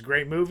it was a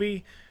great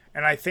movie,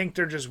 and I think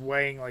they're just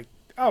weighing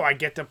oh, I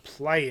get to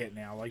play it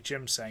now, like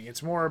Jim's saying.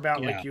 It's more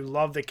about you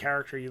love the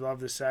character, you love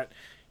the set,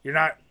 you're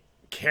not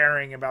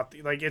caring about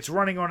it's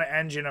running on an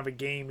engine of a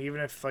game, even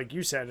if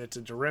you said it's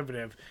a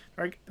derivative.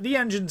 The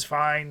engine's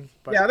fine,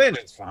 but the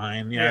engine's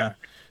fine. Yeah.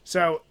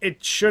 So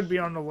it should be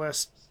on the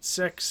list.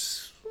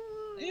 6.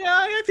 Yeah,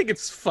 I think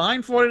it's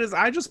fine for what it is.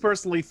 I just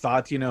personally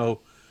thought,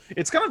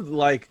 it's kind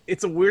of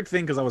it's a weird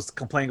thing because I was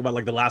complaining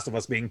about The Last of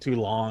Us being too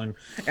long,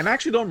 and I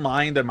actually don't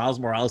mind that Miles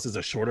Morales is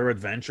a shorter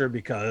adventure,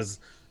 because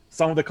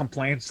some of the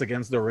complaints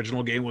against the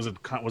original game was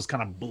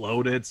kind of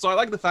bloated. So I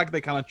like the fact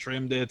they kind of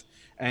trimmed it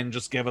and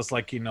just gave us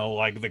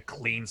the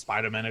clean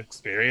Spider-Man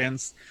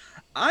experience.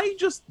 I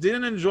just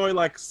didn't enjoy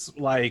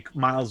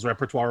Miles'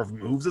 repertoire of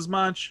moves as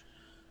much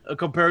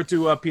compared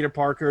to Peter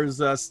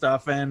Parker's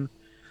stuff, and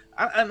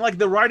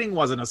the writing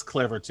wasn't as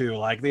clever too.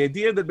 The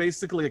idea that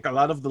basically a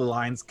lot of the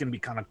lines can be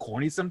kind of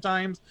corny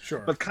sometimes. Sure.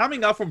 But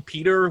coming up from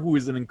Peter, who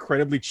is an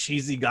incredibly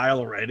cheesy guy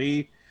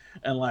already,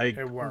 and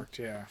it worked,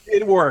 yeah.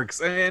 It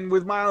works. And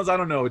with Miles, I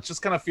don't know, it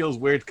just kind of feels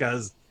weird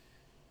because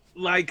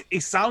he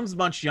sounds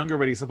much younger,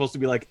 but he's supposed to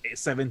be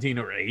 17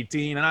 or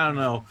 18, and I don't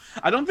know.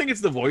 I don't think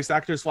it's the voice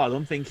actor's fault. I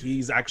don't think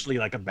he's actually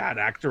a bad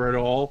actor at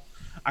all.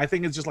 I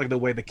think it's just the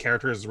way the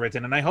character is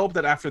written, and I hope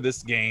that after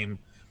this game,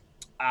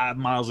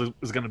 Miles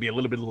is going to be a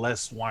little bit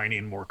less whiny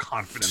and more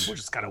confident, which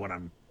is kind of what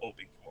I'm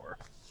hoping for.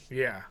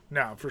 Yeah,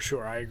 no, for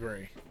sure, I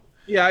agree.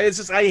 Yeah, it's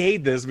just I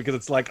hate this because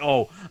it's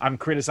oh, I'm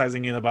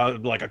criticizing it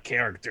about a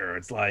character.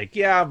 It's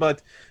yeah,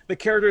 but the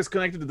character is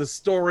connected to the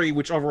story,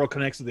 which overall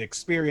connects to the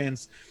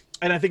experience,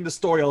 and I think the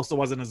story also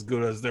wasn't as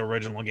good as the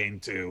original game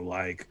too.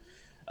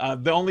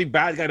 The only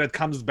bad guy that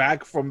comes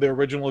back from the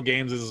original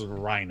games is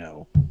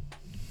Rhino.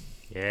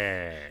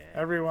 Yeah,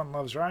 everyone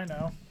loves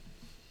Rhino.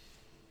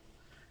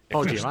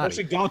 Oh,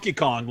 especially Donkey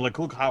Kong. Look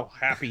how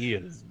happy he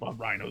is. Bob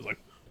Rhino's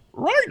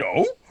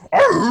Rhino.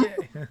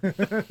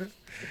 Arr!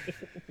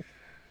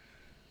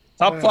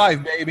 Top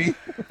 5, baby.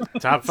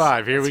 Top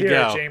 5. Here we Here,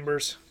 go.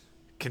 Chambers.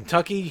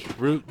 Kentucky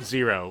Route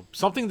Zero.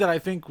 Something that I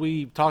think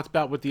we talked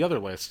about with the other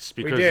lists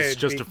because did, it's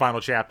just a final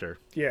chapter.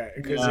 Yeah,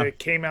 because Yeah. it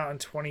came out in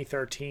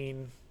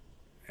 2013,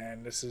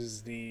 and this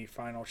is the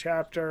final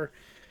chapter.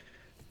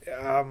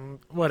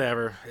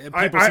 Whatever.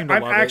 People seem to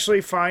I'm love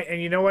actually fine.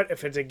 And you know what?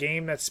 If it's a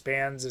game that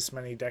spans this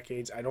many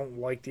decades, I don't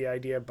like the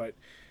idea, but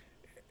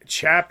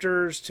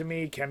chapters to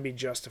me can be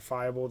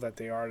justifiable that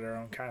they are their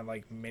own kind of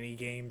like mini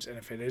games. And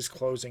if it is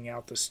closing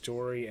out the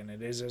story and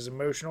it is as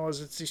emotional as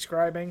it's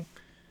describing,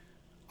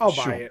 I'll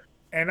buy Sure. it.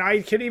 And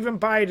I could even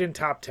buy it in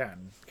top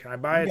 10. Can I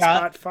buy it Yeah.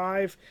 spot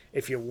 5?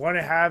 If you want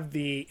to have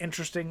the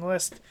interesting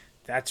list,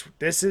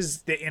 this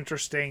is the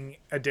interesting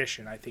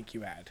addition I think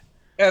you add.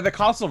 Yeah, the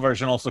console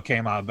version also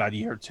came out that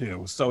year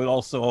too, so it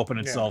also opened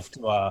itself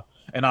to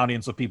an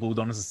audience of people who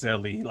don't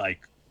necessarily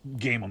like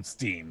game on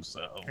Steam.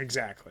 So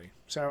Exactly.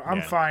 So I'm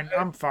Yeah. fine.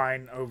 I'm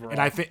fine overall.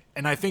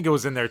 And I think it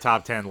was in their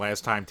top 10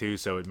 last time too,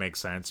 so it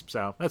makes sense.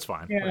 So that's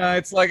fine. yeah,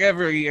 it's like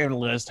every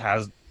list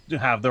has to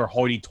have their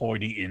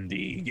hoity-toity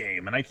indie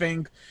game, and I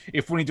think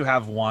if we need to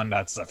have one,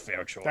 that's a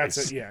fair choice. That's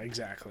it. Yeah,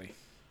 exactly.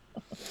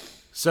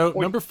 So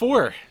number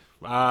 4,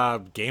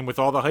 game with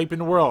all the hype in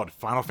the world,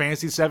 Final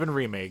Fantasy VII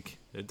Remake.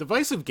 A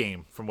divisive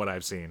game from what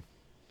I've seen.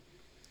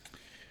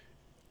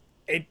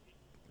 It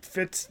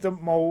fits the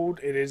mold.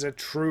 It is a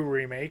true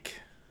remake.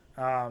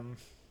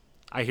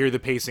 I hear the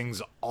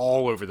pacing's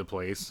all over the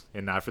place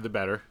and not for the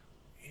better.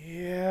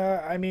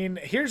 Yeah, I mean,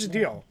 here's the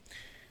deal.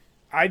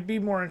 I'd be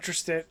more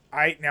interested.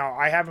 I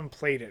haven't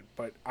played it,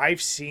 but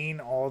I've seen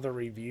all the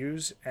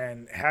reviews,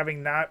 and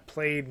having not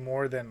played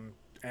more than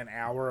an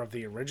hour of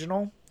the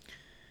original,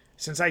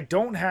 since I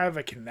don't have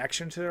a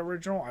connection to the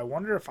original, I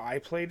wonder if I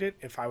played it,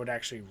 if I would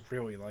actually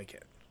really like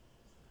it.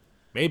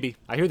 Maybe.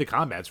 I hear the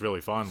combat's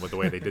really fun with the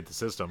way they did the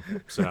system.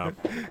 So,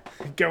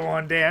 Go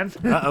on, Dan.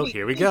 uh-oh,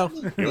 here we go.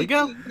 Here we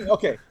go.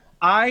 Okay,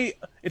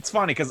 it's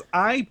funny because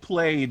I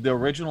played the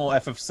original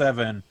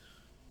FF7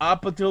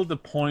 up until the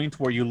point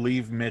where you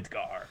leave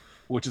Midgar,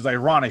 which is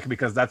ironic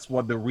because that's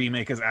what the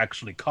remake is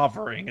actually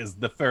covering, is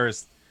the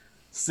first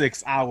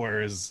 6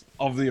 hours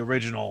of the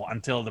original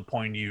until the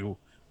point you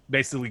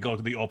basically go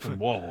to the open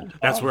world.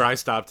 That's where I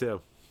stopped too.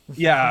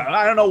 Yeah,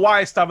 I don't know why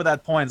I stopped at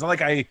that point. It's not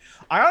like I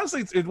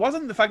honestly, it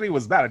wasn't the fact that it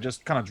was bad. It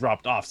just kind of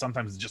dropped off.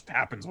 Sometimes it just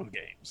happens with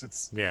games.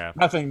 It's Yeah.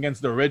 nothing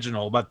against the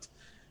original, but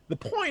the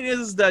point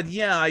is that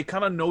yeah, I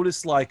kind of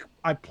noticed like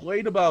I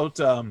played about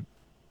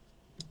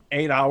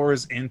 8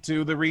 hours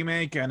into the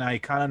remake, and I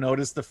kind of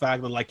noticed the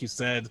fact that, like you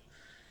said,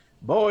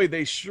 boy,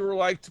 they sure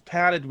like to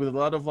pad it with a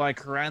lot of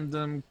like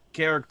random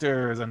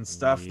characters and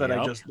stuff that I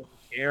Yep. just don't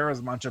care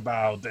as much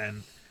about.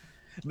 And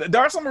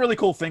there are some really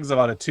cool things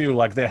about it too.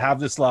 Like they have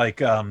this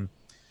like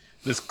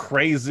this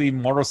crazy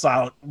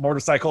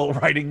motorcycle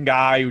riding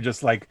guy who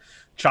just like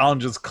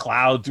challenges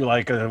Cloud to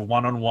like a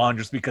one-on-one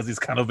just because he's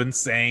kind of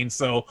insane.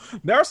 So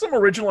there are some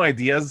original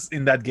ideas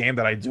in that game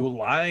that I do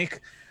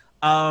like.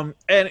 And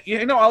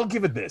you know, I'll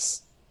give it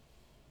this.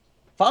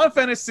 Final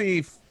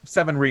Fantasy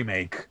VII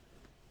Remake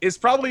is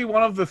probably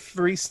one of the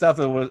 3 stuff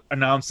that was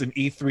announced in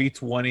E3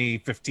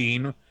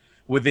 2015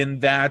 within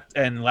that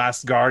and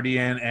Last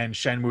Guardian and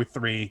Shenmue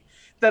 3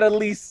 that at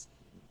least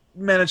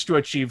managed to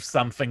achieve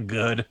something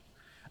good,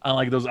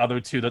 unlike those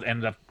other 2 that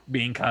ended up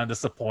being kind of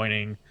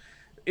disappointing.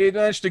 It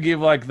managed to give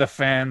like the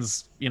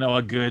fans, you know,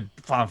 a good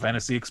Final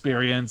Fantasy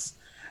experience.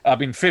 I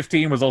mean,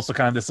 15 was also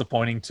kind of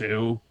disappointing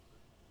too,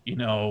 you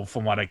know,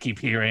 from what I keep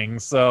hearing.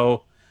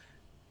 So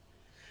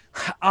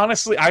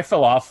honestly, I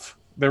fell off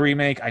the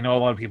remake. I know a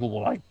lot of people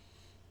will like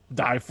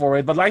die for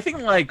it, but I think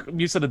like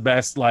you said it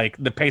best, like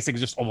the pacing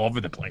is just all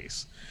over the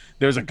place.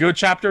 There's a good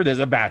chapter, there's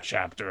a bad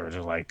chapter.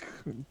 There's like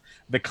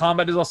the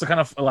combat is also kind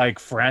of like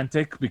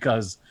frantic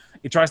because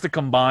it tries to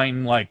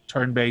combine like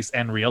turn-based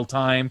and real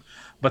time,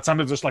 but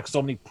sometimes there's like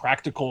so many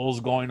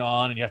practicals going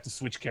on and you have to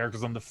switch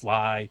characters on the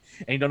fly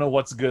and you don't know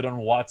what's good on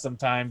what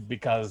sometimes,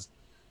 because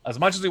as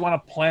much as you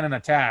want to plan an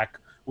attack,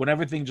 when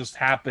everything just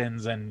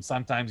happens and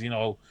sometimes, you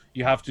know,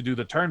 you have to do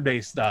the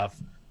turn-based stuff,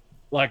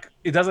 like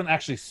it doesn't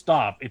actually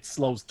stop, it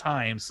slows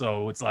time.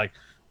 So it's like,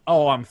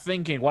 oh, I'm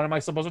thinking, what am I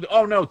supposed to do?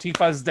 Oh no,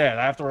 Tifa's dead,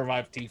 I have to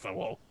revive Tifa.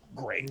 Well,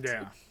 great.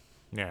 Yeah.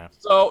 Yeah.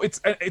 So it's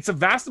a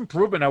vast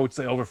improvement, I would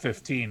say, over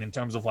 15 in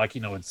terms of like,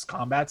 you know, its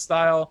combat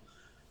style.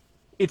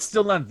 It's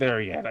still not there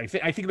yet. I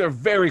think they're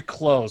very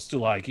close to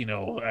like, you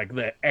know, like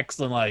the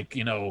excellent like,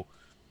 you know,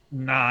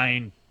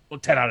 9 or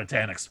 10 out of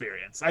 10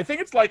 experience. I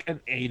think it's like an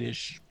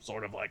 8-ish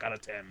sort of like out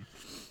of 10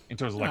 in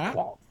terms of like Alright.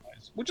 quality,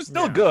 which is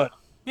still Yeah. good.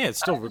 Yeah, it's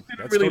still Didn't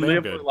that's really still damn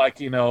live good. with like,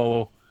 you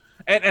know,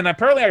 and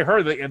apparently I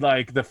heard that in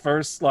like the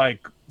first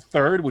like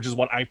third, which is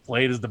what I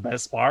played, is the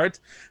best part.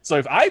 So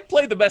if I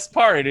played the best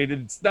part and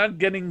it's not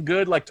getting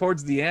good like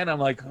towards the end, I'm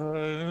like,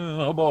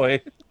 oh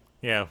boy.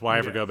 Yeah, why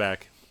ever Yeah. go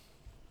back?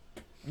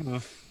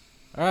 All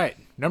right,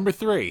 number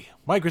 3,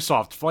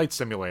 Microsoft Flight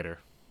Simulator.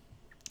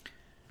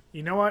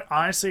 You know what?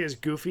 Honestly, as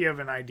goofy of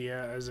an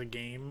idea as a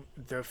game,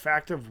 the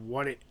fact of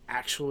what it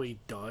actually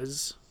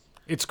does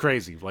It's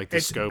crazy, like the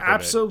It's scope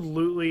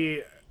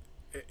absolutely,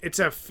 it's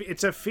a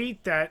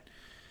feat that,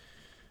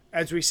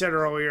 as we said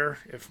earlier,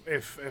 if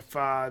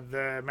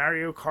the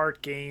Mario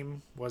Kart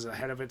game was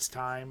ahead of its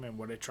time and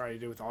what it tried to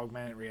do with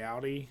augmented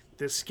reality,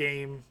 this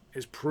game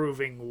is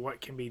proving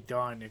what can be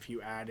done if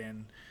you add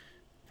in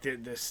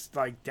this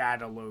like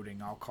data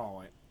loading, I'll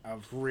call it,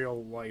 of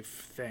real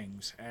life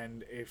things,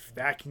 and if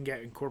that can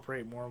get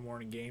incorporated more and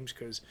more in games,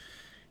 because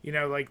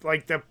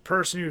like the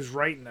person who's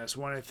writing this,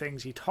 one of the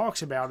things he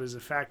talks about is the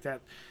fact that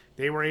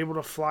they were able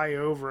to fly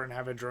over and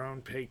have a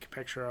drone take a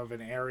picture of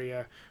an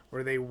area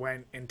where they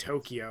went in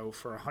Tokyo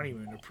for a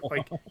honeymoon.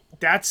 Like,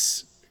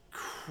 that's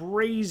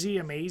crazy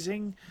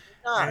amazing.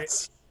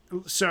 Nuts.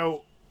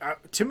 So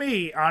to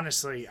me,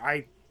 honestly,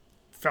 I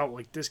felt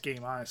like this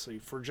game, honestly,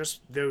 for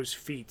just those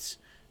feats,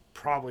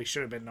 probably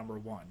should have been number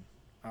one.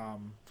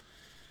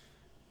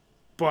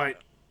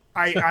 But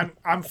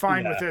I'm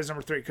fine with it as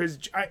number three, because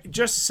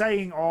just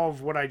saying all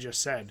of what I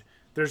just said,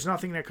 there's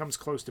nothing that comes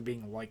close to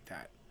being like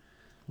that.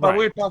 But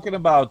we're talking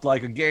about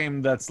like a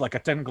game that's like a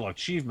technical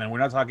achievement. We're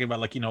not talking about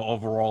like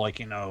overall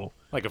like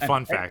like a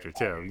fun factor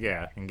too,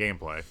 yeah, in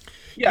gameplay.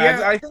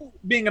 Yeah, I think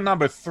being a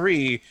number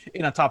 3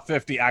 in a top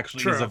 50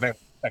 actually is a very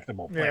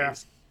respectable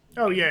place.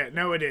 Oh yeah,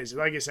 no, it is.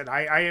 Like I said,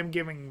 I am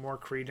giving more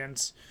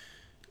credence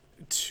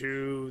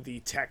to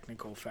the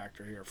technical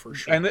factor here for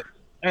sure.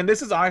 And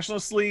this is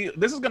honestly,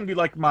 this is going to be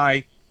like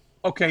my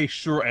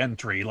sure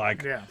entry,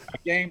 like a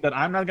game that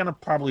I'm not going to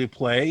probably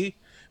play,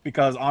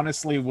 because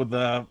honestly with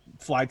the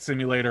Flight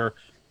Simulator,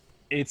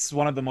 it's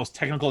one of the most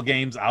technical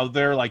games out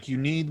there. Like, you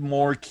need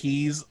more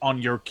keys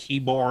on your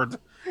keyboard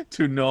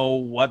to know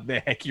what the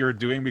heck you're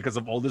doing because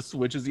of all the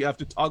switches you have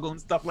to toggle and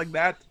stuff like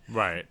that.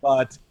 Right.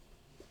 But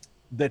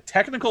the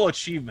technical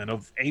achievement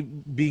of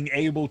being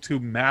able to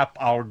map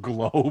our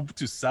globe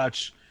to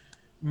such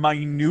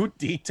minute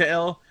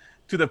detail,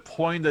 to the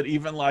point that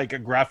even like a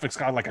graphics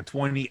card like a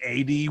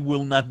 2080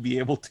 will not be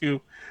able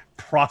to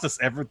process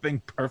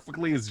everything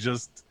perfectly, is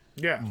just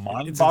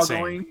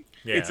mind-boggling.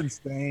 It's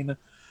insane.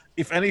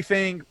 If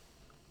anything,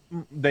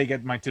 they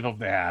get my tip of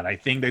the hat. I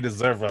think they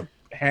deserve a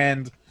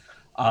hand.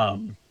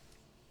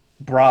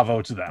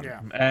 Bravo to them.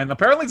 Yeah. And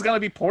apparently it's going to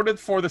be ported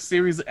for the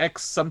Series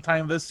X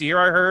sometime this year,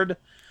 I heard.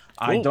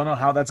 Cool. I don't know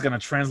how that's going to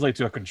translate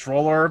to a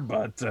controller,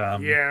 but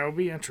it'll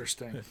be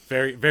interesting.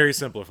 Very, very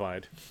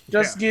simplified.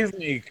 Just give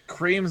me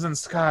creams and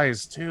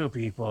skies too,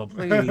 people,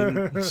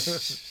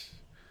 please.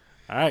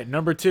 All right,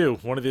 number 2,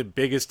 one of the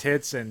biggest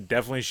hits, and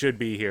definitely should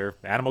be here,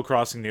 Animal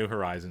Crossing New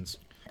Horizons.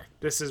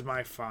 This is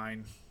my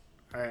fine.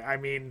 I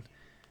mean,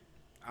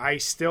 I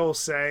still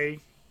say,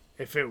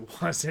 if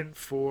it wasn't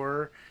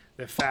for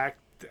the fact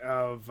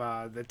of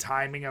the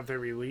timing of the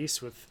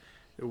release with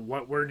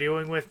what we're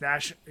dealing with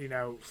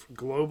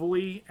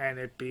globally, and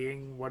it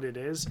being what it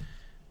is,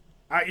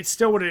 it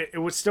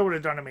would still would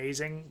have done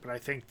amazing. But I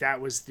think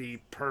that was the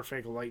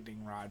perfect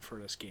lightning rod for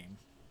this game.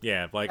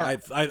 Yeah, like I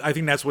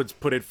think that's what's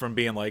put it from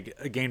being like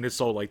a game that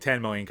sold like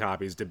 10 million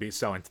copies to be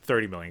selling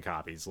 30 million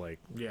copies. Like,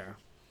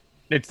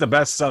 it's the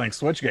best-selling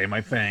Switch game,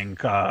 I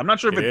think. I'm not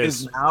sure if it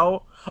is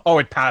now. Oh,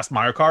 it passed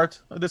Mario Kart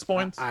at this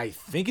point? I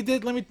think it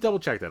did. Let me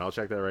double-check that. I'll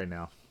check that right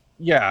now.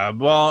 Yeah,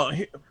 well...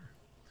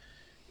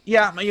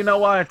 Yeah, you know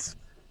what?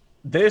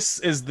 This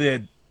is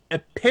the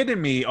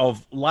epitome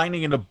of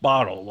lightning in a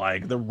bottle,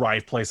 like the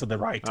right place at the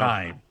right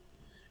time.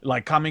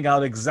 Like coming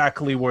out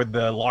exactly where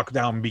the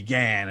lockdown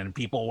began, and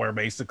people were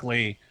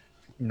basically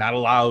not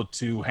allowed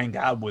to hang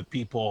out with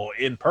people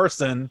in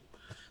person.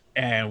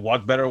 And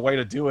what better way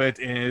to do it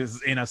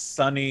is in a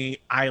sunny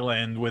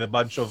island with a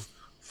bunch of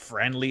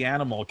friendly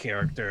animal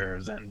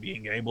characters, and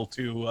being able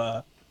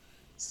to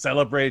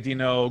celebrate,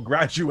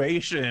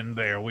 graduation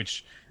there,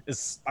 which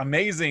is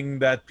amazing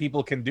that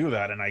people can do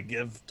that, and I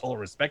give total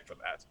respect for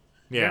that.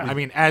 Yeah, I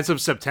mean, as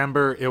of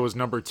September, it was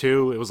number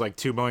 2. It was like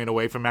 2 million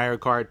away from Mario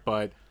Kart,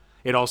 but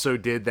it also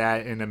did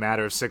that in a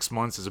matter of 6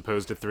 months as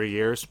opposed to 3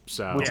 years.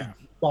 So, which is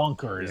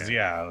bonkers.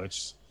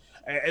 Which,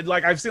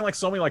 like, I've seen like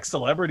so many like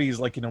celebrities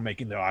like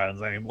making their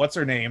islands. I mean, what's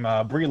her name?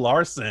 Brie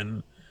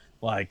Larson,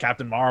 like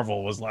Captain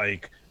Marvel, was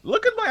like,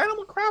 "Look at my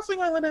Animal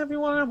Crossing island,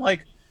 everyone." I'm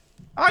like,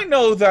 I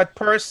know that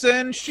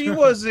person. She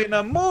was in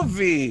a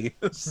movie.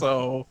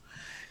 So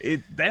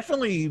it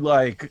definitely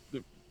like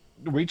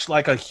reached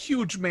like a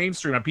huge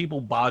mainstream, and people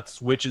bought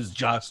Switches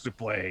just to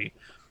play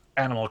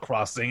Animal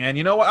Crossing. And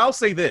you know what? I'll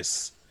say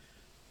this.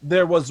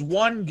 There was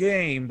one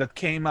game that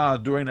came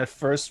out during that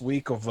first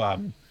week of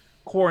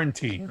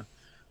quarantine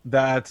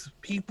that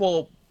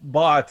people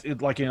bought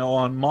it, like,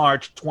 on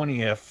March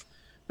 20th,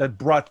 that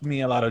brought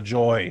me a lot of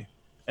joy.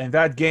 And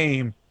that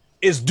game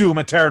is Doom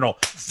Eternal.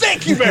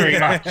 Thank you very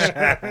much.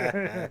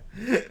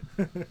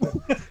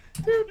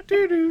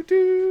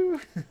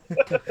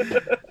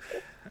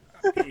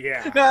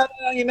 Yeah.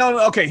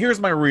 Okay, here's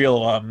my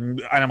real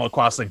Animal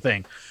Crossing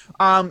thing.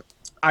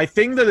 I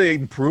think that they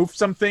improved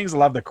some things. I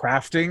love the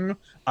crafting.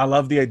 I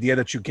love the idea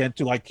that you get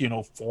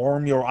to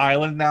form your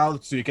island now,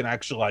 so you can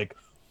actually like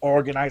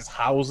organize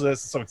houses,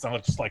 so it's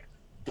not just like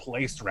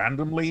placed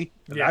randomly.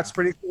 Yeah. That's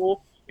pretty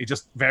cool. it's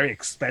just very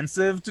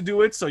expensive to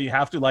do it. So you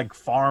have to like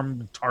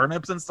farm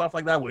turnips and stuff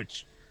like that,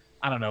 which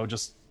I don't know,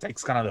 just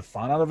takes kind of the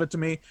fun out of it to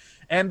me.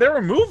 And they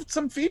removed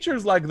some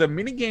features like the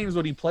mini games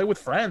when you play with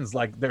friends.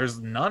 Like there's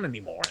none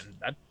anymore, and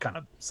that kind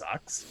of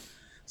sucks.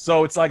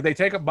 So it's like they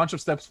take a bunch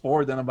of steps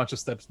forward, then a bunch of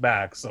steps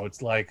back. So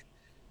it's like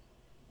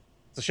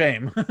it's a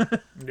shame.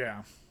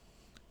 Yeah.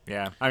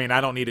 Yeah, I mean,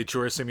 I don't need a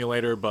chore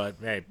simulator, but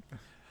hey,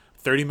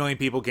 30 million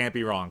people can't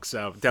be wrong,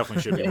 so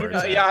definitely should be where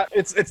it's at. Yeah,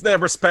 it's the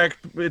respect.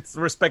 It's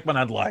respect but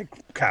not like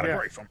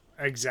category from.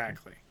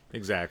 Exactly.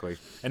 Exactly.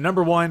 And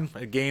number one,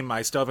 a game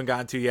I still haven't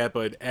gotten to yet,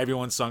 but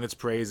everyone sung its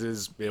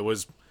praises. It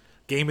was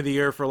Game of the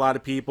Year for a lot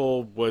of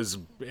people. Was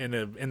in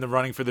the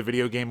running for the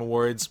Video Game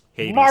Awards.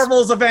 Hades.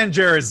 Marvel's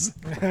Avengers.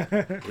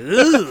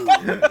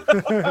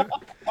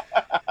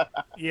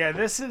 Yeah,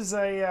 this is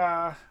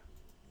a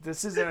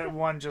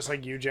one just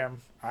like you,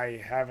 Jim.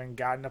 I haven't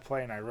gotten to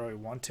play, and I really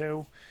want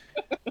to.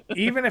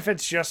 Even if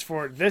it's just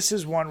for this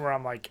is one where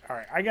I'm like, all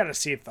right, I got to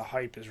see if the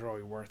hype is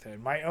really worth it.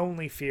 My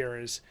only fear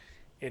is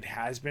it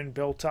has been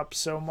built up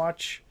so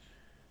much.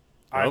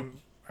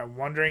 I'm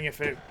wondering if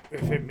it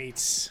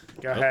meets.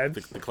 Go ahead.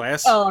 The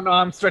class. Oh no,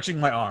 I'm stretching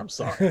my arm.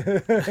 Sorry.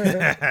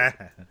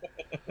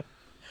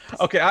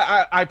 Okay,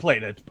 I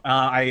played it.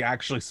 I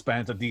actually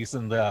spent a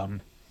decent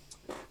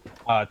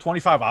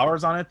 25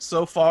 hours on it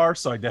so far,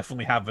 so I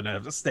definitely have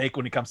a stake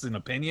when it comes to an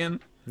opinion.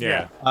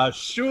 Yeah.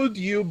 Should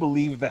you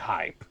believe the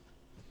hype?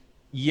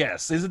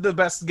 Yes. Is it the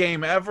best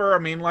game ever? I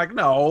mean, like,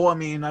 no. I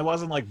mean, I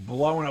wasn't like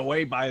blown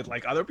away by it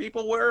like other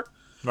people were.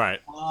 Right.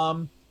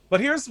 But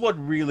here's what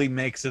really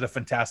makes it a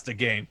fantastic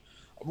game.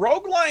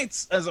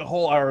 Roguelites as a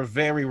whole are a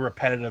very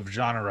repetitive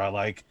genre.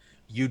 Like,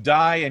 you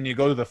die and you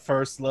go to the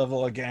first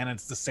level again.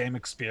 It's the same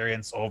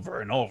experience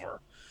over and over.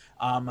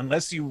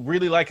 Unless you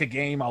really like a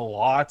game a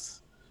lot,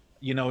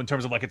 you know, in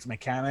terms of like its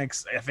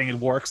mechanics, I think it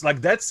works.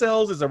 Like Dead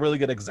Cells is a really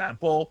good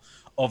example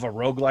of a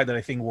roguelite that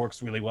I think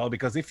works really well,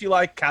 because if you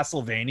like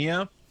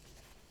Castlevania,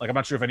 like I'm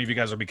not sure if any of you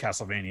guys would be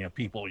Castlevania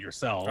people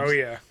yourselves. Oh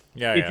yeah.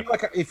 Yeah.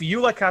 If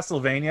you like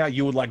Castlevania,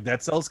 you would like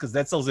Dead Cells, because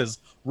Dead Cells is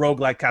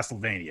roguelike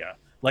Castlevania.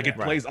 Like it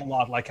plays a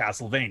lot like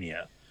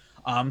Castlevania.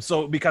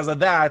 So because of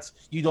that,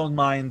 you don't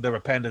mind the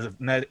repetitive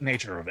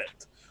nature of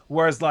it.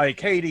 Whereas like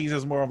Hades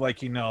is more of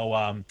like, you know,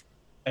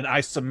 an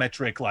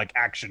isometric like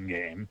action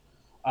game.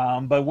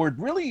 But what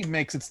really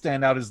makes it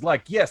stand out is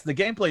like, yes, the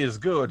gameplay is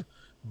good,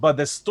 but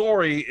the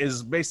story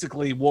is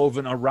basically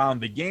woven around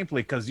the gameplay,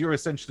 because you're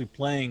essentially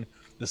playing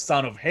the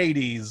son of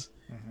Hades,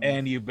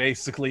 and you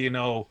basically, you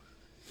know,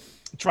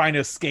 trying to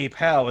escape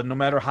hell, and no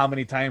matter how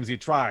many times you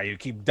try, you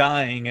keep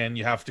dying and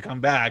you have to come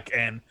back.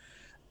 And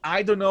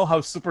I don't know how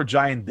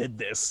Supergiant did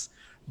this,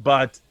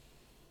 but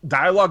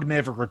dialogue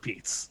never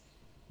repeats.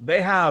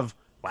 They have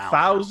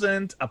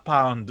thousands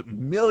upon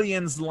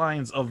millions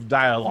lines of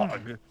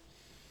dialogue.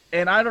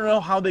 And I don't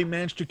know how they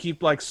managed to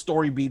keep like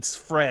story beats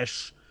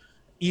fresh,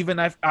 even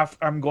if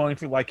I'm going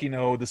through like, you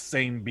know, the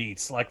same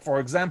beats. Like,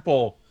 for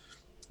example,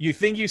 you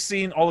think you've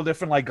seen all the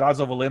different like gods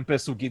of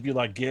Olympus who give you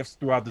like gifts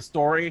throughout the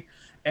story.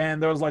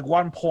 And there was like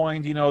one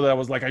point, you know, that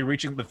was like I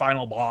reaching the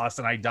final boss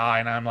and I die,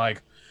 and I'm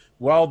like,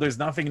 well, there's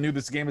nothing new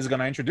this game is going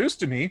to introduce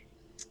to me.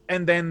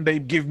 And then they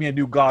give me a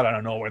new god out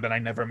of nowhere that I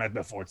never met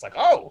before. It's like,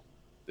 oh,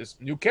 this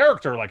new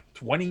character, like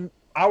 20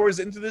 hours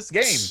into this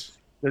game.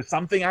 There's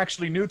something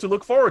actually new to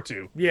look forward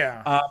to.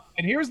 Yeah.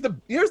 And here's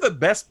the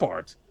best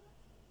part.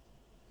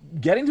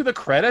 Getting to the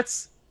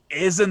credits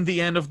isn't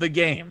the end of the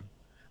game.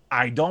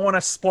 I don't want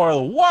to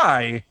spoil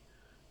why,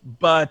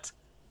 but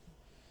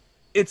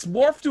it's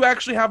morphed to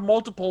actually have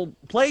multiple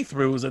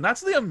playthroughs, and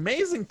that's the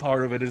amazing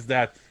part of it, is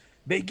that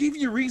they give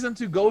you reason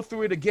to go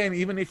through it again,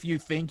 even if you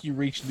think you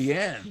reached the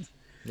end.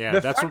 Yeah,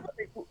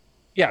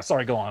 yeah,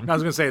 sorry, go on. I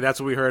was gonna say that's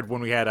what we heard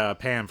when we had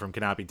Pam from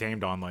Cannot Be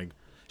Tamed on. Like,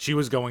 she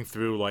was going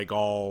through like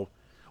all.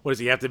 What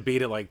is it? You have to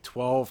beat it like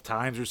 12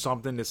 times or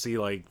something to see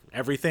like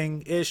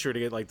everything ish, or to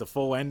get like the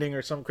full ending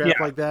or some crap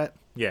like that.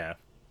 Yeah.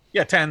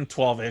 Yeah, 10,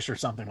 12-ish or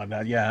something like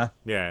that, yeah.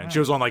 Yeah, and she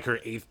was on like her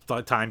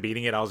 8th time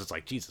beating it. I was just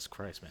like, Jesus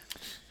Christ, man.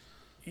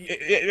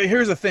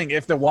 Here's the thing.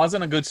 If there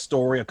wasn't a good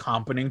story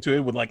accompanying to it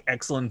with like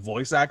excellent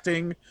voice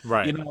acting,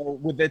 right, you know,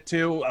 with it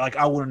too, like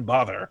I wouldn't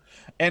bother.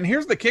 And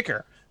here's the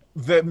kicker.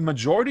 The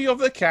majority of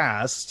the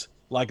cast,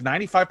 like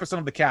 95%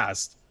 of the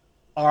cast,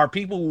 are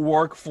people who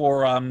work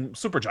for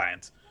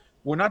Supergiant.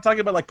 We're not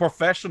talking about like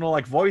professional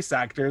like voice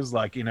actors,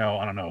 like, you know,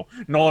 I don't know,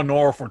 Nolan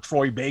North or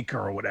Troy Baker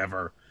or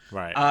whatever.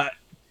 Right.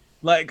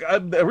 Like a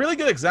really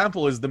good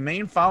example is the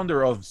main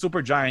founder of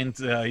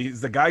Supergiant.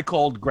 He's the guy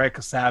called Greg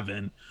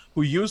Kasavin,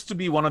 who used to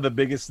be one of the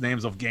biggest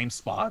names of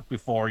GameSpot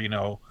before, you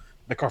know,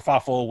 the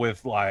kerfuffle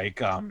with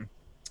like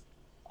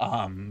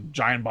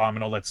Giant Bomb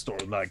and all that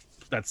story, like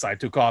that side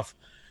took off.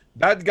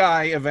 That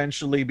guy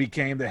eventually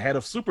became the head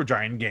of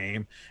Supergiant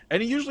Game,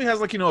 and he usually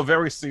has like, you know, a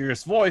very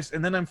serious voice.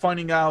 And then I'm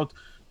finding out,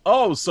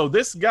 oh, so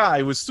this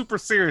guy was super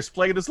serious,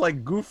 playing this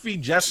like goofy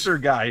jester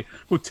guy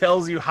who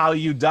tells you how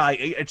you die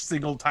each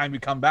single time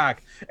you come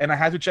back. And I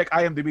had to check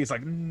IMDb. It's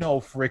like, no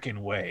freaking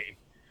way.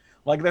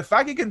 Like the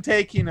fact he can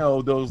take, you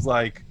know, those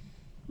like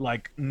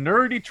like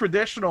nerdy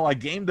traditional like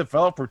game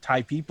developer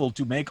type people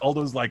to make all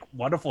those like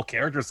wonderful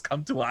characters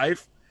come to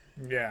life.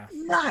 Yeah.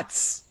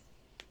 Nuts.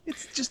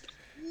 It's just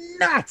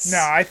nuts. No,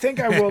 I think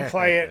I will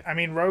play it. I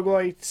mean,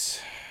 roguelites.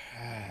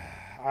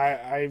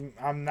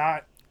 I'm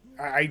not.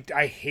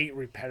 I hate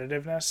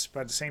repetitiveness,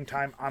 but at the same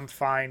time, I'm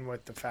fine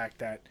with the fact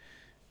that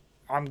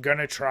I'm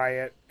gonna try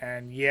it.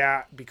 And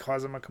yeah,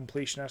 because I'm a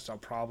completionist, I'll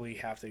probably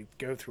have to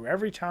go through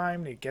every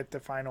time to get the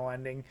final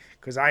ending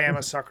because I am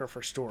a sucker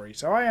for story.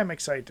 So I am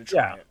excited to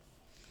try it.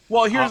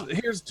 Well,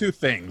 here's two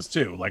things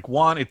too. Like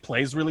one, it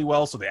plays really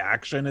well, so the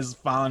action is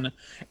fun,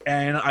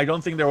 and I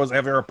don't think there was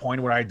ever a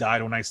point where I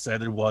died when I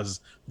said it was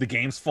the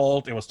game's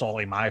fault. It was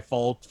totally my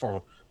fault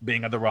for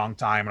being at the wrong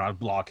time and not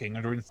blocking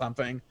or doing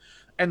something.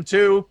 And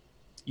two,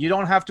 you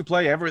don't have to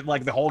play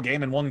the whole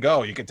game in one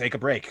go. You can take a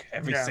break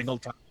every single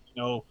time.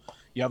 You know,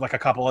 you have like a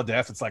couple of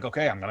deaths. It's like,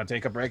 okay, I'm gonna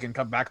take a break and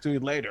come back to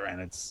it later,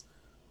 and it's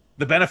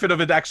the benefit of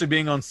it actually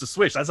being on the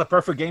Switch. That's a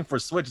perfect game for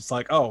Switch. It's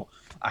like, oh,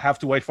 I have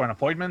to wait for an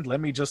appointment. Let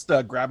me just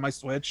grab my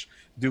Switch,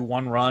 do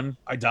one run.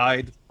 I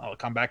died. I'll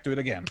come back to it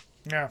again.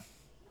 Yeah.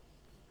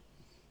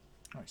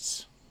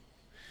 Nice.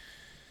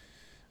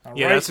 All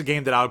right. That's a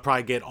game that I would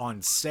probably get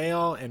on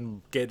sale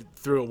and get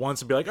through it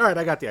once and be like, all right,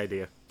 I got the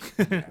idea.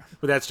 But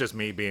that's just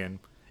me being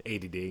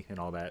ADD and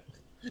all that.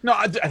 No,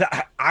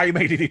 I'm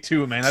ADD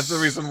too, man. That's the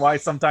reason why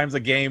sometimes a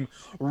game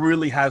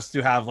really has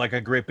to have like a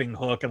gripping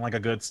hook and like a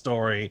good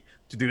story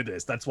to do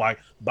this. That's why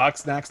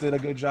Bugsnax did a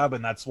good job,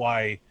 and that's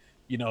why,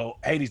 you know,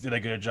 Hades did a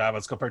good job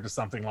as compared to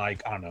something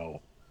like, I don't know.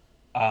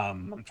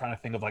 I'm trying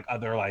to think of like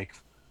other like,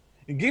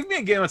 give me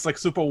a game that's like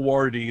super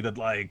wordy that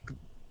like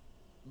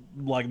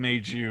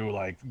made you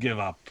like give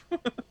up.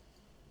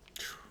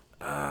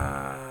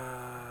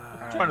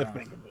 I'm trying to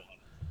think of it.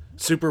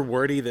 Super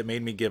wordy that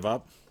made me give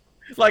up.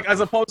 Like as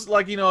opposed to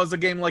like, you know, as a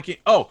game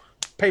like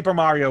Paper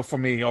Mario for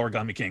me,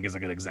 Origami King is a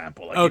good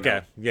example. Like,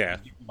 okay, you know,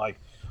 like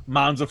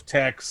mounds of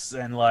text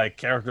and like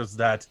characters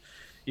that,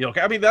 you know,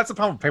 I mean that's the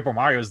problem with Paper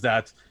Mario is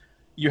that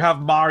you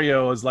have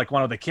Mario as like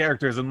one of the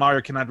characters, and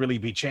Mario cannot really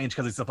be changed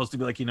because it's supposed to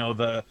be like, you know,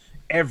 the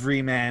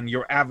everyman,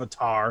 your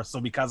avatar. So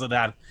because of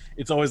that,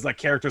 it's always like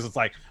characters. It's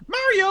like,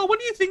 Mario,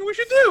 what do you think we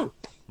should do?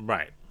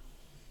 Right.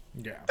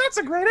 Yeah. That's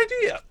a great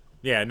idea.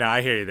 Yeah, no,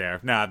 I hear you there.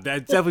 No,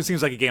 that definitely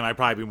seems like a game I'd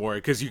probably be more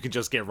because you can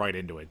just get right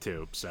into it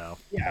too. So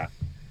yeah.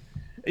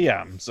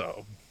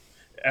 So,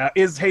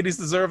 is Hades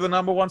deserve the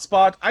number one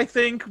spot? I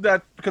think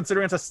that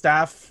considering it's a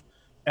staff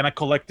and a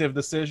collective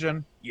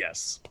decision,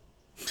 yes.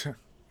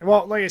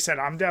 Well, like I said,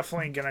 I'm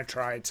definitely gonna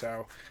try it.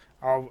 So,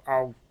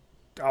 I'll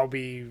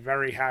be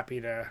very happy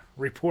to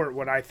report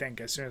what I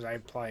think as soon as I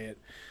play it.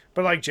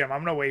 But like Jim, I'm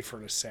gonna wait for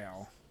the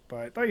sale.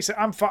 But like I said,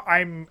 I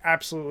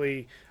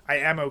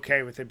am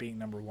okay with it being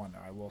number one. Though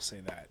I will say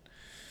that.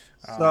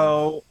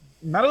 So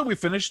now that we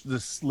finished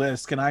this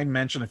list, can I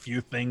mention a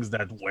few things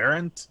that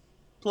weren't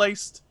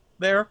placed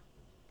there?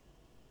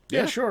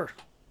 Yeah, sure.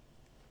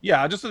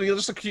 Yeah, just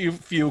a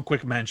few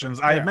quick mentions.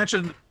 I had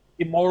mentioned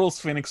Immortals: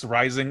 Phoenix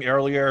Rising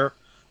earlier.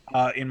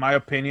 In my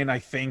opinion, I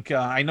think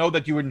I know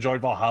that you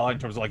enjoyed Valhalla in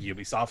terms of like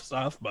Ubisoft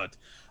stuff, but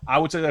I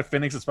would say that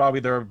Phoenix is probably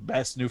their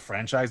best new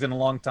franchise in a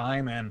long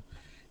time, and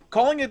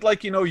calling it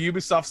like, you know,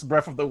 Ubisoft's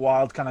Breath of the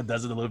Wild kind of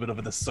does it a little bit of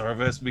a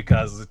disservice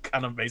because it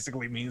kind of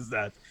basically means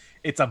that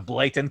it's a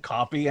blatant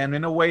copy, and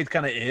in a way it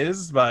kind of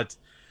is, but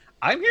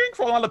I'm hearing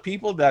from a lot of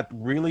people that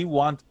really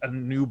want a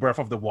new Breath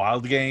of the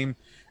Wild game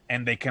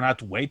and they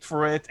cannot wait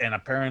for it, and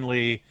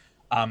apparently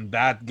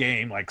that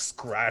game like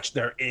scratched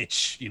their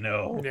itch, you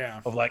know,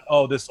 of like,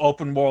 oh, this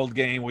open world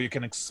game where you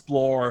can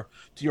explore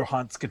to your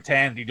heart's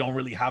content. You don't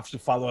really have to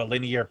follow a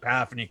linear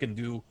path and you can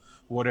do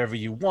whatever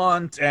you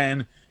want,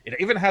 and it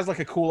even has like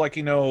a cool, like,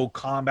 you know,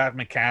 combat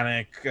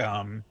mechanic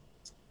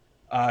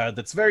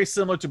that's very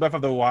similar to Breath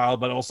of the Wild,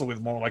 but also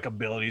with more like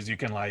abilities. You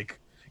can like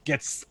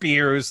get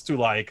spears to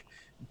like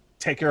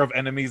take care of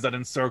enemies that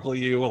encircle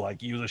you, or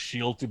like use a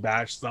shield to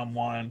bash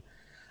someone.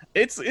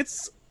 It's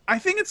I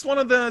think it's one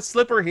of the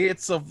slipper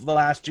hits of the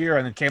last year,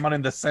 and it came out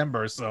in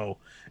December, so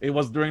it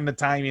was during the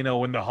time, you know,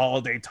 when the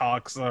holiday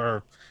talks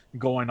are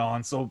going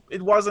on. So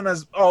it wasn't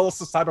as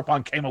also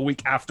Cyberpunk came a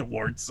week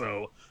afterwards,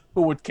 so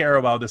who would care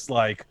about this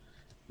like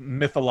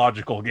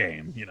mythological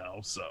game, you know?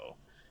 So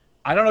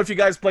I don't know if you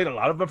guys played a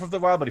lot of Breath of the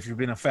Wild, but if you've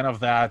been a fan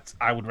of that,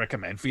 I would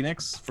recommend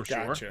Phoenix for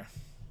sure.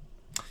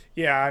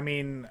 Yeah, I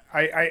mean,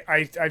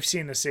 I've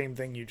seen the same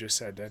thing you just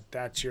said,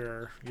 that's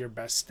your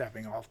best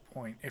stepping off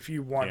point if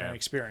you want an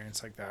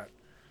experience like that.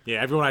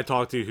 Yeah, everyone I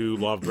talked to who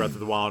loved Breath of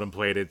the Wild and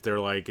played it, they're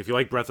like, if you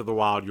like Breath of the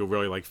Wild, you'll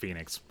really like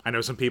Phoenix. I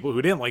know some people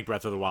who didn't like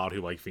Breath of the Wild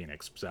who like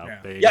Phoenix. So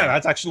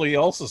that's actually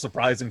also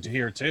surprising to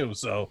hear too.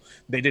 So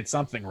they did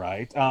something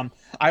right.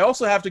 I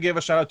also have to give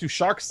a shout out to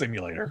Shark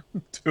Simulator,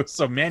 to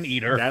some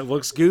Man-Eater. That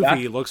looks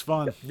goofy. It looks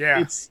fun. Yeah,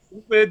 it's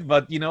stupid,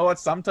 but you know what?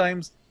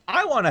 Sometimes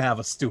I want to have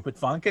a stupid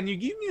fun. Can you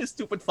give me a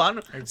stupid fun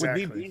with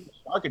me being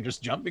a shark and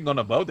just jumping on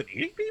a boat and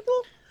eating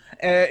people?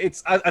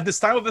 It's at this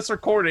time of this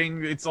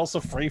recording, it's also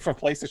free for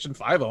PlayStation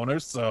 5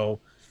 owners, so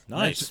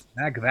nice. Just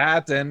snag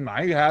that, and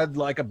I had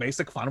like a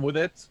basic fun with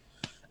it.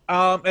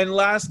 And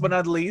last but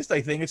not least,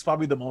 I think it's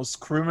probably the most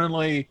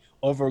criminally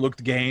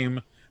overlooked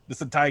game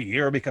this entire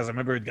year because I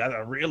remember it got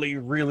a really,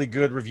 really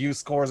good review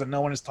scores and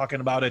no one is talking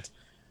about it.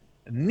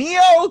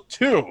 Neo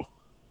 2.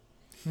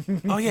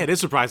 Oh yeah, it is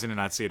surprising to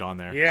not see it on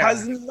there. Yeah.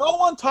 Because no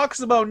one talks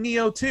about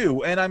Neo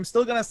 2, and I'm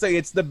still gonna say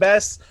it's the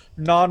best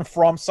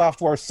non-From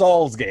Software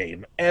Souls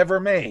game ever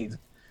made.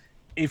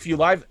 If you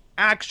like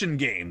action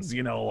games,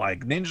 you know,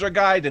 like Ninja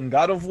Gaiden,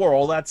 God of War,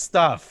 all that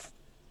stuff,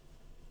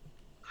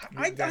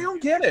 I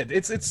don't get it.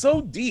 It's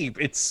so deep.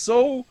 It's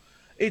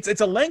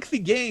a lengthy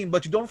game,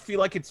 but you don't feel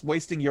like it's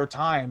wasting your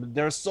time.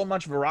 There's so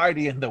much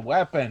variety in the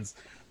weapons.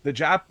 The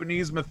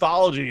Japanese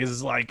mythology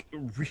is like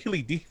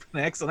really deep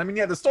and excellent. I mean,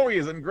 yeah, the story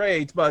isn't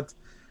great, but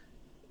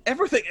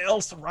everything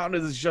else around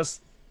it is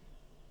just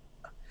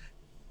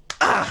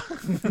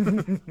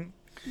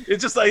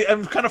it's just like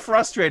I'm kind of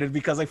frustrated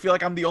because I feel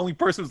like I'm the only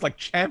person who's like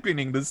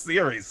championing this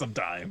series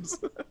sometimes.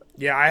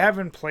 Yeah, I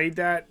haven't played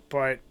that,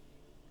 but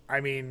I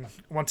mean,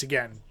 once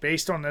again,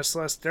 based on this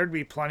list, there'd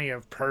be plenty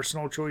of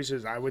personal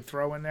choices I would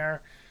throw in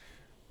there.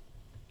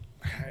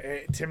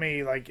 To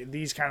me, like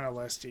these kind of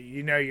lists,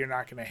 you know, you're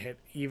not going to hit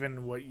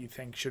even what you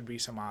think should be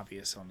some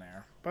obvious on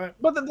there.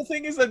 But then the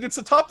thing is that it's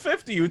a top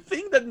 50. You'd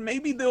think that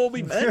maybe they will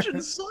be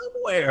mentioned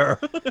somewhere.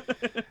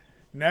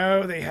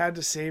 no, they had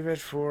to save it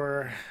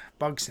for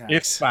Bug Snacks.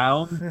 If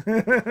found,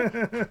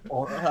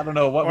 or I don't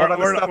know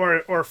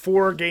what or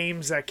 4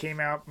 games that came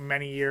out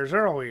many years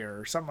earlier,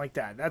 or something like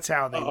that. That's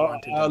how they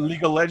wanted to.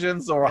 League of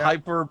Legends or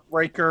Hyper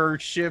Breaker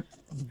Ship.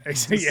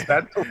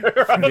 Yeah,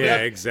 yeah,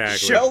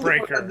 exactly.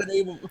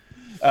 Shipbreaker.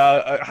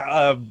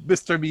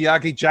 Mr.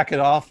 Miyagi Jacket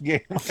Off game.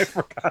 I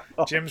forgot.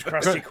 Jim's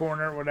Krusty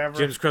Corner, whatever.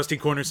 Jim's Krusty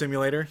Corner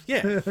Simulator.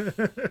 Yeah,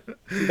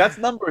 That's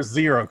number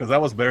 0 because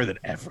that was better than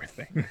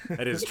everything.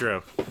 that is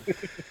true.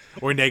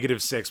 Or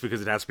 -6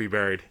 because it has to be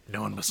buried.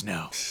 No one must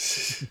know,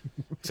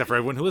 except for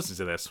everyone who listens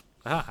to this.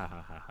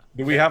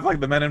 Do we have like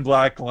the Men in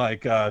Black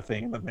like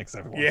thing that makes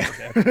everyone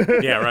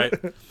forget? Yeah, right.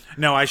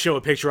 No, I show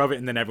a picture of it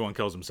and then everyone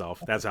kills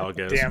himself. That's how it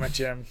goes. Damn it,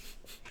 Jim.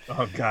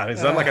 Oh god,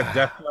 is that like a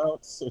Death Note?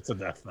 It's a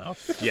Death Note.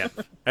 Yeah,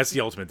 that's the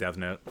ultimate Death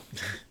Note.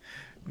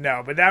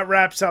 No, but that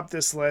wraps up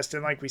this list.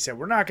 And like we said,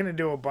 we're not going to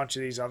do a bunch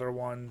of these other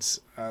ones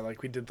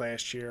like we did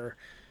last year.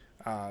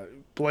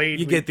 Blade.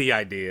 You get the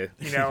idea.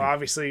 You know,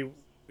 obviously,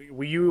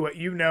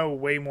 you know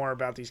way more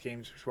about these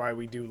games, which is why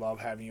we do love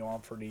having you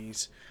on for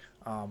these.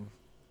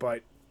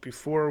 But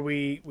before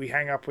we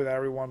hang up with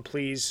everyone,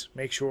 please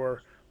make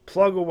sure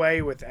plug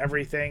away with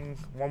everything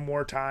one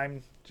more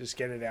time. Just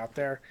get it out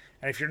there.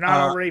 And if you're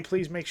not already,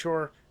 please make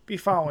sure be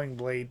following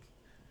Blade.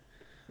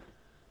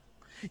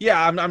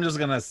 Yeah, I'm just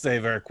gonna say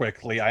very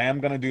quickly, I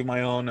am gonna do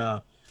my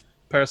own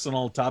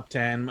personal top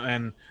 10.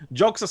 And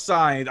jokes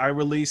aside, I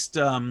released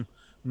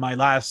my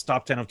last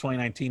top 10 of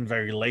 2019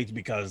 very late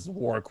because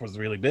work was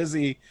really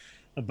busy.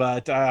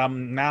 But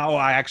now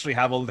I actually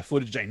have all the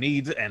footage I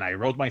need, and I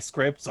wrote my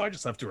script, so I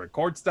just have to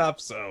record stuff.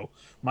 So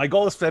my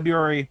goal is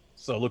February,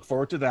 so look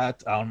forward to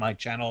that on my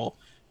channel,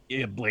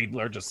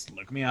 Bladler. Just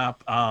look me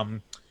up.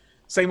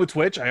 Same with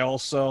Twitch. I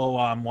also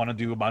want to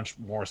do a bunch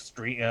more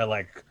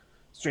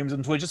streams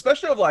on Twitch,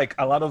 especially of like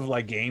a lot of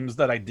like games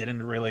that I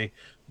didn't really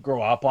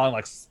grow up on,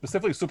 like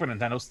specifically Super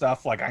Nintendo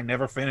stuff. Like I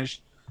never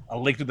finished A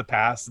Link to the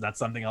Past. And that's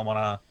something I want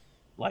to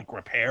like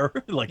repair,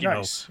 like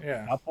Nice,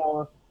 yeah. up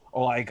for.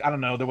 Or like I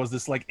don't know, there was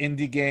this like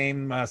indie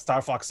game,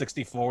 Star Fox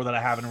 64, that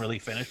I haven't really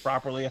finished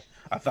properly.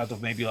 I thought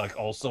of maybe like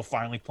also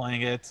finally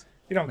playing it.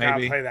 You don't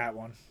gotta play that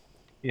one.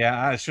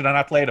 Yeah, should I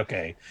not play it?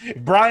 Okay. If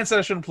Brian said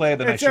I shouldn't play it,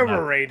 then It's I should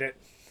overrated.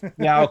 not.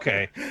 Yeah,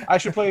 okay. I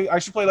should play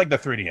like the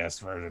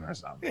 3DS version or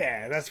something.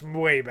 Yeah, that's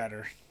way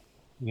better.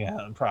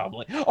 Yeah,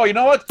 probably. Oh, you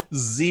know what?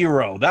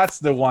 Zero. That's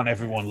the one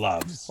everyone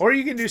loves. Or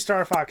you can do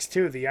Star Fox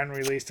 2, the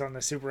unreleased on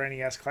the Super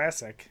NES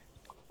Classic.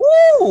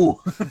 Woo!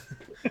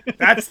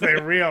 That's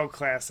the real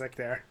classic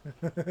there.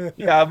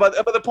 Yeah, but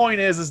the point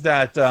is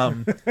that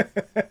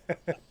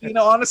you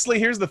know, honestly,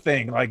 here's the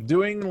thing: like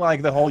doing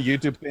like the whole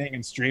YouTube thing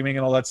and streaming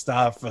and all that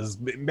stuff is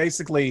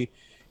basically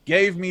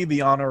gave me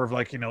the honor of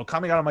like, you know,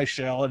 coming out of my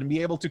shell and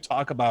be able to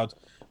talk about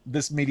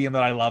this medium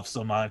that I love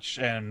so much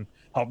and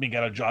help me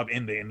get a job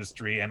in the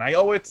industry. And I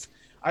owe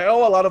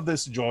a lot of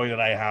this joy that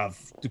I have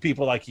to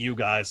people like you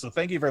guys. So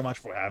thank you very much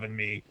for having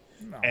me.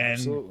 No, And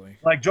absolutely.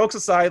 like jokes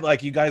aside,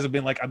 like you guys have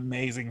been like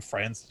amazing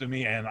friends to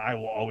me, and I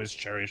will always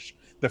cherish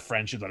the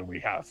friendship that we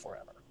have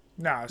forever.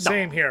 No,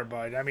 same here,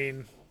 bud. I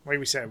mean, like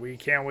we said, we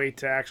can't wait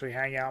to actually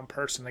hang out in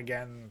person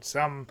again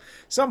some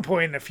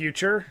point in the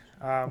future.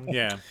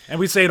 Yeah, and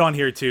we say it on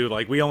here too.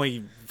 Like we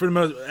only, for the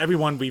most,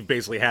 everyone we've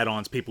basically had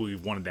on is people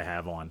we've wanted to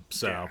have on.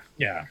 So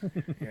Yeah.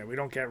 yeah, we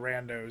don't get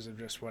randos of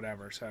just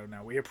whatever. So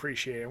no, we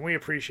appreciate it, and we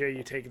appreciate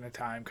you taking the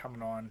time,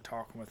 coming on,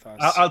 talking with us.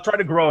 I'll try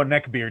to grow a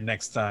neck beard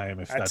next time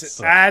if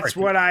That's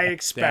what I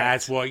expect.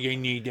 that's what you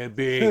need to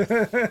be.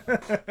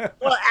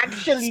 Well,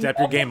 actually, Step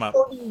your game up.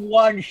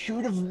 One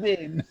should have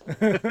been.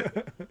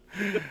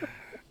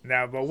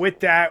 No, but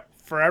with that,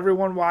 for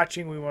everyone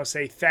watching, we want to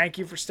say thank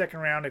you for sticking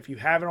around. If you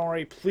haven't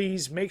already,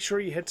 please make sure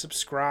you hit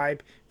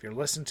subscribe. If you're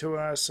listening to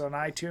us on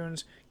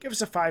iTunes, give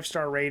us a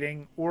 5-star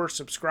rating or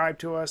subscribe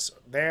to us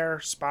there,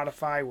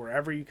 Spotify,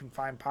 wherever you can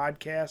find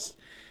podcasts.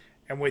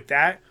 And with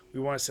that, we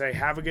want to say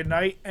have a good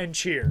night and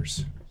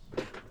cheers.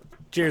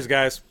 Cheers,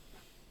 guys.